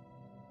here.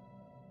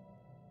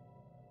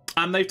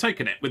 And they've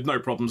taken it with no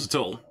problems at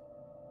all.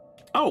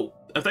 Oh,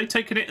 have they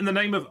taken it in the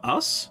name of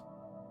us?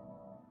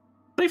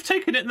 They've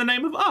taken it in the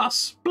name of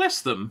us.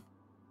 Bless them.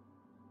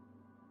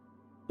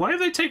 Why have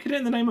they taken it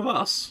in the name of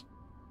us?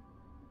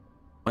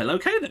 Well,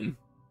 okay then.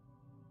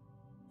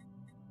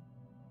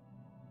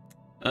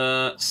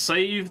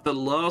 Save the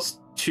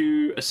last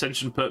 2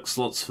 Ascension perk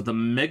slots for the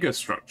Mega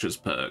Structures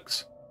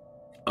perks.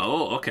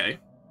 Oh, okay.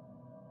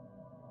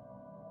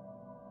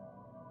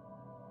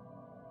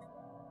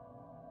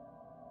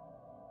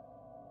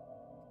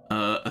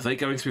 Are they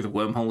going through the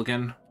wormhole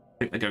again? I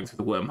think they're going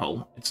through the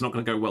wormhole. It's not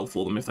going to go well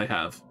for them if they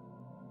have.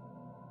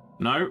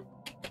 No.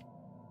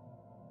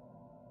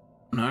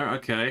 No,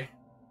 okay.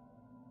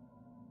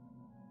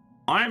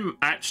 I'm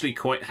actually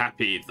quite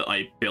happy that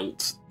I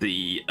built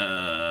the,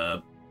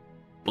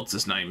 what's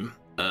his name?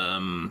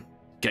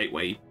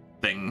 Gateway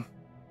thing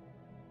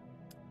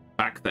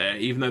back there,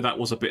 even though that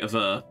was a bit of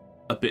a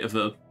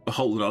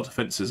hole in our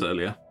defenses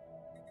earlier.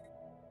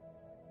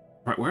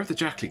 Right, where have the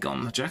Jackley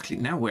gone? The Jackley,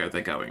 now where are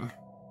they going?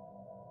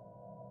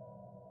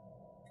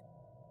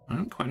 I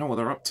don't quite know what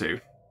they're up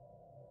to.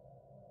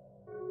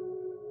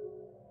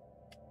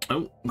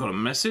 Oh, got a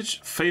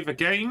message. Favor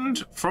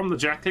gained from the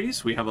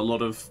Jackleys. We have a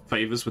lot of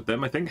favors with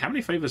them, I think. How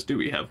many favors do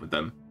we have with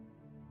them?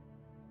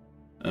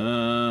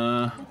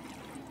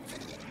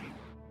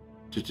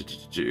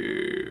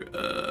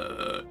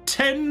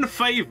 10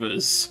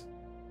 favors.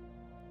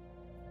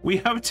 We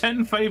have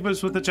 10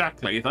 favors with the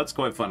Jackley. That's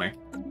quite funny.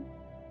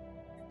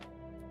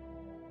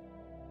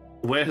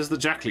 Where has the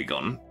Jackley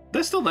gone?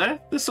 They're still there.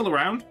 They're still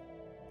around.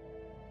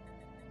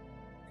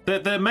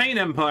 Their main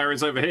empire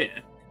is over here.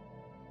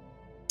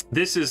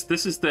 This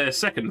is their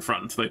second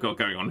front they've got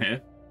going on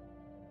here.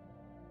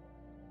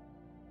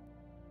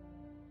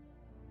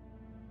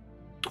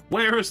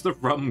 Where has the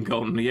rum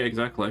gone? Yeah,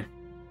 exactly.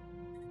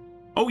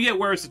 Oh yeah,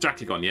 where is the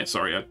Jackley gone? Yeah,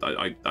 sorry,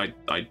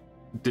 I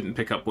didn't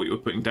pick up what you were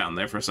putting down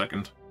there for a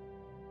second.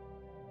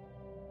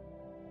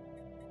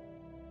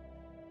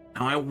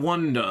 Now I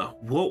wonder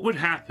what would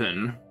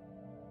happen,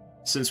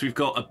 since we've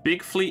got a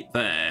big fleet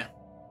there,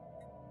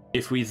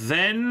 if we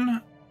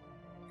then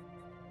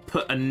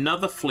put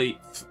another fleet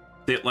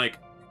that, like,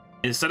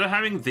 instead of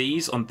having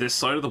these on this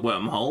side of the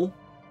wormhole,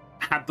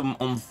 had them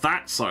on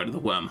that side of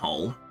the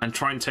wormhole and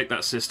try and take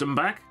that system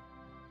back.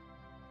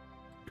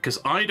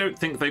 Because I don't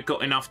think they've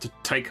got enough to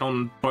take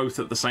on both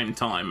at the same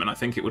time, and I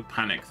think it would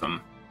panic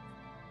them.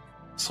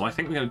 So I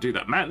think we're going to do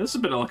that. Man, this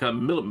has been like a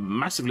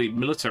massively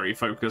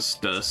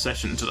military-focused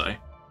session today.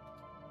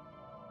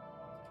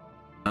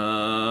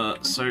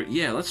 So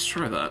yeah, let's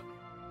try that.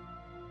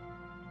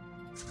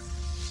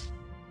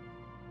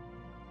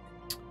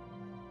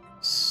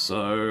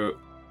 So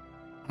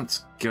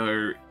let's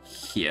go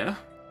here.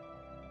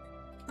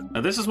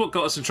 Now this is what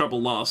got us in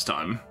trouble last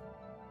time.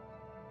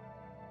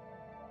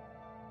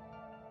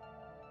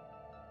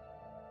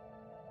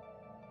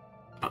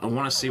 I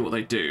want to see what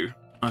they do.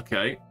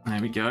 Okay,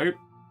 there we go.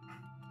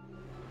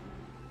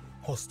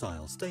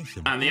 Hostile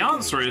station. And the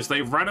answer is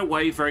they ran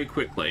away very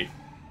quickly.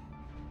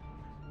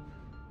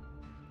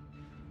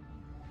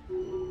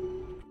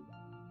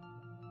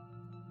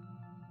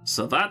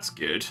 So that's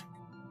good.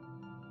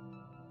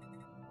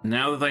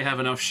 Now that they have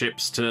enough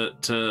ships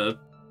to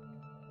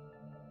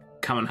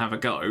come and have a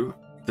go,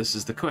 this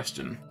is the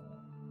question.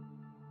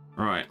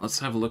 Right, let's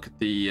have a look at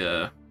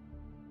the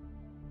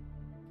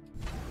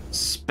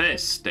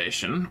space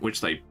station,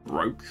 which they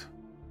broke.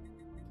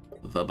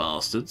 The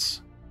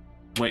bastards.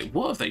 Wait,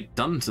 what have they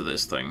done to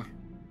this thing?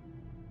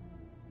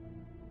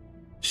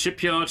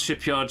 Shipyard,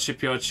 shipyard,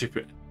 shipyard,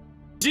 shipyard.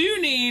 Do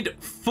you need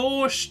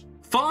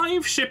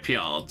 5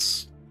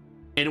 shipyards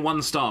in one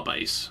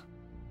starbase?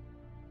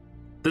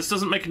 This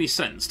doesn't make any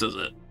sense, does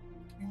it?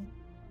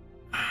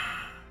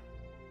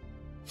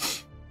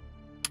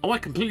 Oh, I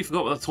completely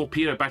forgot about the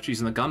torpedo batteries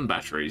and the gun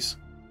batteries.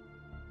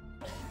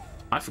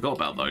 I forgot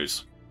about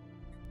those.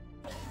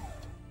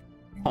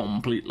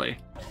 Completely.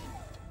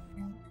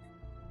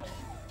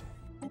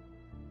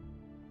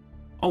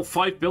 Oh,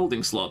 5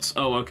 building slots.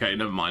 Oh, okay,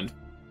 never mind.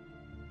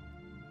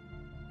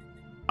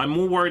 I'm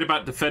more worried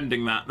about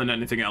defending that than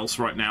anything else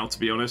right now, to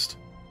be honest.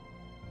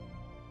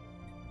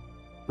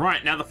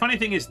 Right, now the funny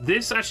thing is,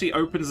 this actually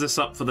opens this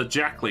up for the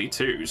Jackley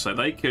too, so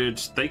they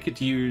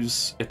could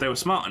use, if they were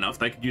smart enough,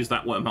 they could use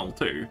that wormhole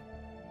too.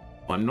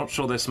 But I'm not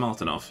sure they're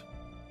smart enough.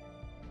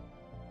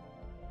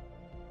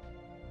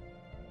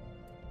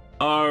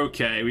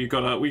 Okay, we've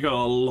got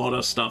a lot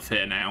of stuff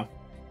here now.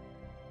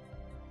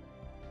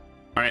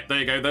 All right, there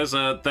you go. That's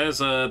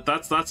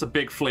a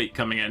big fleet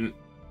coming in.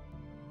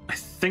 I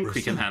think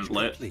we can handle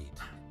it.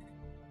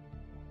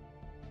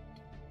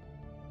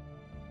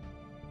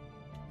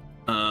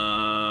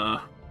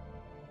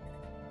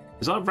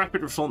 Is our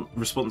rapid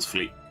response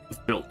fleet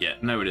built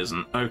yet? No, it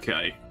isn't.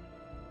 Okay.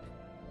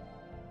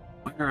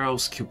 Where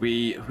else could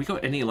we... Have we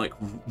got any, like,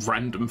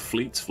 random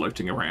fleets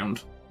floating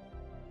around?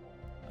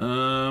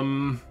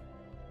 No,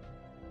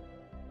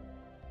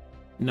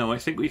 I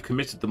think we've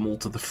committed them all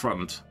to the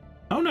front.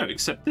 Oh no,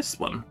 except this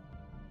one.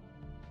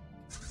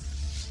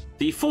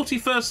 The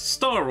 41st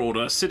Star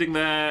Order sitting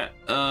there,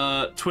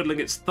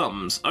 twiddling its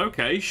thumbs.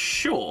 Okay,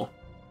 sure.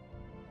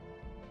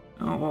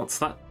 Oh, what's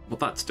that? What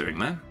that's doing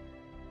there?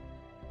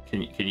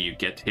 Can you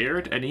get here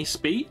at any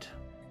speed?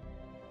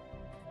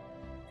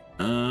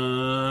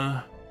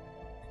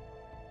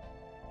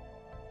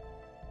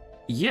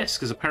 Yes,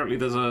 because apparently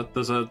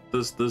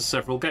there's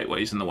several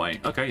gateways in the way.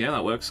 Okay, yeah,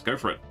 that works. Go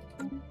for it.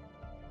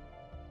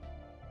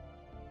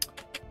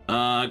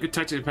 Good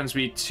tactic depends to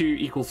be 2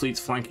 equal fleets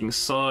flanking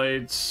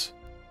sides.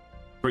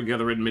 Bring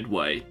together in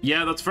midway.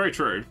 Yeah, that's very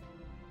true.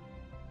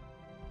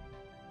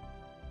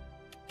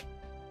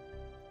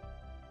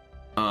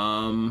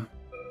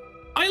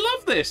 I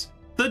love this.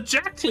 The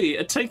Jackley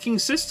are taking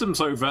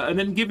systems over and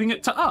then giving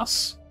it to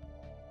us.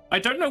 I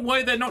don't know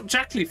why they're not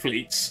Jackley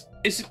fleets.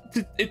 Is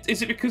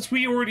it because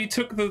we already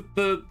took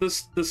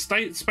the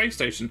space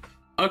station?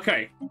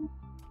 Okay,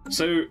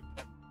 so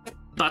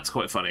that's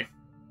quite funny.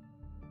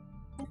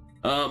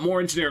 More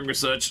engineering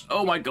research.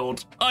 Oh my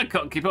god, I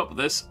can't keep up with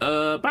this.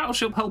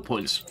 Battleship hull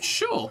points.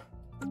 Sure.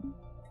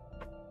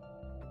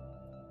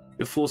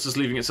 Your force is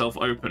leaving itself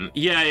open.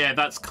 Yeah,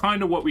 that's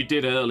kind of what we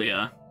did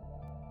earlier.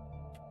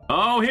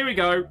 Oh, here we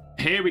go.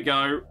 Here we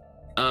go.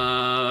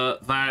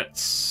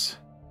 That's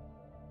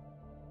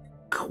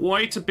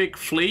quite a big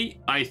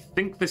fleet. I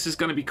think this is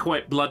going to be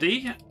quite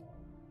bloody.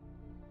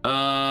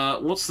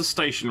 What's the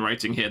station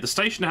rating here? The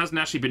station hasn't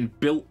actually been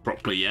built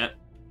properly yet.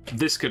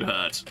 This could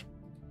hurt.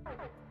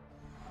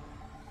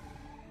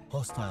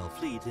 Hostile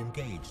fleet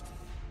engaged.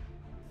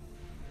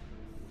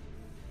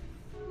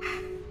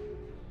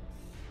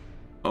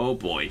 Oh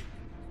boy.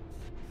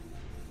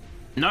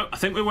 No, I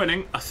think we're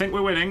winning. I think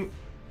we're winning.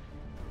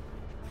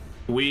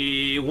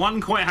 We won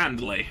quite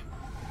handily.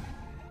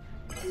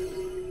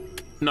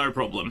 No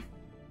problem.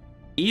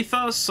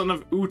 Ether, son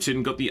of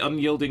Utin, got the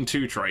unyielding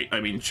 2 trait. I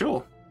mean,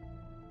 sure.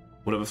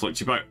 Whatever floats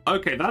your boat.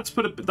 Okay, that's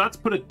put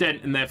a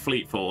dent in their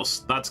fleet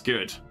force. That's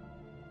good.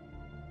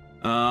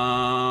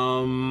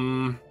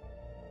 And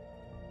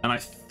I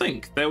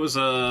think there was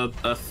a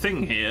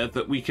thing here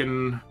that we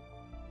can...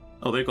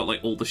 Oh, they've got like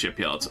all the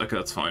shipyards. Okay,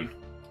 that's fine.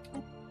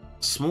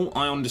 Small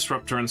ion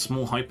disruptor and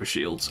small hyper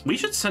shields. We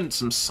should send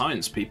some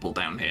science people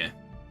down here.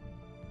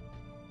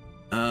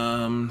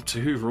 To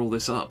hoover all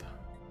this up.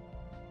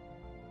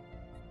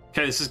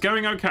 Okay, this is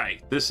going okay.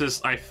 This is,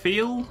 I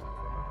feel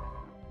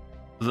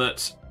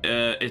that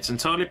it's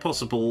entirely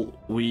possible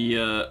we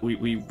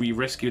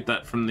rescued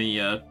that from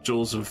the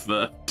jaws of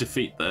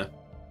defeat there.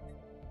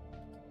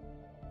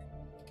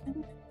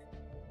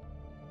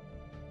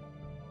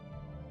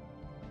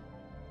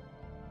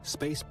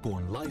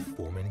 Spaceborne life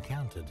form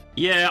encountered.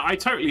 Yeah, I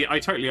totally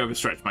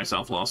overstretched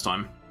myself last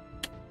time.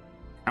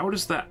 How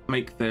does that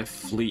make their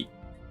fleet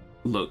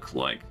look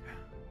like?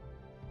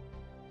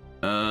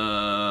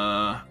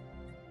 Let's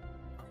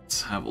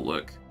have a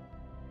look.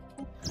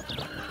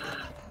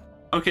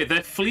 Okay,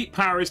 their fleet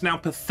power is now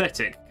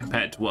pathetic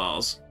compared to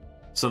ours,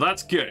 so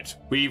that's good.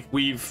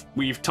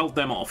 We've told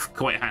them off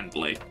quite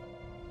handily.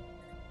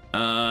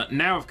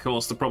 Now, of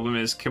course, the problem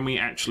is, can we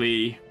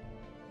actually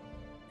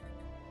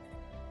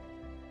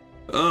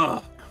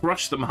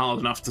crush them hard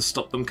enough to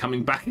stop them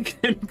coming back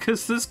again?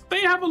 Because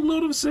they have a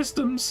lot of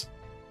systems.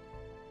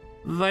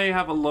 They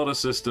have a lot of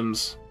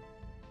systems.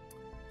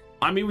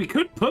 I mean, we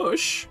could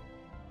push.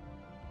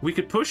 We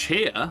could push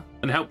here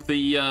and help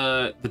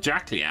the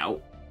Jackley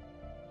out.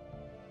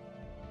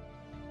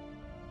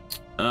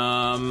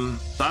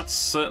 That's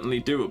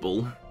certainly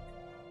doable.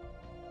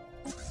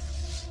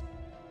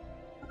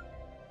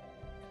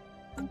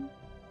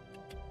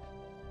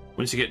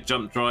 Once you get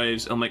jump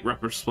drives, it'll make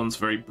rapid response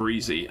very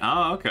breezy.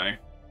 Ah, okay.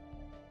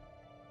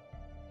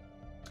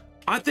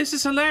 This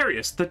is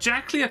hilarious. The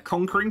Jackley are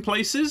conquering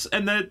places,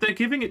 and they're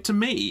giving it to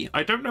me.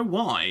 I don't know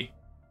why.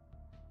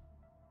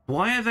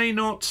 Why are they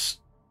not...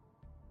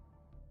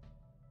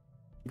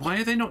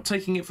 Why are they not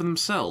taking it for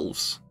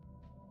themselves?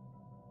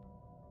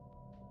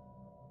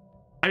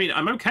 I mean,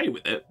 I'm okay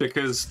with it,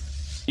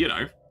 because, you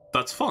know,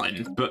 that's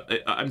fine, but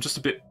I'm just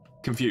a bit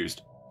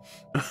confused.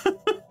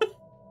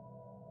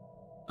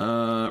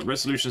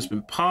 Resolution's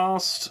been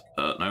passed.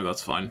 No,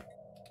 that's fine.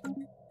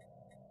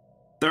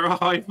 They're a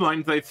hive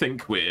mind, they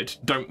think weird.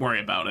 Don't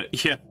worry about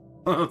it. Yeah,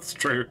 that's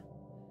true.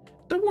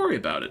 Don't worry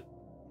about it.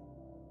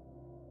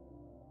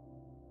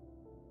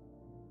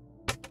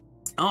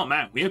 Oh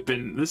man, we have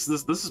been... This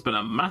has been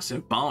a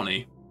massive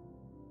Barney.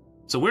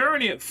 So we're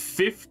only at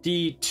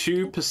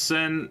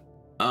 52%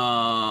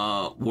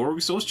 war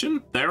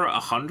exhaustion. They're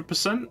at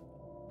 100%,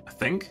 I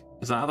think.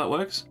 Is that how that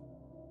works?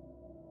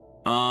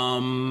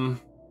 So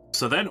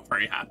they're not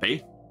very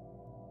happy.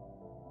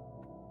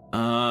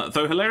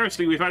 Though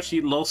hilariously, we've actually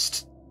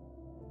lost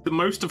the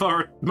most of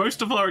our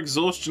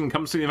exhaustion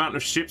comes from the amount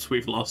of ships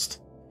we've lost,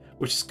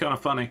 which is kind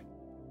of funny.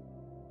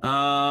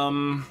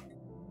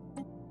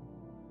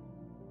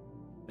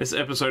 This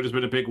episode has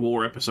been a big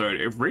war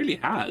episode. It really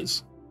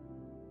has.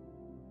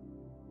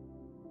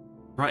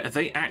 Right, are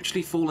they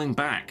actually falling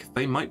back?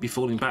 They might be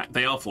falling back.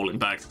 They are falling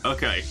back.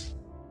 Okay,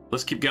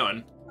 let's keep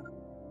going.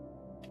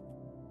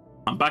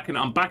 I'm backing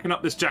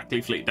up this Jackley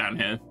fleet down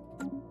here.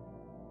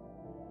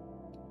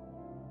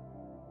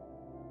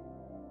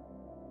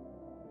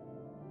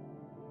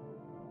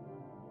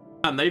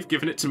 And they've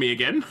given it to me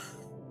again.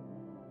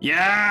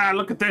 Yeah,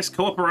 look at this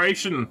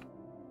cooperation.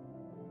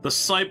 The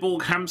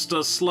cyborg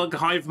hamster slug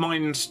hive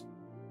mind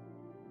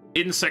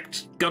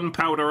insect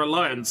gunpowder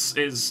alliance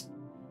is,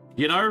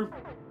 you know,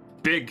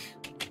 big.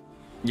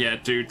 Yeah,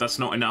 dude, that's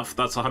not enough.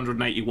 That's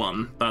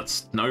 181.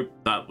 That's, nope,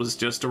 that was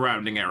just a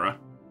rounding error.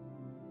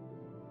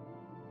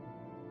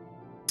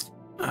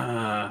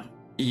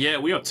 Yeah,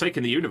 we are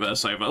taking the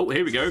universe over. Oh,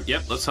 here we go.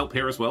 Yep, let's help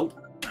here as well.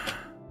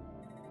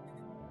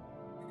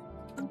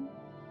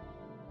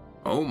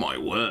 Oh my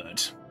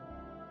word.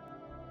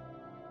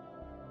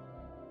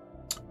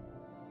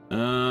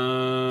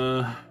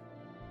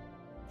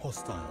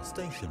 Hostile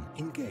station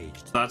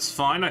engaged. That's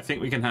fine. I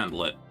think we can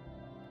handle it.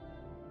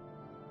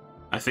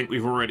 I think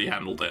we've already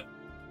handled it.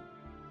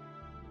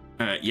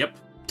 Yep.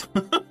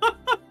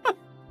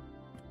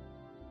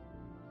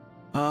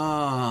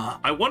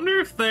 I wonder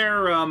if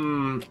they're,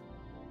 I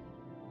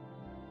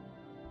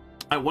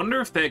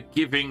wonder if they're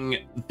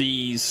giving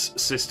these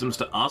systems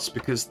to us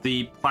because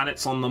the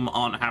planets on them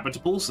aren't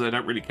habitable, so they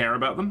don't really care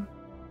about them.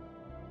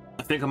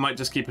 I think I might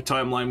just keep a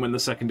timeline when the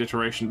second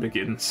iteration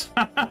begins.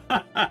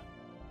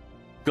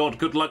 God,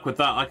 good luck with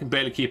that. I can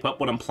barely keep up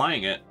when I'm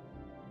playing it.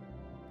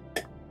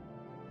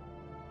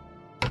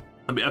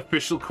 I mean,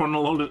 official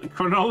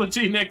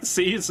chronology next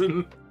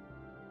season.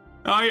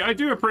 I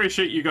do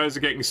appreciate you guys are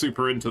getting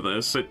super into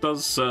this. It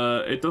does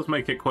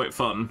make it quite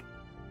fun.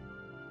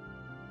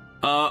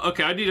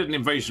 Okay, I needed an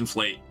invasion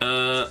fleet.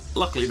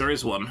 Luckily there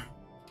is one.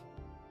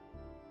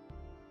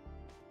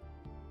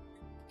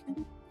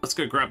 Let's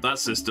go grab that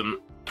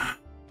system.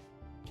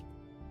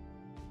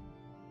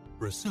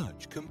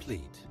 Research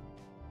complete.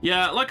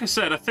 Yeah, like I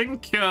said, I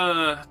think,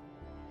 I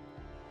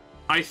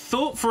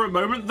thought for a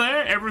moment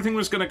there everything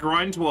was going to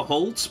grind to a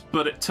halt,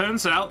 but it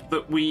turns out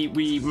that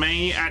we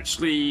may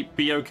actually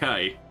be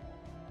okay.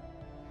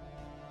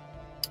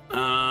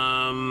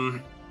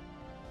 I'm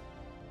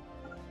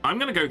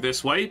going to go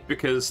this way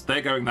because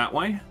they're going that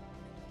way.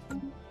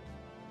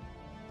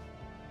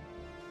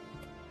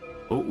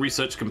 Oh,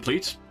 research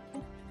complete.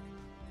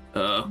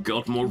 Oh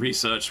god, more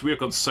research. We have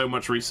got so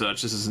much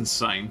research, this is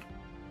insane.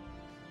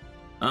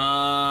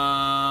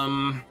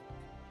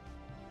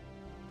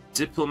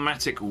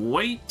 Diplomatic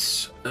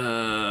weight.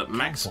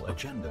 Max.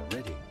 Agenda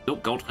ready. Oh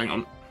god,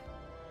 hang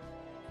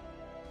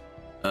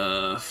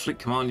on. Fleet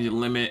command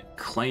limit,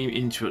 claim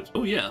into it.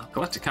 Oh yeah,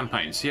 galactic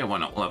campaigns. Yeah, why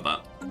not? We'll have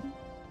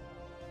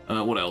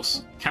that. What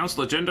else?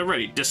 Council agenda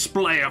ready.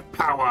 Display of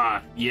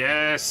power.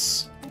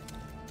 Yes.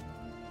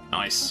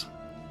 Nice.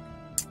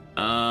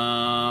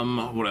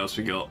 What else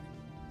we got?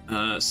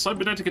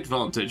 Cybernetic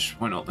advantage.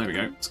 Why not? There we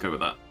go. Let's go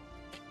with that.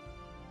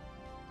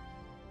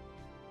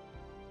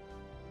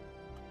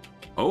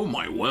 Oh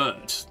my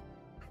word.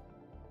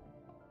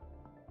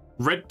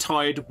 Red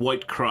Tide,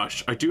 White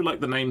Crush. I do like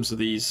the names of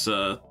these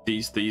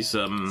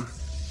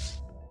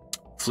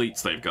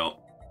fleets they've got.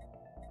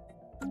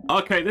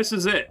 Okay, this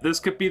is it. This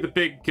could be the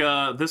big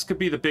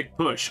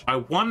push. I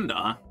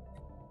wonder,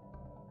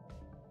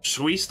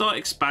 should we start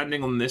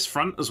expanding on this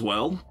front as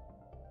well?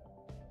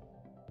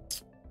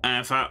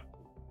 And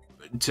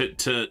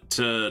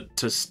to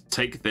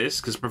take this,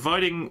 because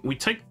providing we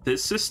take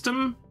this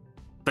system,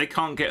 they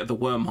can't get at the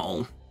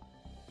wormhole.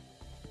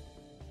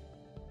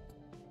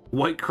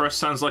 White Crush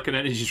sounds like an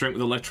energy drink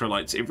with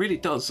electrolytes. It really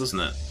does, doesn't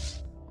it?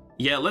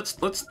 Yeah, let's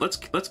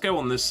go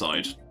on this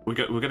side. We're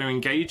going to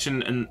engage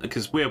and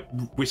because we're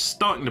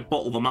starting to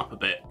bottle them up a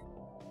bit.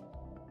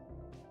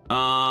 Do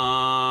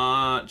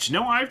you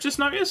know what I've just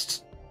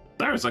noticed?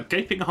 There is a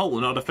gaping hole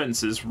in our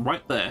defenses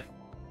right there.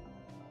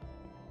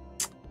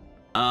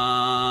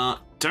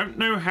 Don't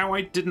know how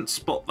I didn't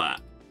spot that.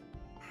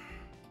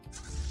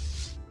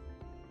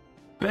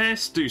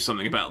 Best do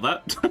something about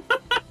that.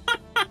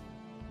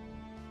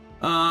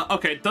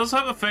 Okay, it does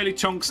have a fairly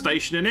chunk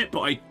station in it, but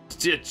I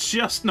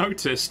just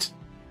noticed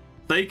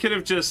they could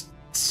have just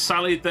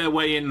sallied their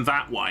way in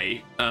that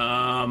way,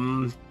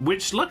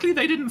 which luckily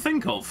they didn't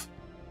think of.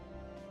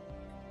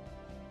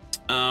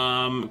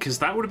 Because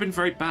that would have been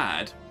very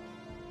bad.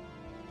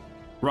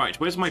 Right,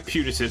 where's my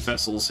punitive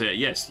vessels here?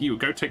 Yes, you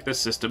go take this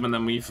system, and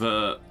then we've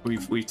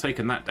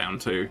taken that down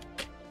too.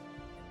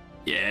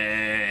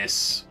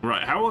 Yes.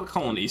 Right, how are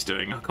colonies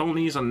doing? Our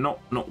colonies are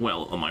not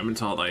well at the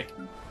moment, are they?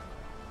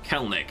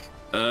 Kelnick.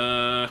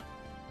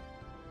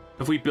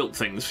 Have we built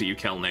things for you,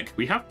 Kelnick?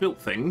 We have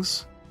built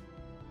things.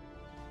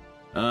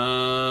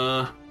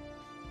 Alright,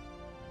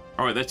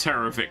 they're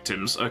terror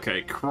victims.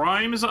 Okay,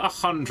 crime is at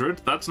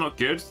 100. That's not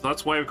good.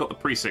 That's why we've got the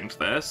precinct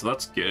there, so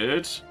that's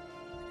good.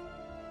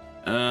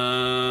 We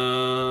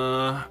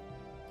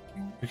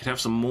could have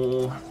some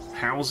more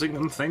housing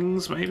and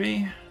things,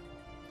 maybe.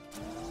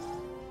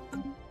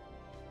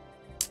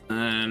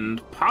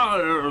 And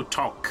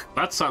Paltok.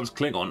 That sounds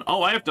Klingon.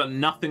 Oh, I have done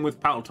nothing with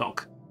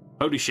Paltok.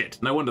 Holy shit.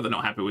 No wonder they're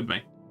not happy with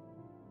me.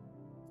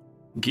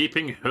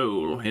 Gaping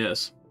hole,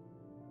 yes.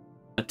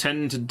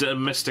 Attend to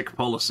domestic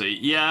policy.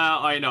 Yeah,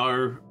 I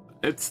know.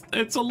 It's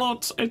a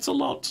lot. It's a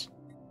lot.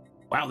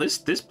 Wow, this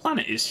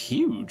planet is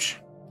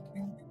huge.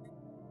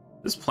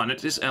 This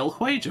planet is El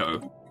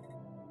Huejo.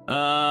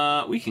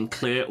 We can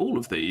clear all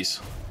of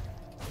these.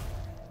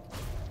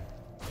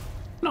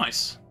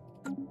 Nice.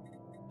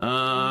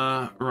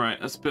 Right,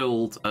 let's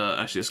build...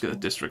 actually, let's get the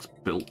districts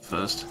built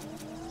first.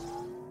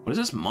 What is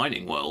this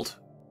mining world?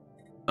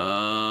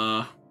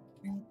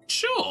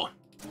 Sure.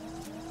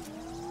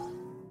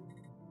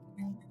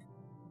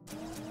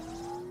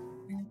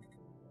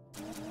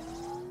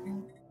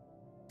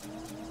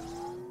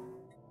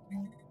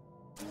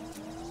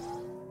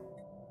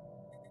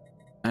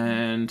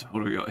 And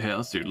what do we got here?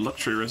 Let's do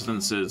luxury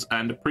residences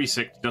and a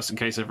precinct just in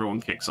case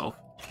everyone kicks off.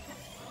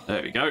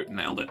 There we go,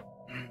 nailed it.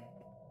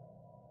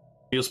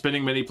 You're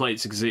spinning many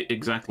plates,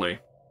 exactly.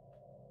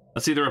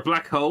 That's either a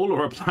black hole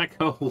or a black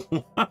hole.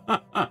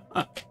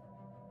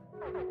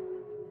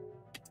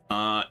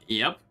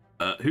 Yep.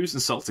 Who's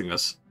insulting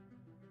us?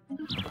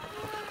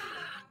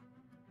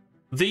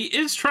 The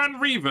Istran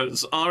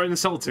Reavers are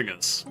insulting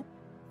us.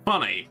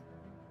 Funny.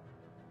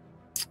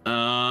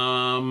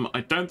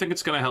 I don't think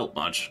it's going to help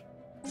much.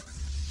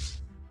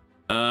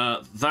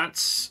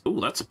 That's... Ooh,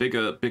 that's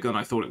bigger than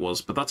I thought it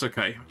was, but that's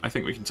okay. I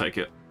think we can take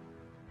it.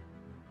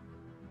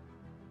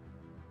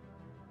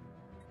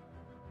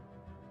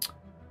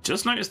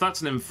 Just noticed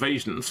that's an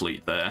invasion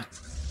fleet there.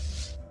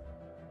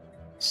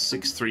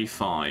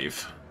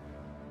 635.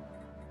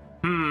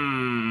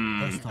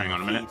 Hang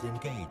on a minute.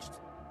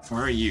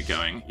 Where are you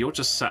going? You're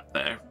just sat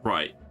there.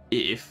 Right.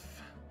 If...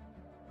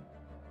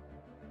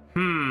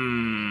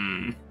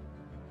 I'm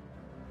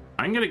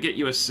going to get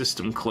you a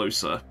system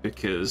closer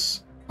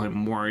because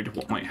I'm worried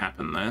what might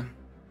happen there.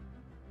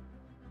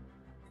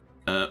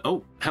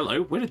 Oh,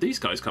 hello. Where did these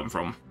guys come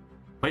from?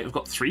 Wait, I've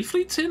got 3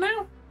 fleets here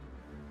now?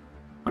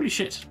 Holy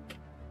shit.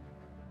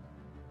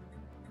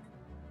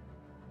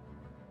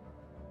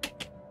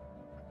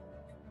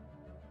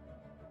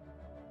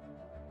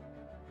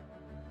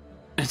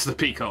 It's the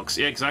peacocks.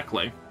 Yeah,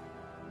 exactly.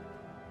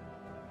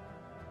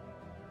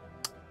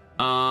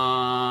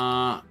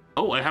 Oh,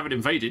 I haven't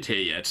invaded here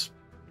yet.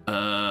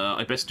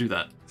 I best do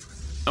that.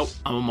 Oh,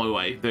 I'm on my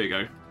way. There you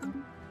go.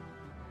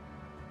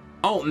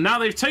 Oh, now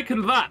they've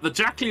taken that. The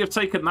Jackley have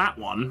taken that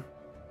one.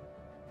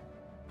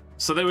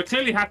 So they were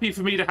clearly happy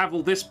for me to have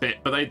all this bit,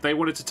 but they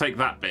wanted to take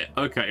that bit.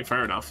 Okay,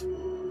 fair enough.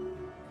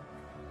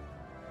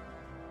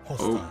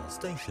 Hostile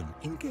station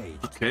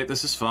engaged. Okay,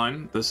 this is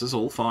fine. This is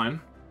all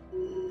fine.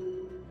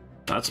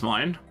 That's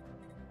mine.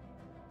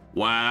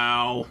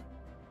 Wow.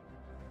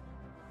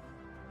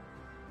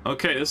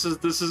 Okay, this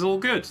is all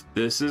good.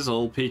 This is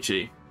all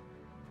peachy.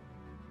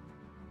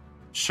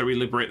 Shall we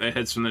liberate their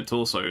heads from their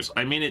torsos?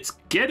 I mean, it's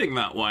getting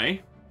that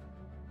way.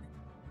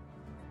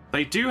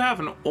 They do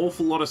have an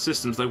awful lot of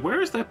systems, though. Where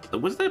is their...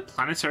 Was their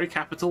planetary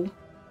capital?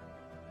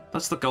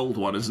 That's the gold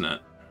one, isn't it?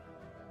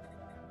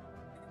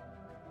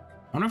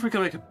 I wonder if we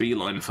can make a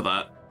beeline for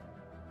that.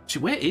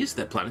 Actually, where is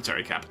their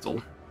planetary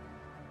capital?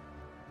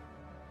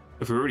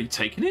 Have we already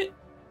taken it?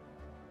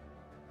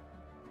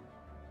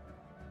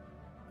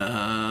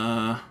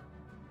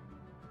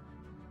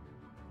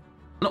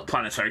 Not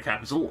planetary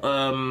capital,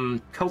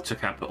 culture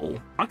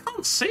capital. I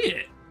can't see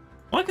it.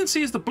 All I can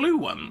see is the blue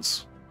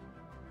ones.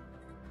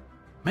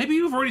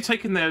 Maybe we've already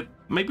taken their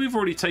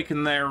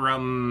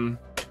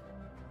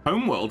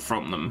homeworld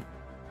from them.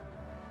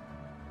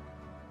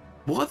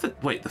 What are the...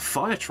 Wait, the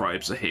fire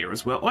tribes are here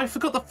as well. Oh, I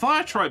forgot the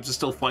fire tribes are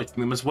still fighting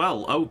them as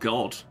well. Oh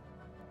god.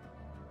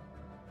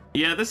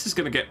 Yeah, this is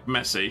going to get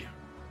messy.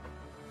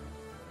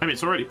 I mean,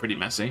 it's already pretty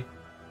messy.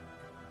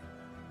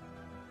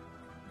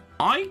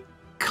 I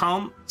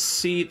can't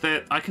see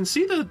that. I can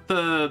see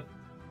the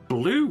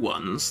blue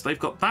ones. They've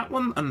got that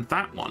one and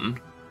that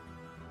one.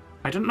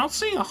 I'm not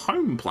seeing a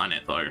home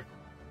planet, though.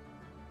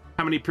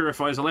 How many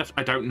purifiers are left?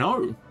 I don't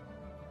know.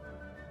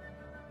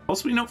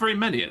 Possibly not very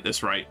many at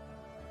this rate.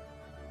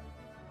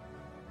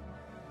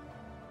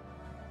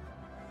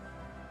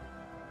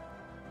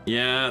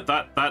 Yeah,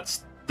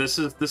 this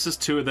is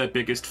 2 of their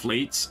biggest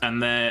fleets, and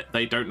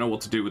they don't know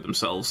what to do with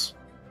themselves.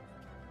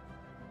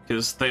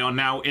 Because they are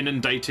now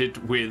inundated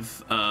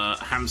with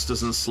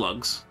hamsters and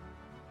slugs.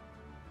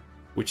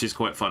 Which is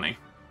quite funny.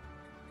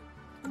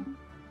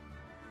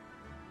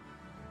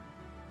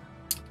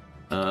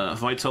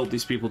 Have I told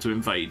these people to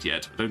invade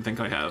yet? I don't think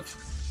I have.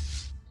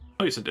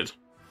 Oh, yes, I did.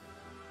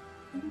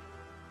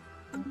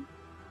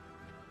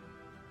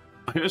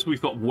 I guess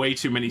we've got way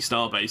too many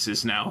star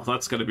bases now.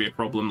 That's going to be a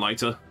problem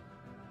later.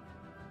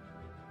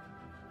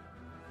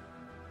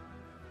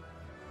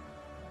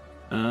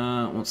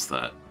 What's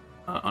that?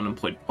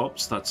 Unemployed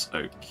pops, that's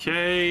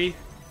okay. Is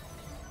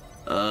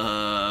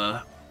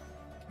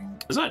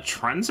that a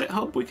transit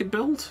hub we could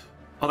build?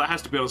 Oh, that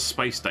has to be on a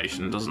space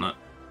station, doesn't it?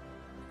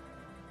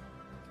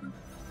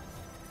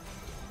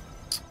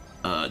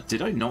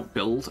 Did I not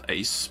build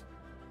a...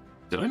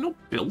 Did I not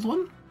build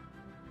one?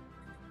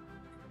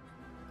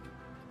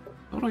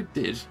 I thought I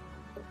did.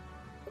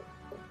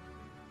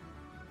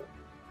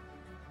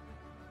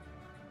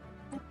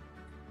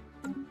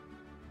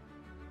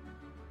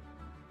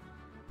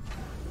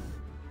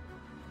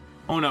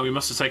 Oh no, we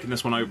must have taken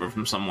this one over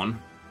from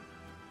someone.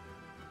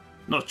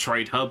 Not a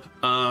trade hub.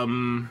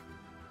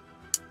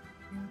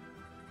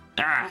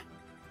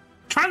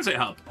 Transit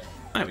hub!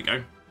 There we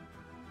go.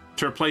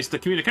 To replace the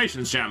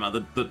communications jammer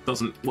that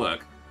doesn't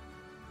work.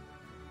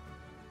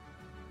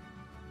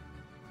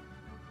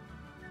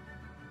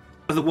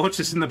 The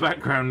watches in the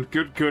background.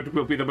 Good,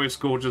 will be the most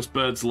gorgeous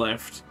birds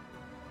left.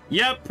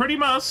 Yeah, pretty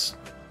much.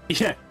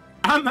 Yeah.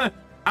 And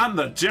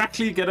the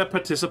Jackley get a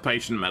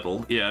participation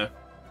medal. Yeah.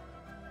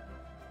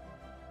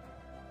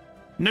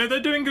 No, they're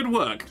doing good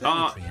work.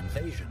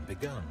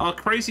 Our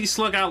crazy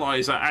slug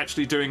allies are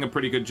actually doing a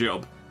pretty good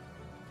job.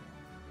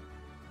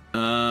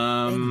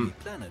 Oh,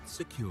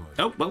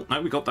 well,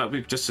 no, we got that.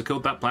 We've just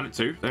secured that planet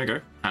too. There you go.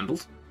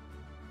 Handled.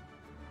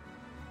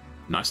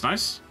 Nice,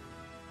 nice.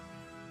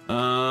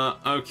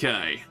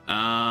 Okay.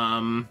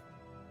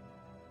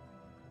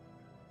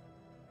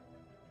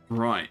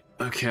 Right.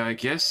 Okay, I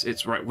guess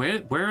it's right.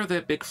 Where are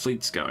their big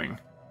fleets going?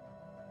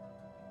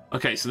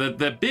 Okay, so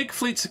their big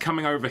fleets are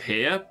coming over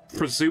here,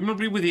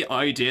 presumably with the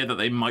idea that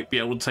they might be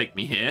able to take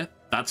me here.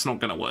 That's not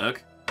going to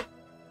work.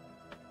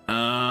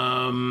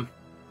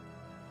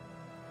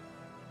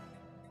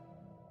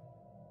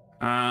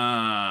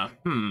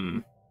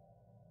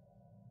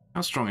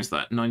 How strong is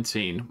that?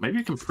 19. Maybe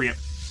we can preempt...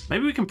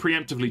 Maybe we can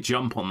preemptively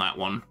jump on that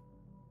one.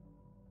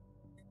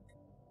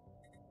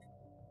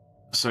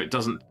 So it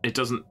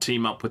doesn't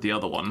team up with the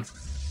other one.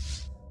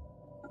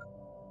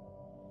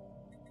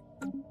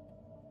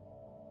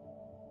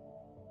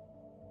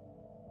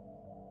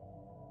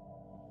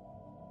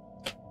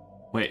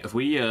 Wait, are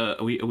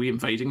we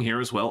invading here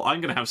as well?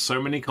 I'm gonna have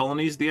so many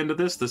colonies at the end of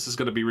this. This is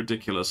gonna be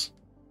ridiculous.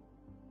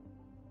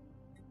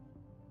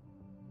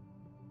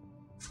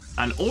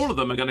 And all of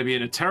them are gonna be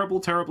in a terrible,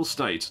 terrible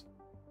state.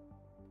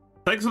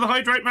 Thanks for the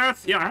hydrate,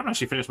 Math. Yeah, I haven't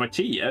actually finished my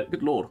tea yet.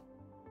 Good lord.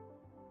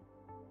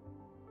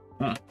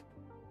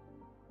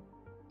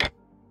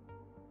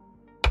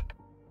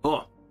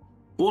 Oh,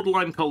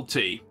 borderline cold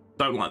tea.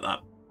 Don't like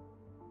that.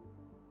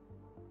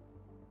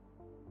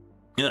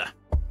 Yeah,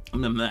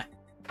 I'm them there.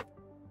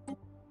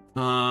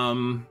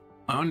 Ion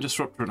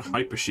Disruptor and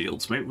Hyper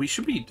Shields. Maybe we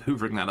should be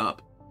hoovering that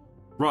up.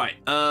 Right,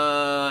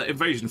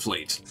 invasion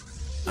fleet.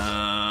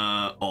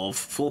 Of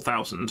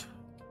 4,000.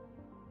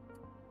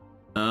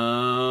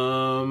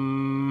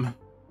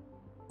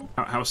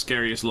 How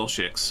scary is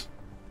Loshix?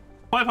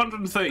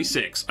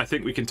 536. I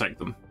think we can take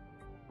them.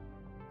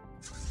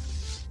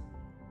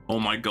 Oh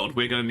my god,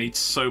 we're going to need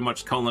so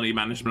much colony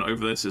management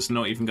over this, it's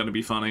not even going to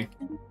be funny.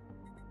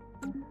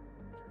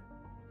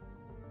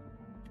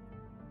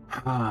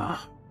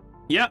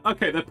 Yeah,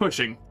 okay, they're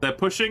pushing. They're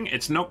pushing.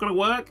 It's not going to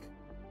work.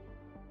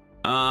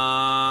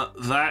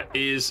 That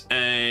is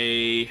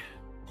a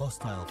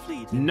Hostile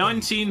fleet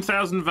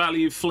 19,000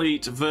 value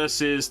fleet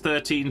versus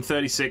 13,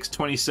 36,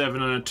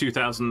 27, and a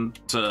 2,000.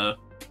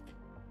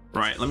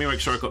 Right, let me make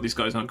sure I've got these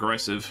guys on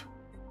aggressive.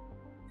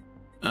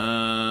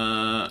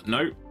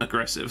 No,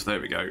 aggressive.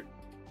 There we go.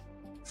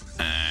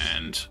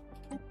 And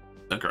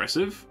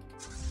aggressive.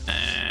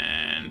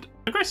 And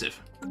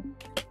aggressive.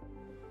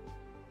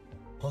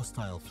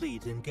 Hostile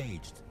fleet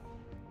engaged.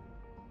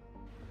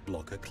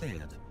 Blocker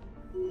cleared.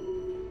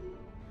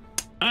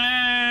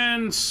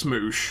 And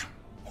smoosh.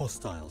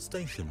 Hostile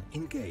station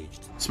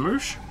engaged.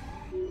 Smoosh?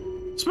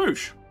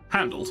 Smoosh.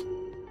 Handled.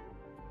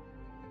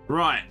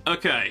 Right,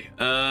 okay.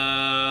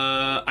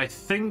 I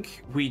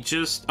think we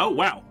just... Oh,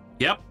 wow.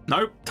 Yep,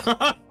 nope.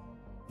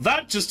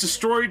 That just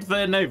destroyed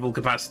their naval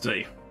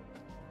capacity.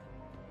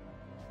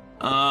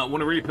 Want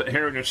to really put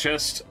here in your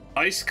chest?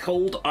 Ice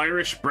cold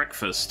Irish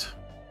breakfast.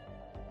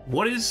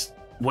 What does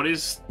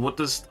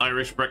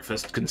Irish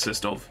breakfast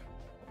consist of?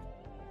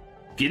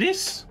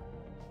 Guinness?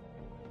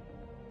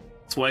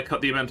 That's why I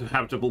cut the amount of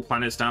habitable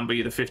planets down by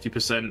either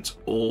 50%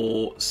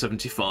 or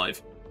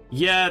 75.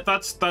 Yeah,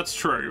 that's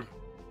true.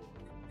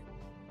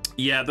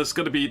 Yeah, there's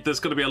gonna be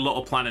a lot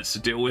of planets to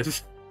deal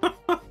with.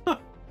 That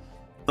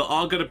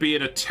are gonna be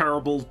in a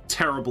terrible,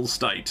 terrible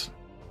state.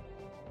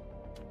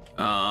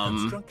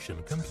 Construction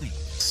complete.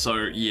 So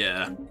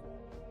yeah.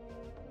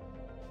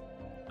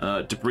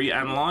 Debris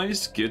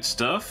analyzed, good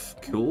stuff,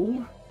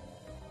 cool.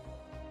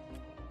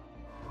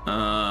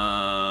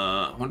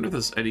 I wonder if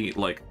there's any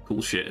like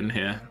cool shit in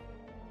here.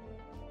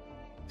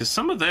 Because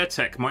some of their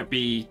tech might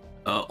be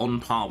on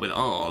par with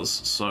ours,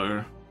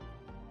 so...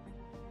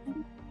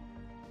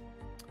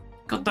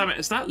 God damn it,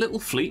 is that little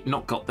fleet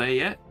not got there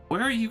yet?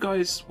 Where are you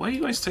guys? Why are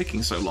you guys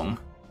taking so long?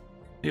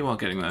 You are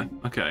getting there,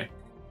 okay.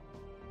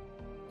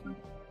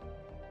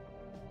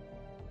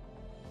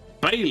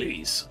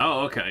 Bailey's!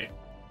 Oh, okay.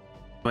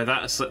 By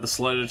that, I set the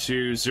slider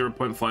to 0.5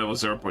 or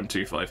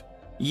 0.25.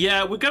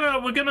 Yeah, we're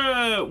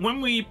gonna,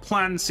 when we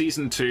plan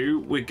Season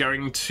 2, we're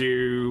going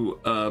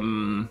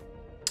to,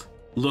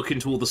 look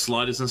into all the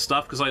sliders and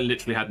stuff, because I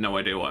literally had no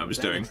idea what I was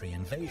doing.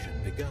 Invasion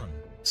begun.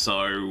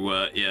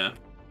 So, yeah.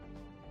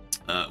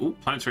 Ooh,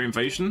 planetary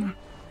invasion.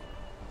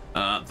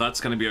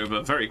 That's going to be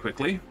over very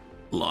quickly.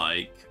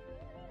 Like,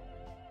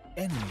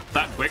 Enemy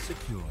that quick.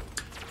 secured.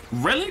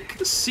 Relic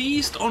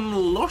seized on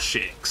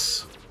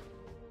Loshix.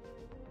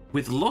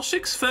 With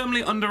Loshix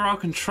firmly under our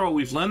control,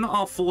 we've learned that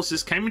our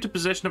forces came into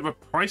possession of a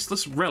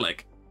priceless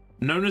relic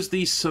known as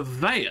the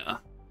Surveyor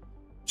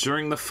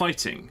during the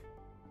fighting.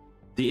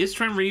 The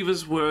Istran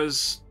Reavers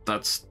was...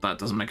 that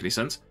doesn't make any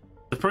sense.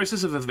 The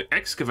process of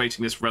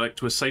excavating this relic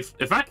to a safe...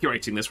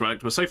 evacuating this relic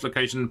to a safe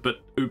location,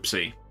 but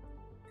oopsie.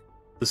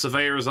 The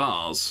Surveyor is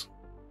ours.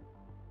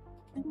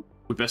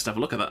 We best have a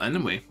look at that then,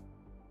 don't we?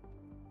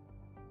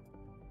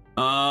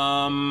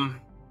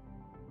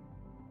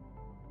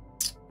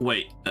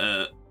 Wait,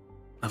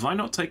 have I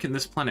not taken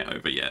this planet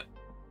over yet?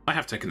 I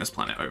have taken this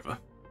planet over.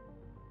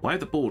 Why are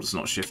the borders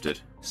not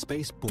shifted?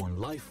 Spaceborne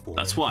life form.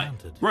 That's why.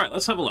 encountered. Right,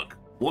 let's have a look.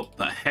 What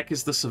the heck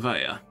is the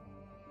Surveyor?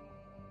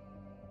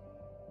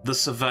 The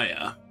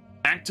Surveyor.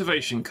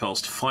 Activation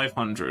cost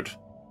 500.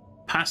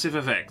 Passive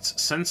effects.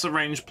 Sensor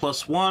range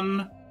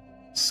 +1.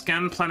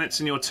 Scan planets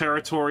in your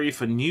territory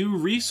for new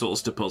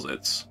resource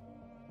deposits.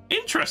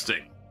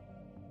 Interesting.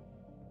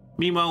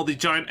 Meanwhile, the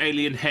giant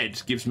alien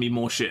head gives me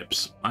more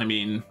ships. I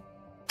mean,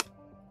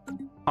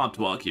 hard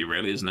to argue,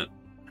 really, isn't it?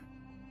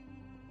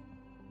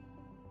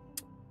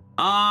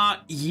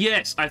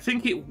 Yes, I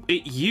think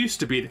it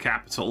used to be the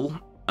capital.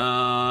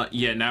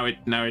 Yeah, now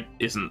it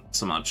isn't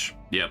so much.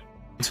 Yep.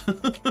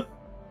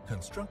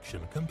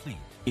 Construction complete.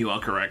 You are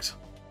correct.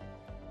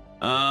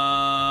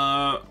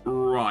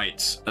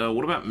 Right.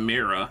 What about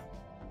Mira?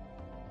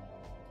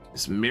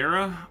 Is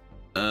Mira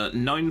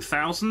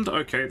 9,000?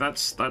 Okay,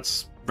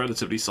 that's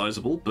relatively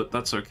sizable, but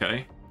that's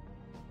okay.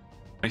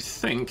 I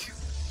think.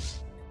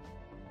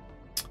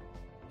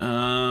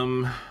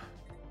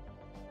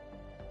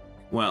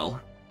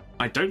 Well,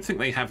 I don't think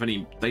they have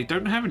any. They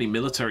don't have any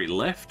military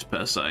left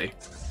per se.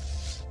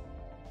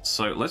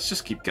 So let's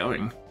just keep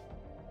going.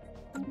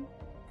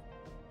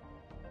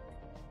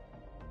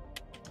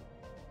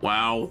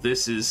 Wow,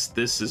 this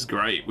is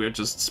great. We're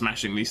just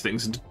smashing these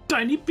things into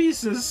tiny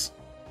pieces.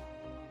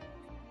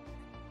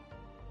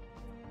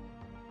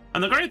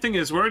 And the great thing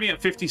is we're only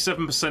at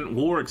 57%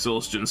 war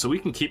exhaustion, so we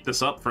can keep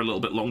this up for a little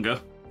bit longer.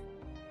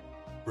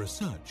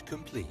 Research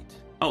complete.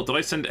 Oh, did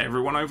I send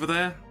everyone over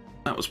there?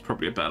 That was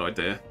probably a bad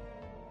idea.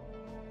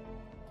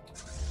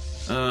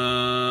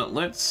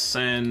 Let's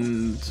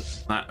send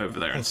that over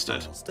there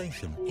instead.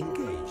 Station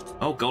engaged.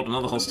 Oh god,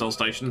 another hostile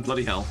station.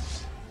 Bloody hell.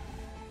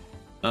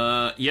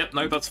 Yep,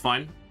 no, that's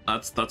fine.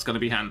 That's going to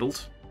be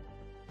handled.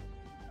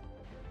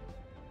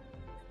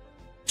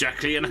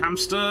 Jackie and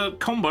Hamster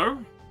combo.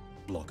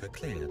 Blocker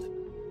cleared.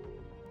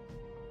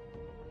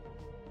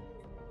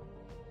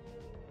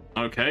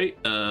 Okay,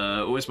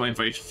 where's my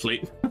invasion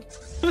fleet?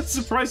 It's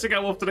surprising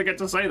how often I get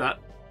to say that.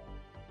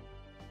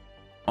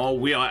 Oh,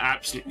 we are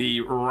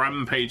absolutely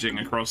rampaging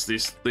across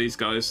these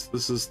guys.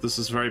 This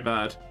is very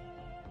bad.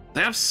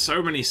 They have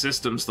so many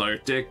systems though,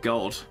 dear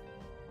god.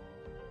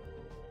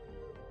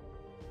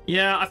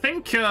 Yeah, I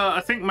think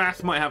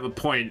Math might have a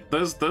point.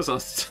 There's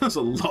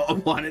a lot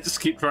of planets to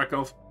keep track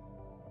of.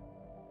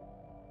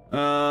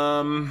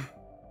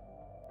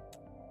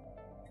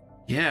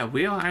 Yeah,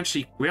 we are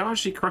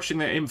actually crushing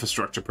their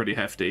infrastructure pretty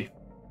hefty.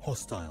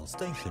 Hostile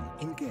station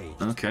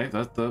engaged. Okay,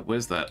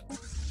 where's that?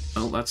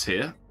 Oh, that's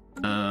here.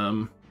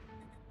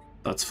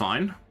 That's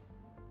fine.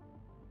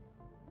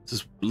 This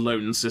is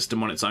lone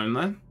system on its own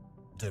there.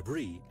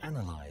 Debris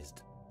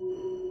analyzed.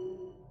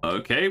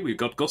 Okay, we've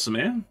got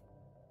Gossamer.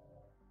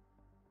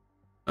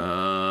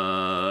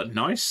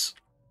 Nice.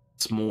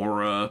 It's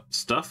more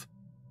stuff.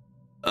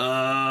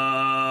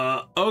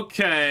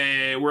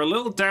 Okay, we're a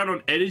little down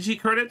on energy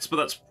credits, but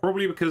that's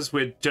probably because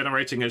we're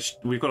generating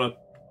we've got a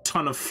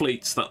ton of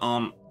fleets that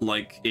aren't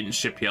like in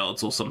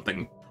shipyards or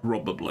something,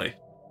 probably.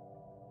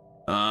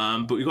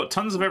 But we've got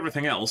tons of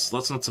everything else, so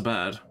that's not so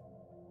bad.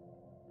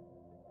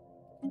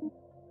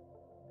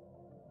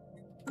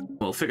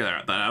 We'll figure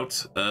that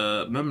out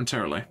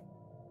momentarily.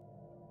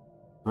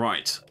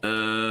 Right.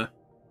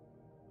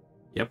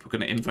 Yep, we're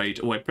gonna invade.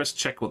 Oh, I pressed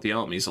check what the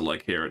armies are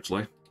like here,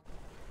 actually.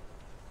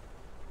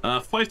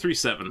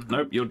 537.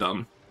 Nope, you're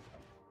done.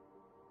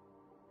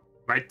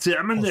 My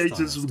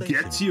Terminators will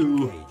get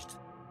you. Engaged.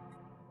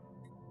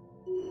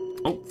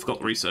 Oh, forgot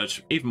the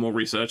research. Even more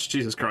research.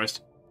 Jesus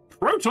Christ.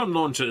 Proton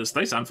launchers.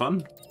 They sound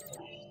fun.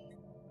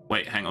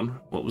 Wait, hang on.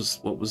 What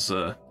was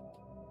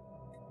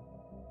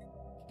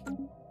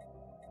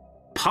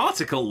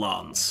Particle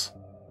lance.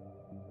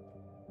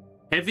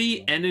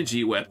 Heavy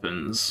energy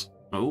weapons.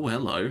 Oh,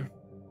 hello.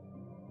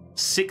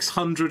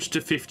 600 to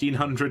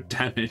 1500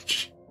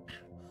 damage.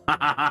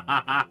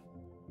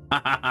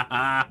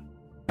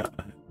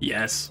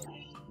 Yes.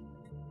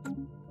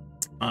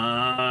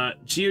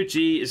 GOG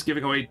is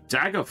giving away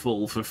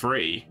Daggerfall for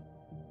free.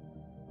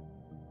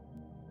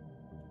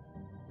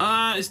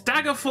 Is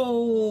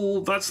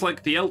Daggerfall... That's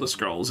like the Elder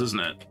Scrolls, isn't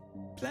it?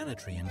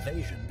 Planetary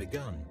invasion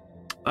begun.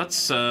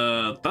 That's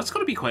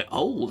gotta be quite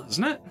old,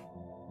 isn't it?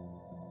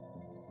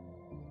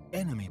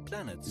 Enemy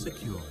planet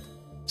secured.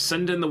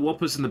 Send in the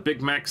Whoppers and the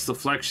Big Macs, the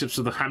flagships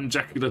of the ham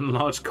jacket and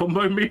large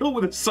combo meal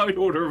with a side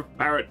order of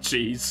parrot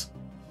cheese.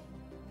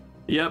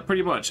 Yeah,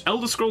 pretty much.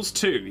 Elder Scrolls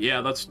 2.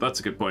 Yeah, that's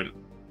a good point.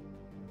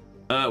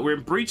 We're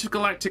in breach of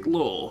galactic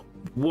law.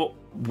 What?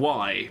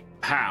 Why?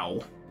 How?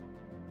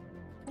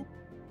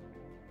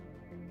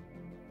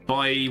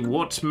 By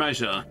what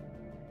measure?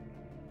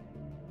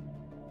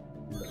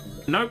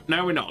 Nope,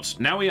 no we're not.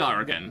 Now we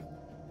are again.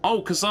 Oh,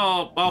 because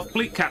our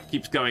fleet cap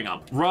keeps going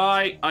up.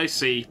 Right, I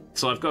see.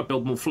 So I've got to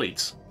build more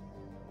fleets.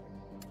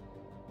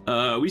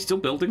 Are we still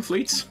building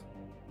fleets?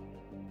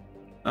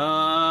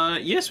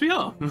 Yes we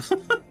are.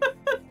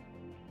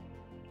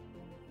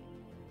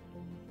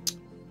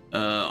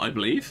 I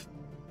believe.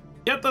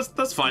 Yeah,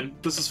 that's fine.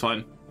 This is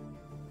fine.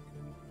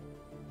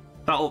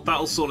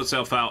 That'll sort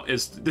itself out.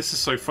 This is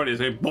so funny.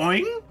 It's like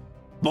boing,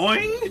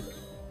 boing.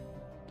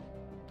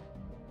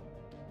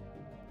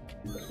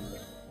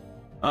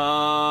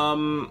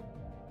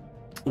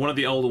 One of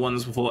the older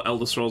ones before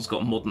Elder Scrolls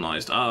got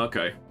modernized. Ah,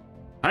 okay.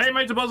 Hey,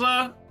 Major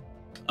Buzzer.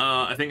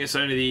 I think it's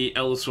only the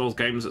Elder Scrolls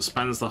games that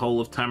spans the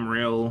whole of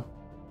Tamriel,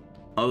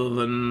 other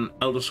than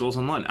Elder Scrolls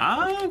Online.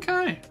 Ah,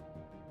 okay.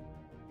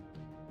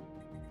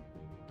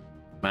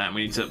 Man,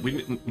 we need to.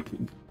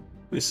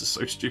 This is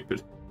so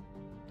stupid.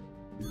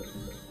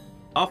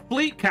 Our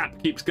fleet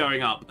cap keeps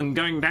going up and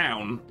going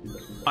down.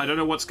 I don't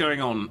know what's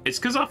going on. It's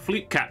because our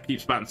fleet cap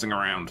keeps bouncing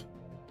around.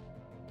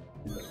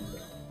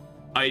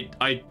 I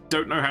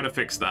don't know how to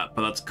fix that,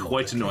 but that's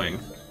quite annoying.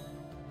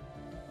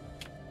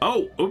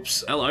 Oh,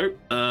 oops, hello.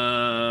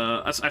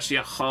 That's actually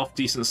a half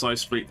decent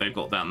sized fleet they've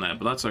got down there,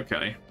 but that's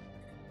okay.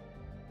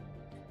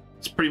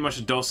 It's pretty much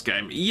a DOS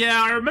game.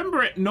 Yeah, I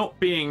remember it not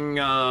being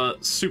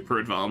super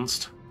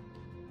advanced.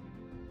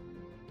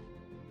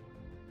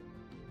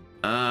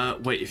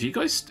 Wait, have you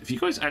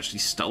guys actually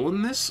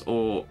stolen this,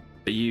 or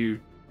are you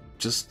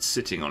just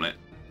sitting on it?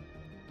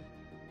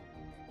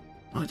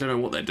 I don't know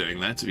what they're doing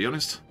there, to be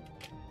honest.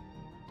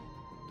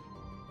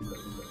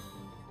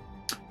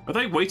 Are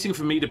they waiting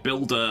for me to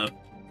build a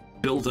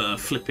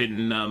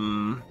flipping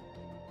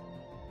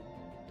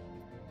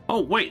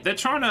Oh wait, they're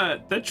trying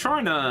to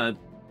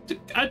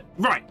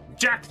right,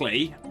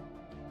 Jackley,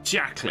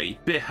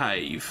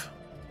 behave.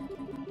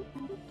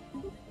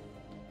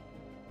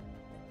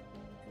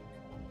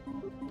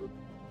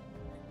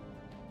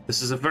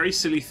 This is a very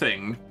silly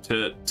thing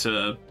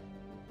to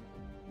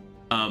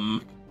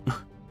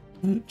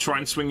try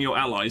and swing your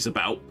allies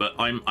about, but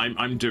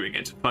I'm doing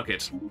it. Fuck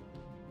it.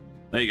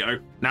 There you go.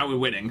 Now we're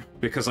winning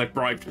because I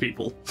bribed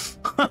people.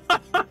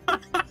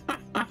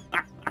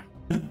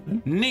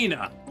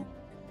 Nina.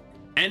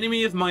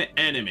 Enemy of my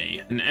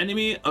enemy. An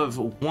enemy of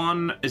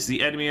one is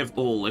the enemy of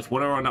all. If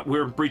one or not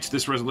we're in breach of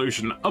this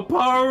resolution.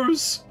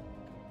 Oppose!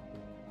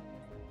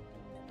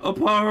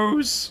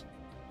 Oppose!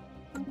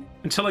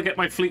 Until I get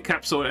my fleet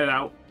cap sorted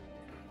out.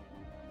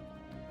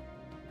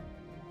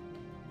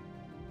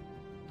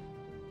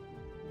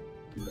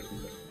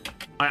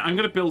 I'm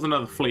going to build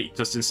another fleet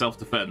just in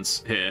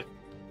self-defense here.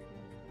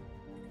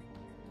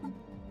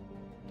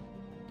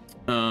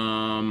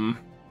 I'm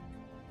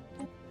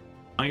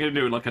going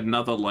to do like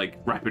another like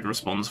rapid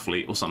response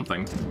fleet or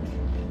something.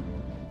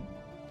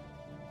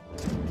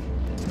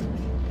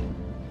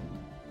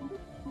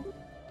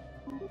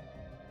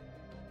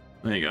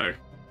 There you go.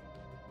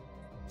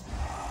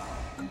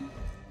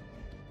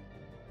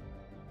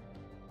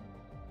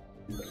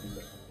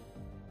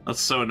 That's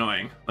so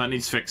annoying. That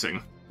needs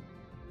fixing.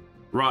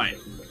 Right.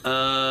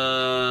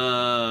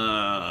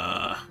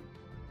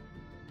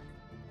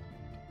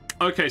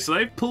 Okay, so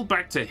they've pulled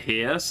back to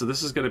here, so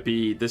this is gonna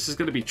be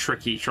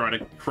tricky trying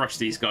to crush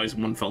these guys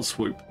in one fell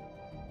swoop.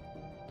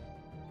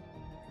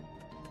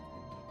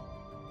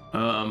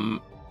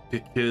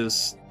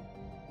 Because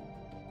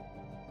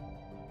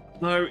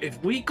no,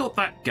 if we got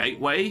that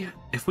gateway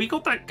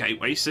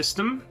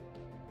system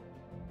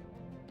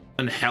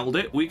and held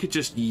it, we could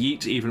just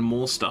yeet even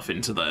more stuff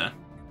into there.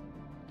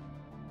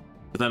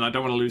 But then I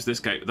don't want to lose this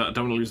gate. I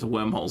don't want to lose the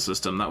wormhole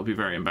system. That would be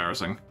very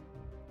embarrassing.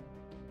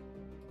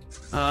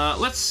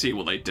 Let's see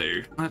what they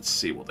do. Let's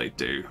see what they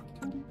do.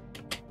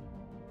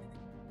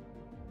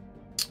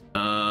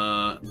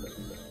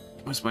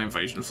 Where's my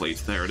invasion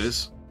fleet? There it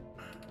is.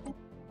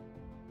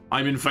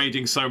 I'm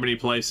invading so many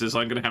places.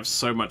 I'm going to have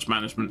so much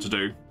management to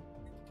do.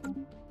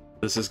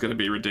 This is going to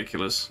be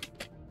ridiculous.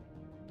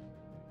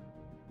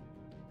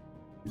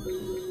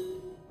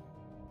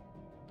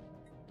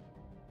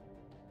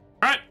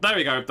 Alright, there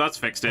we go. That's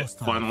fixed it,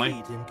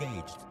 finally.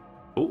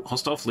 Oh,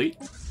 hostile fleet.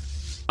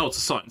 Oh, it's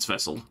a science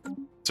vessel.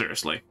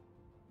 Seriously.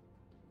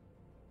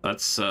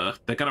 That's,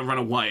 they're gonna run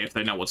away if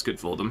they know what's good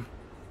for them.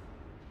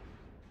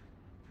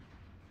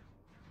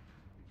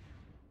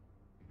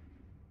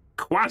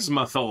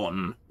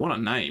 Quasmathon. What a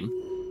name.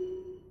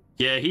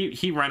 Yeah,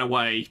 he ran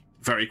away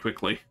very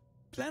quickly.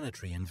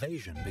 Planetary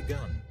invasion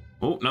begun.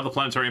 Oh, another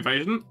planetary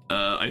invasion.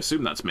 I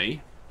assume that's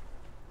me.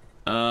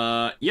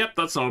 Yep,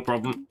 that's not a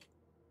problem.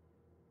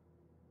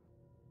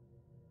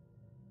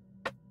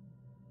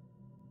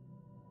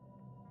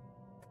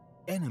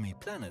 Enemy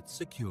planet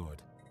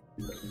secured.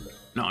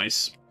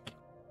 Nice.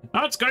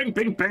 Oh, it's going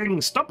bing bing.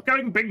 Stop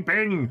going bing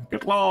bing.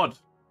 Good lord.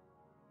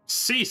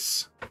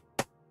 Cease.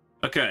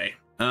 Okay.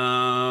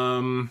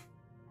 Where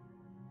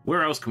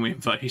else can we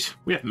invade?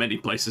 We have many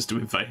places to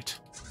invade.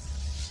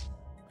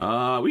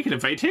 We can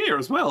invade here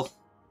as well.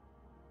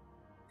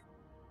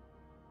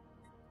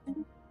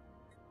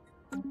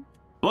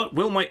 But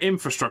will my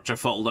infrastructure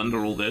fold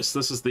under all this?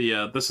 This is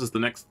the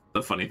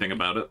funny thing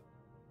about it.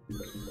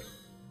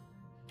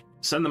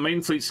 Send the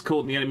main fleet to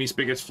caught in the enemy's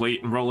biggest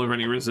fleet and roll over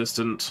any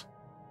resistance.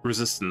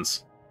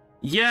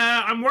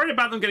 Yeah, I'm worried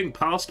about them getting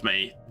past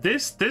me.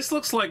 This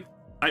looks like...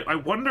 I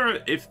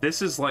wonder if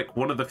this is like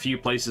one of the few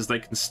places they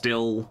can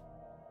still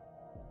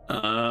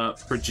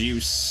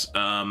produce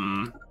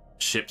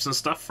ships and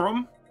stuff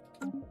from.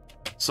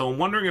 So I'm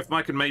wondering if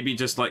I can maybe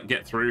just like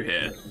get through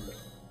here.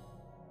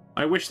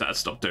 I wish that had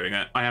stopped doing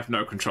it. I have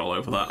no control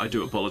over that. I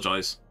do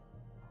apologize.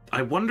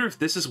 I wonder if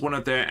this is one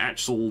of their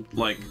actual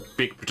like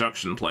big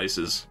production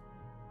places.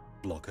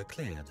 Blocker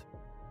cleared.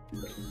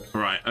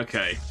 Right,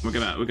 okay. We're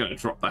gonna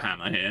drop the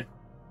hammer here.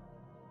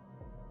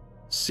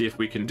 See if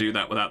we can do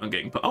that without them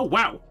getting put. Oh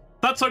wow!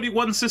 That's only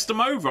one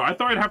system over. I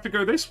thought I'd have to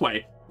go this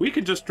way. We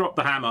can just drop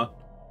the hammer.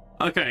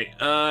 Okay,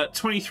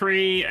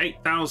 23,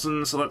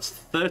 8,000, so that's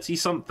 30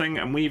 something,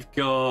 and we've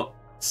got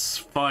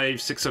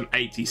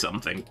 680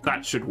 something.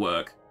 That should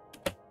work.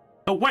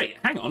 Oh wait,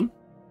 hang on.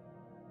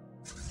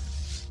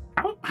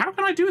 How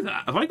can I do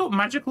that? Have I got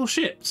magical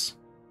ships?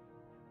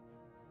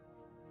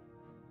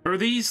 Or are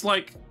these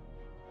like...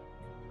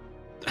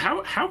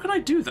 How can I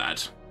do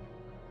that?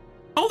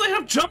 Oh, they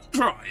have jump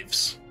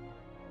drives!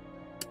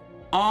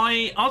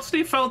 I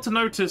utterly failed to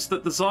notice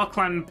that the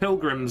Zarklan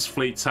Pilgrims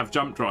fleets have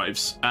jump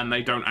drives, and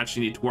they don't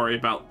actually need to worry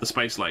about the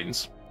space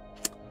lanes.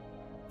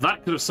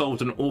 That could have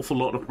solved an awful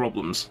lot of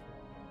problems.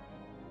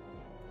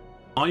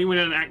 Are you in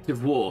an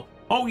active war?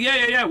 Oh,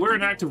 yeah, we're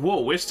in active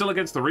war. We're still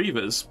against the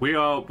Reavers.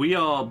 We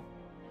are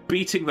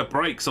beating the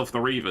brakes off the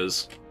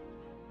Reavers.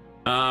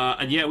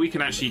 And yeah, we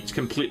can actually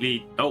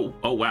completely... Oh,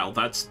 wow,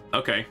 that's...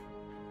 Okay.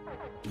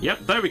 Yep,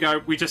 there we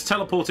go. We just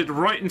teleported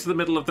right into the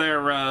middle of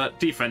their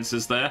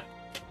defenses there.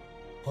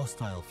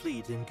 Hostile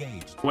fleet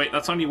engaged. Wait,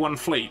 that's only one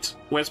fleet.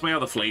 Where's my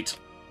other fleet?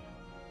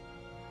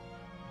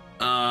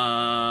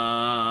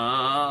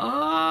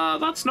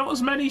 That's not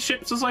as many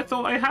ships as I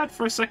thought I had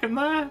for a second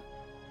there.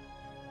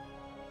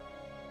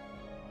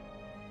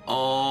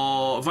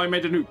 Oh, have I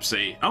made an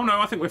oopsie? Oh no,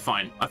 I think we're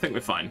fine. I think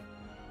we're fine.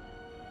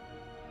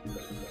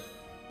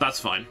 That's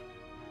fine.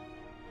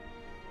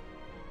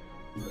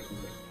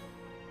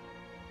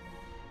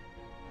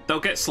 They'll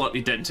get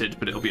slightly dented,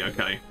 but it'll be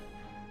okay.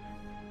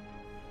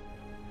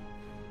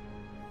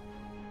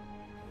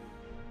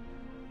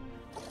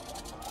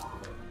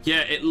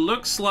 Yeah, it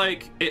looks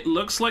like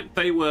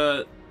they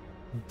were...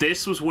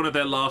 This was one of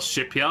their last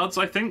shipyards,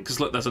 I think, because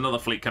look, there's another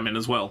fleet coming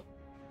as well.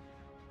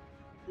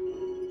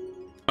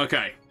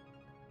 Okay.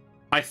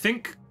 I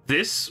think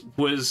this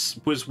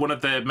was one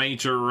of their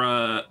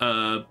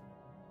major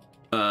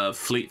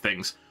fleet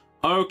things.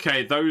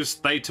 Okay,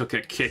 they took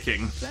a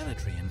kicking.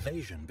 Planetary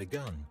invasion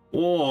begun.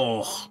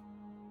 Oh.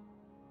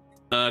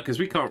 Because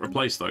we can't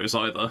replace those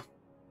either.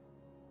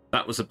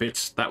 That was a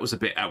bit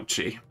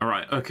ouchy.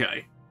 Alright,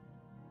 okay.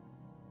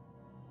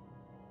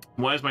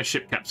 Why is my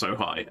ship cap so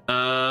high?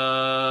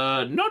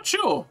 Not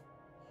sure.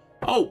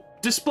 Oh,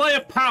 display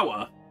of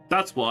power.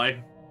 That's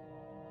why.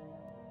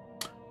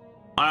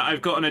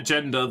 I've got an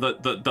agenda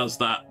that does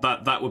that.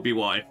 That would be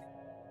why.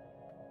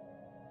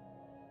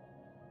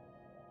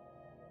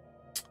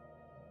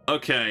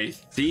 Okay,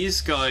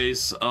 these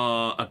guys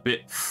are a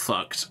bit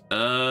fucked.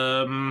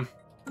 Have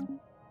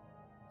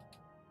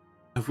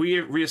we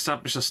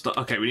reestablished a star?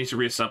 Okay, we need to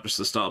reestablish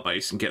the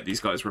starbase and get these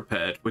guys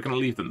repaired. We're gonna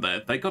leave them there.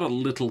 They got a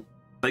little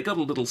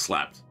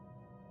slapped.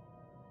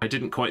 I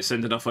didn't quite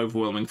send enough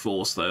overwhelming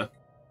force there.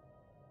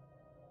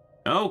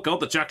 Oh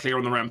god, the Jackly are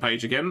on the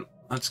rampage again.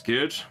 That's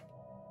good.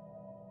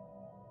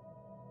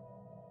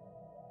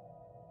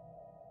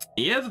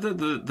 Yeah,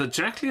 the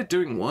Jackly are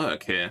doing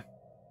work here.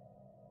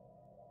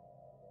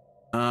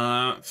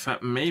 In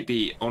fact,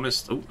 maybe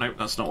honest... Oh, no,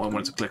 that's not what I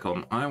wanted to click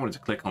on. I wanted to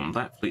click on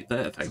that fleet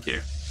there, thank you.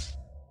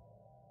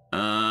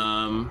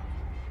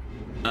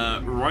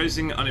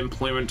 Rising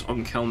unemployment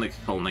on Kelnick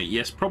Colony.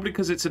 Yes, probably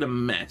because it's in a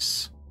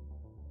mess.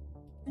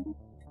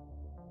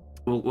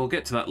 We'll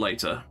get to that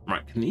later.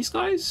 Right, can these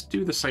guys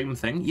do the same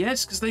thing?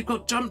 Yes, because they've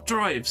got jump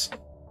drives.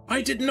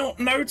 I did not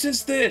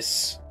notice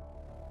this.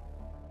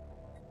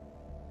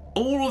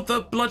 All of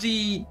the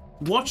bloody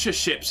Watcher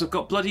ships have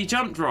got bloody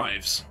jump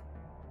drives.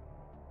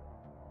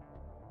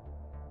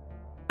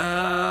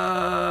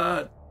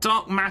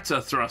 Dark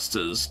matter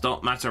thrusters,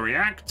 dark matter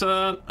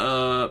reactor,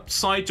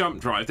 psi jump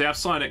drive. They have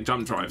psionic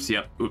jump drives.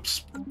 Yep.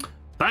 Oops.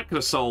 That could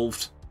have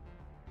solved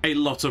a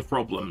lot of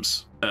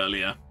problems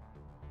earlier.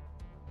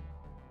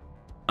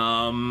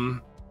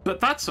 But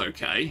that's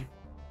okay.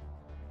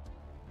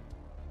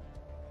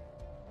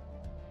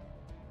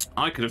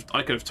 I could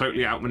have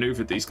totally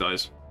outmaneuvered these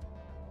guys.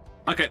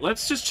 Okay,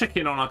 let's just check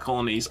in on our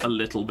colonies a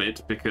little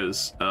bit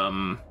because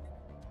some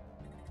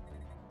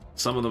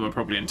of them are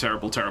probably in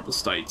terrible, terrible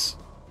states.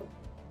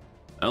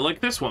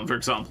 Like this one, for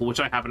example, which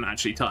I haven't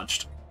actually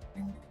touched.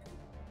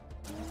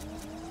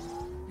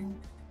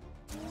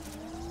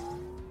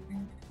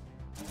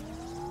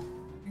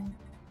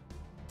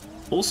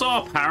 Also,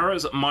 our power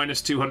is at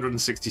minus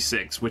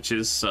 266, which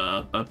is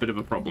a bit of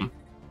a problem.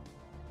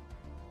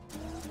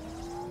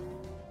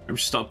 Maybe we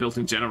should start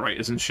building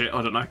generators and shit,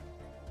 I don't know.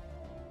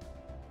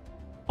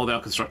 Oh, they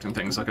are constructing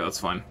things, okay, that's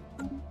fine.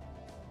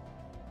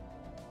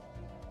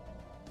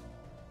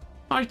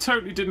 I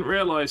totally didn't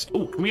realise...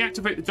 Oh, can we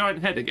activate the giant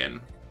head again?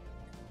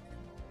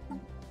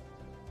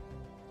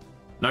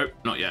 Nope,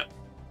 not yet.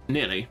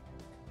 Nearly.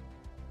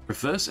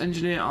 Reverse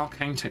engineer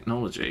arcane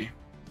technology.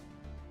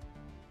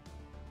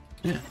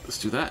 Yeah, let's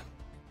do that.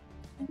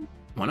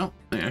 Why not?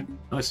 There you go.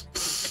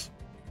 Nice.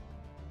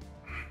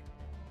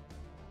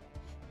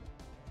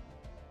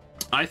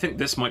 I think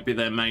this might be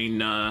their main...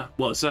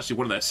 well, it's actually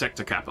one of their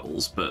sector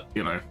capitals, but,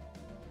 you know.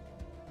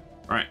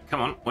 Right,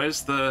 come on.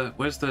 Where's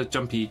the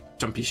jumpy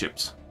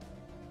ships?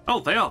 Oh,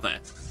 they are there.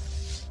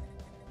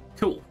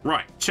 Cool.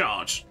 Right,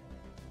 charge.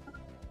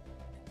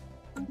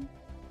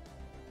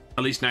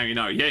 At least now you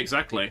know. Yeah,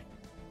 exactly.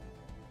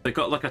 They've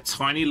got like a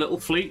tiny little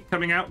fleet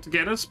coming out to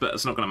get us, but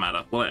it's not going to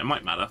matter. Well, it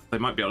might matter. They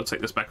might be able to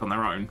take this back on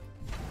their own.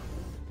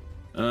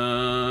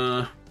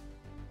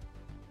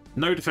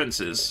 No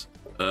defenses.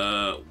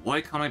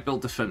 Why can't I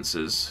build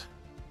defenses?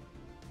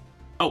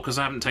 Oh, because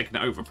I haven't taken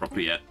it over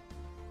properly yet.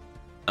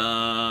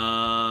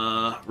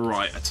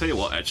 Right, I tell you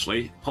what,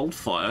 actually. Hold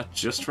fire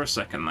just for a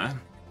second there.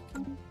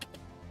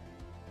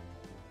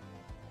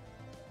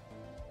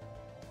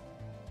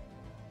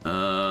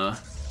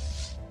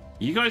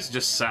 You guys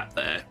just sat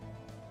there.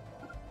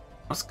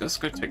 Let's go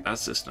take that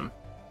system.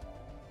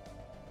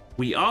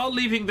 We are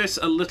leaving this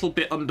a little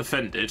bit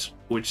undefended,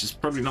 which is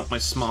probably not my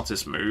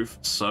smartest move,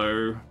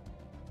 so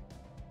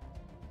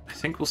I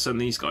think we'll send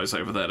these guys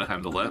over there to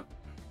handle that.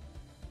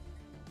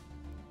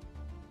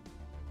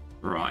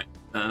 Right.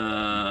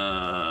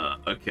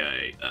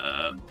 Okay.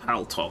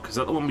 Paltok. Is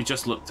that the one we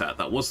just looked at?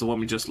 That was the one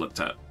we just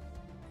looked at.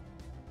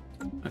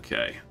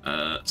 Okay.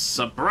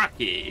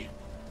 Sabraki.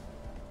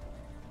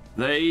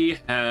 They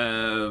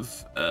have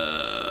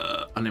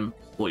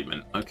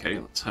unemployment. Okay,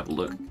 let's have a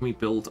look. Can we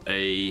build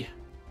another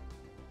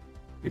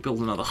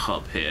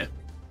hub here?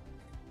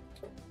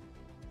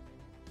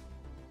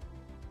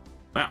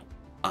 Wow.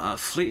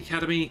 Fleet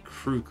Academy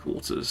crew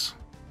quarters.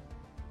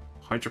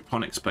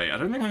 Hydroponics bay. I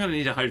don't think I'm going to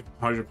need a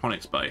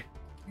hydroponics bay.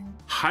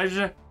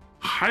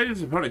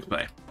 Hydroponics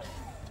bay.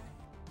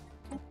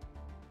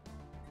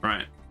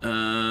 Right.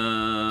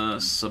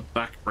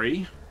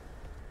 Sabakri.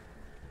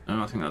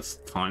 Oh, I think that's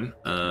fine.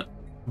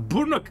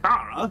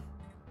 Bunakara.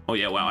 Oh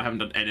yeah, wow, I haven't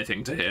done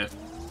anything to here.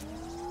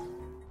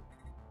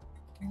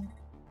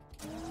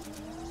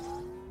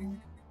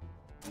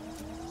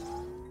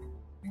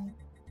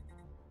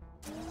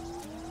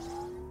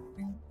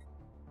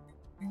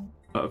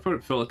 I'll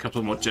probably fill a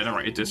couple more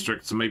generator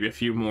districts and maybe a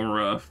few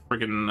more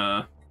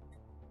friggin'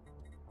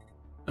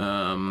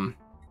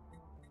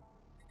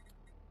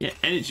 yeah,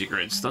 energy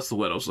grids. That's the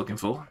word I was looking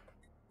for.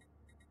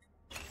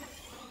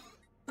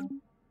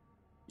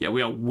 Yeah,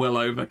 we are well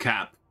over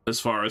cap as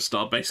far as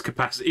starbase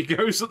capacity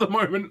goes at the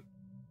moment.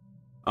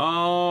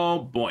 Oh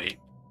boy.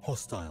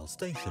 Hostile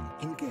station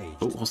engaged.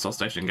 Oh, hostile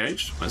station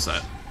engaged. Where's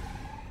that?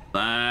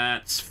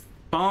 That's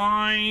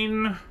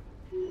fine.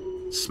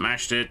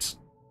 Smashed it.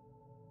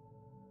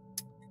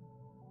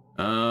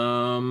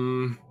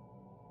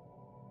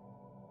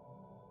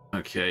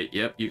 Okay,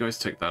 yep, you guys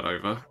take that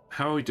over.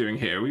 How are we doing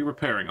here? Are we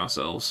repairing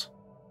ourselves?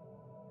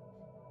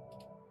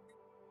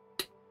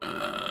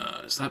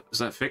 Is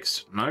that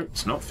fixed? No,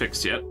 it's not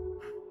fixed yet.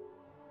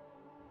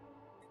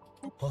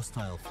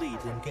 Hostile fleet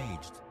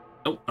engaged.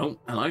 Oh,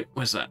 hello.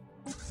 Where's that?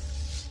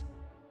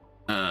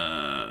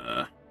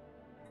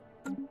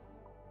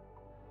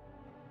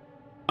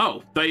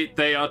 Oh,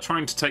 they are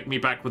trying to take me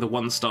back with a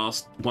one star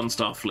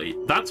fleet.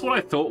 That's what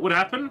I thought would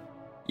happen.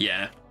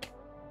 Yeah.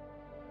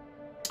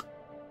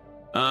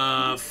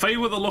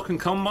 Favor the lock and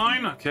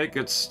combine. Okay,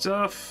 good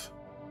stuff.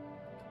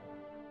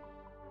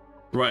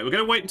 Right, we're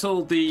gonna wait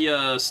until the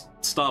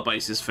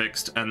starbase is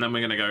fixed, and then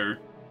we're gonna go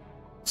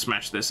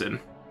smash this in.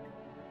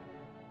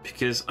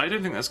 Because I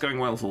don't think that's going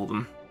well for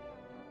them.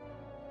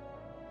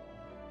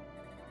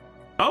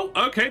 Oh,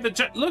 okay,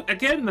 look,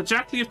 again, the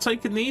Jackley have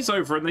taken these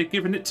over and they've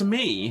given it to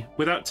me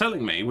without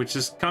telling me, which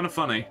is kind of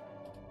funny.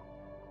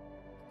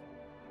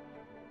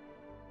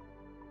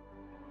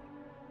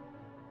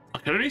 I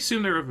can only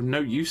assume they're of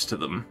no use to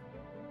them.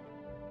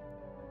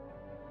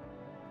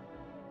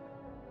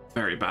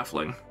 Very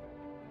baffling.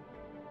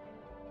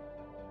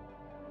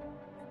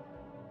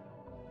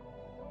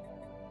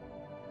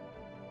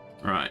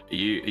 Right, are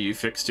you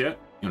fixed yet?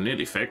 You're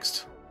nearly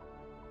fixed.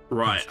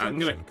 Right, I'm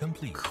gonna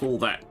call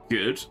that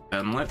good,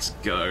 and let's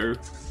go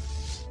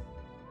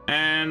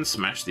and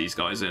smash these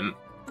guys in,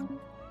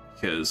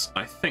 because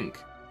I think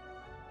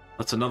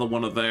that's another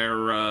one of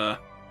their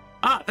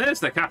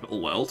there's their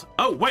capital world.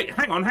 Oh wait,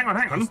 hang on.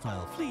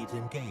 Hostile fleet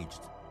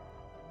engaged.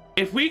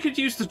 If we could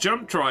use the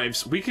jump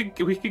drives, we could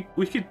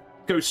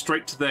go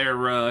straight to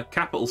their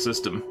capital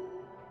system.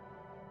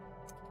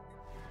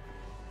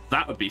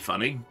 That would be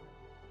funny.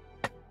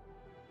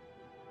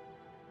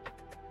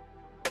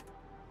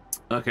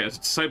 Okay, it's a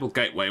disabled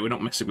gateway. We're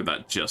not messing with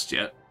that just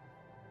yet.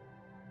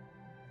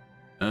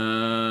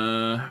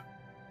 I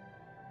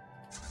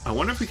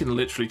wonder if we can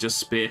literally just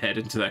spearhead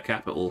into their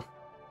capital.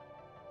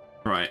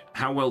 Right,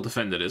 how well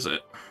defended is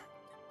it?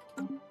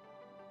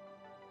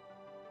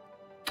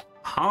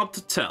 Hard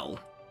to tell.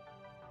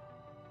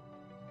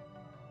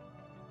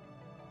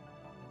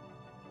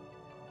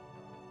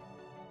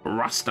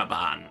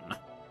 Rastaban.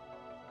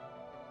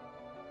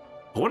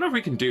 I wonder if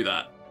we can do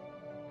that.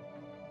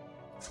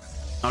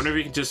 I wonder if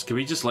we can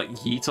we just like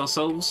yeet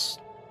ourselves?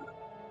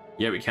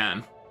 Yeah, we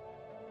can.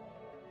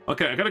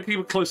 Okay, I gotta keep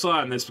a close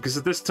eye on this, because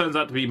if this turns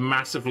out to be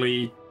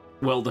massively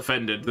well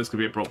defended, this could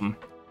be a problem.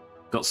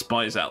 Got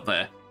spies out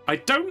there. I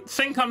don't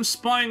think I'm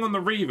spying on the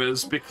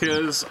Reavers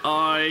because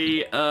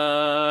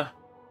I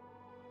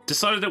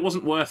decided it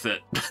wasn't worth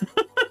it.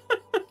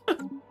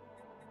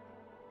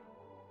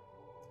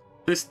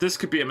 This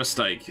could be a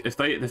mistake. If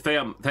they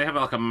have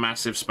like a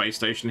massive space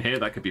station here,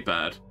 that could be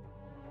bad.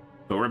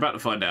 But we're about to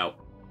find out.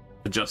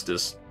 For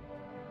justice.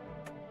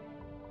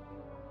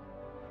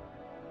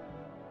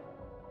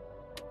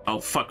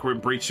 Oh fuck, we're in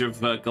breach of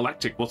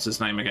Galactic. What's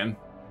his name again?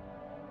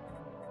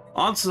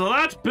 Answer to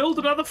that, build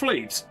another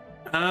fleet.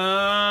 Or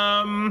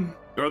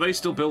are they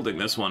still building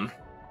this one?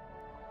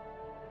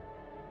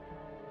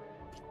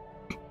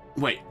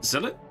 Wait,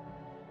 Zealot?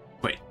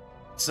 Wait,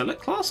 Zealot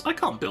class? I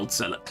can't build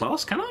Zealot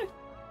class, can I?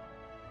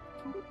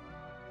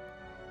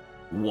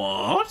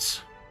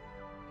 What?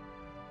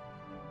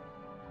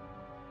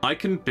 I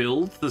can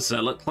build the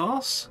Zealot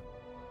class?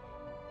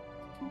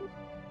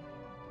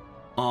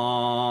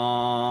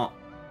 No,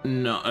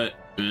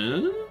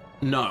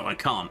 no, I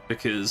can't,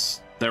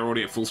 because they're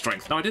already at full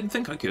strength. No, I didn't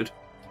think I could.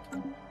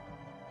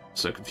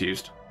 So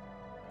confused.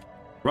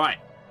 Right.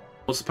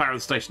 What's the power of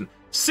the station?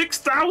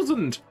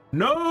 6,000!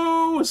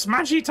 No!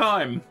 Smashy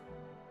time!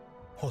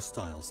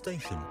 Hostile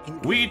station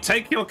engaged. We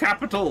take your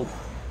capital!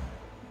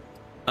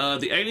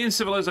 The alien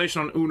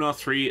civilization on Unar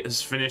 3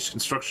 has finished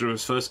construction of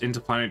its first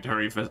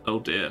interplanetary vessel. Oh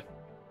dear.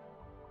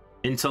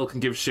 Intel can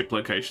give ship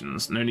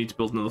locations. No need to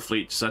build another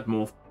fleet. Just add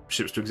more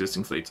ships to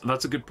existing fleets.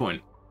 That's a good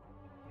point.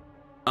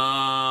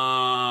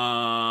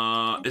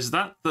 Is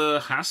that the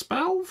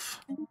Hasbalv?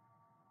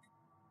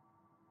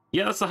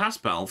 Yeah, that's the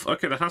Hasbalv.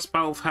 Okay, the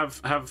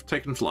Hasbalv have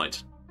taken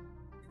flight.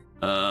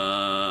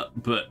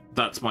 But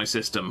that's my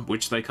system,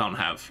 which they can't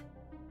have.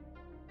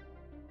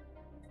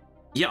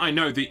 Yeah, I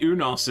know, the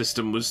Unar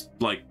system was,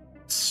 like,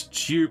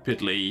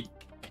 stupidly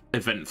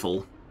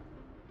eventful.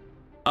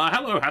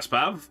 Hello,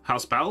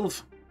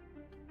 Hasbalv.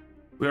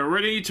 We are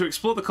ready to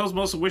explore the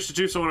cosmos and wish to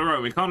do so on our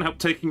own. We can't help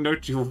taking note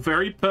of your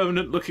very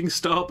permanent-looking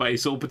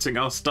starbase orbiting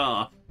our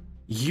star.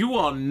 You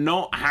are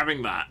not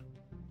having that.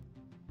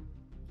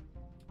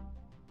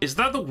 Is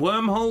that the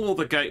wormhole or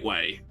the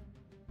gateway?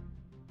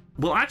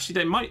 Well,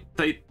 actually,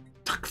 they...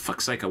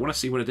 Fuck's sake, I want to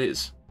see what it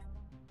is.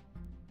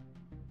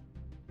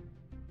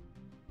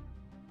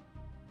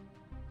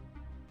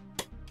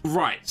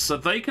 Right, so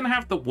they can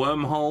have the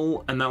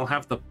wormhole and they'll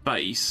have the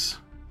base.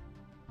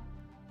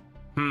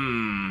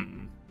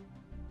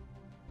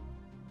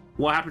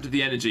 What happened to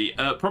the energy?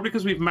 Probably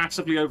because we've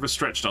massively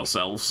overstretched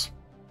ourselves.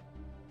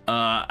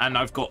 And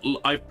I've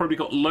probably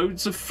got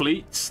loads of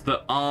fleets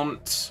that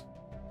aren't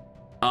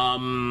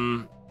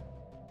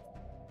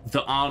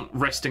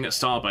resting at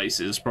star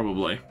bases,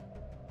 probably.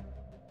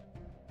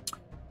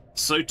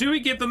 So do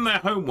we give them their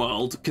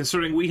homeworld,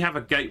 considering we have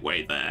a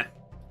gateway there?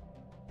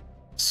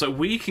 So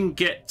we can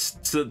get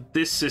to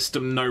this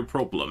system no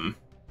problem.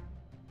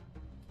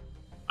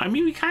 I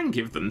mean, we can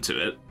give them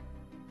to it.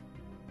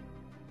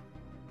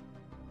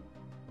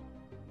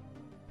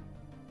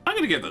 I'm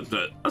gonna give them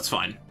to it. That's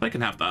fine. They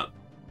can have that.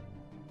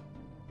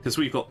 Because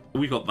we got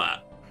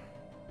that.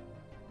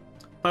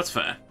 That's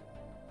fair.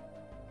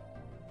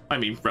 I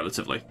mean,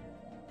 relatively.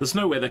 There's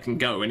nowhere they can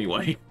go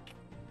anyway.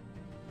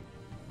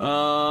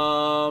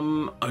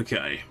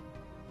 Okay.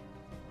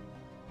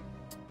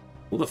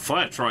 Well, the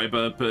Fire Tribe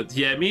are, but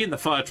yeah, me and the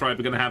Fire Tribe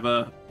are gonna have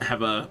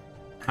an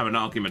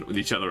argument with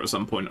each other at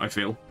some point, I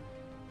feel.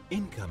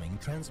 Incoming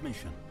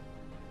transmission.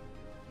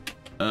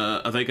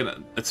 Are they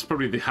gonna? It's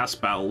probably the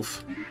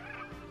Hasbalv.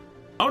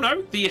 Oh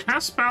no, the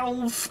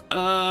Hasbalv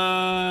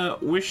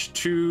wish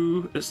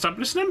to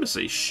establish an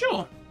embassy.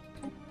 Sure.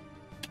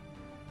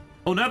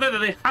 Oh, now they're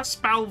the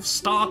Hasbalv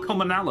Star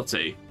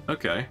Commonality.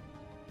 Okay.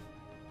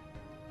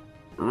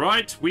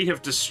 Right, we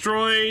have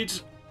destroyed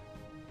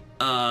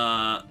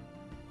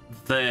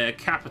their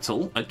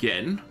capital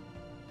again.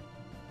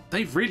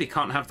 They really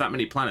can't have that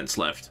many planets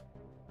left.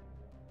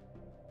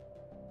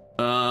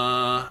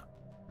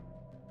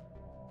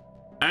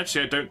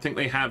 Actually, I don't think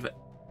they have.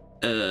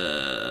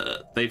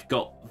 They've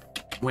got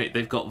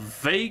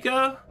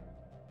Vega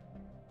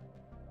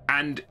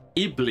and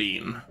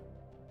Ibline.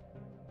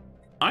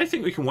 I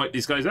think we can wipe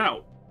these guys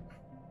out.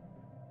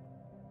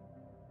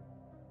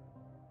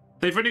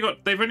 They've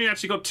only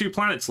actually got 2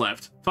 planets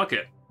left. Fuck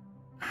it.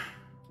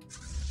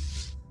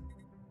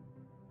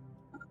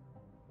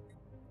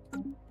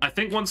 I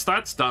think once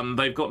that's done,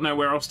 they've got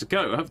nowhere else to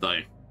go, have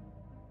they?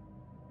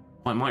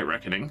 By my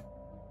reckoning.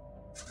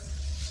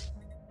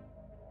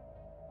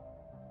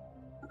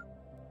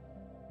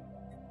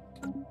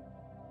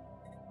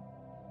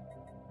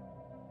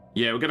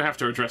 Yeah, we're gonna have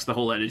to address the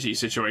whole energy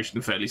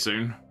situation fairly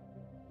soon.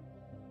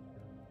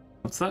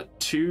 What's that?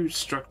 2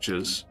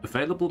 structures.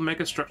 Available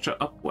megastructure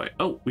upway.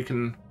 Oh, we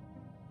can...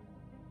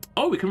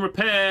 Oh, we can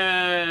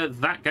repair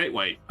that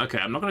gateway. Okay,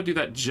 I'm not going to do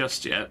that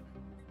just yet.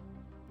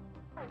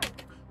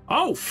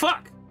 Oh,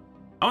 fuck!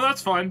 Oh,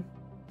 that's fine.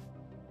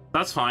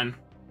 That's fine.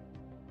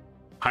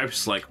 I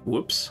was like,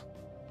 whoops.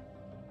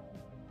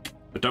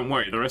 But don't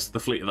worry, the rest of the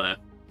fleet are there.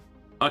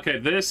 Okay,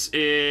 this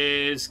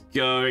is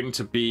going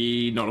to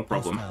be not a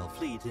problem. Hostile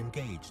fleet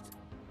engaged.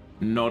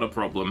 Not a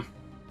problem.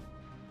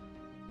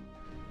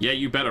 Yeah,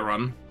 you better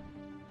run.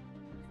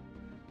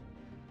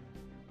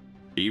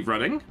 Are you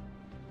running?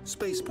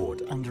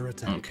 Spaceport under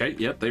attack. Okay,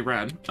 yep, they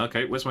ran.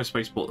 Okay, where's my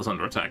spaceport that's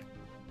under attack?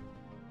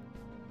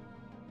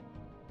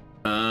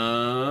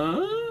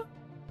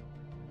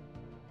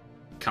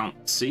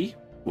 Can't see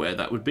where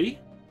that would be.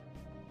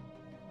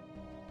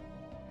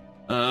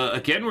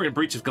 Again, we're in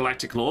breach of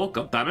galactic law.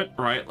 God damn it.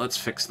 Right, let's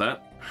fix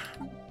that.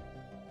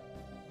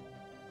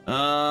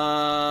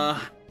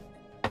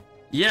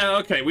 Yeah,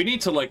 okay, we need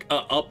to, like,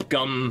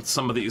 upgun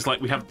some of these. Like,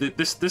 we have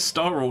this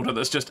Star Order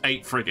that's just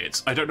 8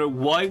 frigates. I don't know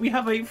why we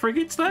have 8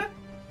 frigates there.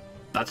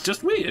 That's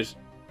just weird.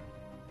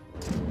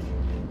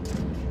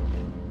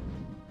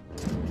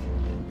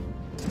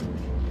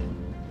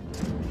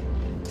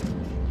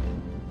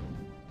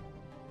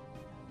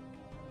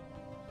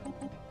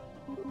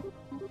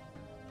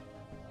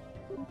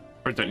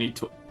 I don't need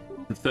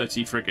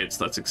 30 frigates.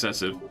 That's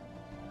excessive.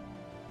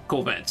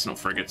 Corvettes, not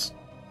frigates.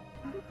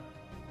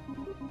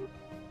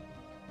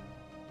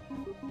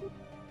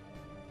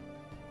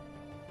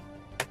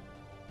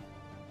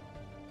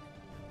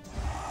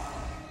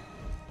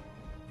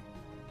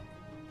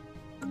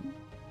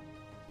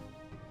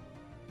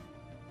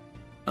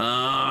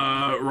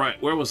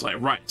 Right, where was I?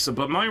 Right, so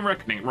by my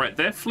reckoning, right,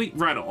 their fleet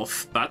ran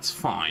off. That's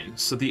fine.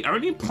 So the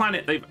only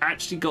planet they've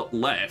actually got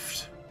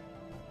left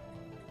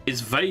is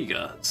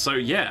Vega. So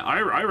yeah, I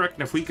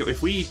reckon if we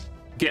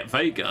get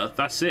Vega,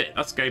 that's it.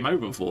 That's game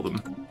over for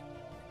them.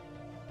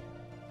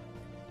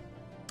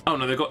 Oh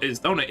no, they've got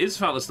oh no,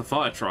 Isval is the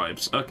Fire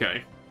Tribes.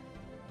 Okay.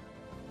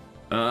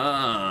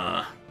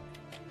 Yeah,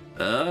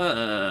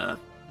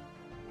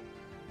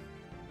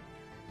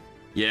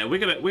 we're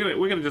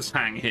gonna just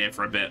hang here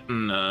for a bit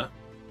and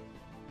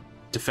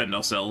defend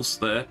ourselves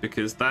there,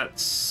 because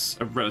that's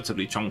a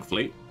relatively chunk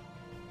fleet.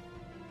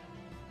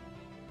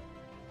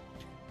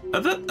 Are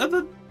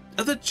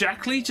the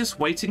Jackley just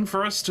waiting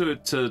for us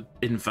to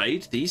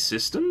invade these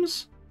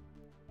systems?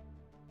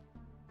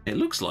 It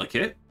looks like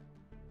it.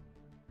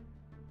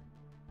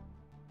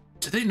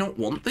 Do they not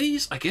want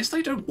these? I guess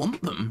they don't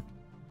want them.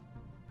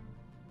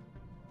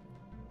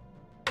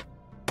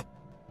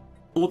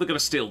 Or they're gonna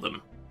steal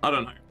them. I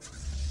don't know.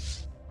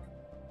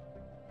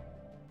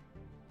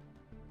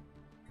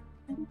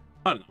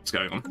 I don't know what's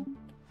going on.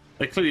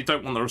 They clearly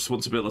don't want the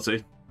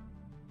responsibility.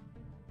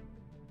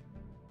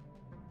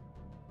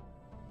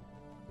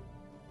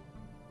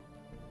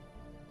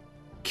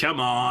 Come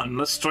on,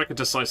 let's strike a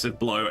decisive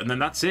blow, and then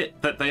that's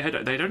it. That they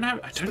don't have.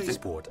 I don't think.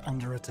 Spaceport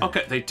under attack.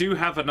 Okay, they do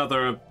have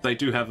another. They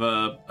do have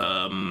a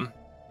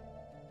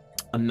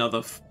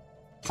another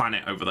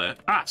planet over there.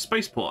 Ah,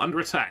 spaceport under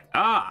attack.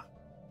 Ah,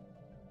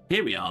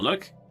 here we are.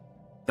 Look,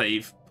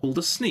 they've pulled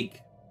a sneak.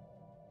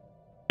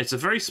 It's a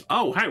very...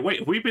 Oh, hey, wait,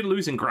 have we been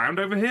losing ground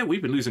over here?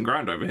 We've been losing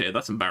ground over here.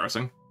 That's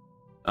embarrassing.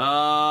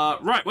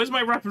 Right, where's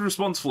my rapid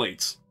response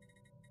fleets?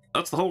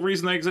 That's the whole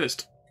reason they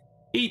exist.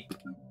 Eep.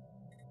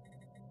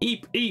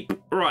 Eep, eep.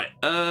 Right,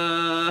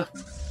 doubt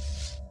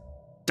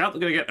they're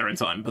gonna get there in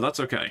time, but that's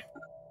okay.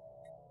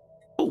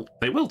 Oh,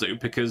 they will do,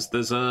 because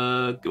there's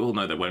a... Well,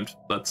 no, they won't.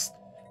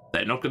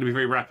 They're not going to be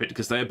very rapid,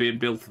 because they're being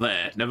built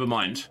there. Never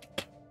mind.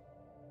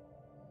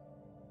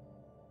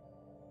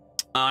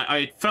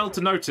 I failed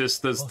to notice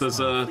there's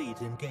a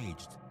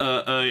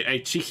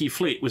cheeky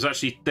fleet was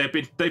actually they've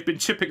been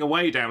chipping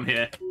away down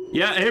here.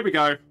 Yeah, here we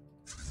go.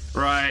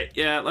 Right,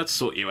 yeah, let's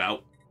sort you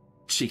out.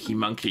 Cheeky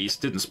monkeys,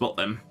 didn't spot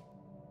them.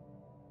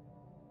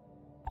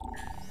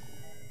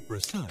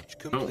 Research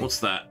complete. Oh, what's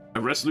that?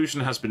 A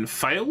resolution has been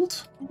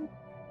failed?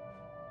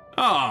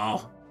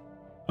 Oh,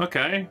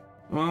 okay.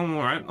 Well,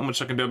 all right. Not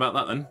much I can do about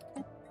that then.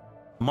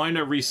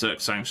 Minor research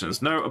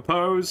sanctions. No,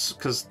 oppose,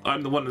 because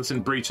I'm the one that's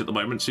in breach at the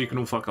moment, so you can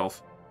all fuck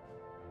off.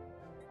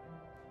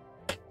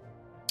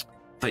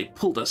 They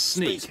pulled a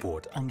sneak.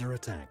 Spaceport under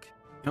attack.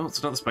 Oh, it's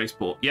another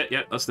spaceport.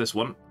 Yeah, that's this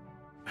one.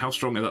 How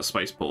strong is that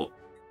spaceport?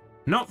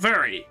 Not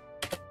very.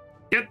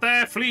 Get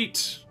there,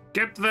 fleet.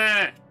 Get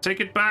there. Take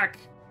it back.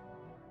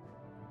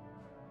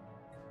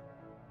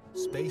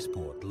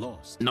 Spaceport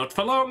lost. Not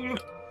for long.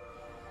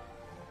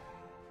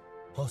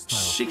 Hostile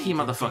Cheeky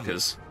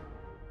motherfuckers.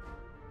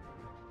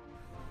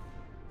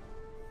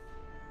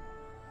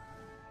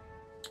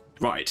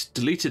 Right,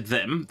 deleted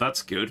them.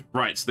 That's good.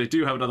 Right, so they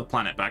do have another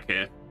planet back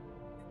here.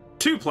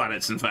 2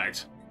 planets, in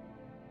fact.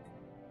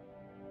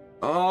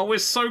 Oh, we're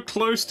so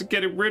close to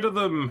getting rid of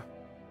them.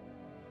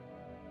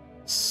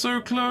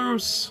 So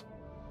close.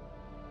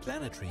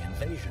 Planetary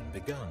invasion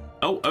begun.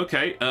 Oh,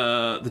 okay.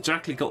 The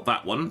Jackley got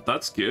that one.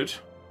 That's good.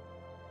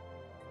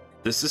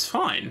 This is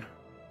fine.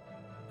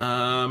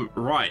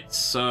 Right,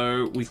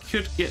 so we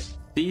could get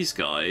these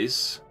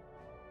guys.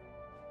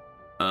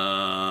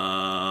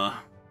 Well,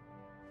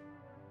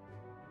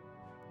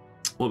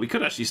 we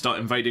could actually start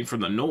invading from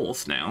the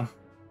north now.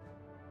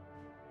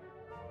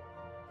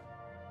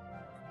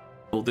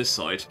 Or this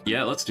side.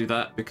 Yeah, let's do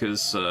that,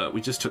 because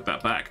we just took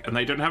that back, and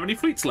they don't have any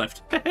fleets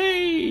left.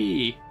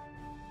 Hey!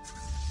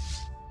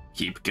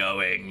 Keep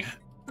going.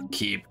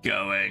 Keep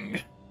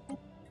going.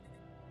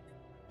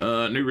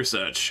 New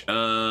research.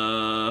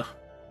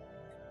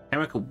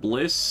 Chemical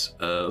Bliss.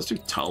 Let's do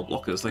tile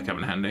blockers, they come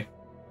in handy.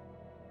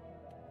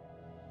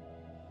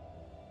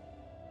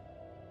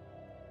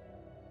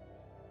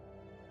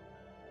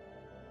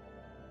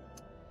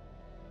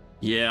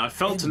 Yeah, I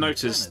failed to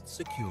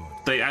notice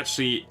they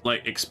actually,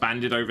 like,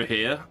 expanded over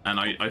here, and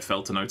I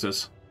failed to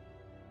notice.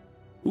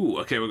 Ooh,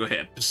 okay, we'll go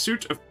here.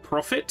 Pursuit of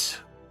Profit.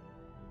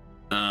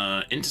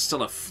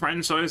 Interstellar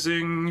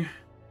Franchising.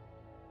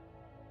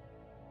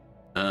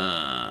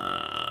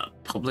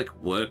 Public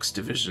Works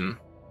Division.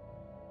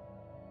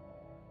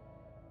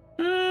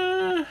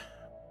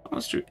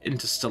 Let's do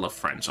Interstellar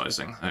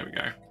Franchising. There we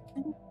go.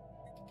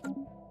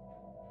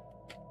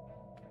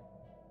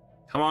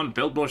 Come on,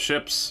 build more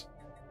ships.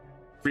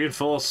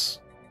 Reinforce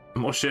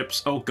more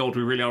ships. Oh god,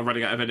 we really are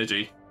running out of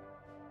energy.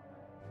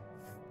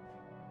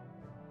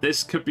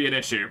 This could be an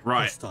issue,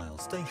 right? Hostile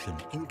station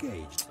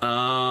engaged.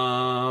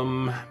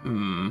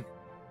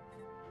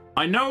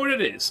 I know what it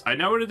is. I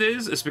know what it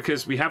is. It's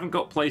because we haven't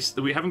got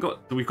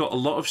we've got a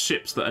lot of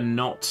ships that are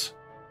not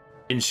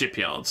in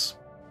shipyards.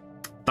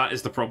 That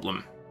is the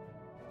problem.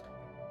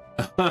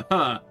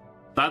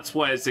 That's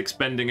why it's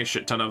expending a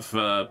shit ton of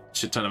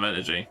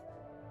energy.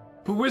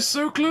 But we're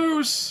so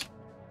close.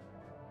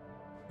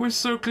 We're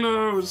so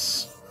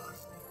close.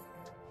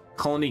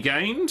 Colony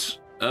gained.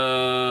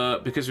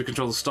 Because we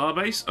control the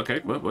starbase.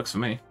 Okay, well, works for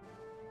me.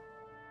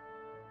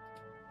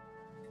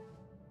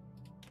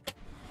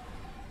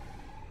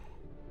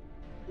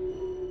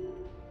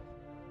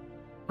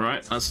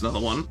 Right, that's another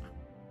one.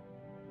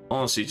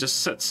 Honestly,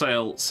 just set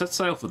sail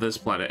for this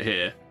planet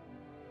here,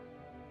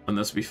 and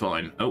this will be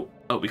fine. Oh,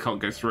 we can't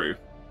go through.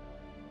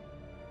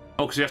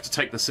 Oh, because you have to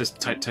take the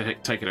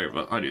take it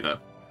over. I knew that.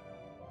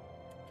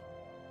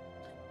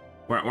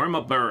 Where are my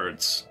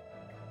birds?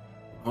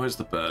 Where's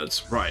the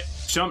birds? Right,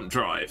 jump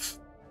drive.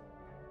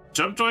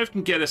 Jump drive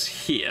can get us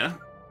here.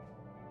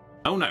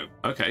 Oh no,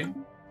 okay.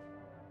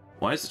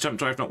 Why is the jump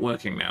drive not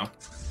working now?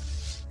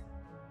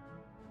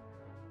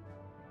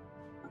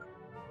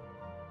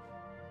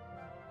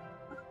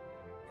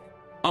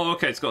 Oh,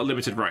 okay, it's got a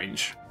limited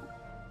range.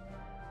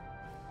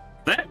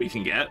 That we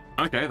can get.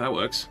 Okay, that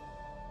works.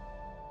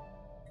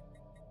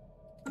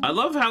 I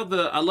love how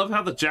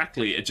the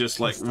Jackley are just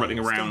like running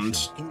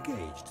around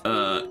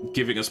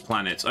giving us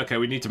planets. Okay,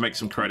 we need to make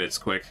some credits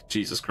quick.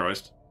 Jesus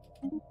Christ.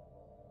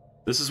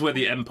 This is where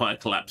the Empire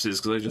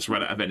collapses because I just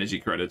ran out of energy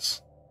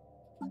credits.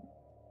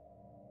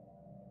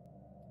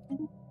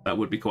 That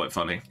would be quite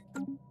funny.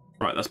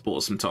 Right, that's bought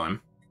us some time.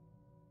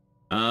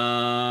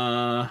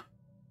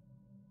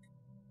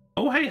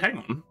 Oh, hey, hang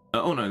on.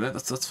 Oh no,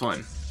 that's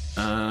fine.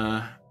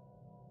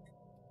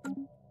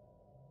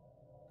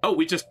 Oh,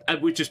 we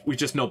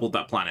just nobbled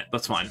that planet.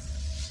 That's fine.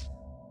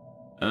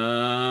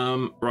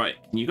 Right.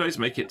 Can you guys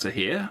make it to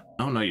here?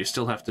 Oh no, you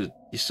still have to.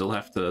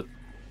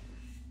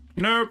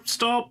 No,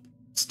 stop.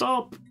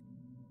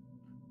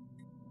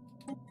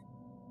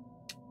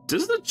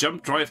 Does the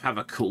jump drive have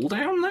a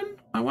cooldown then?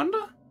 I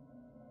wonder.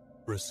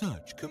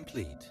 Research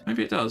complete.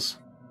 Maybe it does.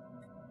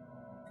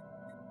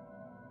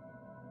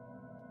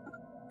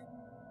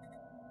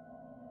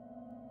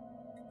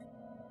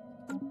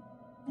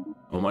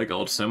 Oh my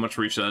god, so much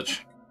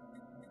research.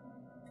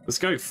 Let's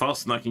go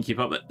faster than I can keep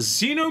up with.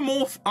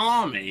 Xenomorph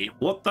army?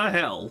 What the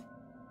hell?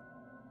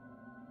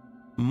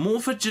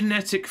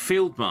 Morphogenetic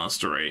field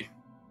mastery.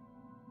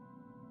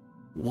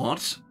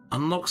 What?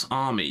 Unlocks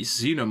army.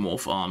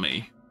 Xenomorph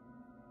army.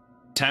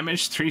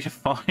 Damage 3 to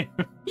 5.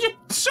 Yeah,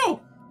 sure!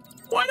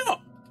 Why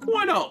not?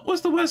 Why not? What's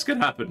the worst could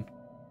happen?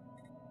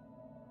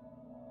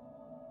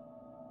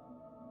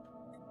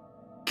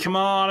 Come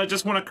on, I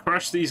just want to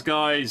crush these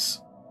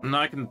guys. And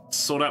I can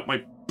sort out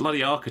my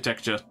bloody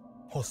architecture.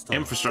 Hostile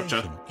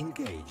infrastructure.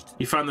 Engaged.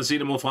 You found the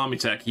Xenomorph army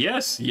tech.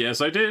 Yes,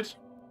 I did.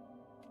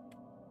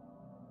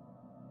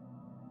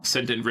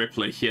 Send in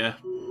Ripley, yeah.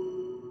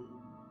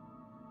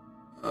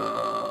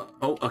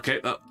 Oh,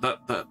 okay,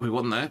 that we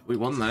won there.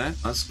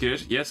 That's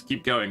good. Yes,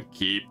 keep going.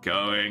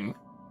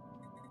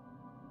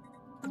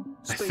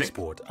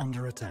 Spaceport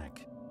under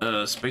attack.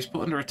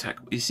 Spaceport under attack.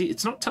 You see,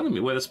 it's not telling me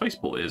where the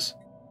spaceport is.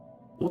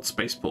 What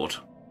spaceport?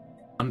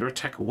 Under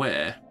attack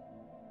where?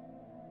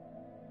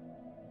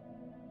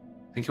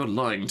 I think you're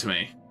lying to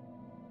me.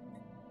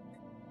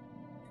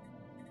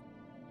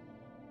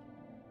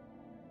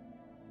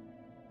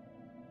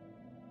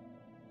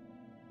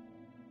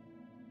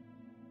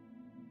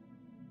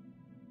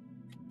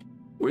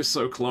 We're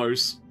so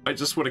close. I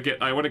just want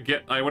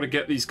to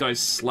get these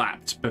guys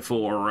slapped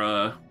before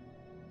I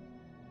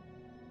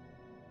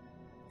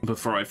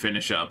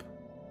finish up.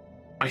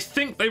 I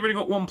think they've only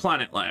got one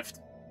planet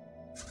left.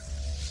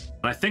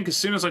 And I think as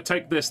soon as I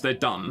take this, they're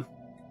done.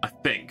 I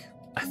think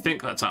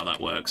that's how that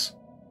works.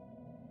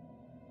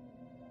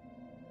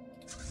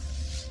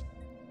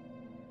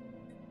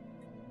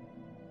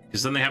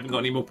 Because then they haven't got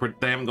any more.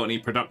 They haven't got any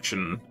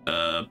production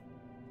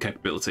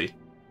capability.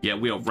 Yeah,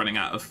 we are running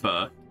out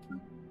of.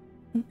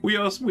 We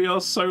are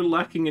so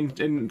lacking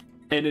in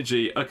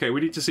energy. Okay, we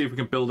need to see if we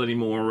can build any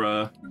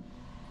more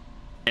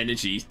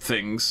energy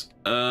things.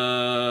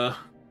 Okay,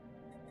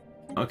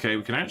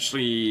 we can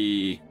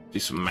actually do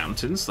some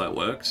mountains. That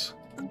works.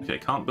 Okay,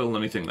 can't build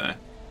anything there.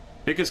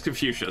 Biggest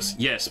Confucius.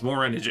 Yes,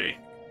 more energy.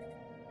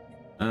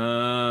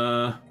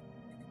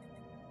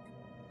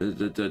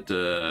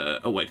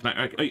 Oh wait, can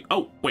I?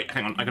 Oh wait,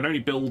 hang on. I can only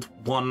build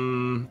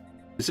one.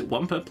 Is it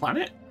one per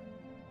planet?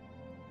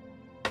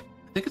 I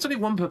think it's only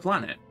one per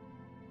planet.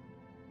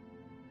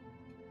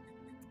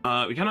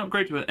 We can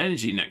upgrade to an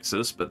energy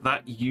nexus, but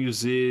that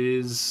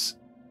uses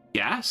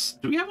gas.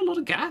 Do we have a lot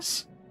of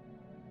gas?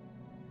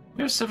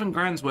 We have 7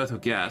 grand's worth of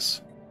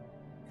gas.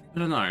 I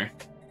don't know.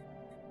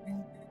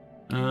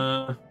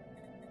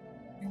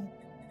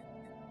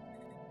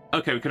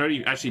 Okay, we can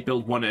only actually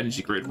build one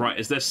energy grid. Right,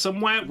 is there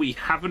somewhere we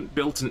haven't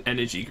built an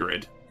energy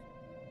grid?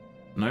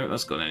 No,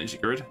 that's got an energy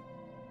grid.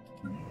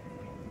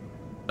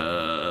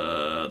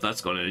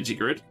 That's got an energy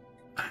grid.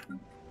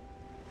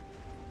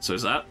 So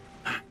is that.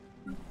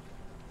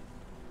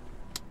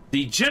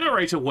 The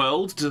generator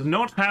world does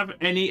not have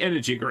any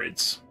energy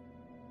grids.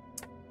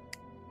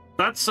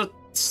 That's a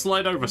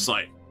slight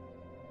oversight.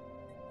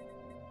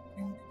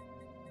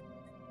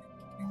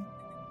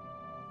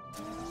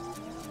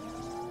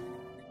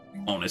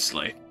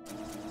 Honestly.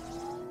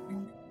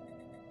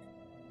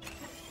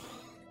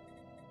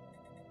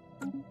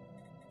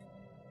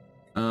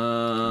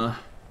 Oh,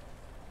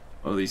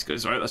 these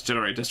guys, right? That's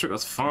generator district,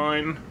 that's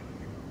fine.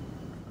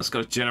 Let's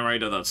go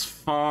generator, that's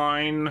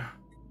fine.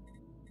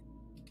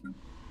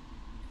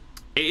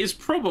 It is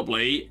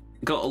probably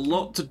got a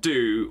lot to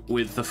do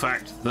with the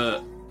fact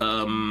that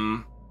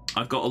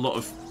I've got a lot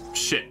of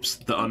ships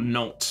that are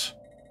not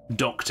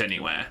docked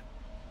anywhere.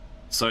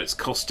 So it's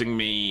costing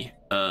me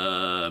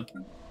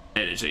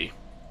energy.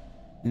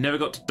 Never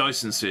got to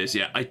Dyson spheres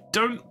yet. I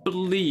don't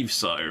believe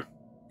so.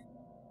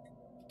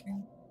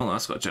 Oh,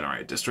 that's got a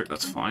generator district,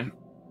 that's fine.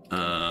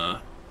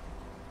 That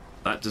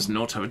does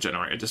not have a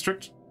generator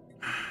district.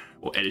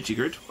 Or energy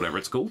grid, whatever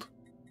it's called.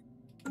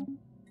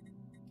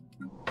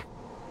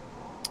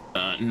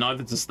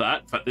 Neither does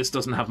that. In fact, this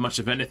doesn't have much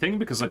of anything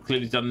because I've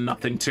clearly done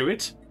nothing to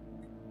it.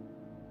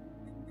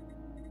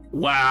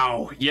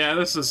 Wow. Yeah,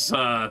 this is.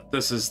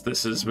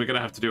 We're gonna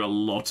have to do a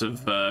lot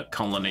of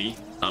colony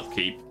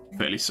upkeep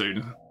fairly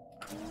soon.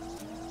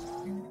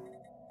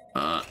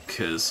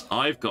 Because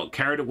I've got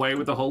carried away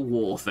with the whole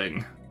war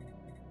thing.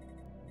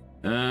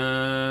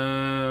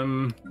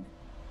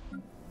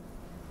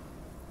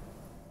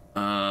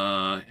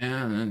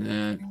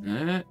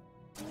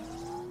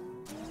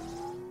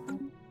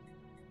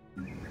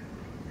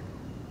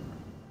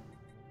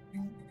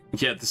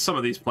 Yeah, some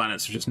of these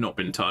planets have just not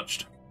been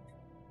touched.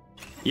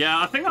 Yeah,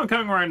 I think I'm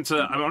coming around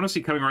to. I'm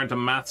honestly coming around to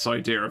Math's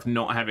idea of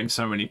not having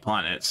so many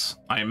planets.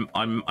 I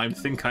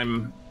think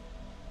I'm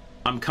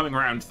coming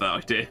around to that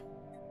idea.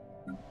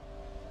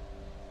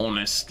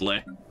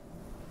 Honestly.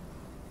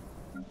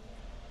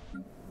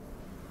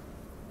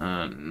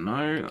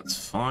 No,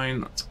 that's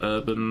fine. That's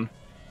urban.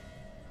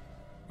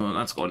 Well,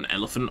 that's got an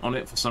elephant on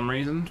it for some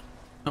reason.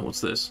 Oh,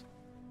 what's this?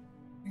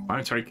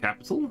 Planetary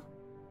capital?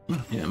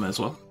 Oh, yeah, may as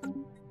well.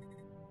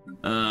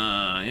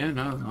 Yeah,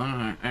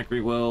 no,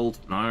 Agri-World,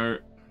 no.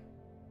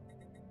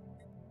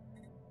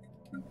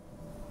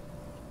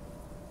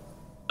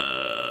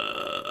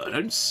 I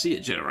don't see a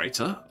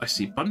generator. I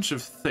see a bunch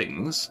of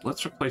things.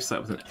 Let's replace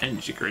that with an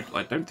energy grid.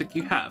 I don't think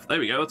you have. There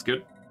we go, that's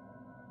good.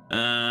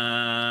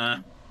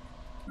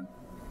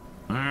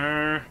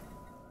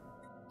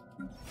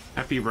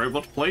 Happy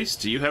Robot Place,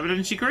 do you have an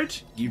energy grid?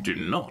 You do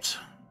not.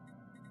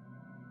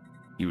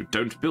 You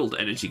don't build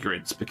energy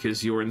grids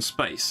because you're in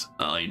space.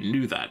 I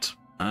knew that.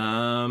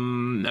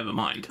 Never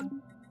mind.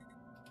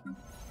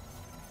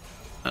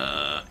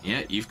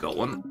 Yeah, you've got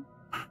one.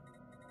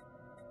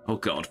 Oh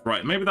god,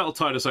 right, maybe that'll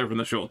tide us over in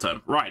the short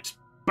term. Right,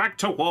 back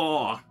to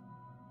war!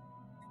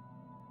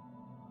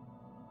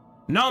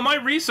 No, my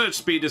research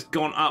speed has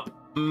gone up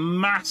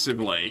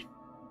massively.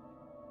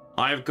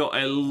 I've got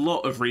a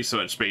lot of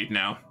research speed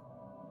now.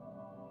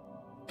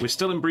 We're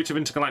still in breach of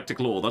intergalactic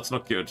law, that's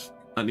not good.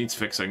 That needs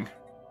fixing.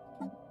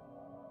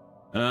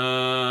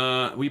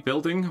 Are we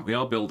building? We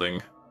are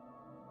building.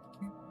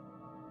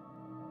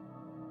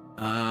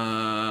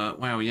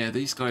 Wow, yeah,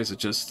 these guys are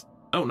just...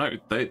 Oh, no,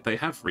 they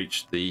have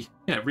reached the...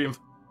 Yeah,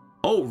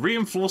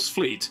 reinforced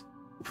fleet.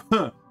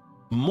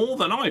 More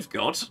than I've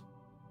got.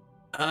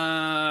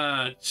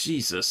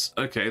 Jesus.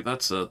 Okay,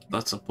 that's a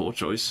poor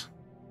choice.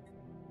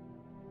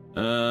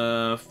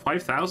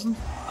 5,000?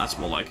 That's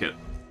more like it.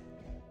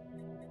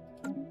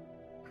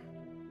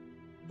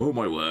 Oh,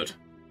 my word.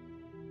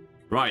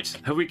 Right,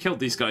 have we killed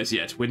these guys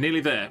yet? We're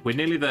nearly there. We're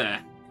nearly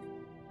there.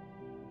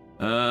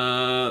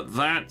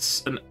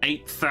 That's an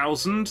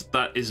 8,000.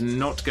 That is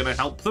not going to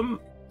help them.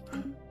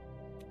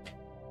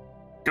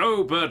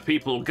 Go, bird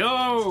people,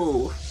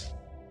 go!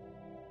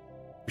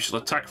 We shall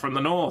attack from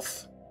the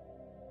north.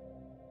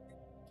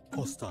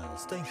 Hostile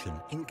station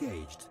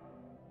engaged.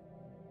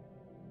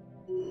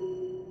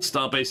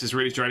 Starbase is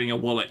really draining your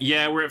wallet.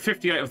 Yeah, we're at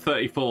 58 of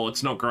 34.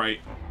 It's not great.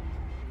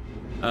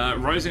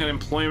 Rising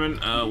unemployment.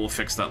 We'll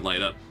fix that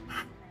later.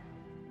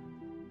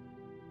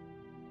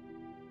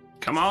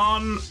 Come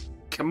on!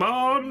 Come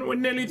on! We're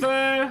nearly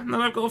there! And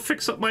then I've got to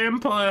fix up my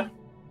empire.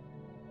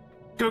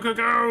 Go, go,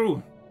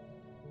 go!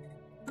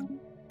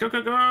 Go,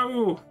 go,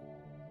 go!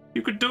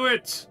 You can do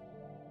it!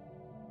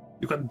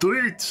 You can do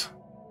it!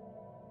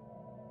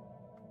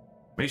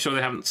 Make sure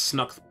they haven't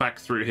snuck back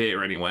through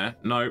here anywhere.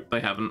 No, they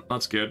haven't.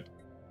 That's good.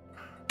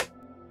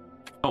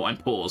 Oh, I'm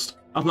paused.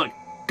 I'm like,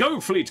 go,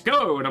 fleet,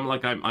 go! And I'm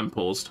like, I'm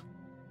paused.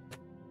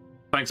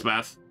 Thanks,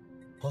 Math.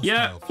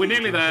 Yeah, we're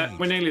nearly there.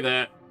 We're nearly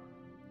there.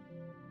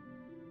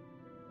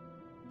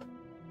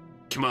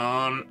 Come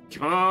on.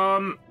 Come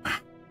on.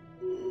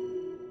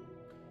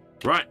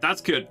 Right,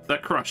 that's good. They're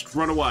crushed.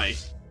 Run away.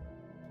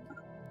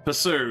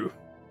 Pursue.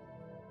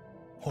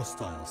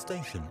 Hostile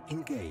station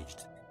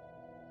engaged.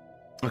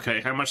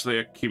 Okay, how much are they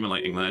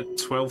accumulating there?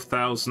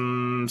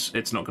 12,000.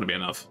 It's not going to be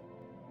enough.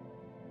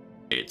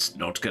 It's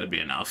not going to be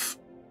enough.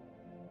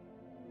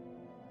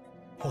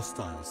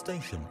 Hostile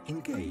station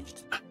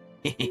engaged.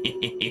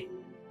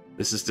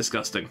 This is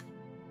disgusting.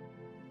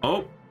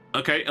 Oh,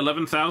 okay,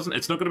 11,000.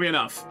 It's not going to be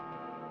enough.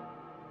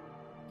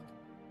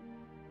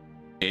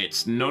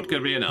 It's not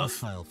going to be enough.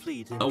 Hostile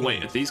fleet Oh wait,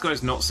 engaged. are these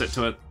guys not set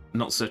to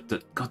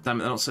God damn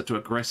it, they're not set to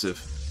aggressive.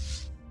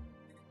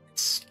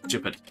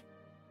 Stupid.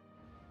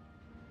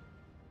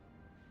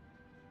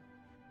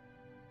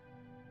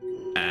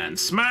 And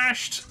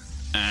smashed.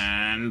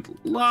 And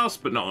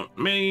last but not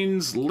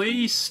means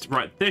least,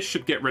 right, this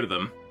should get rid of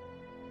them.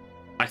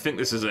 I think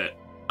this is it.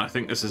 I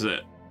think this is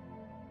it.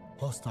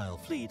 Hostile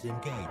fleet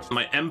engaged.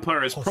 My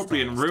empire is probably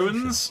in Hostile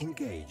ruins, station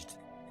engaged.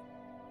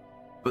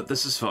 but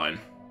this is fine.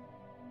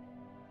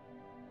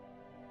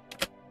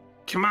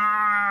 Come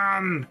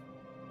on!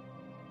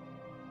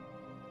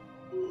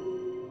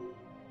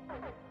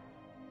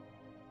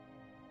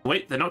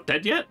 Wait, they're not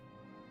dead yet?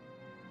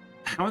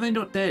 How are they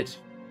not dead?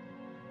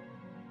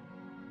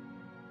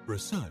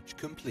 Research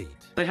complete.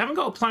 They haven't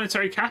got a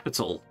planetary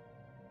capital.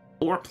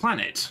 Or a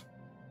planet.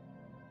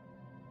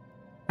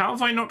 How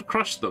have I not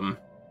crushed them?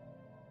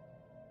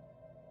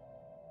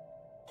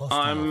 Hostile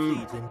I'm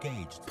fleet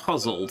engaged.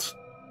 puzzled.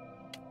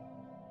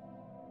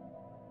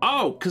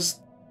 Oh,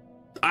 because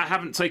I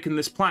haven't taken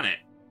this planet.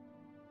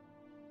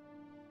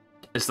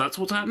 Is that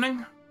what's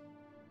happening?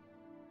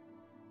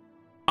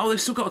 Oh,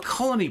 they've still got a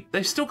colony.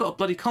 They've still got a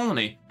bloody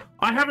colony.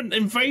 I haven't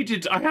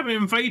invaded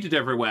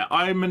everywhere.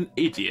 I'm an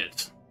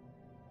idiot.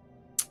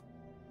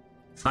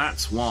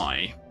 That's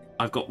why.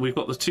 We've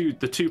got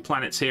the two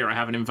planets here I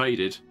haven't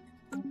invaded.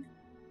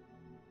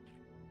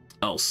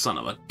 Oh, son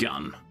of a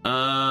gun.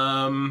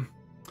 I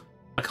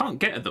can't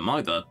get at them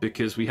either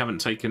because we haven't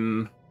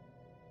taken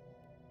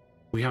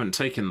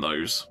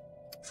those.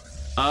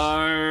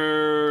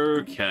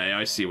 Okay,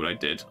 I see what I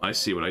did. I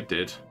see what I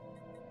did.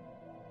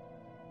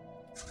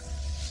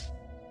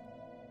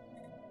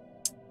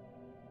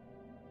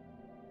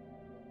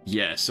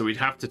 Yeah, so we'd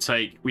have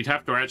to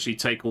actually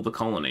take all the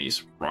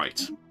colonies,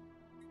 right?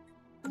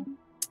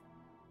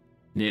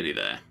 Nearly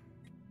there.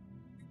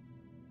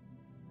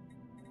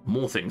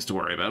 More things to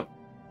worry about.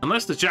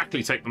 Unless the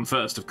Jackley take them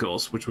first, of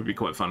course, which would be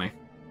quite funny.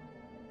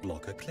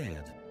 Blocker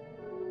cleared.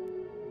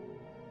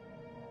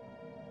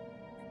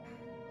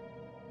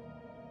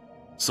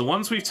 So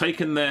once we've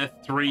taken their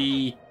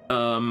three,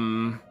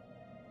 once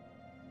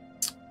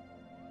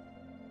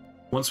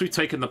we've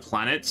taken the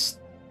planets,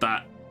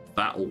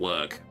 that'll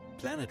work.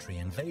 Planetary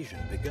invasion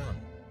begun.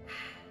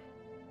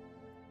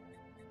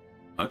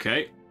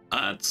 Okay,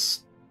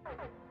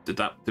 did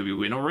we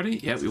win already?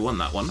 Yeah, we won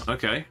that one.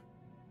 Okay.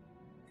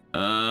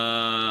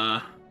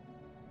 Can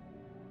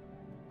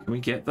we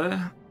get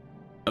there?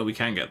 Oh, we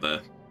can get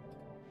there.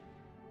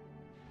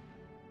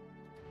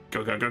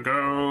 Go, go, go,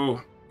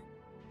 go!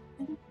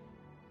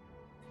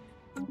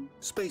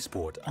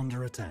 Spaceport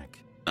under attack.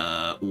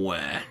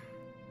 Where?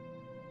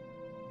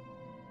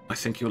 I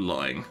think you're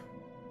lying.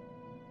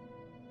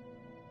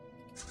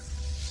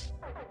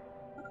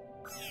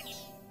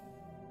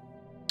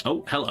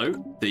 Oh, hello.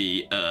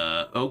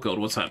 Oh god,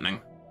 what's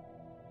happening?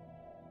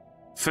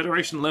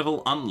 Federation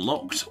level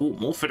unlocked. Oh,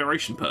 more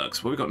Federation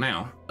perks. What have we got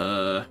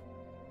now?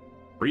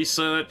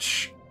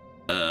 Research,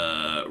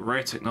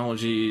 rare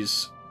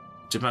technologies,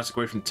 diplomatic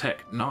away from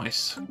tech.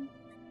 Nice.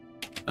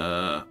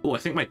 Oh, I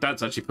think my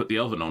dad's actually put the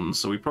oven on,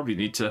 so we probably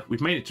need to... We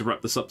may need to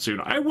wrap this up soon.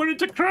 I wanted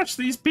to crush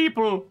these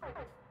people!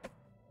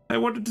 I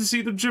wanted to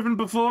see them driven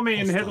before me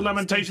and hear the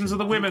lamentations of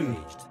the women.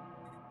 Engaged.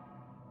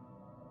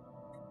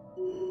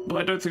 But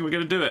I don't think we're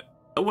going to do it.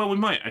 Oh, well, we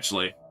might,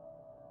 actually.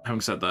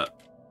 Having said that.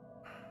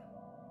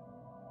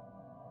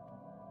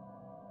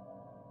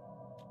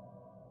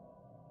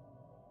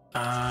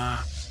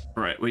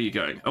 Right, where are you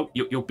going? Oh,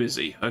 you're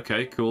busy.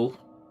 Okay, cool.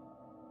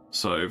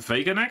 So,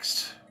 Vega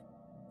next?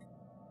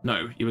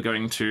 No, you were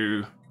going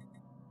to...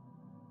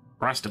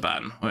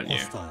 Rastaban, weren't you?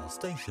 Hostile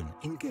station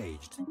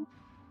engaged.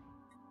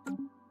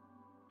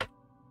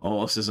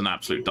 Oh, this is an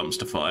absolute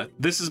dumpster fire.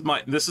 This is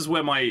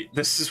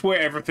where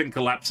everything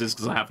collapses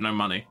because I have no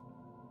money.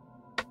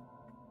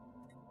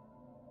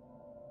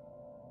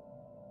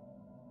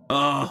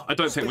 Oh, I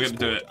don't think we're going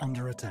to do it.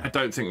 Under attack. I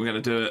don't think we're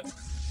going to do it.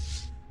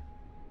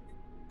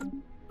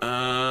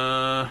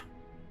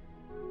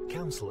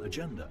 Council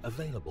agenda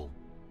available.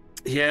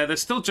 Yeah, they're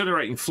still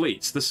generating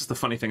fleets. This is the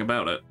funny thing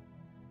about it.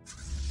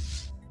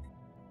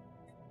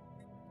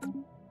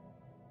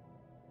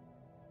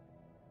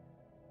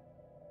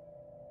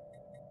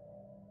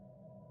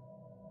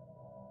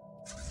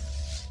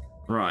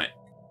 Right.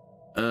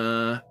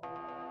 No,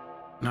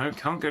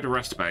 can't go to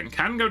Rastaban.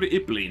 Can go to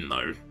Ibleen,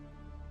 though.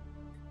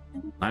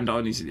 Land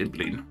Arnie's in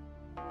Ibleen.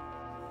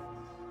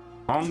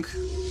 Honk.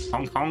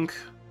 Honk, honk.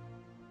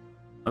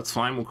 That's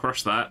fine, we'll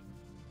crush that.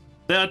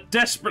 They're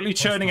desperately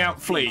churning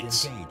out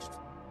fleets.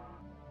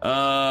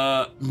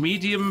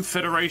 Medium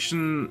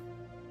Federation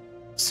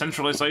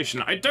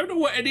centralization. I don't know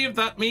what any of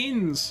that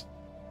means.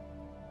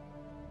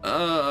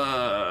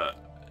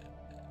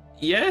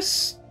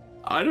 Yes?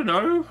 I don't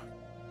know.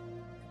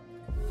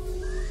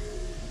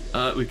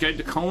 We've gained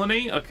a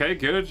colony. Okay,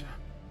 good.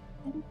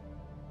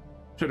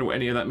 Don't know what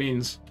any of that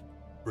means.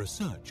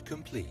 Research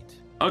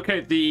complete.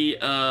 Okay, the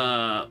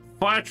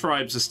fire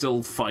tribes are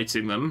still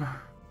fighting them.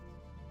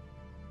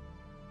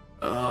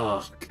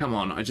 Oh, come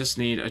on. I just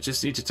need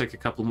to take a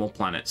couple more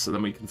planets so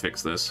then we can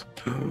fix this.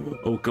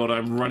 Oh god,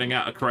 I'm running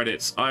out of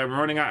credits. I'm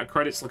running out of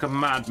credits like a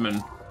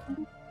madman.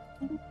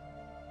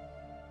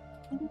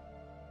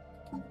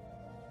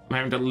 I'm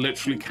having to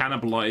literally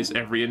cannibalize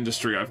every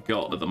industry I've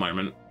got at the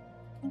moment.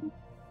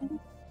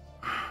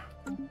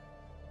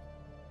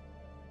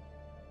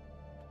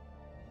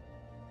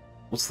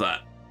 What's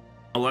that?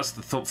 Oh, that's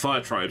the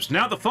fire tribes.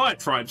 Now the fire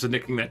tribes are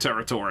nicking their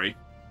territory.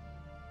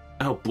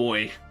 Oh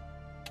boy.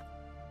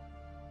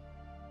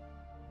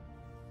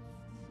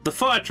 The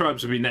fire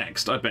tribes will be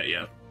next, I bet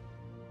you.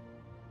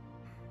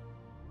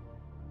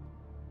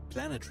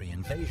 Planetary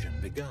invasion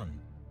begun.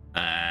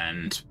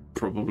 And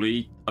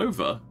probably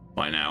over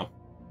by now.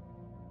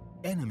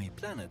 Enemy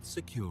planet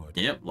secured.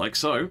 Yep, like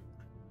so.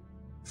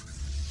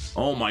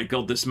 Oh my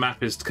god, this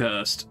map is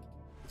cursed.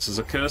 This is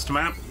a cursed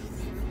map.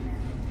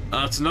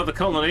 It's another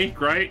colony,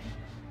 great.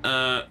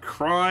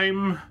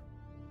 Crime.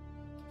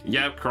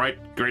 Yeah, great,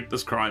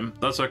 there's crime.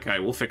 That's okay,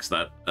 we'll fix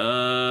that.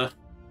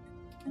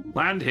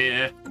 Land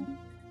here.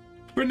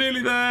 We're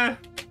nearly there.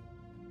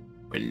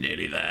 We're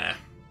nearly there.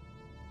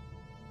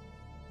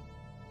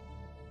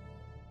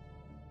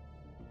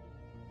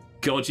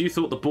 God, you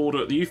thought the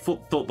border, you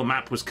thought the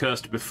map was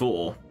cursed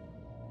before.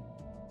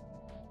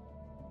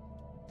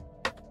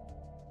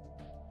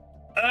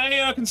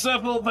 Hey,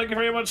 Conserval, thank you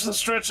very much for the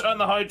stretch and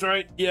the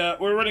hydrate. Yeah,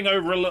 we're running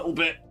over a little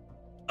bit.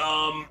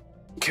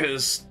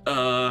 Because,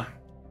 I'm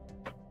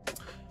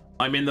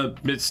in the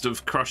midst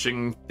of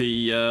crushing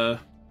the,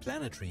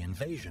 Planetary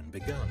invasion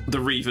begun. The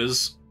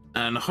Reavers,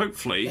 and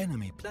hopefully...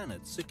 Enemy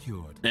planet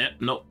secured. Yeah,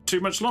 not too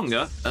much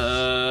longer.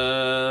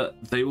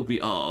 They will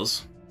be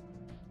ours.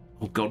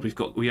 Oh god,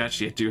 we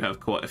actually do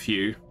have quite a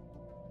few.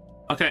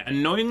 Okay,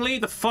 annoyingly,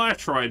 the fire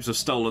tribes have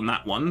stolen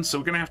that one, so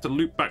we're going to have to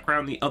loop back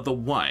around the other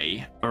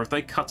way, or if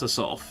they cut us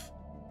off.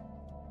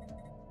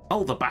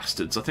 Oh, the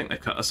bastards, I think they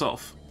cut us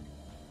off.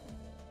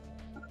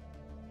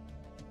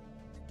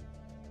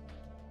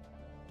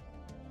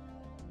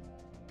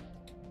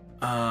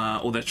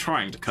 Or they're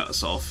trying to cut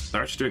us off.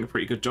 They're actually doing a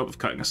pretty good job of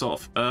cutting us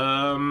off.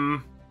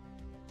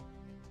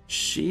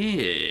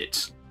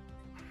 Shit.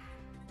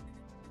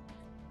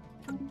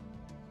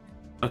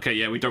 Okay,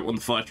 yeah, we don't want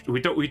the fire. We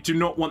do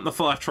not want the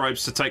fire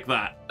tribes to take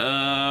that.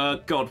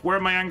 God, where are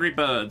my angry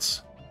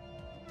birds?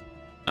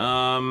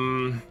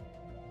 Because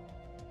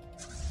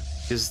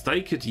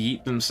they could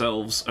yeet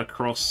themselves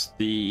across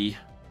the.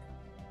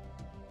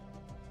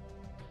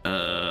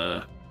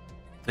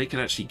 They could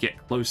actually get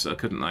closer,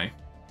 couldn't they?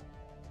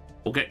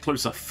 Or get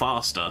closer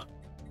faster.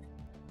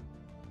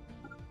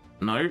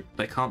 No,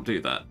 they can't do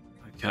that.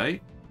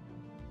 Okay.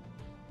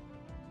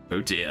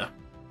 Oh dear.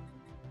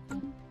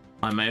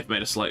 I may have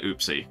made a slight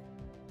oopsie.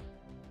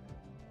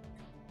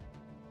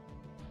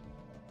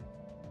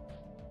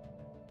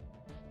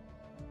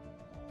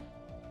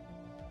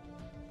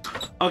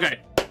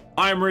 Okay,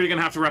 I am really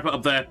gonna have to wrap it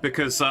up there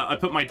because I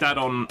put my dad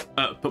on.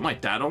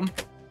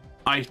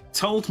 I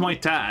told my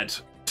dad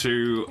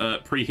to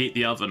preheat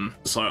the oven,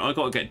 so I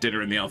gotta get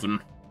dinner in the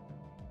oven.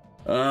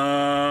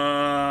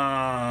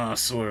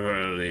 So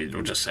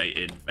we'll just say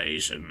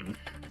invasion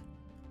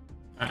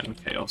and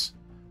chaos.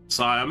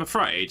 So I'm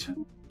afraid.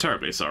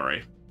 Terribly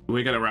sorry.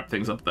 We're going to wrap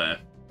things up there.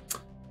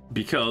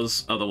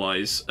 Because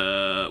otherwise,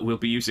 we'll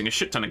be using a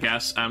shit ton of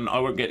gas and I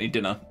won't get any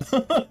dinner.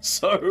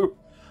 So,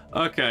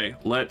 okay,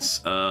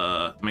 let's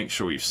make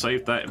sure we've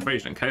saved that.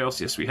 Invasion and Chaos,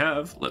 yes we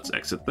have. Let's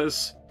exit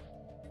this.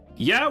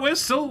 Yeah, we're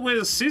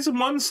Season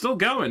 1's still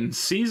going.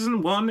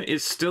 Season 1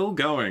 is still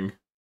going.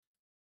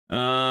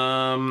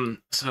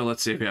 So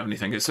let's see if we have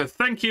anything. So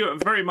thank you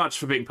very much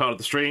for being part of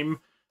the stream.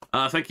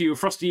 Thank you,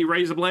 Frosty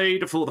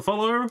Razorblade, for the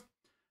follow.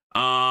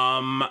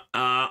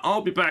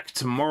 I'll be back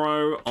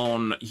tomorrow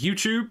on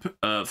YouTube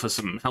for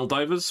some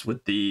Helldivers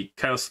with the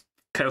Chaos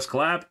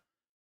collab.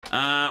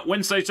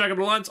 Wednesday's Jagged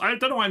Alliance. I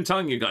don't know why I'm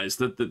telling you guys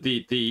that the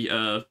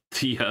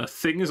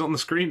thing is on the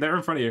screen there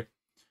in front of you.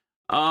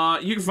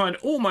 You can find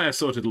all my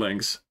assorted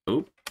links.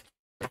 Oh,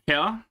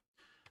 here.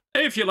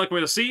 If you like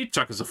what you see,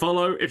 chuck us a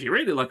follow. If you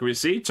really like what you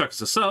see, chuck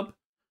us a sub.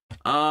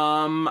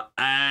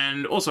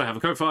 And also have a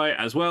Ko-Fi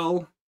as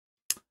well.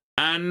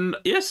 And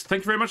yes,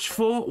 thank you very much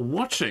for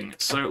watching.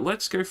 So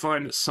let's go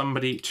find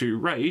somebody to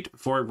raid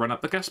before I run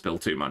up the gas bill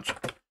too much.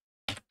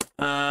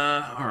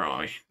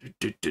 Alright.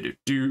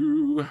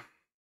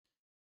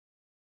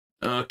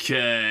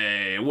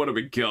 Okay, what have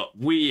we got?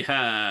 We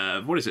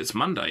have, what is it? It's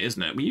Monday,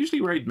 isn't it? We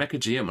usually raid Mecha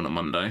GM on a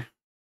Monday.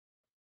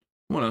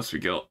 What else we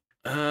got?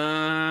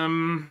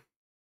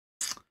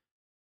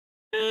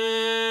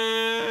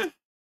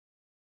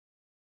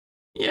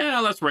 Yeah,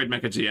 let's raid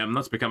Mecha GM.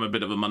 That's become a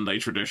bit of a Monday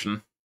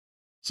tradition.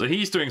 So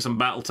he's doing some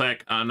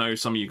Battletech. I know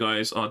some of you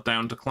guys are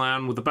down to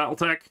clown with the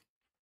Battletech.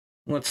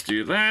 Let's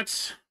do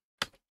that.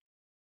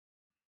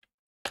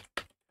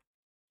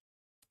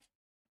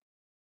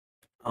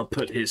 I'll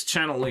put his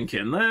channel link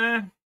in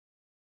there.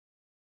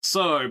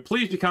 So,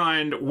 please be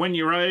kind when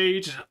you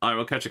raid. I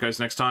will catch you guys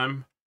next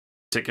time.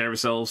 Take care of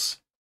yourselves.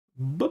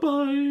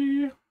 Bye-bye.